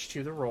damage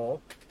to the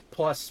roll,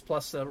 plus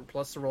the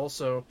roll.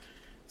 So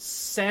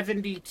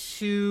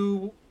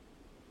 72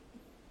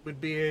 would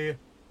be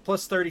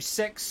plus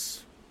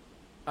 36.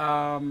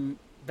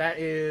 That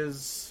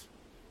is,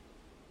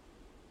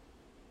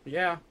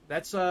 yeah,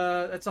 that's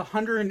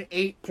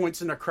 108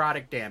 points of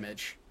necrotic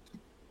damage,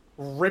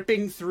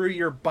 ripping through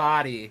your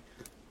body.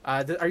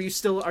 Are you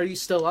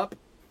still up?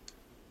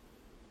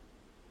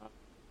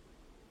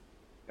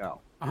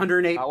 No.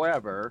 108.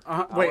 However,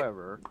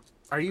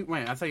 Are you?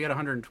 Wait, I thought you had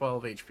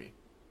 112 HP.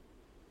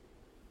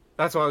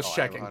 That's what I was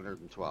checking. I have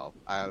 112.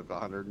 I have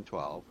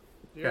 112.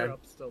 You're Okay. up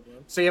still,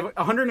 man. So you have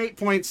 108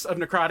 points of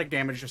necrotic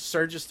damage just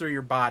surges through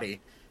your body.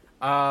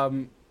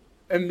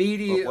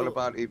 Immediately. But what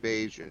about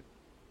evasion?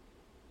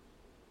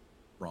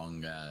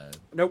 Wrong.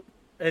 Nope.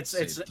 It's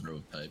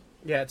throw type.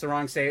 yeah. It's a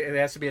wrong save. It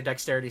has to be a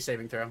dexterity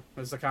saving throw.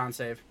 It's the con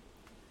save.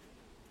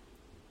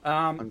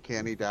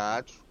 Uncanny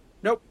dodge.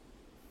 Nope.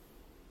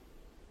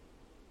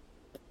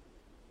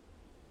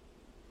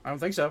 I don't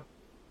think so.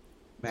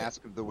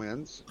 Mask of the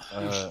Winds.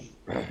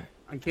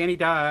 Uncanny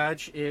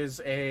dodge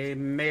is a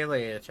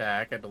melee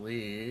attack, I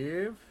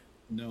believe.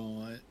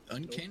 No,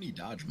 uncanny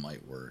dodge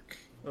might work.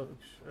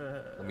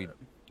 Let me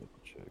double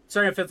check.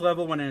 Starting at 5th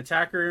level, when an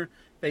attacker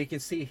that you can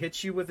see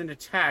hits you with an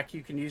attack,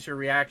 you can use your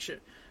reaction,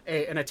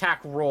 an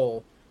attack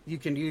roll. You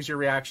can use your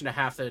reaction to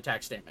half the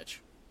attack's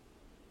damage.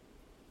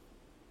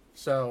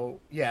 So,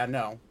 yeah,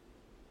 no.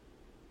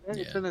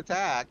 It's an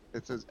attack.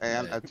 It says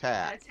an An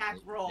attack. attack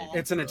roll.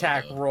 It's an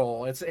attack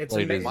roll. It's Wait,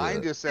 amazing.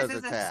 Mine just says This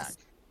is a- attack.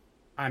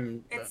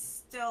 It's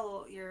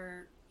still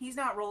your. He's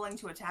not rolling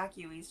to attack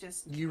you. He's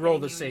just. You roll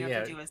hitting the save, You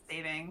have to yeah. do a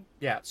saving.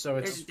 Yeah, so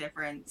There's it's a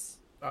difference.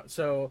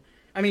 so.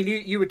 I mean,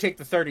 you would take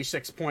the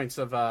 36 points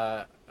of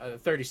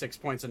 36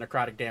 points of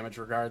necrotic damage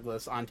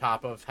regardless, on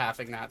top of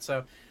halving that.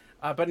 So,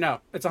 but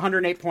no, it's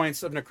 108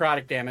 points of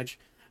necrotic damage.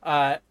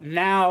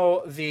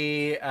 Now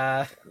the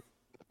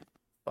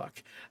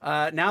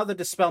now the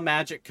dispel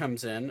magic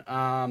comes in.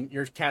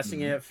 You're casting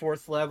it at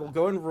 4th level.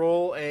 Go and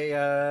roll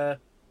a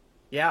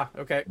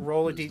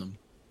roll a Wisdom.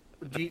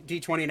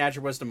 D20 and add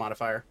your wisdom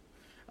modifier.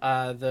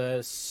 The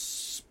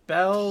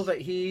spell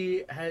that he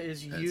is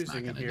That's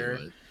using not gonna here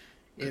do it.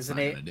 is That's an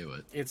not 8. gonna do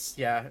it. It's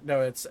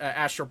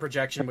astral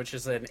projection, which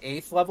is an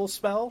 8th level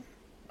spell,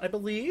 I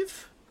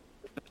believe.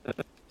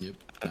 Yep,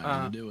 not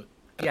gonna do it.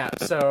 Yeah,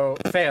 so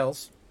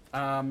fails.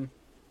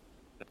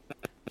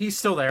 He's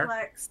still there.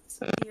 Lex,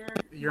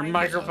 Your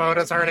microphone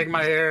is hurting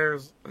my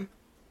ears.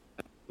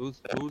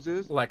 Who's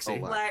is?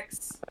 Lexi. Oh,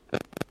 Lex.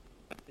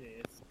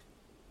 Yes.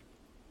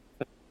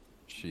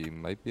 She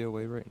might be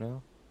away right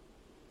now.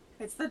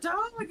 It's the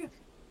dog.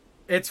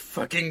 It's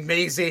fucking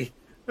Maisie.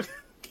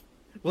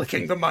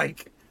 Licking the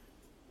mic.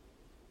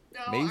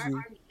 No, Maisie.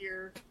 I'm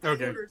here.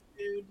 Okay. I ordered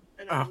food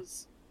and Oh. I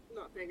was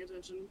not paying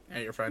attention. Yeah,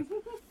 you're fine.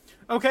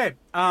 Okay,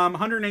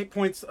 108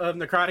 points of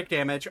necrotic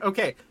damage.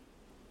 Okay,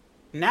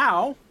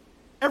 now,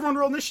 everyone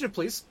roll initiative,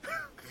 please.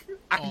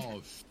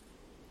 Oh,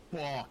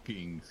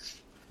 fucking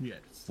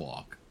shit!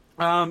 Fuck.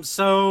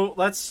 So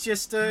let's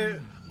just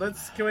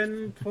let's go ahead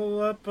and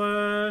pull up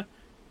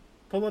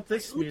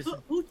this Who music.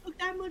 took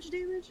that much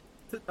damage?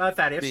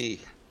 Thaddeus. Me.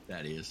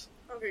 That is.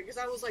 Okay, because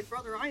I was like,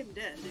 brother, I am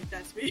dead if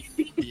that's me.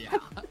 Yeah,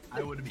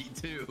 I would be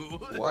too.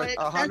 What? Like,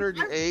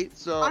 108.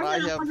 So I'm I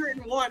at have.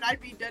 101. I'd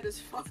be dead as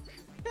fuck.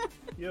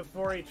 You have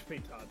 4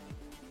 HP, Todd.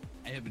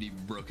 I haven't even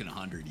broken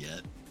 100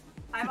 yet.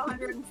 I'm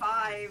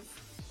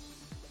 105.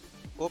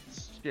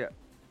 Oops. Shit.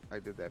 I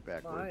did that My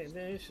backwards.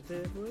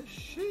 initiative was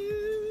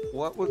shit.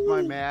 What was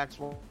my max?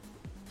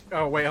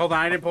 Oh wait, hold on.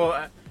 I didn't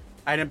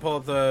pull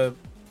up the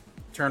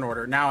turn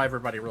order. Now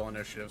everybody roll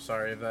initiative.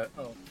 Sorry that.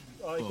 Oh,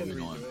 you Oh, can we redo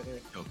don't it here.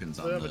 have tokens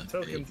We on have the the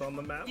tokens page. on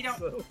the map, You don't-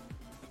 so...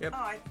 Yep. Oh,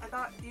 I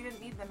thought you didn't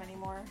need them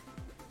anymore.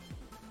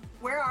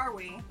 Where are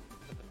we?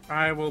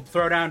 I will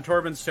throw down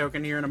Torben's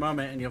token here in a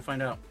moment, and you'll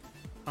find out.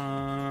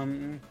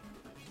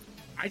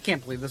 I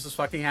can't believe this is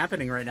fucking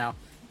happening right now.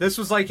 This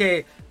was like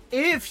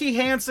if he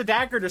hands the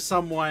dagger to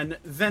someone,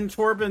 then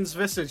Torben's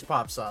visage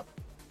pops up.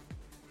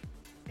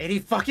 And he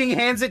fucking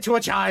hands it to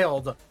a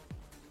child.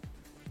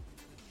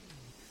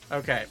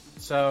 Okay,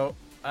 so,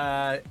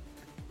 let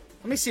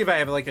me see if I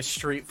have like a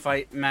street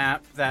fight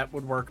map that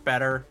would work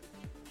better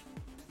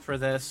for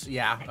this.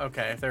 Yeah,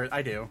 okay, there,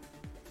 I do.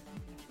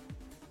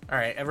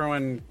 Alright,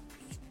 everyone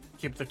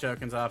keep the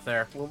tokens off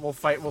there. We'll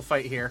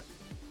fight here.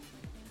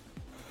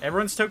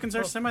 Everyone's tokens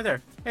are semi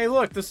there. Hey,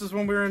 look, this is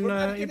when we were in We're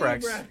back in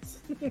Ebrax.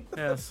 Ebrax.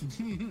 Yes.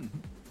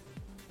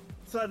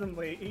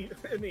 Suddenly,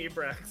 in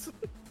Ebrax.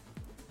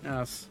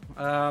 Yes.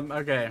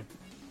 Okay.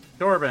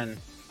 Torben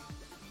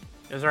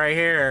is right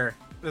here.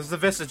 This is the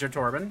visage of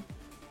Torben.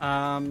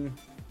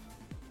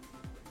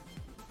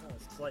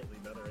 Slightly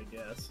better, I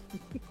guess.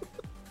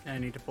 I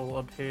need to pull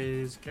up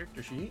his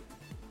character sheet.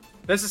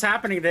 this is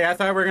happening today. I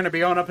thought we were going to be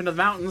going up into the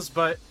mountains,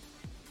 but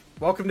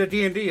welcome to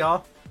D&D,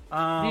 y'all.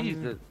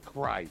 Jesus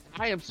Christ.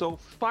 I am so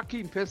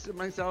fucking pissed at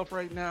myself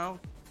right now.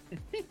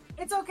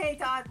 It's okay,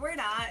 Todd. We're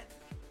not.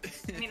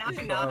 I mean,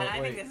 I'm not, but I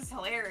think this is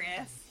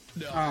hilarious.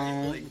 No,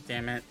 Oh, like,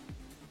 damn it.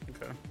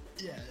 Okay.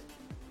 yeah.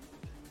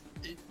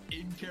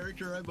 In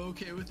character, I'm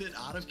okay with it.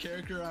 Out of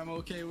character, I'm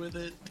okay with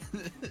it.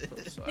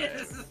 Yeah,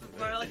 this is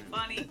really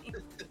funny.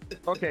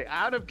 Okay,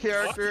 out of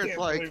character, I it's can't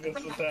like, believe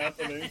this is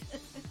happening.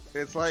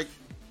 it's like,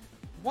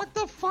 what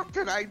the fuck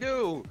did I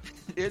do?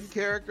 In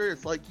character,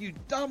 it's like, you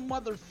dumb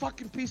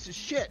motherfucking piece of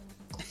shit.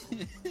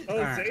 Oh,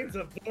 Alright. Zane's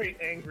a very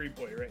angry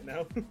boy right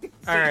now.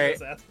 All right.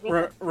 Zane's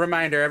asshole.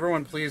 Reminder,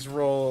 everyone, please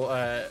roll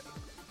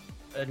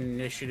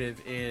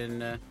initiative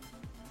in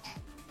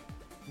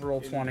roll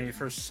 20.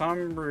 For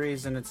some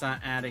reason, it's not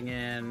adding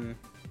in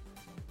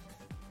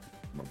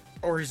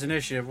Ori's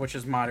initiative, which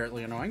is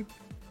moderately annoying.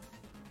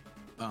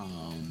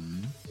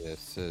 It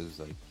says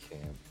I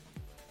can't.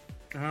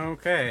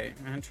 Okay,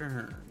 add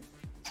turn.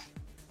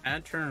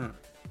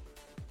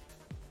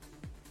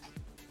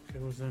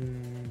 Goes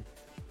in.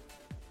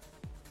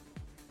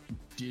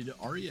 Did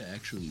Arya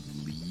actually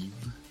leave?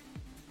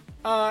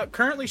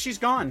 Currently she's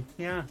gone.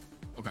 Yeah.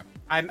 Okay.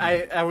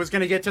 I was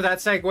gonna get to that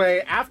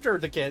segue after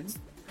the kids,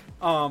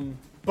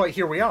 but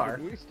here we are.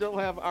 Do we still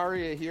have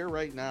Arya here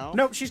right now?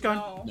 Nope, she's gone.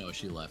 No. No,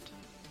 she left.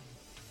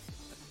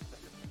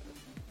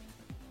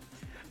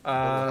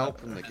 A little help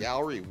from the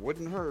gallery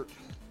wouldn't hurt.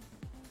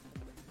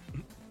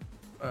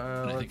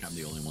 I think I'm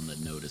the only one that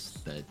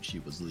noticed that she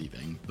was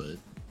leaving, but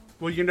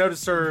Well, you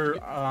notice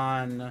her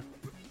on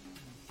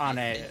a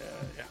yeah.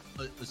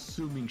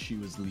 assuming she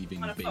was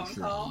leaving On a phone based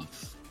call?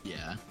 off,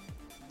 yeah,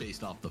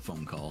 based off the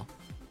phone call.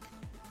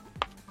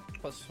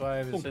 Plus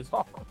 5 is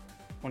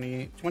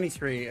 28,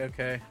 23.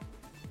 Okay.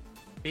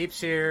 Beeps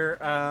here.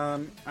 All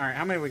right.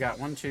 How many we got?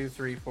 1, 2,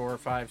 3, 4,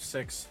 5,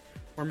 6.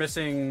 We're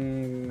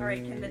missing. All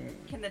right,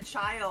 can the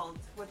child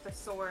with the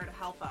sword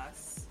help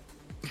us?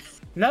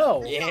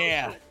 No.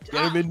 Yeah,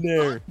 get him in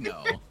there.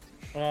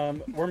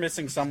 No. We're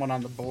missing someone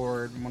on the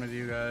board. One of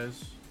you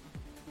guys.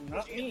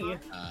 Not me.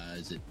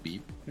 Is it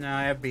Beep? No,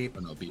 I have Beep.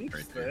 Oh no, Beep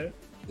right Beep's there. there.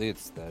 I think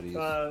it's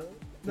Thaddeus.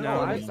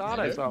 No, I thought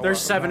I saw There's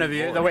one 7 on of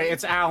you. board. No, wait,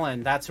 it's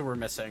Alan. That's who we're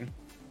missing.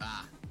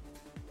 Ah,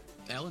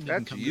 Alan didn't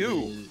That's come you.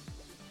 To the,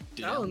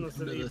 did Alan was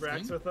come in to the Ebrax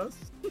thing? with us.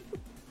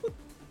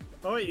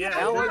 Oh wait, yeah.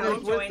 Alan Alan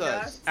was with joined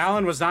us.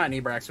 Alan was not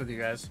in Ebrax with you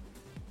guys.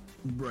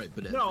 Right,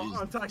 but No, is-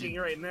 I'm talking did-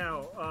 right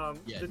now.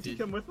 Yeah, did he did-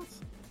 come with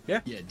us? Yeah,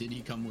 did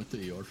he come with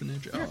the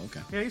orphanage? Yeah. Oh,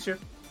 okay. Yeah, he's here.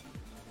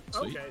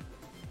 Sweet. Okay.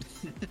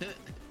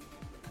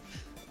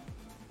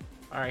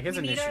 All right, his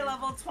We need initiative. our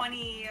level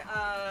 20.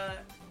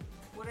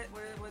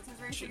 What's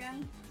his race Shit.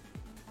 again?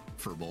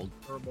 Furbold.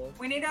 Verbal.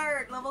 We need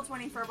our level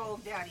 20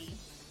 Furbold daddy.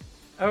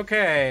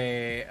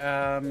 Okay.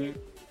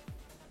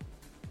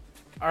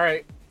 All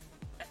right.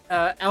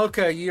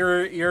 Elka,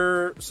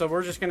 you're. So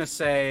we're just gonna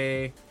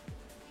say.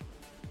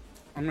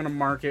 I'm gonna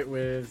mark it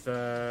with.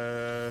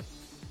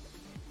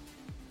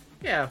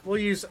 Yeah, we'll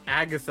use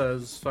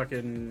Agatha's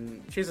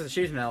fucking. She's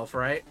an elf,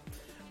 right?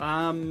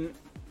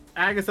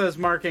 Agatha's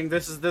marking.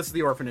 This is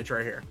the orphanage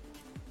right here.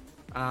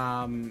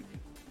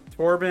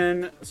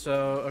 Torben. So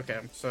okay.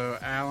 So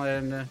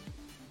Alan,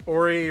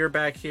 Ori, you're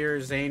back here.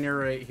 Zane, you're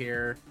right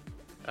here.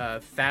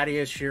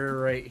 Thaddeus, you're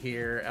right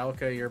here.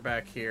 Elka, you're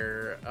back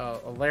here.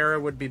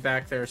 Alara would be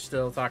back there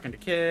still talking to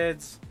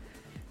kids,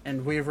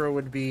 and Weaver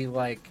would be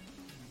like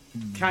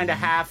kind of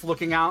half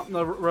looking out in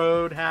the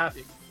road, half.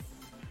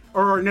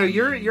 Or no,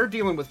 you're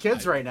dealing with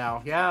kids right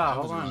now. Yeah, I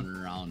was hold on.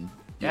 running around.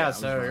 Yeah, I was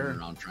so running you're-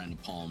 around trying to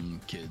palm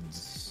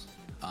kids.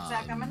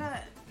 Zach, I'm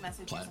gonna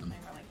message you Platinum. something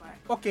really quick.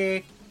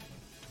 Okay.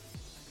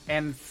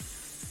 And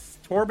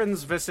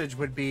Torben's visage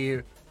would be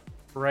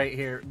right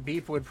here.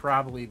 Beep would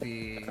probably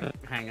be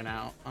hanging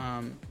out.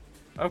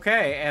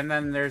 Okay, and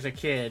then there's a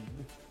kid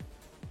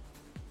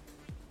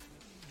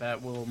that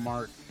will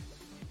mark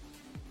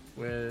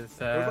with.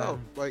 What about,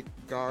 like,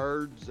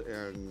 guards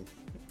and...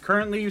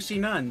 Currently, you see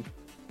none.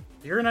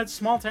 You're in a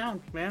small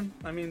town, man.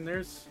 I mean,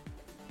 there's.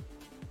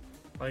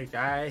 Like,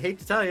 I hate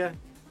to tell you.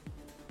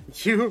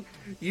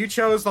 You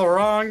chose the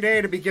wrong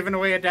day to be giving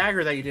away a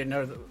dagger that you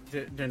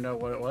didn't know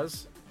what it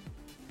was.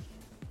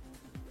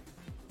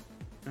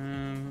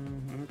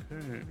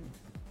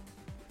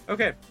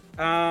 Okay.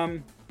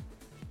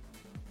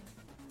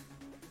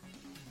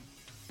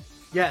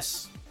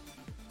 Yes.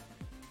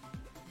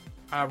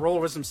 Roll a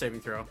wisdom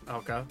saving throw,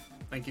 Elka.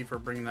 Thank you for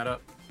bringing that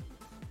up.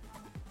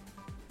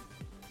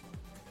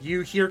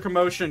 You hear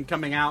commotion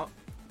coming out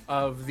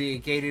of the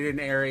gated-in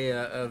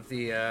area of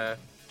the And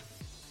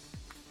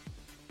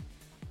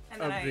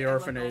then I look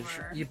orphanage.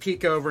 over. You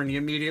peek over and you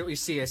immediately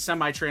see a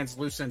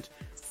semi-translucent.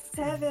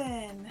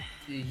 7.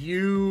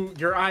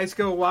 Your eyes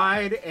go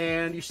wide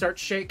and you start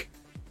to shake.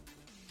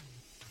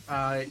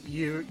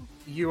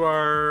 You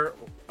are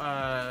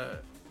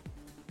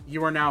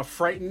now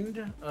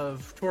frightened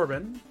of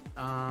Torben,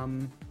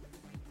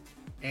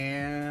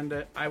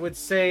 and I would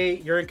say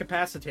you're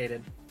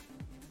incapacitated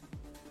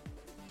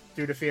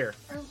due to fear.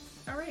 Oh,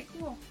 all right,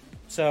 cool.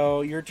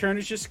 So your turn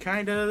is just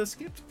kind of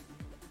skipped.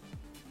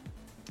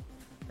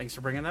 Thanks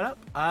for bringing that up.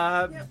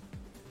 Yep.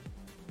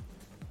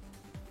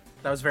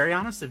 That was very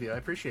honest of you. I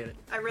appreciate it.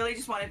 I really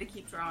just wanted to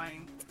keep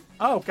drawing.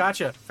 Oh,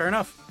 gotcha. Fair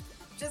enough.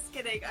 Just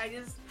kidding.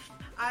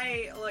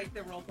 I like the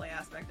roleplay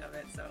aspect of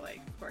it, so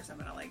like, of course, I'm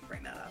gonna like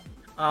bring that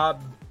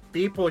up.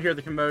 Beep will hear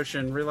the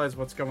commotion, realize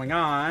what's going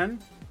on,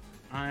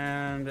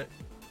 and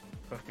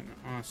fucking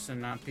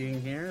Austin not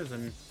being here is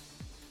an...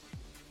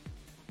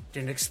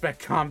 Didn't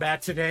expect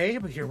combat today,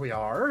 but here we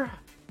are.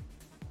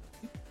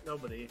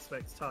 Nobody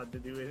expects Todd to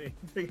do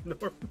anything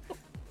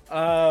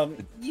normal.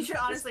 You should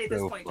honestly at this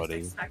so point funny.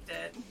 just expect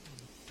it.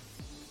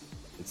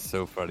 It's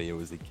so funny. It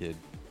was a kid.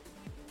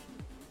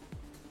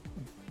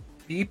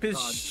 Beep is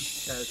Todd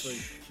just casually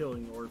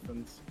killing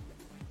orphans.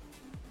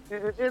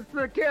 It's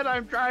the kid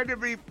I'm trying to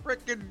be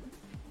freaking.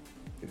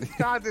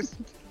 God, this.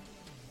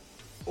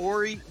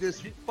 Ori,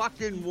 this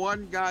fucking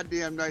one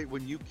goddamn night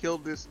when you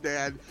killed this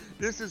dad,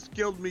 this has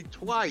killed me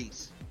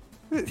twice.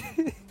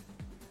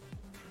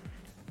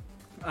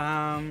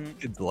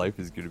 Kid's life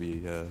is gonna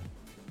be a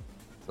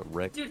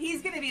wreck. Dude,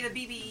 he's gonna be the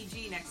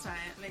BBEG next time.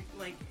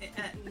 Like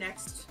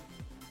next,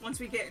 once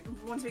we get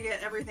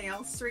everything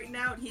else straightened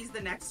out, he's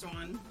the next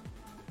one.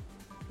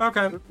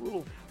 Okay. This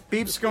little,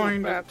 Beep's this little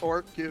going. fat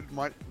orc kid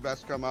might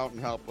best come out and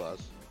help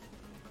us.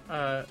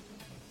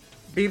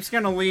 Beep's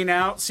gonna lean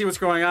out, see what's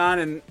going on,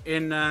 and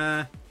in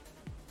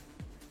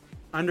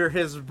under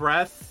his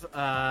breath,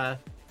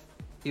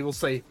 he will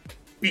say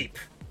 "beep,"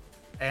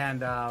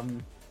 and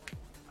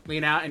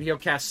lean out, and he'll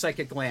cast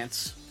Psychic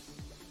Glance.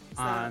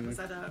 Was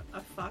that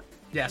a fuck?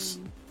 Yes.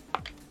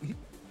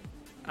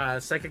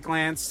 Psychic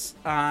Glance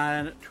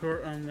on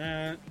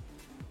that.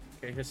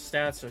 Okay, his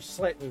stats are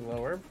slightly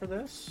lower for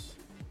this.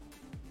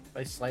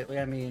 By slightly,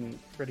 I mean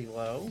pretty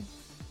low.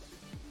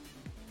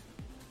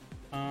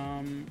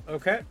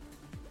 Okay.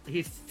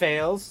 He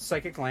fails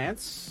Psychic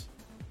Glance.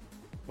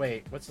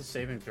 Wait, what's the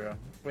saving throw?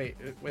 Wait,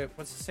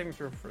 what's the saving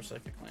throw for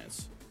Psychic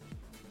Glance?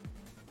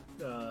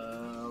 I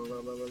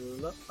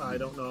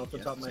don't know off the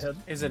top of my head.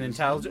 Is it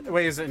intelligent?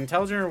 Wait, is it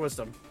intelligent or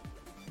wisdom?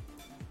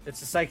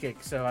 It's a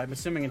psychic, so I'm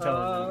assuming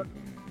intelligent.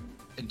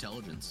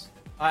 Intelligence.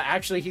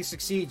 Actually, he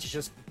succeeds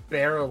just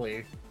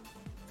barely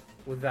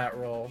with that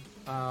roll.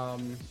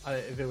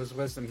 If it was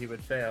wisdom, he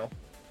would fail.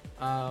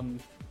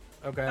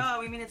 Okay. Oh,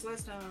 we mean it's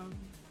wisdom.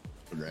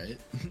 Right.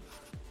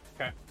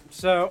 Okay.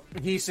 So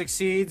he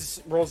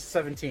succeeds, rolls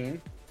 17.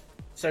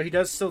 So he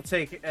does still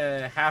take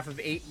half of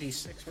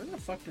 8d6. Where the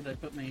fuck did I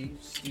put my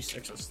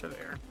d6s to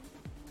there?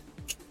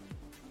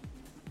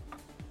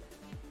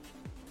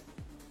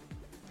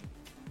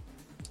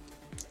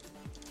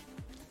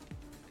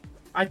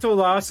 I told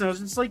Austin, I was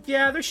just like,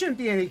 yeah, there shouldn't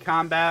be any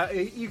combat.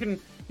 You can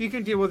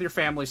deal with your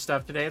family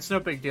stuff today. It's no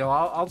big deal.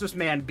 I'll just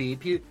man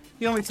Beep. He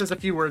only says a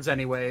few words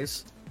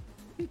anyways.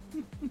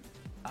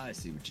 I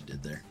see what you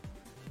did there.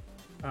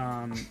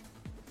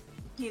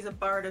 He's a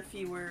bard of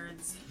few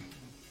words.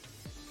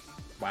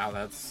 Wow,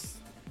 that's...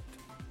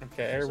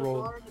 Okay, I There's a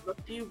rolled... bard of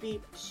a few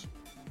beeps.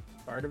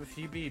 Bard of a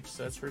few beeps,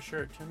 that's for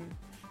sure. 10,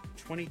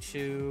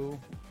 22...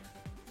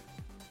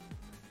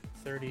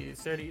 30...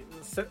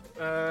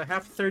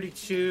 half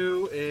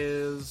 32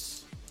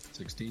 is...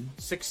 16.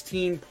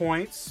 16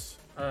 points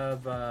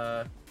of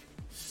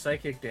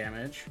psychic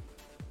damage.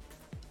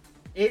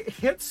 It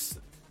hits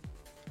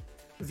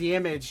the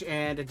image,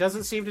 and it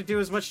doesn't seem to do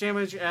as much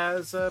damage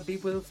as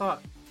Beep would have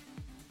thought.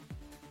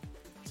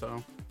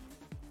 So,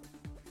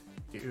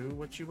 do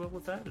what you will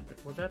with that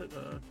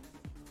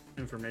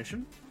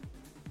information.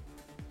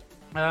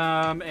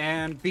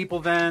 And Beep will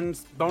then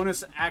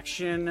bonus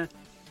action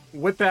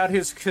whip out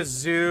his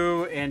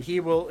kazoo, and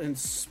he will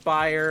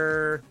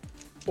inspire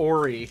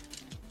Ori.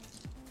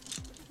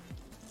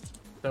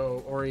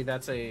 So Ori,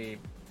 that's a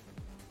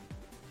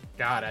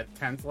god at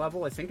 10th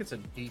level. I think it's a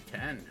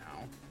D10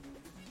 now.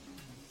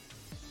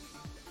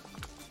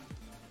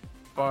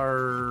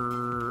 Bardic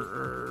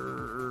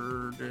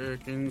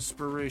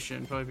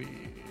Inspiration, probably.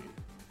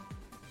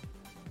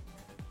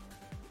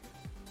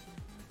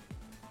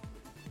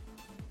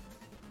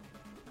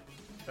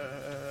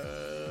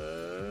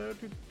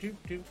 Do.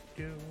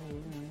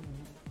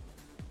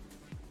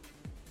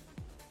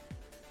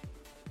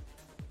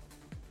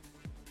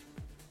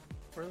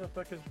 Where the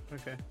fuck is...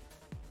 Okay.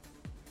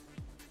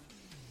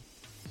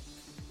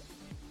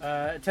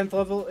 10th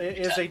level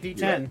is a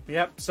D10.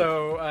 Yep.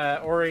 So,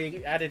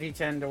 Ori, add a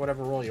D10 to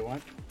whatever roll you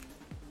want.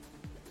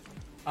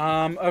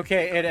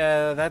 Okay,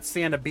 that's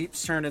the end of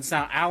Beep's turn. It's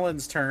now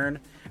Alan's turn.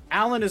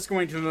 Alan is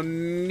going to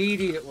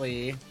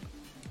immediately,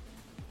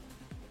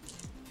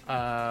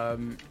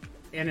 in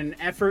an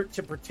effort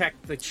to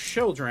protect the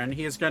children,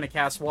 he is going to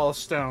cast Wall of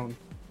Stone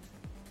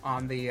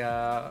on the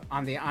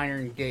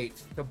Iron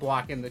Gate to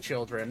block in the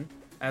children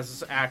as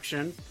his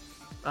action.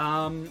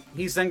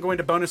 He's then going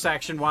to bonus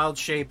action Wild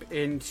Shape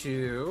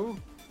into...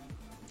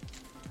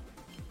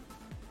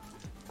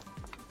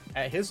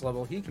 At his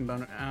level, he can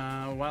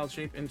Wild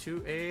Shape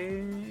into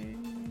a...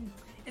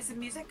 Is the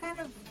music kind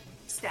of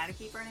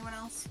staticky for anyone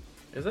else?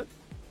 Is it?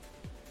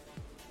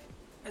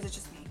 Or is it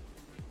just me?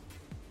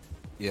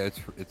 Yeah,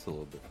 it's a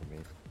little bit for me.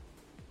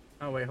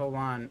 Oh, wait, hold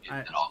on.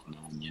 Get that off and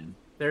on, yeah.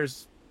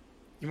 There's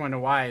You want to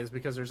know why? Is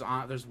because there's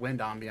wind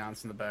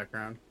ambiance in the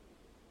background.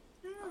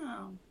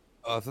 Oh.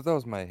 Oh, I thought that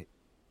was my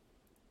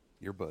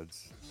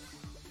earbuds.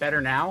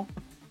 Better now?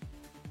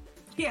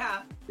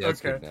 Yeah. Yeah,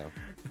 it's Okay. good now.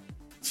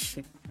 It's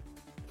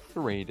a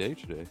rainy day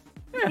today.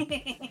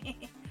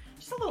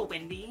 Just a little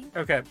windy.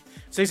 Okay,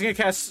 so he's gonna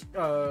cast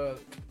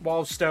Wall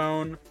of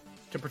Stone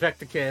to protect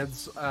the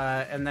kids,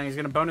 and then he's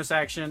gonna bonus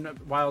action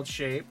Wild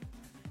Shape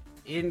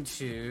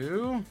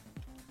into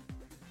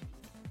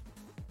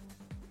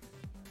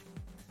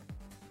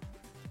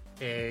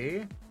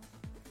a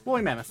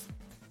woolly mammoth.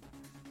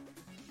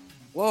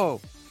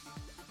 Whoa!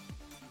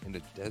 In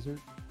the desert?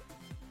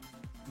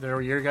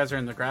 You guys are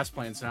in the grass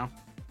plains now,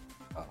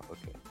 Oh,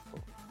 okay. Cool.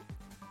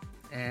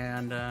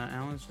 and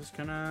Alan's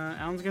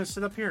gonna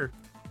sit up here,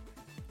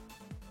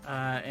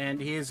 and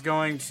he's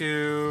going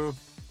to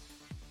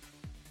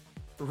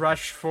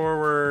rush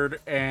forward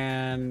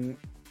and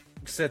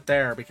sit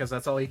there because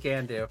that's all he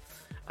can do.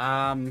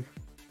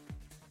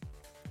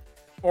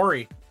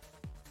 Ori,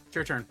 it's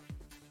your turn.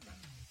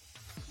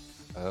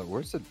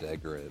 Where's the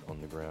dagger at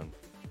on the ground?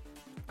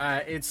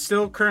 It's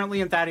still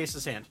currently in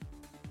Thaddeus's hand.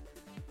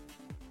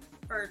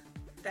 Or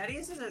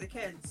Thaddeus's or the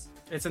kids?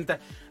 It's in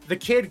the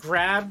kid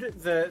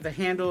grabbed the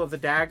handle of the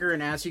dagger,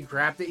 and as he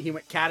grabbed it, he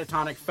went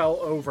catatonic, fell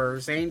over.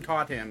 Zane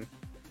caught him,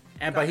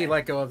 but he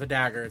let go of the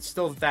dagger. It's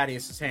still in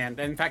Thaddeus's hand.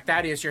 And in fact,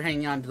 Thaddeus, you're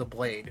hanging on to the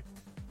blade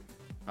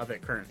of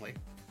it currently.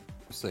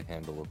 What's the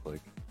handle look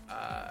like?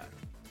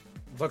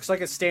 Looks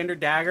like a standard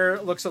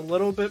dagger. Looks a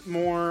little bit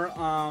more.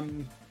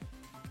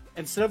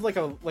 Instead of like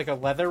a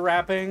leather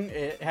wrapping,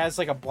 it has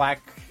like a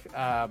black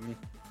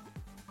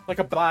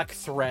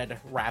thread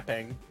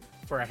wrapping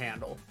for a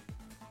handle.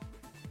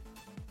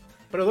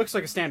 But it looks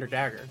like a standard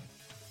dagger.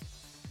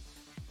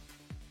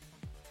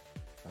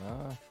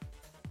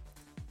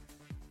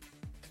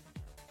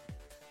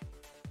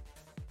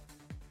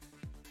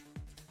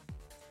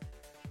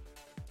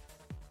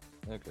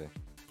 Okay.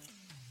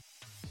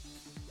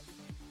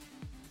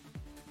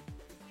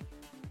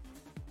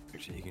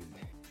 Actually, he can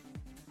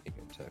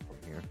attack from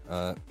here.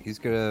 He's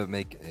gonna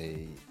make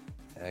a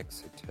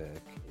axe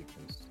attack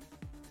against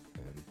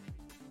him.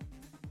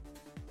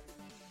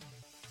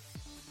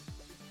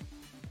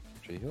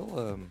 Actually,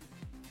 he'll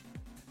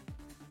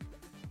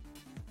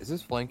Is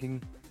this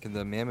flanking? Can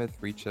the mammoth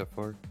reach that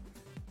far?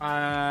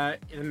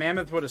 The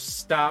mammoth would have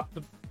stopped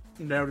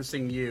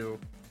noticing you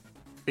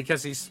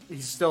because he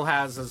still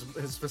has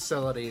his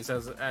facilities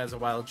as a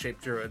wild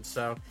shape druid.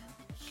 So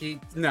he's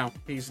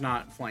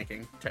not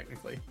flanking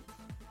technically.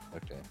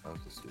 Okay, I'll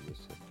just do this.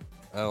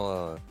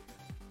 I'll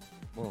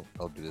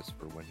do this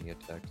for when he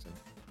attacks him.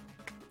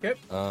 Yep.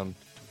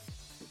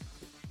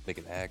 Make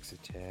an axe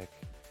attack.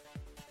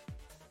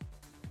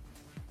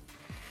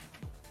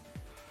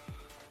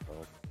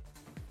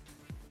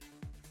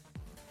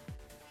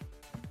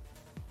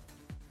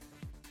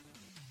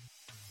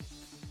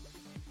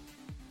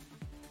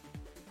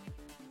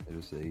 It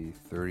is a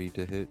 30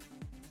 to hit.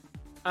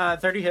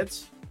 30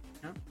 hits.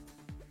 Yep.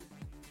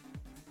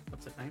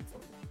 What's it 9 for?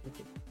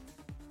 Okay.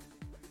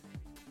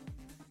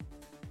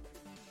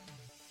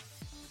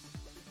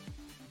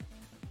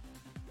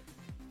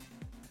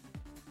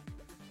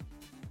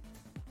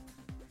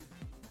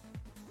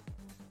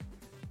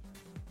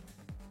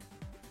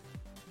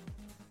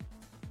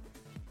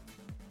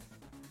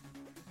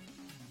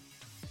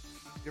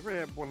 You ever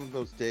have one of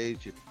those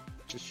days you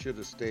just should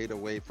have stayed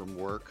away from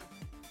work?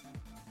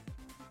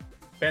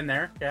 Been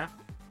there, yeah.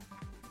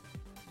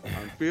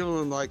 I'm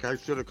feeling like I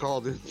should have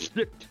called in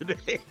sick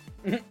today.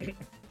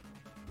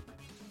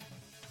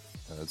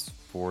 That's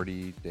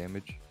 40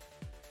 damage.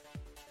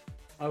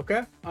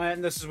 Okay,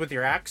 and this is with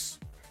your axe.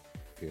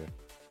 Yeah.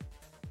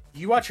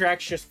 You watch your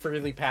axe just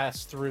freely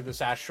pass through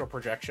this astral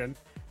projection,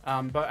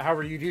 but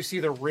however, you do see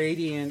the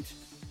radiant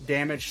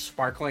damage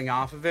sparkling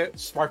off of it,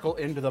 sparkle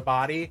into the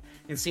body,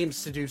 and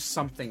seems to do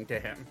something to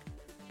him.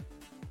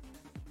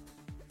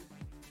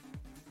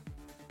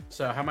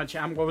 So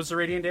what was the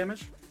radiant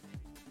damage?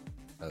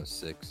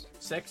 6.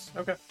 6?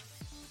 Okay.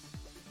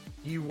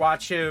 You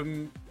watch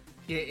him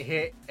get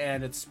hit,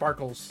 and it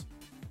sparkles.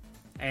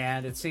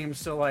 And it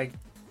seems to, like,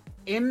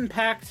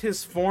 impact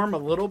his form a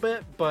little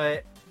bit,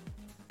 but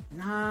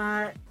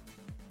not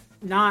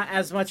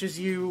as much as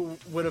you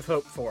would have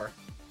hoped for.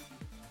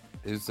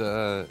 Is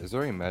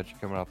there any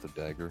magic coming off the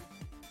dagger?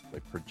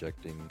 Like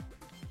projecting?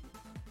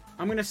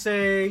 I'm gonna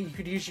say you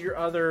could use your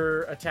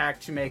other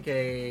attack to make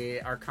a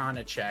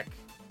Arcana check.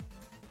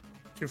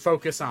 To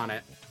focus on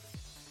it.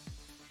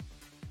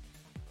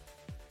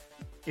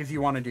 If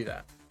you want to do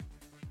that.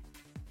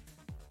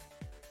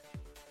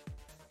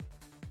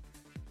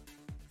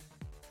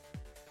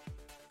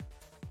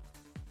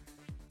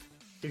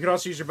 You could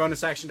also use your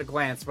bonus action to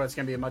glance, but it's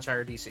going to be a much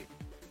higher DC.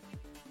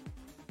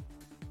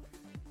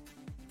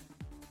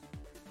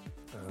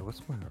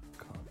 What's my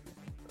Arcana?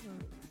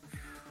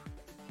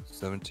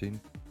 17?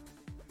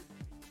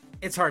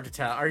 It's hard to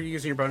tell. Are you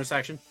using your bonus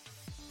action?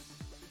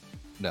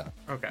 No.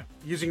 Okay.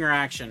 Using your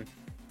action.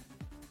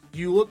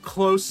 You look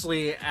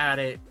closely at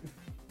it.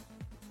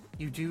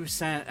 you do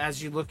sense,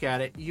 as you look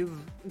at it,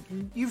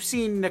 you've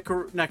seen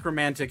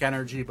necromantic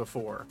energy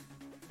before,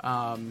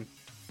 and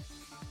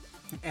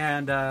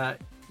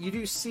you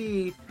do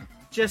see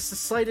just the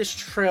slightest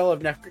trail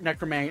of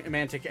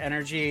necromantic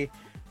energy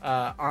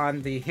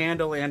on the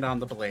handle and on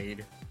the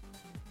blade,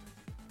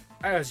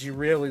 as you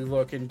really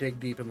look and dig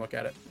deep and look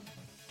at it.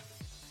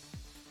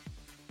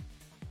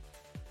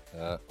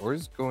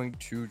 Ori's going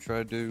to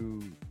try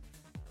to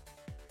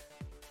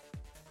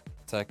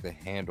attack the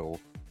handle.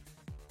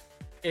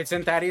 It's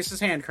in Thaddeus's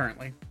hand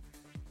currently.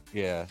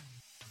 Yeah.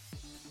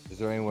 Is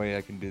there any way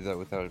I can do that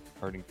without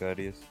hurting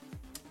Thaddeus?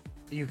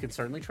 You can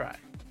certainly try.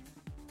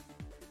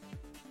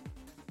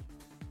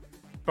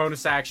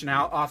 Bonus action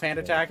out, offhand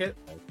attack it.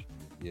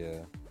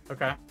 Yeah.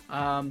 Okay.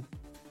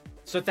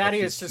 So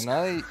Thaddeus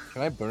Actually,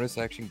 can I bonus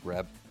action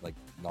grab, like,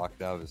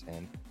 knocked out of his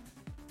hand?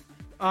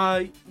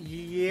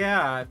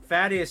 Yeah.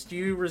 Thaddeus, do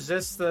you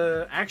resist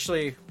the?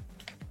 Actually,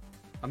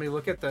 let me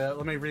look at the.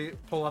 Let me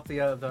pull up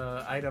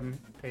the item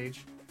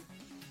page.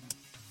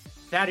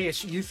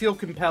 Thaddeus, you feel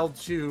compelled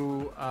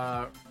to.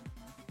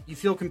 You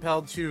feel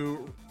compelled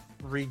to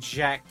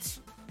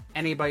reject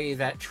anybody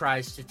that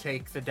tries to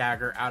take the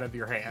dagger out of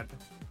your hand.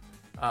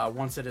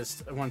 Once it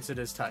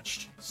is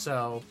touched.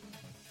 So.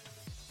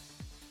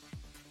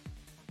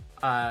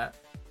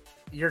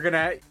 You're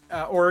gonna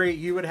Ori,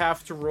 you would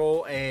have to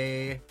roll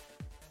a.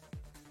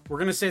 We're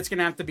gonna say it's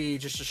gonna have to be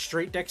just a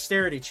straight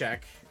dexterity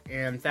check,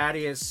 and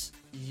Thaddeus,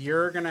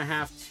 you're gonna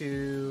have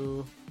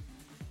to.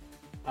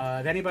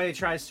 If anybody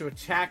tries to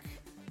attack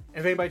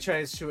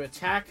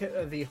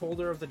the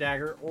holder of the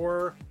dagger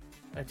or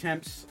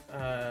attempts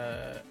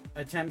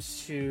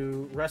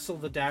to wrestle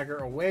the dagger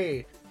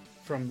away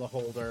from the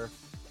holder,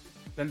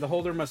 then the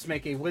holder must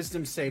make a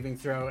wisdom saving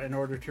throw in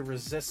order to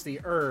resist the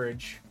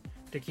urge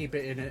to keep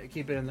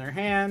it in their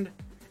hand,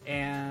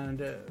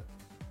 and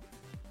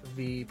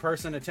the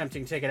person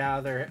attempting to take it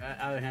out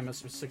of him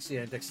must succeed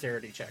a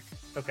dexterity check.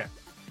 Okay.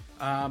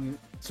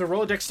 So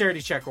roll a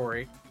dexterity check,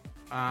 Ori.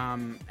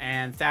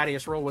 And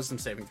Thaddeus, roll wisdom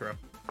saving throw.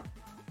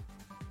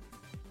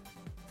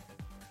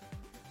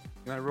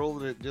 Can I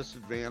roll it at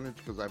disadvantage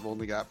because I've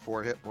only got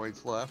 4 hit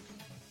points left?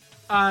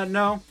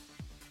 No.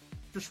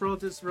 Just roll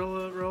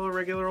a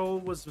regular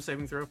old wisdom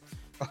saving throw.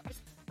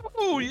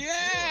 Oh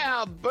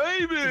yeah,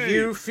 baby!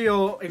 You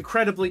feel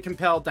incredibly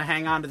compelled to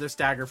hang on to this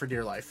dagger for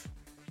dear life.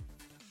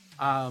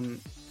 And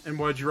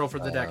what did you roll for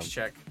the dex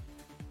check?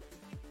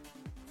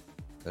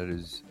 That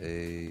is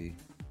a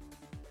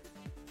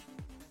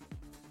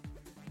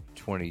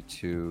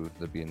 22.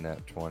 That'd be a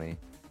nat 20.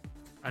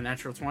 A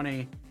natural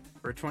 20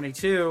 for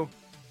 22.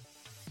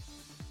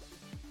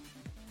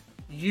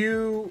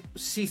 You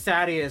see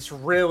Thaddeus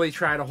really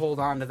try to hold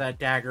on to that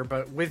dagger,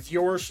 but with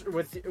your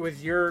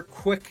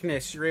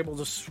quickness, you're able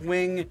to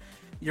swing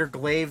your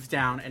glaive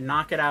down and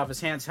knock it out of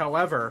his hands.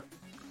 However,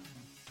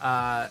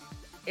 and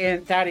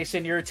Thaddeus,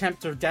 in your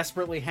attempt to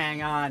desperately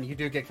hang on, you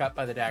do get cut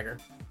by the dagger.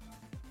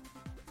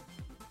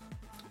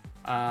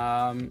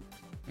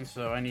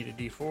 So I need a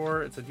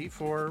D4. It's a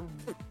D4.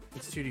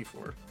 It's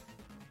 2D4.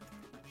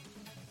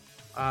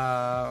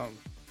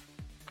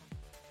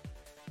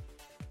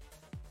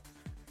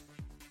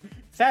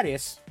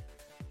 Thaddeus,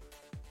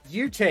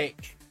 you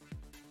take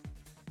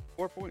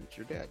 4 points.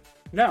 You're dead.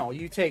 No,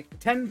 you take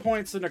 10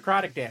 points of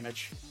necrotic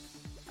damage.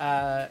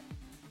 I'm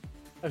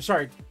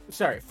sorry.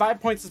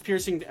 5 points of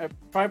piercing,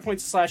 5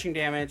 points of slashing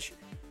damage,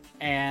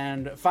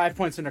 and 5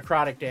 points of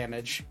necrotic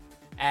damage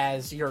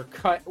as you're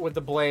cut with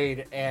the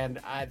blade, and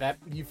that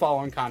you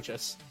fall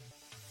unconscious.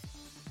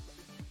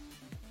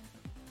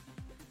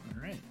 All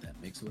right,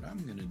 that makes what I'm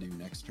gonna do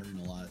next turn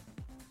a lot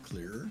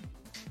clearer.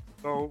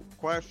 So,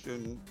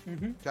 question,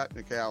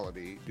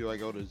 technicality, do I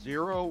go to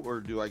 0 or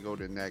do I go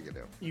to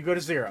negative? You go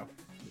to 0.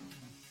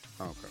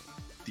 Okay.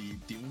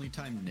 The only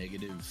time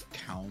negative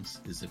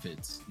counts is if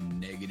it's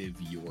negative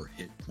your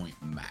hit point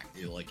max.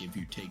 Like if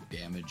you take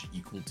damage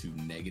equal to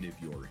negative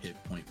your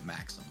hit point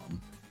maximum.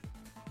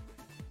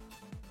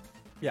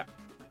 Yeah.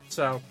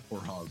 So. Or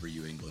however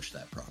you English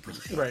that properly.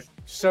 Right.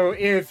 So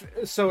if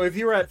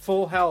you're at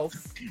full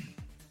health,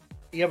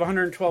 you have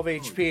 112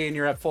 HP and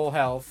you're at full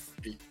health.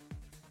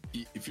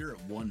 If you're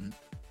at one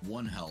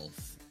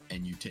health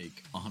and you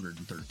take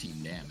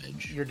 113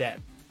 damage, you're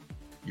dead.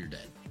 You're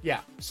dead.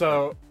 Yeah.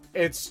 So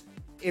it's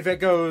if it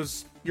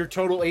goes your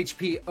total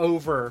HP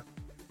over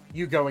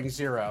you going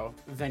 0,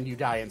 then you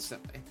die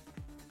instantly.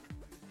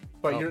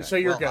 But okay.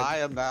 you're good.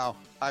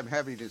 I'm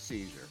having a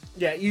seizure.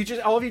 Yeah,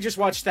 all of you just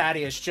watch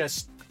Thaddeus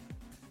just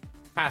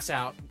pass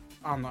out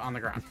on the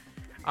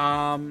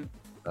ground.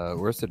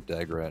 Where's the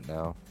dagger at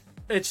now?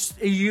 It's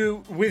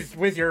you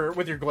with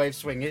your glaive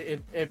swing.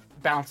 It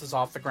bounces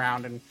off the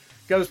ground and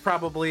goes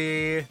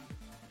probably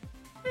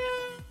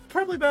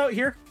about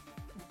here.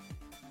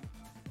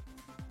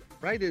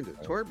 Right into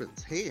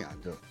Torben's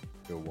hand.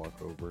 Go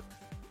walk over.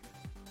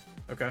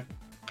 Okay.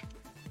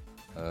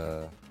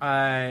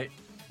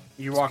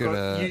 You walk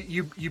over.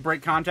 You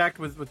break contact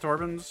with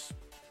Torben's.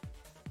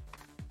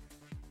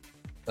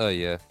 Oh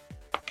yeah.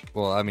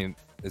 Well, I mean,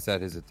 is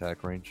that his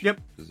attack range? Yep.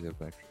 Does he have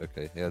extra?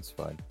 Okay, yeah, that's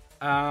fine.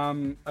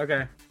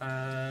 Okay.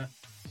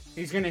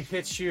 He's gonna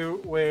hit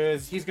you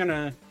with. He's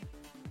gonna.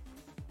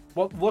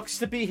 What looks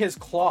to be his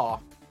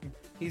claw.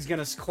 He's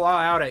gonna claw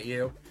out at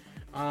you.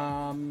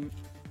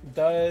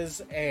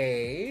 Does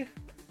a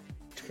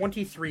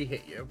 23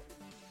 hit you?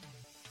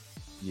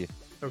 Yeah.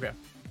 Okay.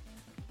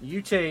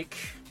 You take.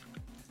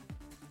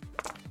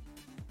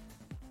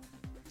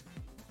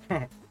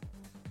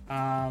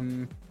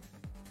 um.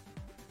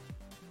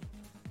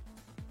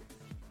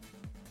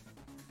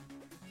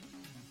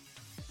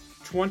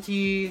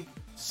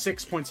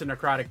 26 points of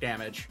necrotic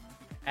damage.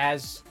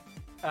 As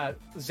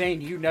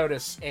Zane, you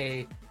notice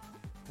a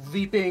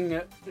leaping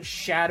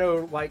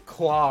shadow-like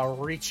claw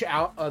reach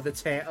out of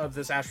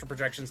this astral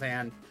projection's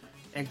hand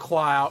and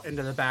claw out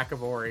into the back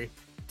of Ori,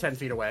 10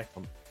 feet away.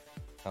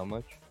 How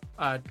much?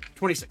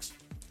 26.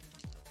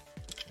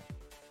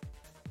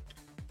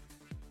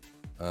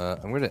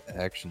 I'm gonna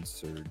action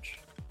surge.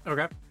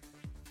 Okay.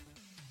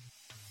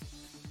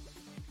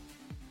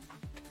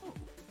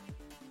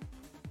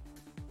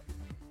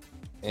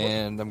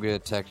 And I'm gonna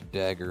attack the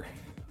dagger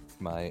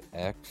with my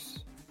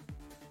axe.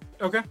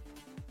 Okay.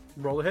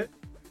 Roll a hit.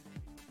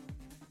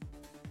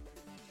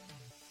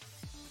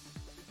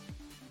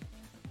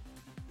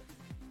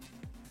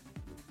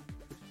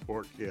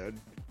 Poor kid.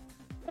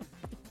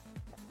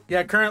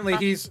 Yeah, currently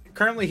he's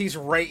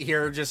right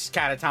here, just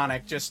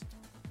catatonic, just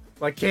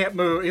like can't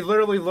move. He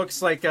literally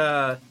looks like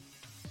the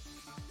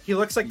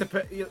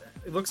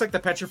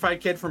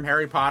petrified kid from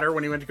Harry Potter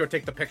when he went to go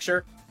take the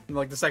picture in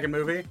like the second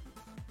movie.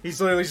 He's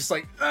literally just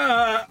like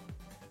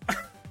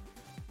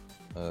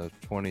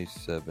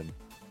 27.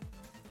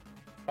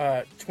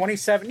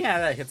 27. Yeah,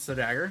 that hits the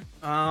dagger.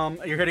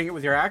 You're hitting it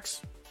with your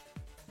axe.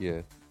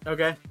 Yeah.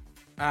 Okay.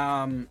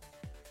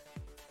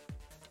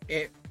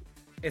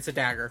 It's a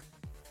dagger.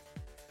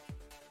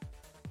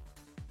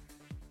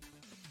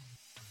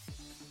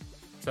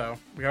 So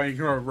you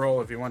can roll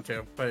if you want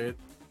to, but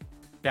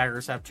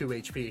daggers have 2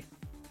 HP.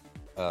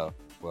 Oh,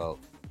 well.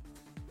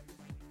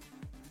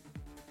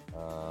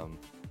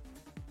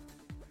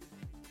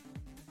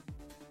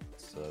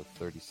 It's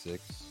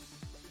 36.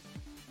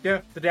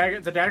 Yeah, the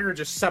dagger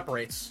just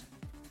separates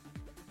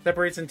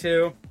in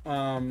two.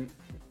 You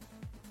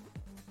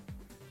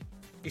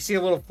see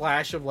a little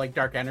flash of like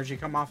dark energy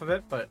come off of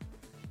it, but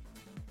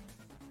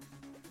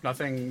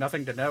nothing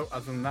to note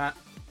other than that.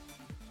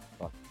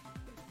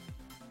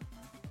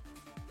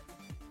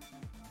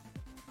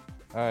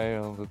 Alright,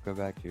 I'll go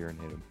back here and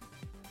hit him.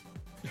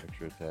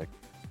 Extra attack.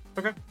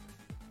 Okay.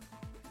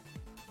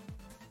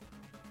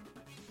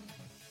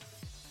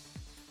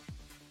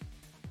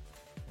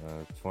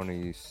 Uh,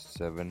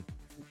 27.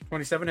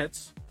 27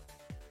 hits.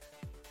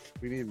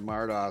 We need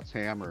Mardoth's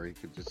hammer. He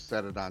could just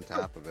set it on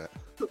top of it.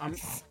 I'm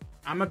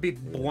gonna be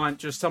blunt.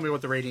 Just tell me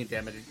what the radiant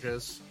damage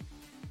is.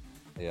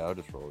 Yeah, I'll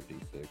just roll a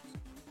d6.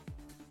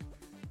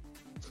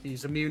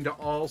 He's immune to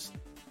all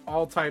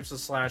types of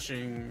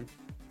slashing.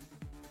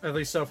 At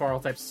least so far,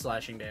 all types of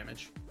slashing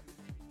damage.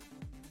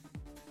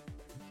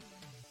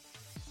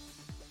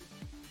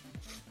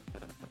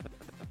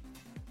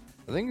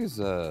 I think is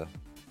I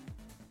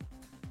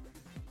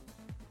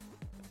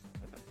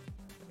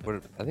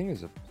think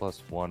it's a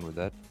 +1. Would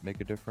that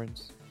make a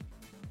difference?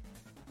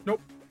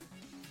 Nope.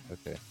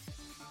 Okay.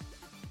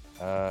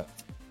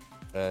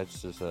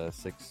 It's just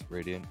 6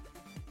 radiant.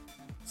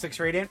 6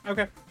 radiant.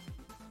 Okay.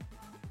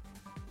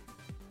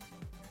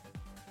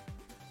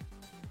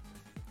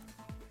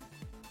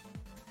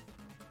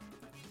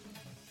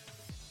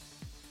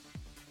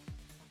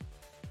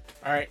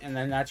 All right, and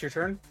then that's your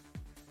turn.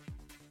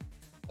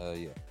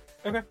 Yeah.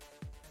 Okay.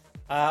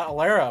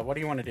 Alara, what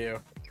do you want to do?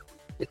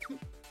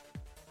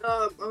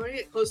 I'm gonna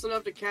get close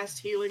enough to cast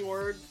Healing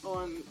Word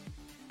on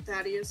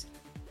Thaddeus.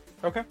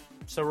 Okay.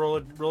 So roll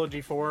a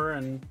d4,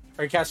 and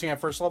are you casting at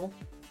first level?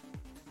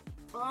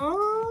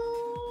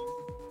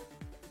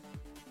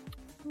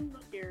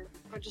 Look here.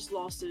 I just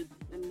lost it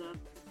in the.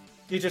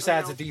 He just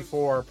adds a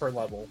d4 per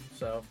level,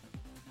 so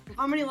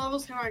How many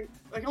levels can I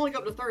can only go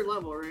up to 3rd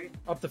level, right?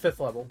 up to 5th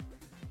level.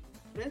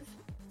 5th?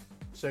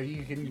 So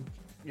you can,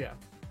 yeah.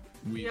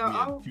 We Yeah,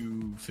 I'll- have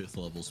 2 5th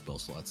level spell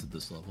slots at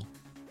this level.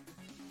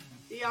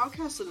 Yeah, I'll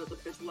cast it at the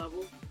 5th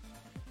level.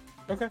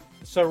 Okay.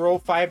 So roll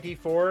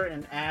 5d4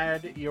 and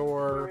add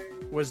your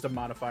Right. wisdom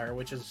modifier,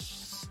 which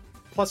is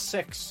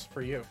 +6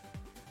 for you.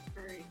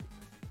 Alright.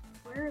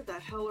 Where the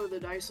hell are the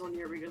dice on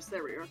here? Because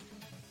there we are.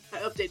 I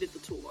updated the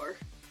toolbar.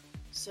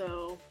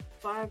 So,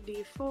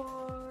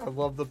 5d4 I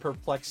love the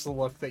perplexed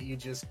look that you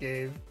just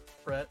gave,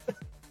 Brett.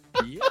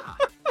 Yeah.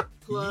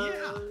 plus...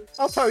 Yeah.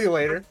 I'll tell you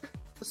later.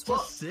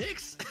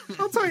 +6?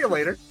 I'll tell you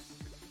later.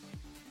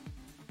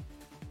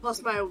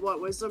 Plus my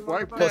what, wisdom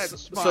Wipe modifier? that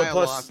Plus- so smile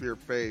plus- off your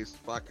face,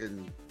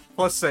 fucking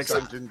 +6.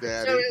 dungeon So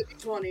daddy. it'd be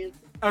 20.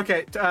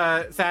 Okay,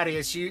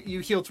 Thaddeus, you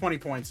heal 20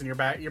 points and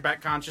you're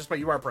back conscious, but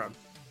you are prone.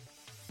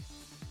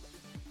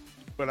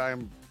 But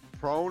I'm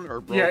prone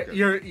or Yeah, broken?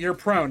 you're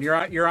prone.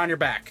 You're on your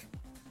back,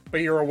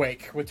 but you're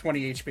awake with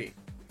 20 HP.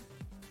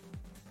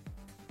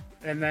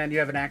 And then you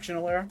have an action,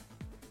 Alara?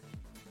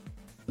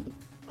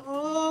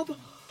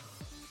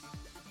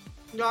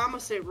 No, I'm gonna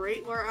stay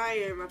right where I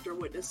am after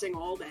witnessing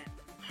all that.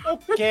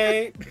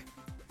 Okay.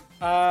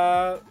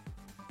 All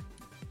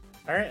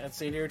right. That's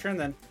the end of your turn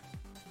then.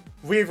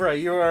 Weavra,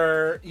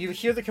 you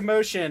hear the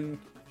commotion,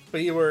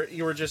 but you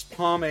were just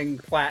palming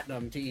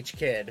platinum to each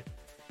kid.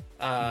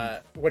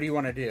 What do you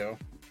want to do?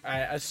 I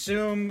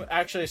assume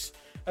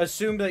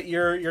that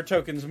your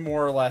token's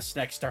more or less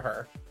next to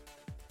her.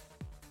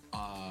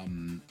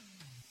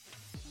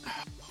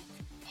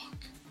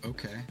 Fuck.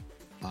 Okay.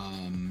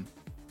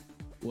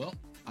 Well,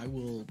 I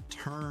will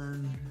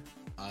turn,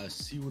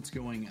 see what's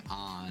going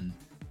on.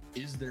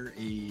 Is there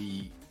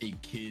a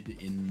kid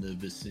in the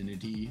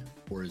vicinity,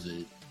 or is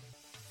it?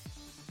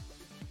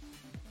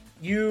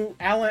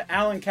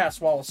 Alan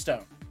casts Wall of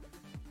Stone.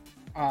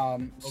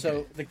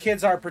 So the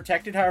kids are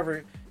protected.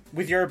 However,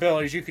 with your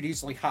abilities, you could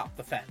easily hop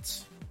the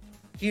fence.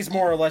 He's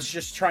more or less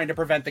just trying to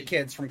prevent the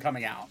kids from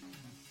coming out.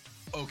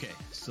 Okay.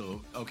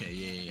 So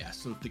yeah.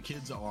 So if the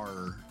kids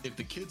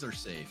are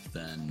safe,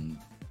 then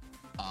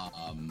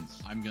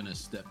I'm gonna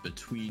step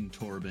between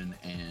Torben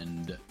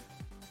and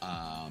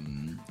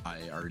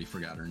I already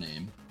forgot her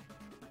name.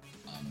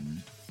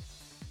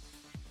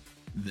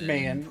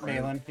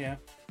 Malin, yeah.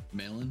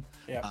 Malin?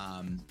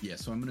 Yeah. Yeah,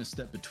 so I'm gonna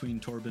step between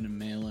Torben and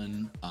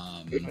Malin.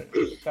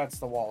 That's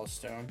the Wall of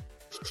Stone.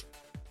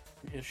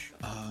 Ish.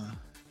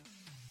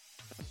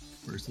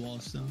 Where's the Wall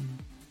of Stone?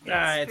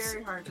 It's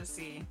very hard to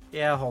see.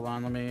 Yeah, hold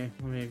on. Let me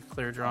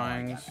clear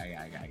drawings.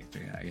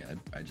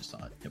 I just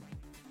saw it. Yep.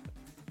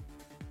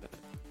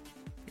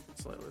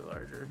 Slightly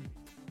larger.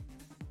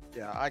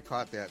 Yeah, I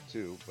caught that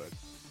too, but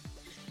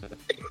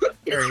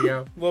There you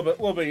go. A little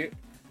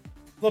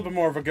bit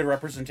more of a good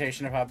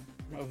representation of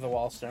the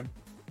Wall of Stone.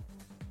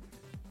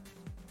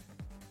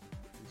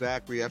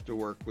 Zach, we have to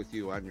work with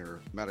you on your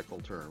medical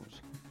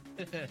terms.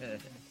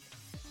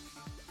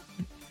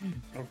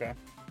 Okay.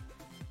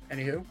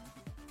 Anywho?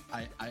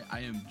 I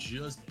am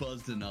just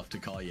buzzed enough to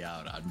call you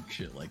out on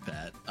shit like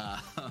that.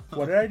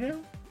 What did I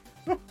do?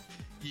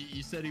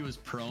 You said he was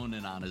prone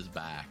and on his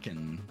back,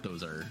 and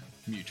those are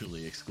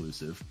mutually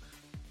exclusive.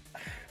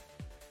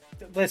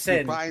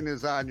 Listen. Supine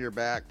is on your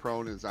back,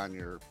 prone is on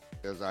your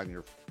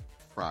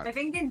front. I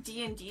think in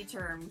D&D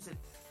terms, it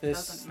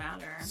doesn't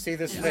matter. See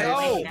this It's face?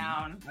 laying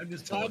down. I'm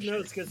just Todd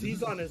knows because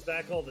he's on his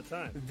back all the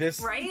time.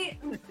 Right?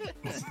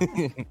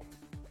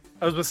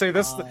 I was gonna say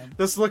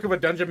this look of a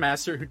dungeon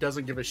master who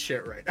doesn't give a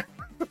shit right now.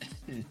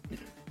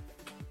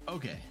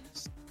 Okay.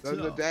 Then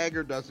the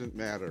dagger doesn't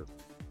matter.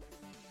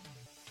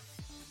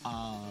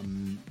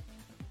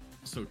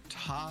 So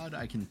Todd,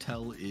 I can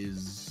tell,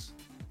 is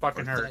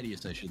fucking hurt.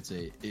 Thaddeus, I should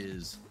say,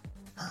 is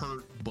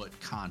hurt but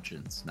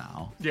conscious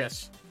now.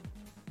 Yes.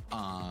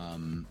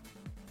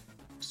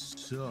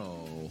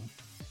 So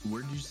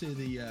where did you say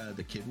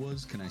the kid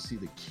was? Can I see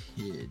the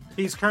kid?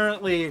 He's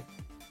currently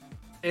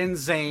in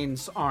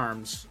Zane's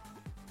arms,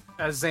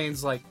 as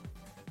Zane's like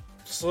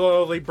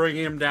slowly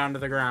bringing him down to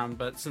the ground.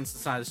 But since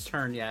it's not his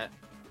turn yet,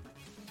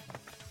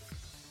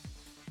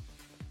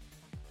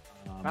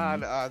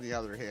 Todd, on the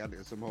other hand,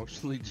 is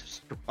emotionally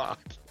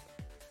distraught.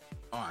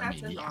 Oh,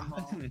 That's a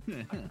normal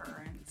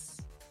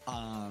occurrence.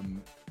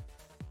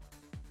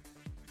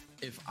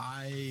 If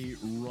I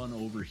run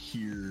over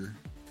here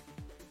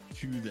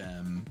to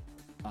them,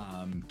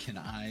 can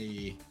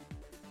I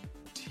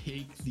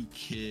take the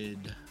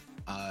kid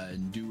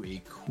and do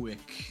a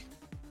quick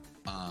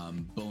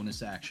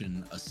bonus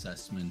action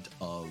assessment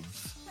of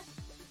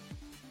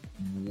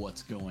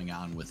what's going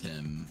on with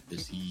him?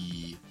 Is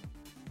he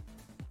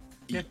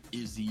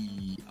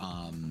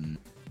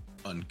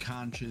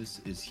unconscious?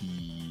 Is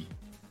he?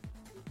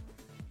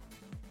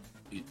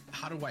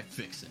 How do I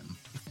fix him?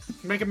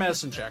 make a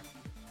medicine check.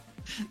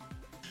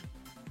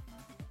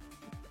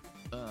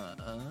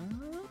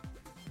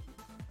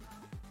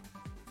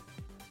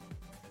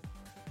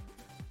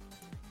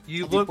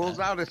 He pulls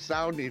out a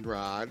sounding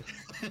rod.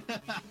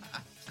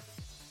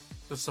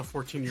 This is a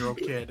 14-year-old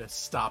kid.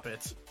 Stop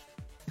it.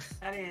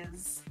 That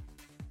is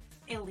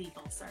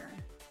illegal, sir.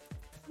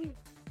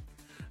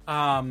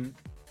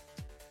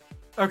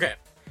 Okay.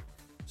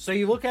 So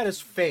you look at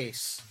his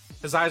face.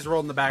 His eyes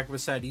rolled in the back of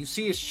his head. You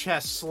see his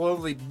chest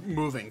slowly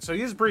moving. So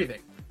he is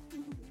breathing.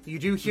 You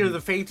do hear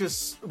the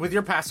faintest, with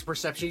your passive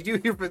perception, you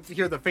do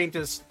hear the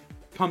faintest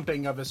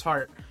pumping of his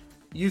heart.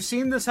 You've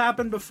seen this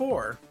happen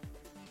before.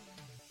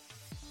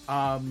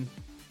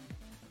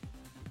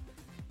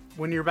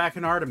 When you're back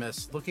in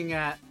Artemis, looking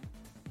at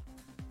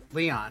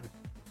Leon.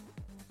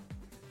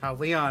 How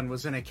Leon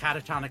was in a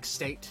catatonic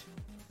state.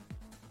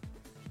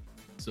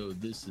 So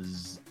this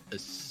is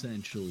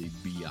essentially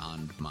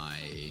beyond my,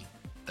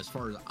 as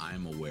far as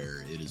I'm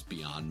aware, it is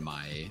beyond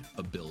my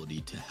ability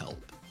to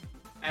help.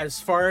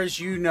 As far as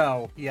you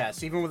know,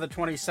 yes. Even with a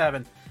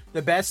 27,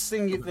 the best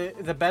thing,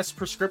 the best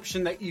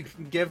prescription that you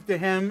can give to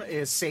him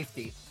is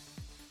safety.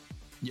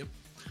 Yep.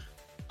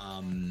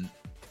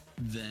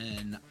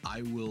 Then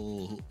I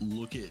will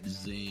look at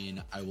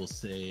Zane. I will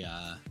say,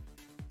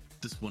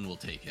 this one will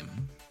take him.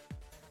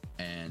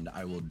 And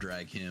I will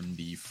drag him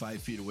the 5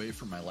 feet away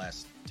from my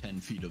last 10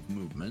 feet of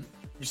movement.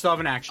 You still have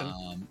an action.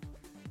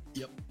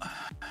 Yep.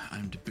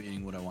 I'm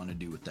debating what I want to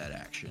do with that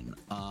action.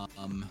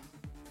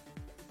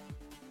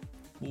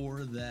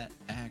 For that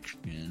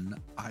action,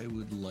 I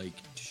would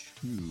like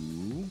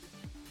to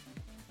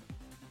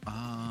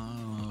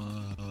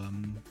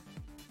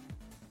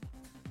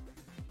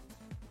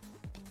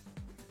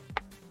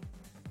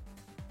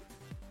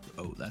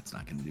oh, that's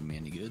not going to do me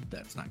any good.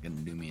 That's not going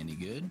to do me any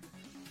good.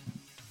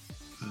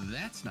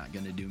 That's not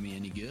going to do me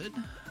any good.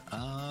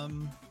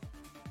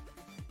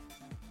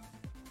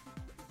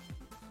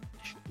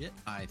 Shit,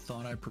 I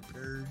thought I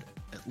prepared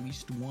at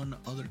least one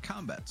other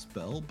combat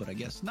spell, but I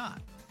guess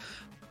not.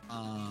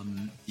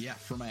 Yeah,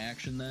 for my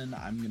action then,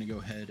 I'm going to go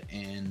ahead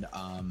and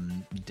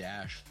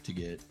dash to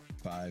get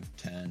 5,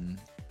 10,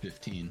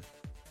 15.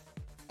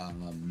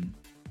 And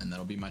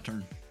that'll be my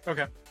turn.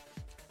 Okay.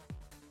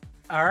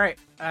 All right.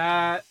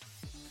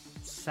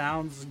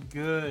 Sounds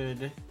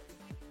good.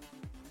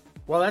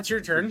 Well, that's your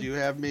turn. Do you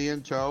have me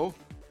in tow?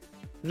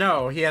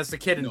 No, he has the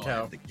kid in No, I tow.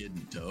 have the kid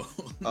in tow.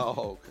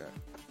 Oh, okay.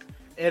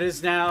 It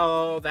is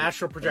now the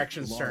astral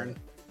projection's turn.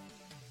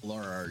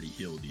 Laura already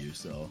healed you,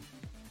 so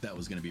that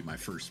was going to be my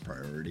first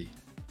priority.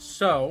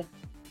 So,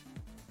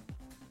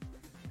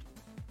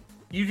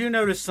 you do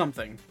notice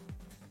something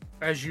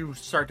as you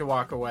start to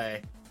walk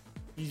away.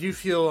 You do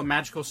feel a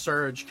magical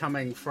surge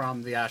coming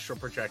from the astral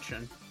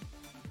projection.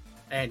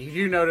 And you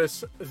do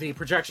notice the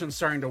projection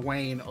starting to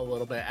wane a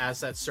little bit as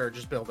that surge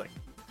is building.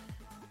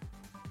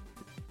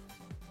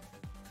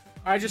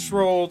 I just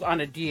rolled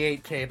on a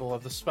D8 table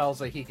of the spells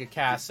that he could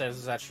cast as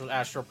his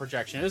astral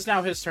projection. It is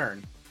now his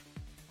turn.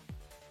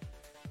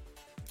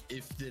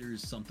 If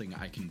there's something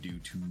I can do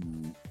to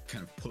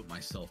kind of put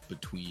myself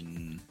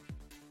between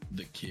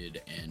the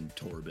kid and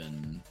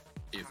Torben,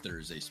 if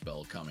there's a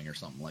spell coming or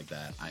something like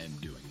that, I am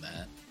doing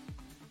that.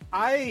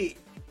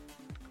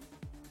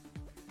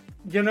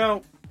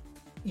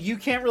 You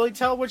can't really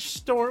tell which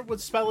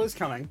spell is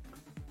coming.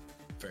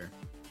 Fair.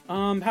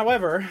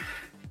 However,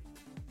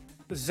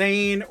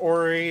 Zane,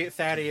 Ori,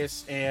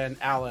 Thaddeus, and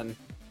Alan,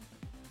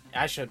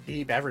 I should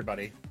beep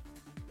everybody.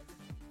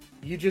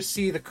 You just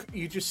see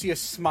a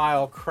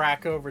smile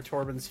crack over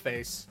Torben's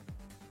face.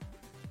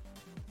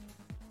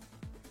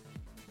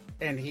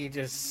 And he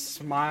just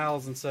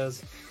smiles and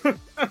says,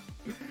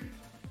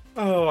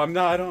 "Oh, I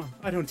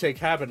don't take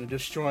habit in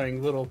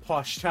destroying little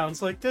posh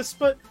towns like this,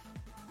 but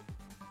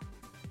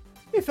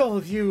if all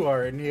of you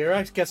are in here,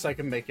 I guess I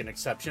can make an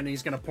exception."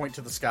 He's going to point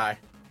to the sky.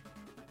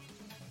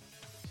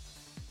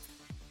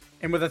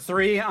 And with a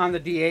 3 on the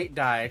D8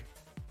 die,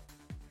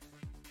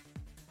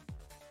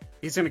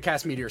 he's going to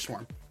cast Meteor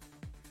Swarm.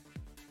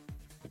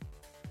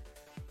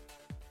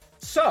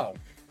 So,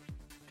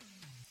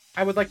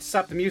 I would like to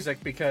stop the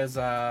music because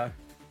I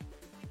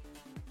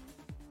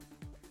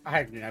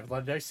didn't have a lot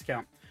of dice to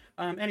count.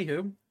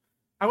 Anywho,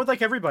 I would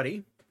like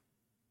everybody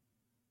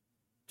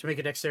to make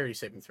a dexterity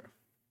saving throw.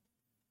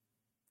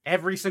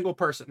 Every single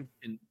person.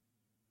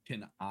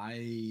 Can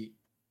I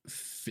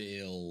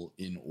fail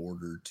in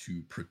order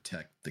to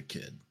protect the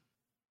kid?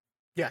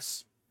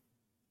 Yes.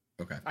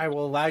 Okay. I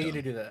will allow you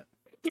to do that.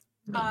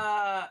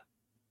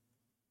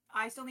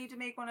 I still need to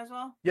make one as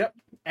well? Yep.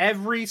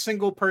 Every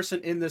single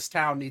person in this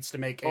town needs to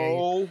make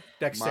a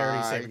dexterity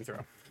my saving throw.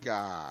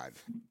 God.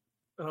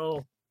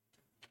 Oh,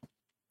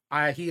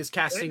 He is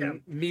casting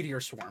Damn.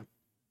 Meteor Swarm.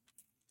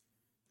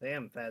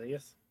 damn,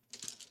 Thaddeus.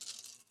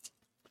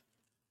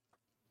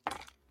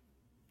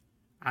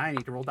 I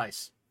need to roll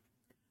dice.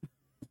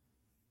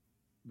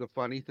 The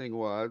funny thing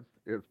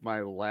is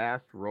my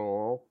last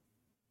roll,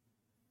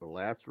 the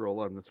last roll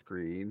on the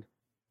screen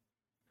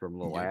from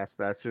the Yep. last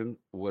session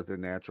was a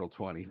natural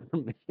 20 for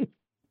me.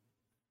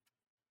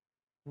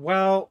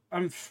 Well,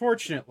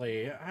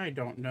 unfortunately, I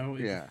don't know.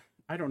 Yeah.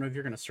 I don't know if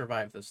you're going to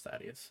survive this,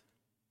 Thaddeus.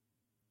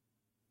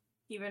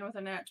 Even with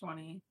a nat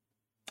 20.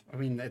 I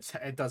mean,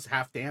 it does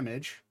half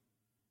damage.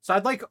 So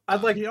I'd like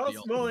He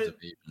also The ultimate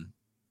evasion.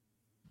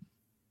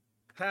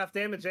 half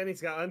damage, and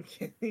he's got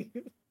uncanny.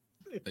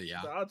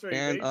 Yeah. dodge or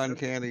And evasion.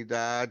 uncanny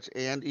dodge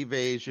and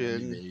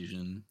evasion.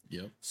 Evasion.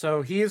 Yep.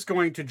 So he is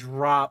going to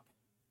drop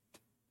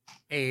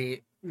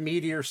a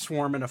meteor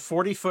swarm in a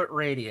 40-foot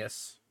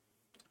radius.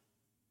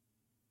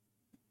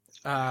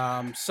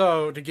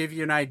 So to give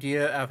you an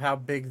idea of how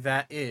big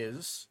that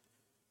is,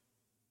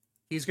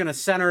 he's going to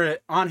center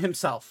it on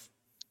himself.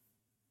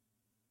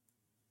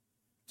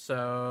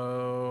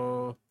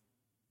 So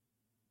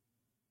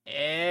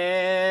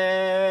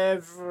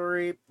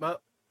everybody,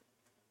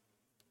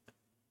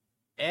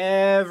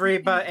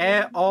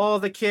 all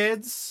the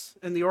kids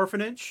in the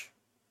orphanage.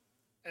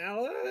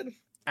 Alan,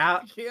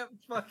 Out. you can't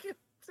fucking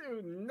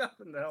do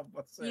nothing to help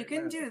us. You right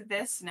can now. do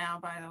this now,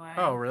 by the way.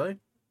 Oh, really?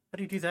 How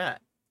do you do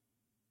that?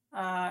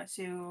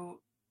 Do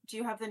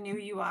you have the new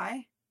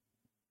UI?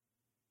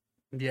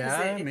 'Cause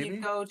Yeah, if maybe.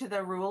 you go to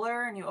the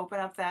ruler and you open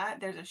up that,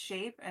 there's a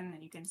shape, and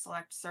then you can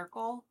select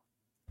circle.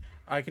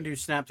 I can do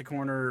snap to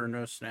corner or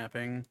no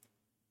snapping.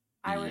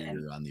 I would.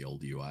 You're on the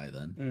old UI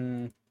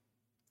then.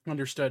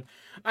 Understood.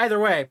 Either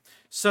way,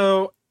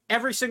 so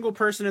every single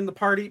person in the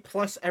party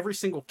plus every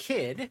single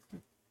kid,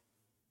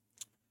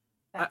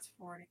 That's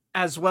 40.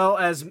 as well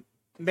as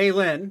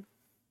Maylin,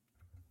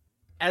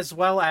 as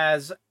well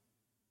as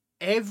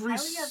every I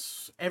only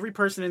have- every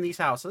person in these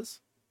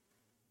houses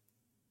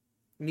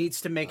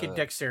needs to make a Uh.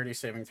 dexterity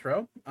saving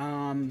throw.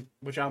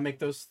 Which I'll make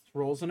those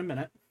rolls in a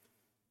minute.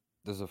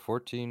 There's a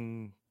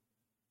 14.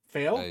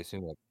 Fail? I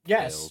assume that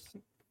Yes. fails.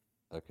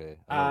 Okay.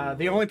 I'm gonna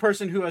The reroll. only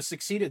person who has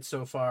succeeded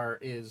so far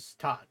is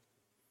Todd.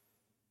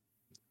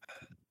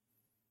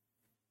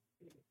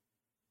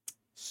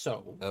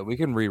 So, We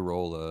can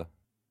re-roll.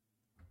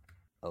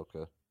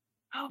 Okay.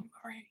 Oh,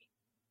 alright.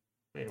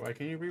 wait, why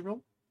can't you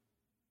reroll?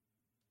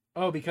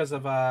 Oh, because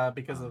of the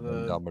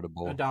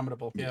Indomitable.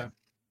 Indomitable. Yeah.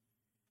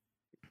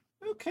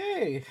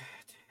 Okay.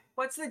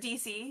 What's the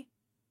DC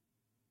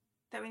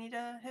that we need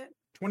to hit?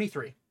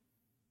 23.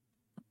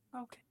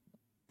 Okay.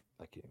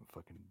 I can't even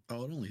fucking.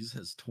 Oh, it only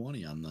says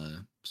 20 on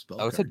the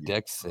spell. Oh, it's a card you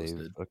dex save.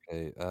 posted.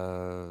 Okay.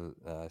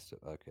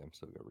 Okay. I'm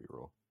still gonna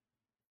reroll.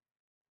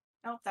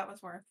 Oh, that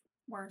was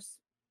worse.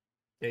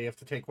 Yeah, you have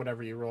to take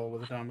whatever you roll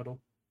with Indomitable.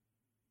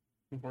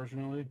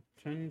 Unfortunately.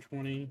 10,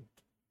 20.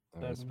 Oh,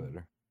 that's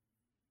 7.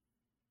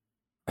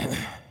 better.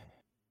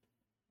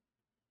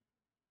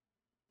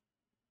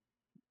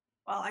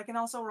 Well, I can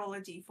also roll a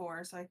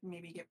D4, so I can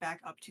maybe get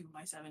back up to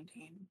my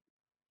 17.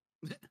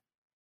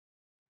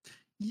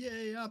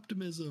 Yay,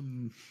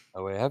 optimism!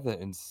 Oh wait, I have that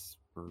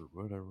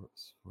whatever.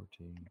 It's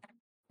 14.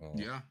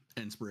 Yeah,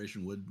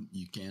 inspiration would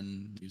you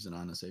can use it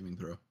on a saving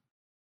throw.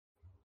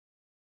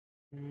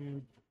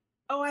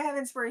 Oh, I have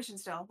inspiration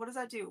still. What does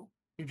that do?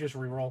 You just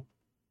reroll.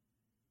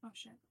 Oh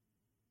shit.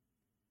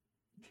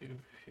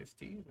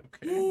 250.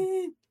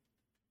 Okay.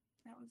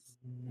 That was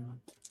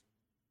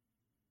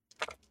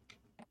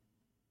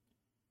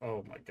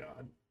Oh my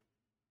god.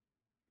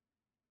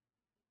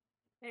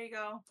 there. You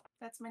go.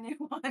 That's my new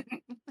one.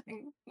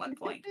 1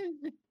 point.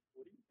 Maybe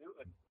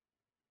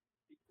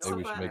So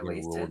we should glad make I a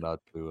rule wasted. not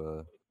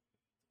to.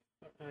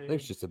 I think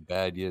it's just a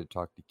bad idea to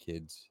talk to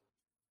kids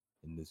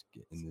in this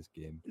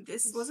game.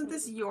 Wasn't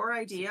this your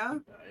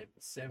idea?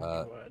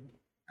 71.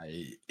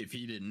 If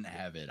he didn't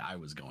have it, I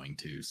was going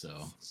to.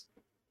 So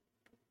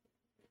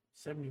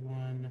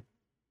 71.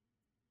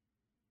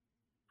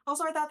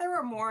 Also, I thought there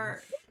were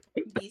more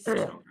beast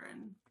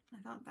children. I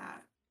thought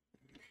that.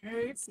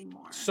 Okay. I'd see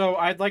more. So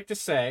I'd like to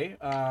say,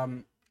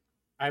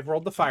 I've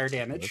rolled the fire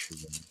damage.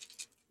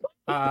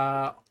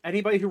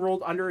 Anybody who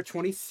rolled under a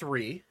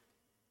 23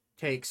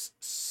 takes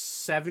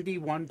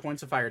 71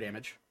 points of fire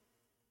damage.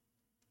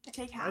 I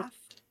take half.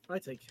 I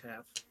take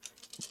half.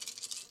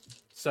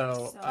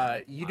 So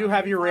So, you do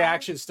have your 5.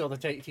 reaction still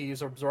to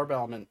use absorb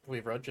element,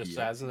 Weaver, just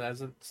Yep.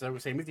 so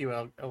same with you,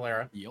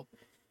 Alara. yep.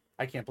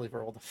 I can't believe I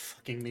rolled a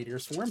fucking meteor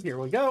swarm. Here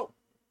we go.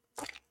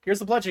 Here's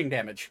the bludgeoning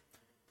damage.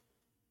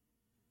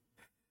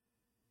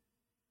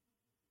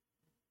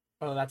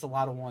 Oh, that's a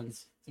lot of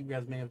ones. You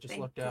guys may have just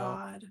Thank looked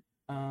out.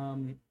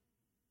 God.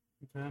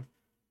 Okay.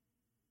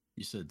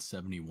 You said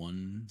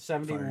 71.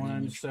 fire 71.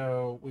 damage?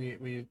 So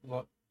we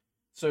look.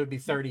 So it'd be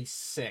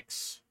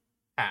 36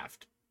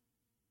 halved.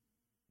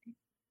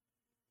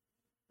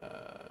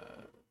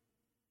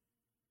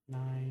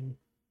 9.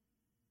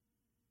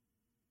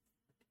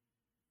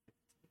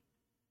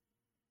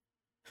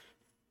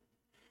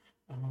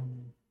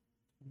 Um,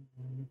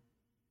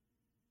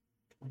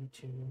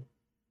 22,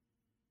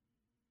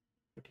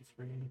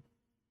 23,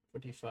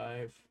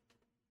 25,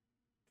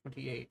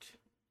 28,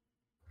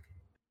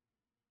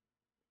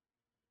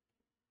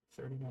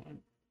 31,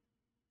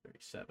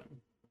 37,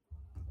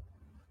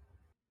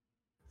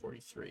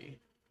 43.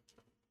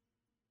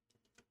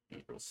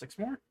 Roll 6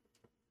 more.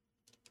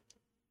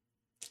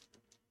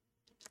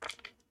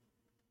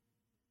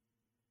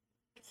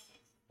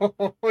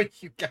 Oh,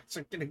 you guys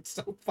are getting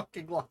so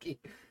fucking lucky.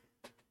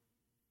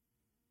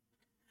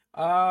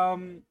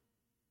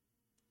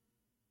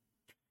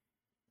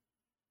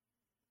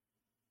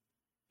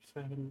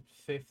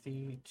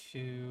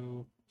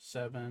 752,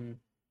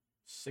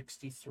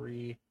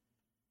 63,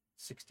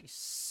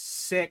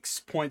 66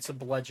 points of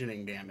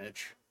bludgeoning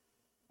damage.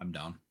 I'm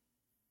down.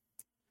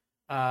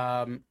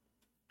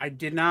 I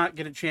did not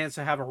get a chance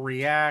to have a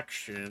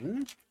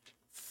reaction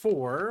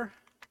for...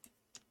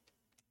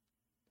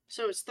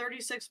 So it's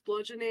 36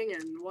 bludgeoning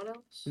and what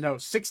else? No,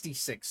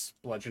 66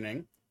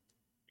 bludgeoning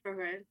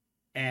Okay.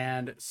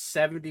 and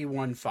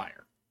 71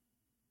 fire.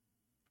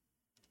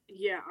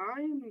 Yeah,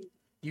 I'm.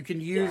 You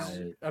can use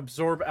Yeah.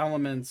 absorb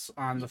elements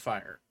on the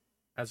fire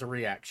as a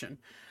reaction.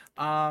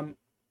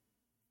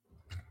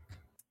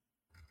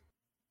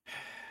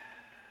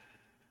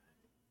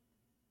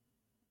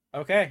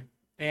 Okay,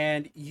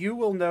 and you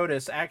will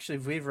notice actually,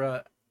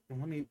 Vivra.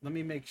 Let me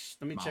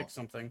check Wow.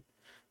 something.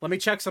 Let me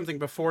check something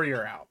before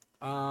you're out.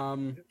 How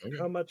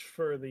much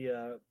for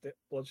the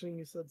bludgeoning?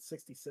 You said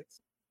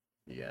 66.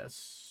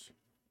 Yes,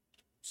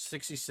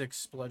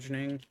 66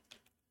 bludgeoning.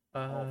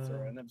 I'll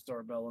throw in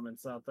absorb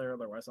elements out there,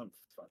 otherwise I'm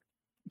fucked.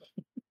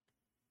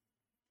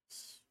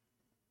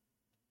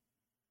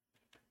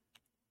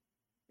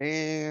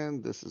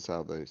 And this is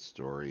how the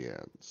story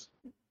ends.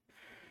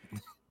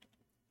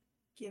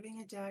 Giving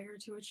a dagger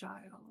to a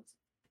child.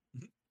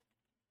 This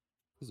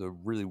is a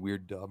really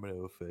weird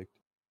domino effect.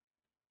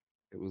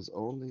 It was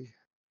only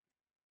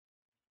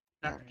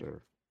All right.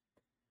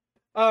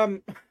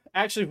 after.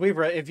 Actually,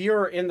 Weaver, if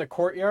you're in the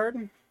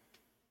courtyard,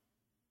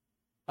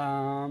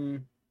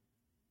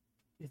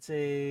 it's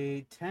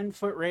a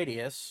 10-foot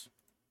radius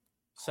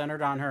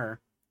centered on her.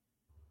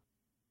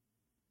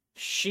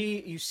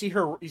 You see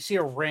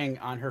a ring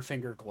on her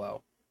finger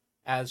glow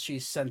as she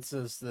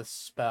senses this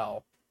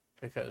spell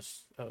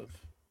because of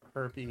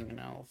her being an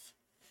elf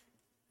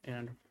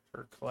and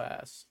her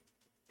class.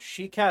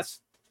 She casts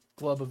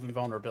Globe of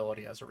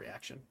Invulnerability as a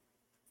reaction.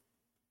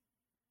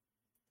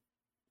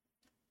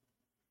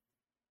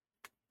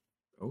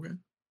 Okay.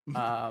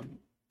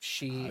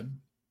 She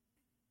I'm-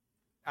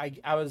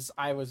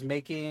 I was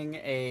making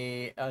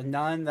a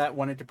nun that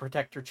wanted to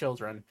protect her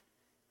children.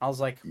 I was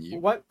like,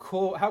 Yep.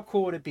 how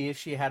cool would it be if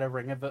she had a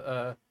ring of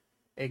a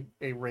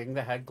ring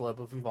that had Globe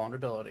of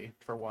Invulnerability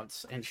for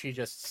once, and she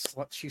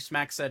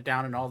smacks that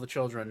down, and all the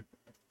children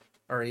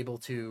are able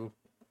to,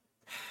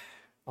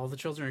 all the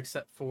children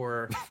except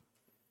for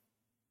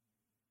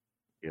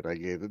And I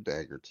gave the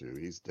dagger to.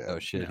 He's dead. Oh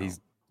shit, No.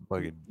 he's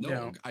fucking. No,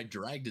 No. I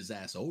dragged his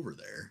ass over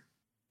there.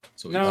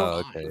 So No. he's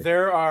Oh, fine. okay.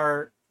 there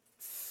are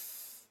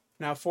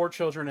now 4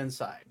 children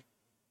inside.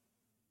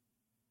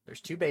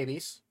 There's 2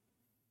 babies,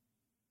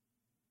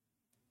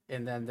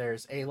 and then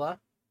there's Ayla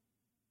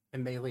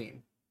and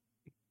Maylene,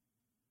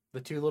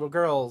 the 2 little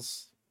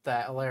girls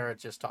that Alara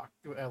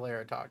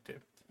talked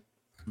to.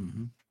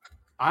 Mhm.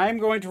 I'm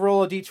going to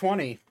roll a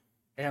d20,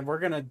 and we're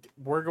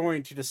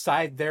going to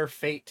decide their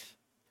fate.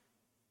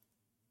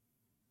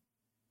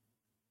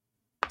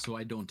 So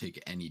I don't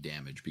take any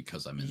damage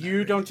because I'm in. You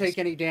that don't radius. take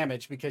any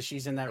damage because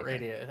she's in that Okay.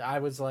 radius. I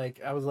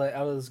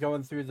was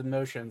going through the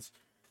motions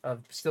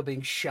of still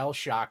being shell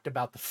shocked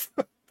about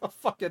the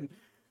fucking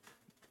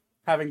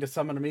having to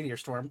summon a meteor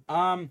storm.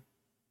 High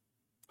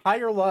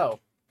or low?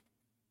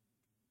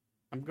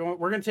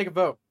 We're gonna take a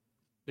vote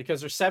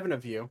because there's 7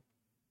 of you.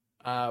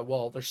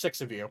 Well, there's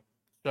 6 of you.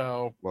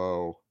 So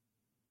Whoa.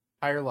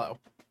 high or low?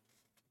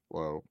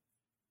 Whoa.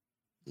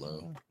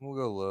 Low. We'll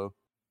go low.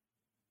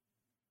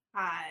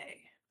 Hi.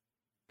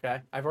 Okay,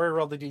 I've already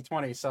rolled the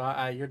d20,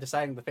 so you're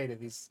deciding the fate of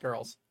these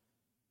girls.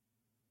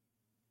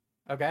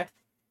 Okay,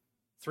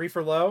 3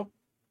 for low,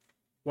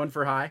 1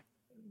 for high.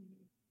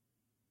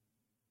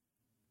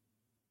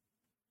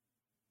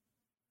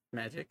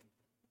 Magic,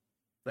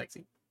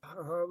 Lexi.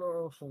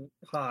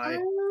 Hi.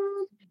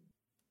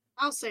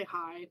 I'll say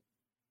hi.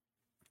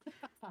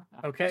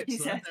 Okay,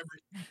 Jesus. So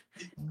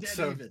that's dead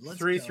so even. Let's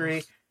 3, go.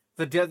 3.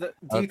 The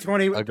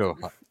d20. I'll go.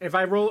 If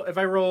I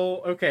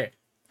roll, okay.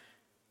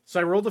 So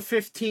I rolled a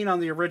 15 on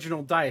the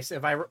original dice.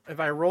 If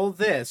I roll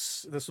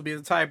this will be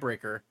the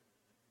tiebreaker.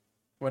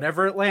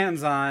 Whatever it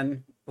lands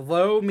on,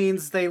 low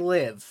means they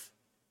live.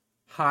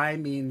 High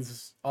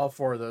means all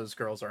 4 of those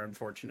girls are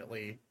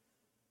unfortunately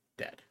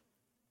dead.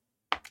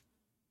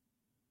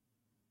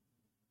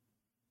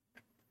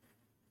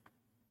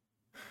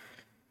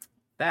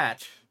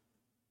 That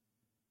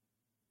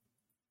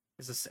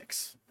is a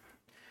 6.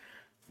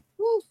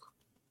 Woo.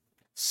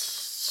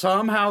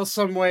 Somehow,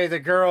 some way, the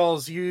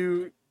girls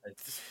you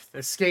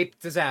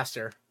escaped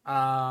disaster.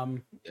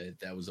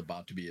 That was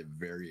about to be a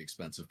very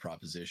expensive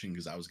proposition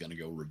because I was going to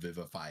go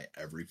revivify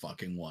every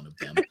fucking one of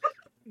them.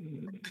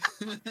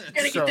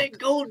 Gotta So- get that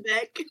gold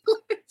back.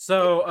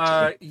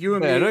 So, you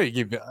and Man, I know me,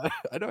 you give me.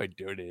 I know I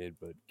donated,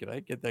 but can I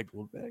get that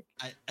gold back?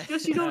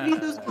 Guess you don't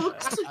need those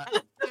books.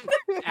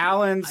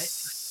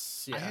 Alan's.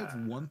 I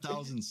have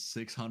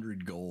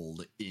 1,600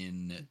 gold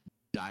in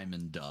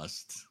diamond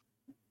dust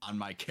on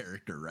my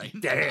character right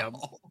Damn.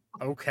 now.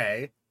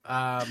 Okay.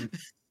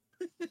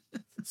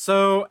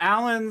 So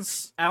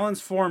Alan's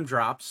form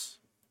drops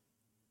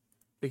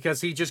because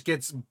he just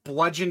gets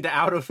bludgeoned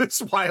out of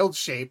his wild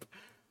shape.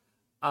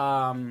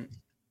 And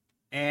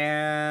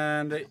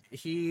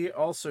he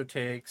also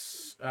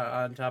takes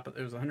on top of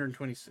it was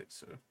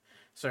 126.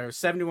 So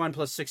 71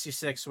 plus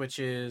 66, which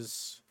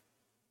is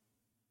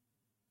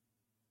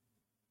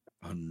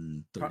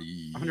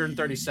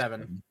 137.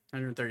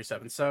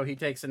 137. So he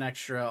takes an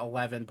extra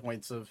 11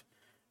 points of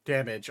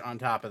damage on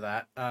top of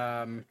that.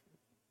 How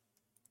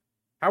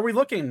are we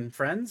looking,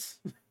 friends?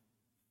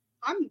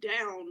 I'm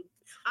down.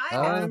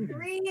 I'm Um, at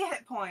 3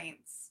 hit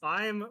points.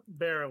 I'm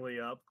barely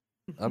up.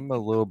 I'm a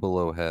little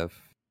below half.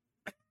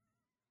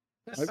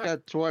 I've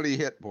got 20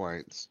 hit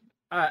points.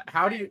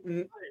 How do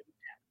you...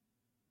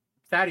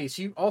 Thaddeus,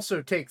 you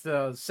also take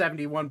the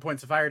 71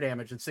 points of fire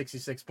damage and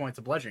 66 points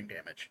of bludgeoning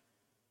damage.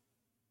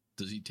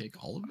 Does he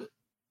take all of it?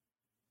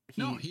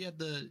 He, No, he hit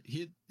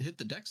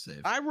the dex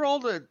save. I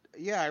rolled a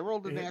Yeah, natural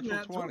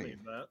 20.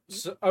 but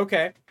so,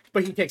 okay,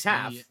 but he takes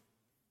half.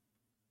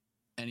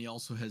 And he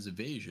also has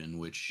evasion,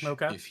 which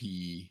Okay. if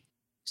he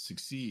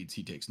succeeds,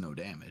 he takes no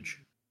damage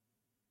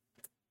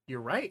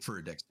You're right. for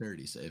a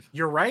dexterity save.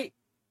 You're right.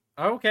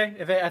 Okay,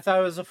 I thought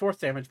it was a 4th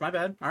damage. My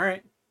bad. All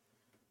right.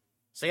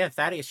 So yeah,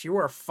 Thaddeus, you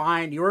are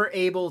fine. You are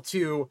able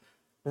to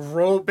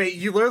roll.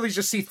 You literally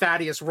just see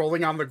Thaddeus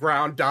rolling on the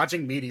ground,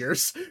 dodging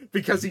meteors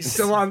because he's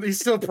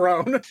still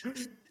prone.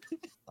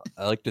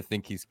 I like to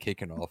think he's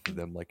kicking off of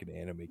them like an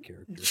anime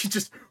character. She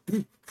just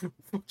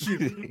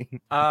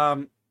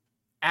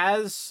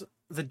as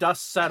the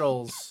dust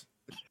settles,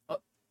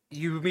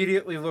 you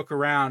immediately look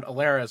around.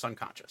 Alara is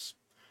unconscious.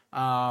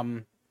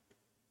 No.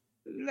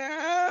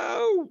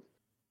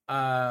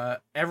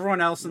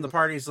 Everyone else in the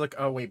party's look.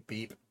 Oh wait,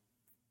 beep.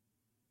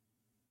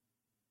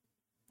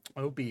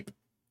 Oh beep.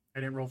 I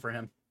didn't roll for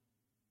him.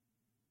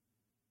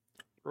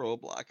 Throw a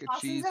block of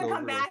Austin's cheese gonna over.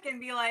 come back and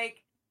be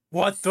like,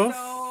 What the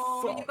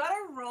so you fuck? gotta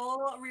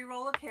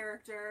re-roll a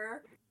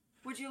character.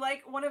 Would you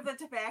like one of the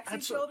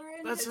Tabaxi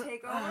children to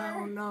take over?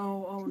 Oh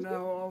no! Oh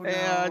no! Oh no!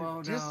 And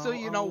oh, just no, so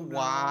you know oh, no.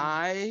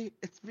 why,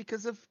 it's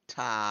because of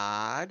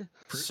Todd.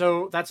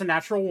 So that's a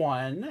natural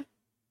 1.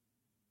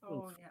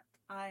 Oh yeah,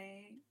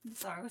 I'm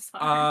sorry.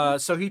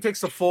 So he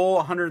takes the full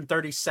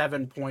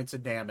 137 points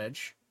of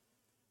damage.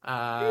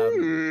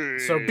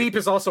 So Beep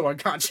is also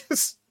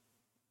unconscious.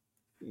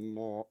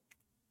 More.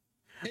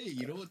 Hey,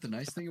 you know what the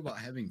nice thing about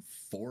having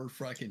 4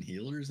 fucking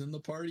healers in the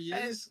party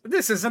is?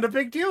 This isn't a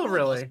big deal,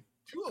 really.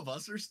 2 of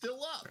us are still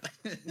up.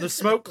 The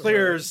smoke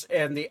clears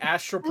and the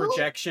astral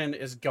projection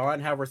is gone.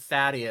 However,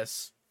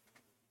 Thaddeus,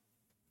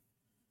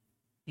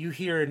 you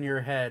hear in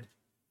your head,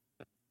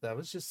 that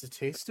was just a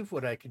taste of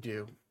what I could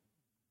do.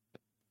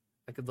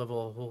 I could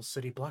level a whole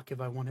city block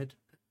if I wanted.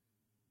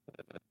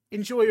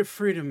 Enjoy your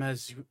freedom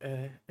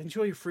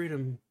enjoy your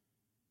freedom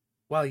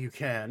while you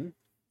can.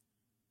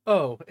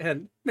 Oh,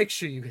 and make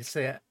sure you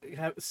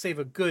save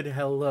a good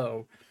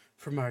hello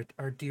from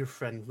our dear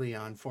friend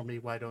Leon for me.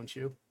 Why don't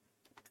you?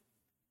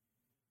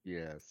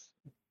 Yes.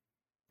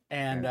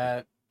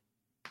 And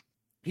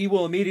he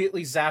will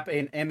immediately zap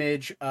an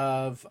image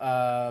of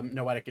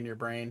Noetic in your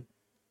brain.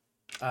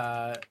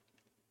 Oh,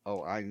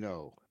 I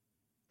know,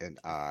 and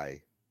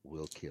I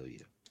will kill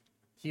you.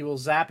 He will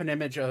zap an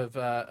image of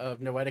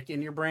Noetic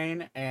in your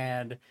brain,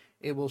 and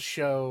it will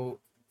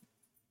show.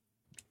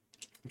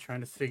 I'm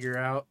trying to figure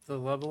out the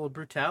level of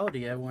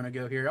brutality I want to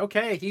go here.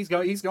 Okay, he's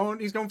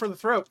going for the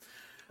throat.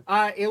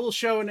 It will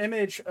show an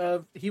image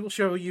of. He will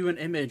show you an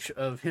image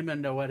of him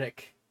and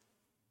Noetic.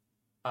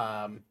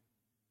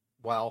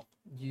 Well,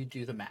 you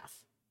do the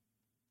math.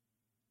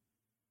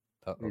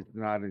 Uh-oh. He's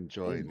not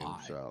enjoying Oh my.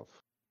 himself.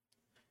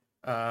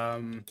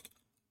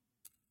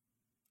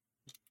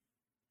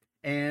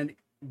 And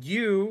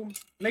you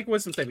make a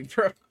wisdom saving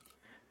throw.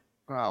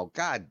 Oh,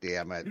 god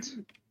damn it.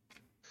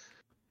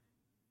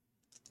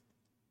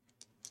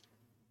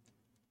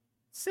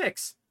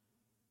 6.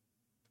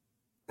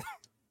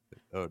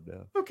 Oh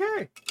no.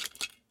 Okay.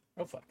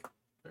 Oh fuck.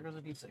 There goes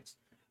a d6.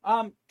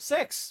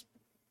 6.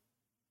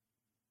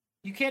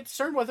 You can't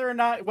discern whether or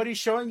not what he's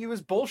showing you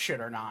is bullshit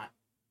or not.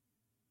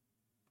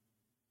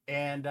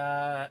 And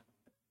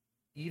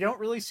you don't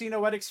really see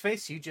Noetic's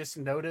face, you just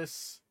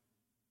notice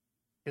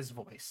his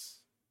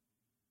voice.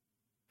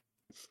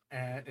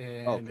 And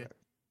Okay.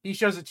 he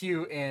shows it to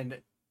you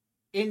in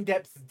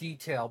in-depth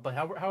detail, but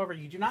however,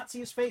 you do not see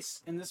his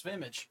face in this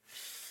image.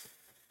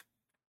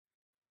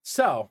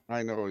 So,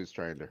 I know he's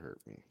trying to hurt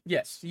me.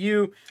 yes,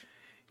 you,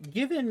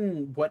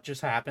 given what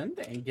just happened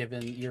and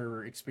given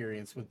your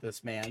experience with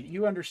this man,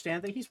 you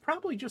understand that he's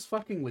probably just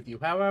fucking with you.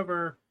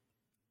 However,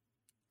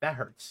 that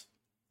hurts.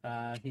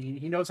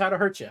 He knows how to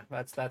hurt you.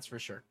 That's for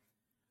sure.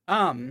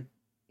 Oh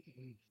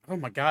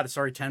my god, it's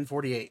already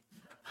 10:48.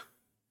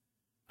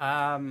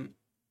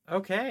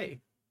 Okay.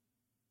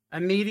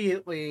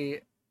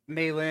 Immediately,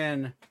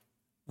 Maylin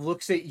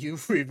looks at you,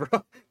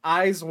 Freebro,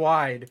 eyes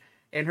wide,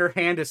 and her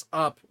hand is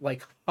up,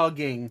 like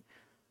hugging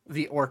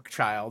the orc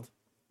child.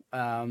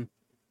 And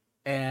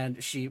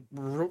she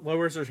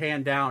lowers her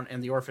hand down,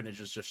 and the orphanage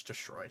is just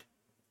destroyed.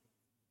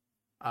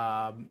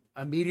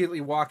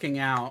 Immediately walking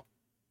out,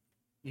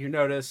 you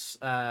notice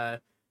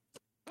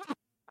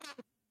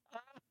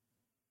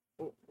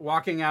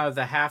walking out of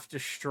the half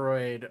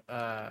destroyed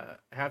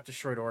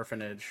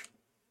orphanage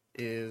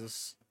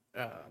is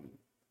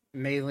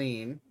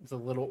Maylene, the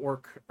little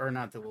orc, or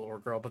not the little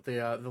orc girl, but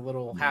the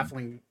little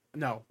halfling.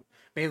 No,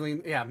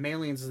 Maylene. Yeah,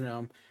 Maylene's the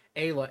gnome.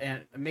 Ayla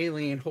and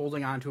Maylene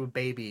holding onto a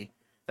baby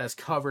that's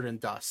covered in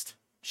dust.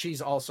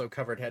 She's also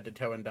covered head to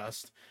toe in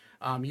dust.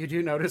 You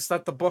do notice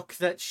that the book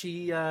that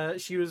she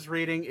was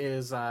reading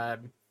is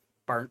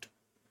burnt.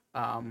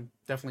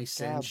 Definitely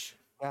singed.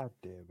 God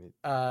damn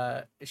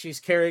it. She's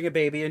carrying a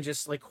baby and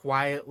just like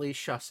quietly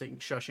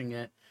shushing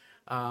it.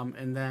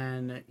 And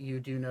then you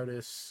do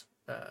notice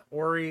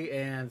Ori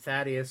and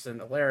Thaddeus and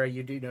Alara,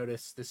 you do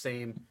notice the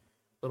same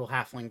little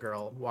halfling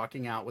girl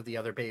walking out with the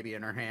other baby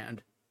in her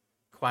hand.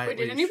 Quietly.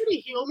 Wait, did anybody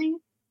heal me?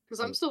 Because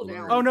I'm still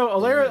down. Oh no,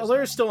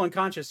 Alara's still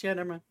unconscious. Yeah,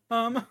 never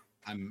mind.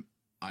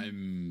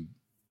 I'm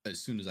as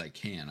soon as I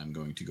can, I'm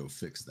going to go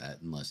fix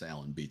that unless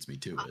Alan beats me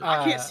to it.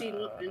 I can't see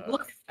nothing.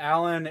 Look.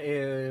 Alan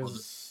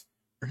is.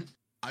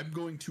 I'm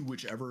going to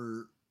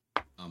whichever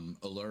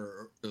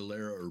Alara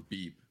or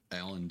Beep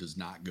Alan does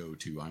not go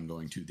to. I'm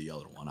going to the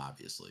other one,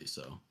 obviously.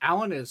 So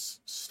Alan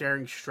is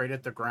staring straight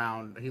at the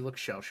ground. He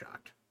looks shell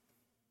shocked.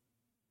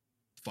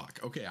 fuck.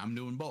 Okay, I'm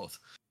doing both.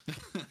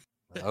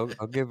 I'll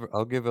give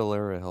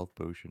Alara a health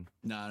potion.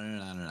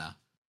 No.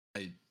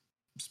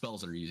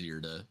 spells are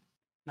easier to.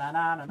 Nah,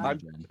 nah, nah, nah.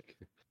 regen.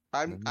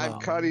 I'm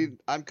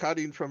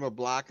cutting from a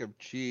block of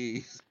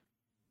cheese,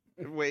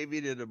 and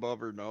waving it above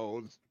her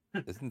nose.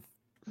 Isn't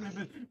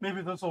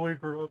Maybe that's all we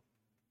grew up.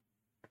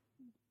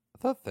 I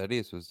thought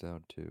Thaddeus was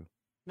down too.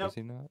 Nope. Was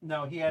he not?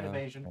 No, he had No,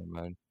 evasion. never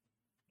mind.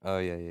 Oh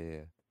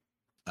yeah.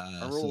 I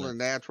So rolled a that's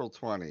natural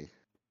 20.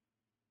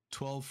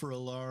 12 for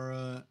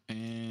Alara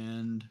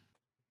and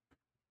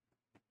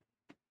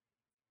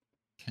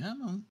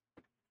come on.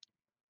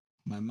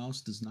 My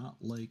mouse does not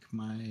like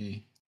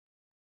my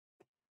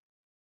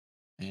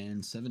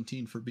and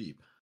 17 for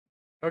Beep.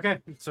 Okay,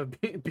 so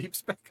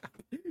Beep's back up.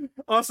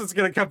 Austin's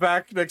gonna come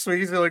back next week.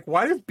 He's gonna be like,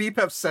 why does Beep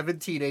have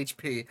 17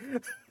 HP?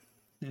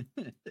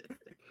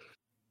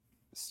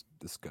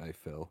 The sky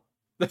fell.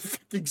 The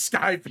fucking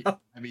sky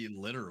fell. I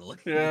mean, literally.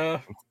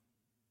 Yeah.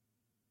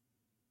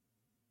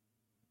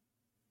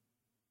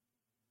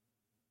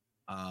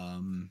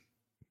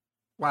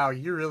 Wow,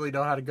 you really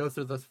know how to go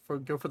for the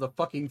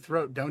fucking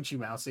throat, don't you,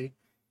 Mousy?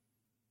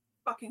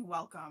 Fucking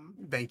welcome.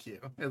 Thank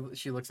you.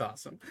 She looks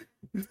awesome.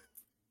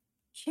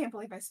 Can't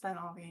believe I spent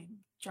all game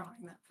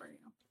drawing that for you.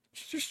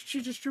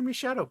 She just drew me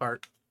Shadow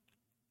Heart.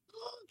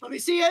 Let me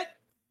see it.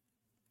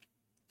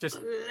 Just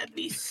Let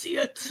me see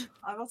it.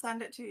 I will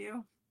send it to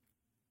you.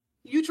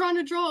 You trying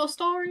to draw a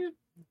star?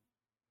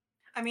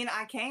 I mean,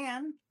 I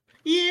can.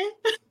 Yeah.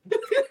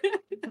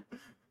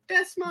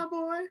 That's my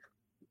boy.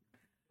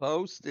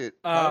 Post it.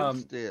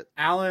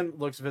 Alan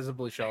looks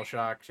visibly shell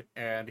shocked,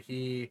 and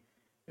he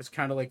is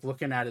kind of like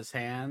looking at his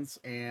hands.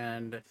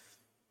 And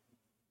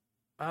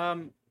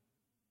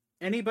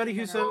anybody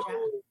who's dealt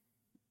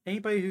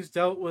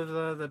with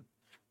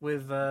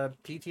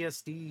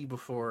PTSD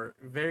before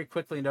very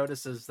quickly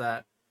notices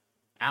that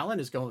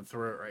Alan is going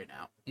through it right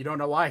now. You don't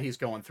know why he's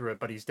going through it,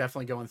 but he's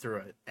definitely going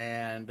through it.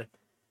 And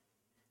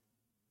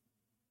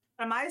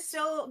am I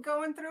still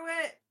going through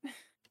it?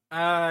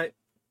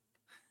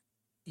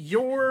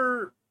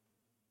 Your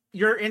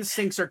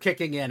instincts are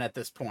kicking in at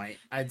this point,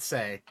 I'd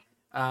say,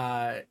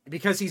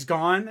 because he's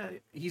gone,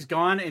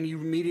 and you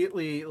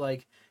immediately,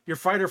 like, your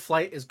fight or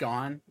flight is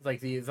gone, like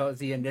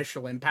the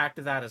initial impact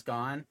of that is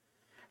gone,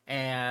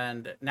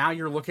 and now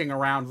you're looking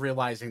around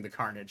realizing the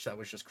carnage that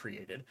was just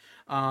created.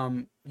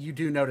 You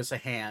do notice a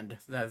hand.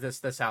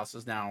 This house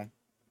is now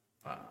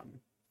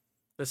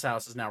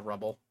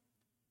rubble,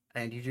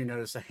 and you do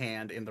notice a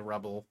hand in the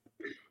rubble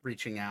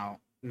reaching out,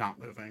 not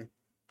moving.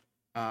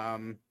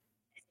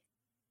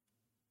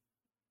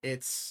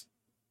 It's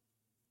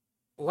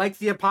like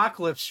the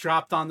apocalypse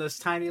dropped on this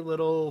tiny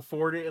little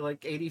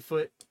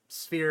 80-foot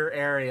sphere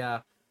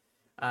area,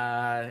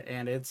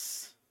 and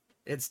it's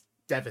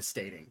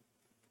devastating.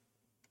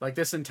 Like,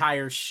 this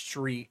entire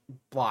street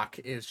block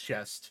is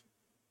just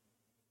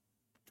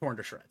torn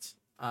to shreds.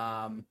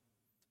 Alan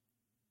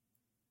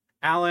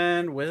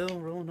will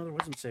roll another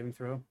wisdom saving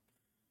throw.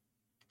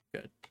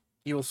 Good.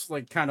 He will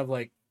kind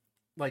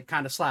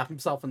of slap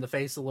himself in the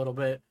face a little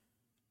bit.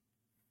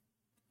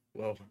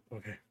 Well,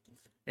 okay.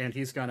 And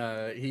he's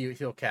gonna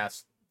he'll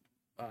cast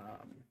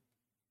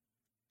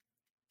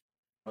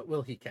what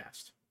will he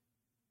cast?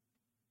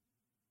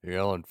 Hey,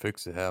 Alan,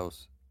 fix the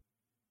house.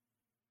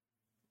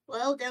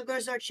 Well, there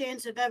goes our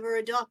chance of ever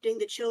adopting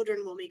the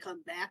children when we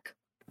come back.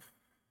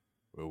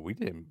 Well, we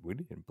didn't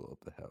blow up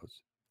the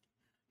house.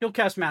 He'll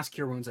cast Mass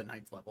Cure Wounds at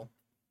 9th level.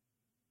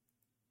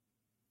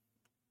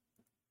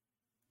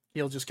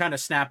 He'll just kind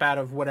of snap out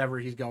of whatever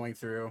he's going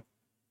through.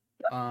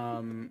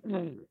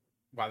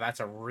 Wow, that's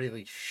a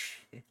really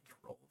shitty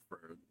roll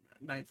for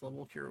 9th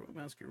level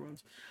Mass Cure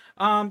Wounds.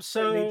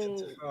 So I need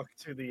to talk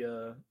to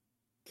the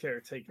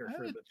caretaker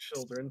for the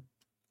children.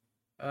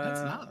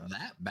 That's not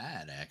that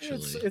bad,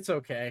 actually. It's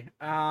okay.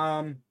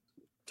 20.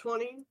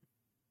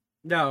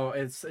 No,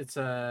 it's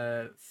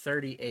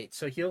 38.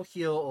 So he'll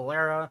heal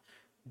Alara,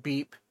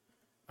 Beep,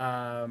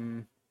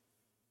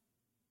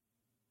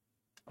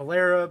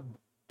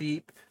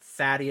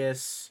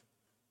 Thaddeus,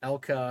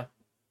 Elka.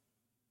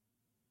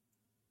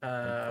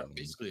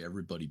 Basically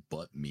everybody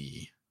but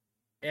me.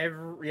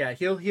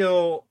 He'll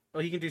heal.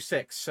 Well, he can do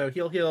 6, so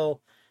he'll heal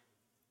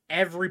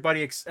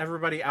everybody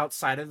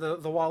outside of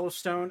the wall of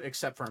stone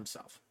except for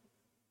himself.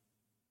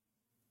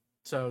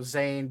 So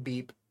Zane,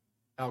 Beep,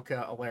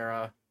 Elka,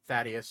 Alara,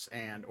 Thaddeus,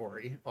 and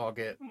Ori all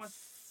get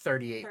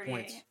 38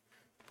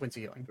 points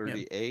of healing.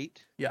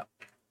 38? Yeah.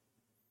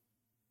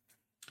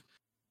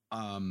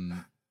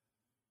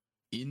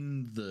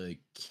 In the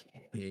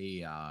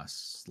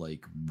chaos,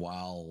 like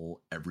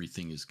while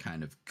everything is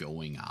kind of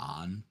going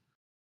on,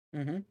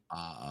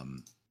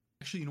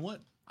 actually, you know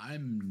what?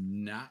 I'm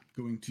not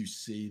going to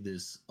say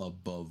this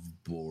above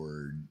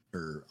board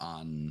or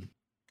on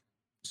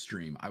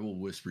stream. I will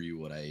whisper you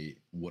what I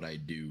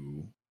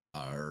do,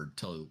 or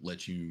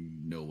let you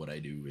know what I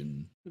do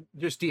in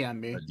just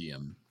DM me. A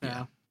DM.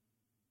 Yeah.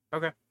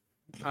 Okay.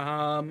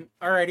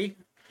 Alrighty.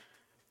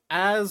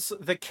 As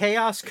the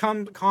chaos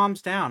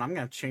calms down, I'm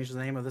gonna change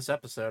the name of this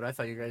episode. I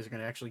thought you guys were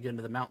gonna actually get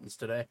into the mountains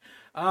today.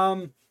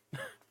 Yeah,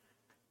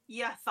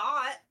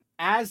 thought.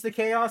 As the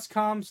chaos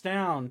calms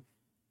down,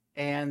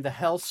 and the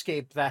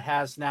hellscape that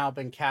has now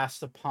been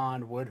cast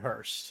upon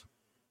Woodhurst.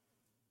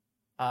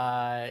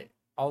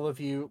 All of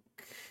you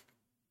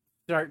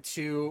start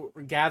to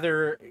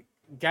gather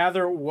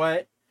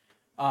what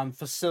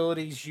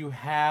facilities you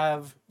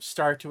have,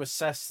 start to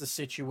assess the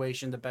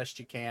situation the best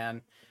you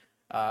can,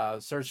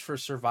 search for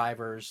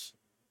survivors.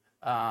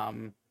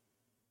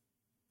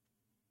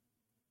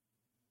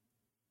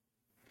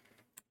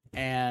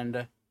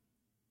 And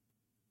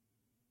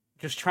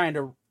just trying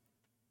to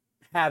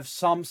have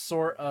some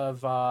sort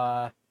of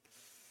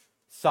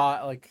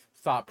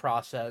thought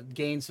process,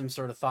 gain some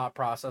sort of thought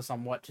process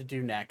on what to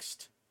do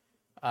next.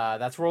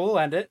 That's where we'll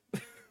end it.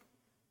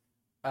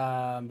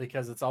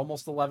 Because it's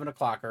almost 11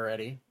 o'clock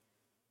already.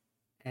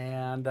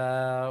 And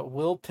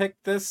we'll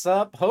pick this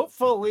up.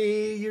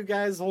 Hopefully you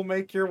guys will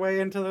make your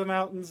way into the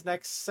mountains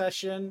next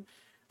session.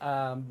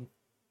 No,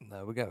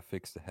 we gotta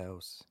fix the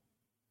house.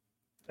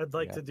 I'd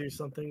like Yeah. to do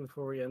something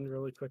before we end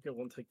really quick. It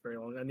won't take very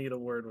long. I need a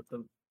word with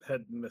the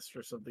head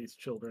mistress of these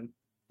children.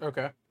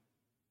 Okay.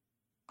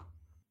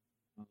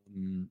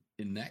 In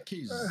that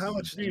case, How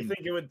much do you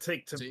think it would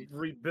take to Zane-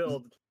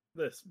 rebuild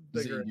this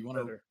bigger Zane, you and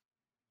wanna- better?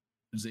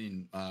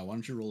 Zane, why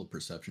don't you roll a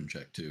perception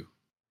check too?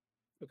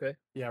 Okay.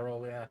 Yeah,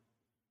 roll, yeah.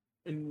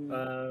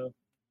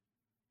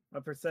 My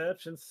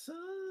perception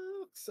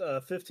sucks.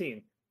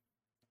 15.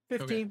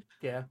 15.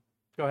 Yeah.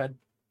 Go ahead.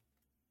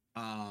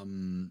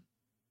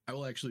 I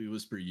will actually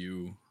whisper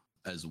you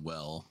as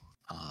well.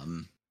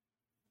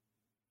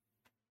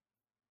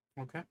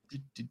 Okay. I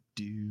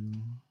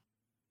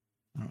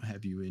don't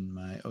have you in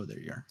my. Oh, there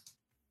you are.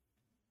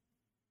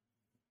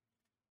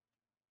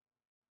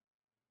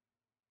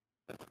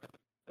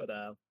 But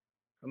I'm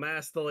gonna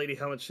ask the lady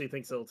how much she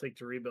thinks it'll take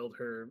to rebuild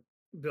her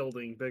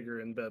building bigger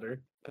and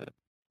better.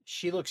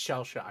 She looks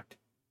shell-shocked.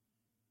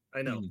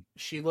 I know.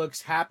 She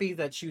looks happy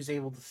that she was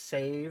able to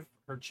save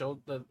her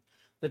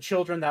the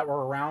children that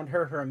were around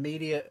her. Her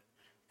immediate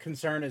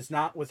concern is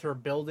not with her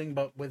building,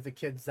 but with the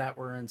kids that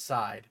were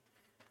inside.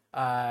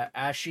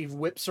 As she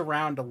whips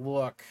around to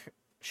look,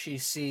 she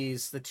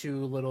sees the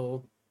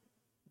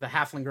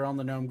halfling girl and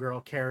the gnome girl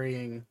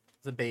carrying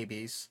the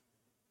babies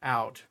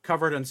out,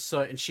 covered in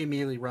soot, and she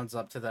immediately runs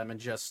up to them and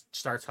just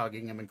starts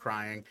hugging them and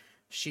crying.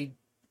 She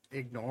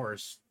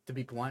ignores, to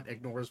be blunt,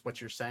 ignores what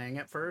you're saying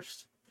at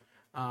first.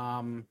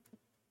 And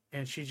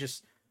she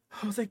just,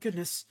 oh, thank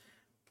goodness.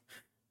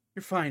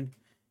 You're fine.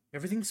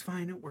 Everything's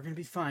fine. We're going to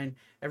be fine.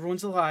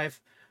 Everyone's alive.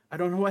 I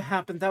don't know what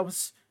happened. That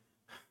was...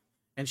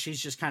 And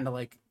she's just kind of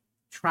like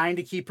trying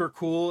to keep her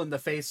cool in the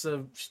face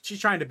of...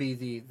 She's trying to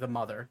be the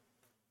mother.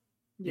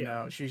 You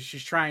know, she's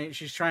trying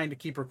to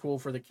keep her cool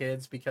for the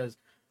kids because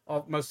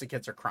most of the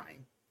kids are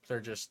crying. They're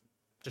just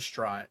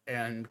distraught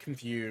and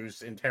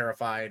confused and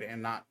terrified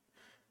and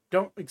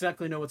don't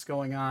exactly know what's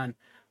going on.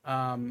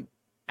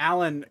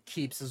 Alan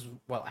keeps his...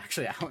 Well,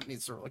 actually, Alan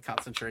needs to roll a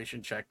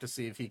concentration check to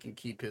see if he can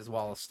keep his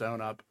wall of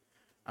stone up.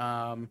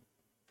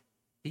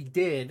 He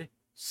did,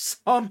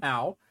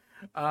 somehow.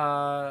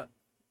 Well,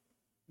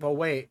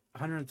 wait.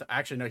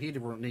 Actually, no, he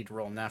didn't need to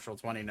roll a natural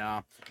 20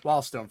 now. Wall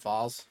of stone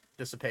falls.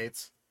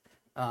 Dissipates.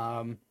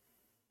 Let's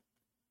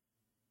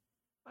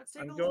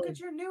take a look at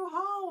your new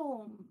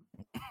home.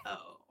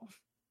 Oh.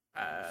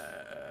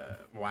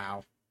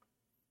 Wow.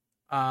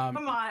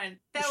 Come on.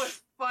 That was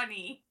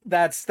funny.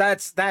 That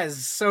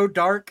is so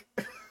dark.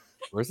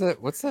 Where's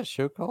that? What's that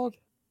show called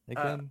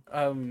again?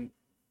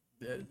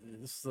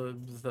 It's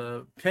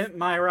the Pimp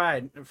My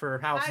Ride for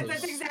houses.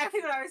 That's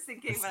exactly what I was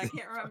thinking, but I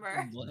can't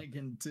remember.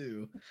 Blanking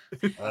too.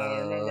 I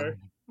don't remember.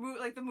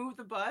 Move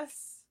the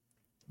bus.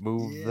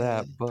 Move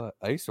that butt.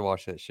 I used to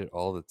watch that shit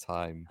all the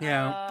time.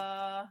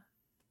 Yeah.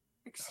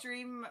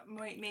 Extreme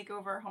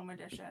Makeover Home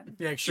Edition.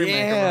 Yeah, Extreme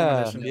Makeover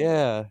Home Edition.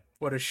 Yeah.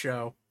 What a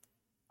show.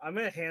 I'm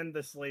gonna hand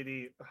this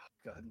lady. Oh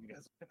God, you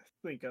guys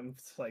think I'm a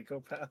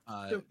psychopath.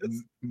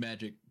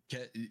 Magic,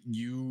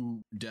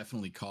 you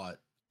definitely caught.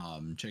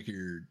 Check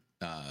your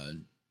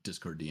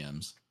Discord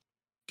DMs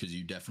because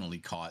you definitely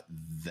caught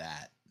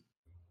that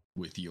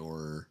with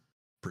your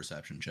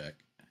perception check.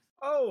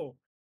 Oh,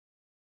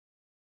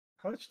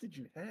 how much did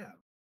you have?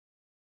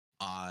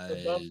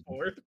 Above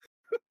board.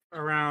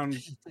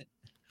 Around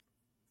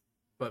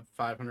what,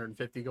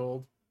 550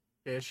 gold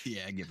ish?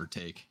 Yeah, give or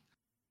take.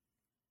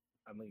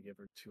 I'm gonna give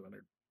her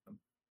 200.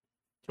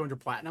 200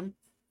 platinum?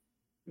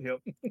 Yep.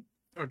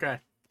 Okay.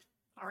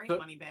 All right, So-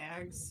 money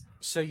bags.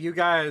 So you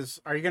guys,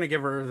 are you going to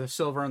give her the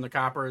silver and the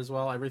copper as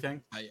well?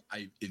 Everything?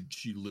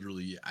 She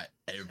literally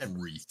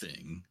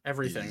everything.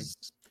 Everything.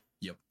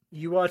 Yep.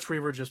 You watch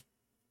Weaver just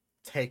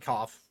take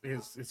off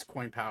his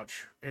coin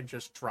pouch and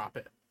just drop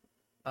it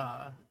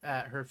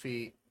at her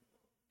feet,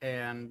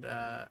 and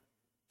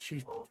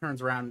she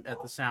turns around at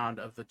the sound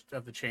of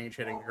the change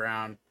hitting the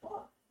ground.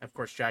 Of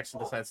course, Jackson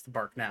decides to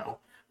bark now.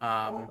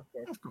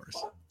 Of course.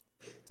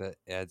 That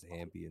adds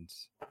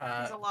ambience.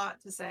 There's a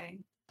lot to say.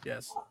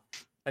 Yes,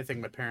 I think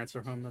my parents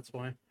are home. That's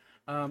why.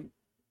 And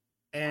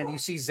you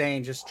see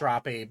Zane just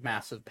drop a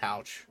massive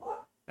pouch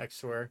next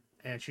to her,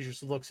 and she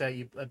just looks at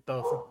you at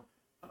both.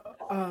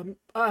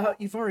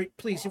 You've already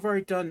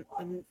done.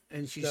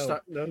 And she No.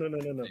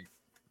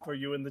 for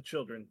you and the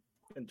children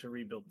and to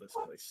rebuild this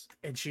place.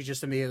 And she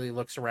just immediately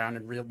looks around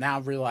and now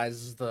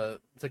realizes the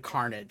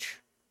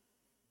carnage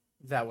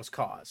that was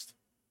caused.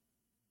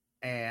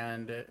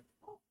 And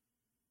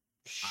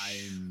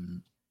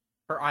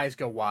her eyes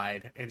go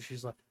wide, and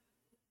she's like,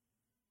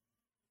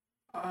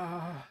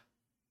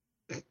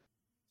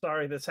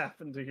 Sorry this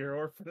happened to your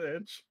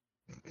orphanage.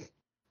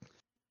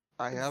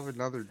 I have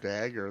another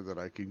dagger that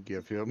I can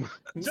give him.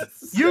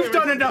 You've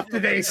done enough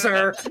today,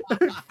 sir.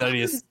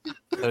 Thaddeus,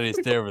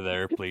 stay over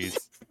there, please.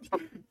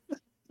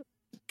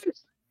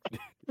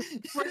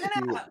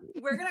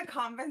 We're gonna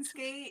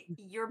confiscate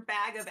your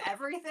bag of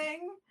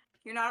everything.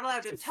 You're not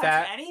allowed to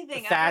touch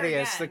anything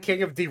Thaddeus, ever the again.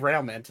 king of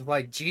derailment.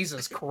 Like,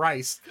 Jesus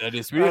Christ.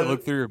 Thaddeus, we need to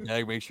look through your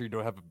bag, make sure you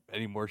don't have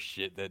any more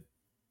shit that...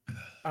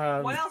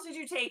 What else did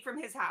you take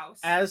from his house?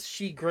 As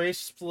she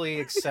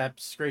graciously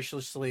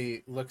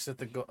looks at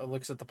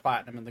the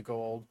platinum and the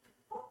gold,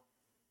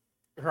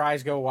 her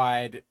eyes go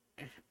wide,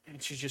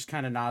 and she just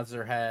kind of nods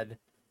her head.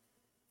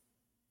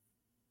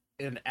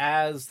 And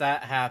as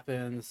that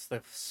happens,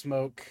 the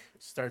smoke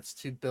starts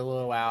to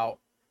billow out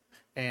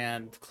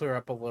and clear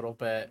up a little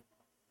bit.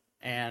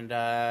 And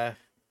at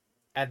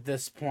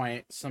this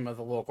point, some of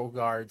the local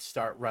guards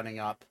start running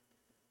up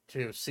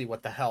to see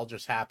what the hell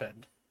just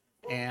happened.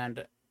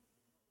 And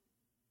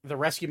the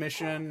rescue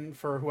mission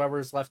for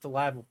whoever's left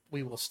alive,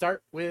 we will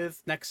start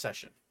with next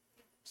session.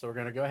 So we're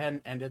going to go ahead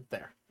and end it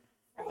there.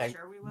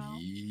 Sure we will.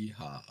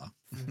 Yeehaw.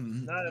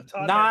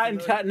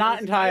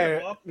 Not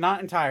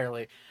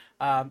entirely.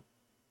 But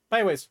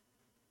anyways,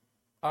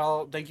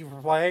 I'll thank you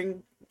for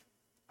playing,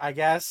 I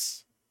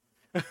guess.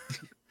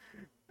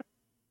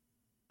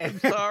 I'm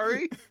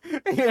sorry.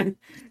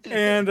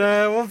 and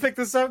we'll pick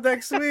this up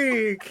next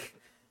week.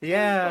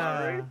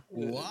 Yeah.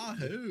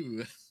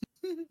 Wahoo.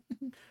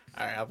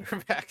 All right, I'll be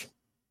right back.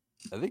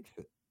 I think...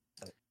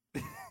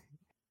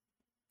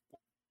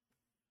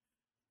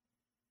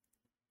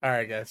 All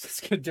right, guys,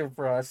 that's going to do it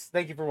for us.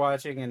 Thank you for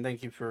watching, and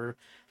thank you for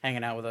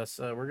hanging out with us.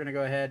 We're going to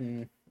go ahead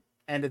and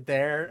end it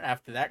there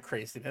after that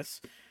craziness.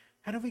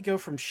 How do we go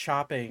from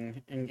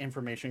shopping and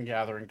information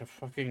gathering to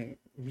fucking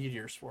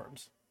meteor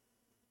swarms?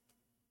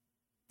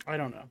 I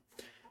don't know.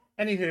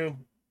 Anywho,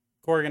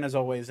 Corrigan, as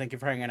always, thank you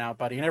for hanging out,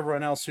 buddy. And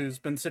everyone else who's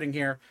been sitting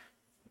here,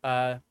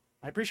 I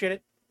appreciate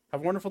it. Have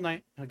a wonderful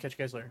night. I'll catch you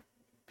guys later.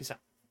 Peace out.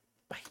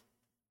 Bye.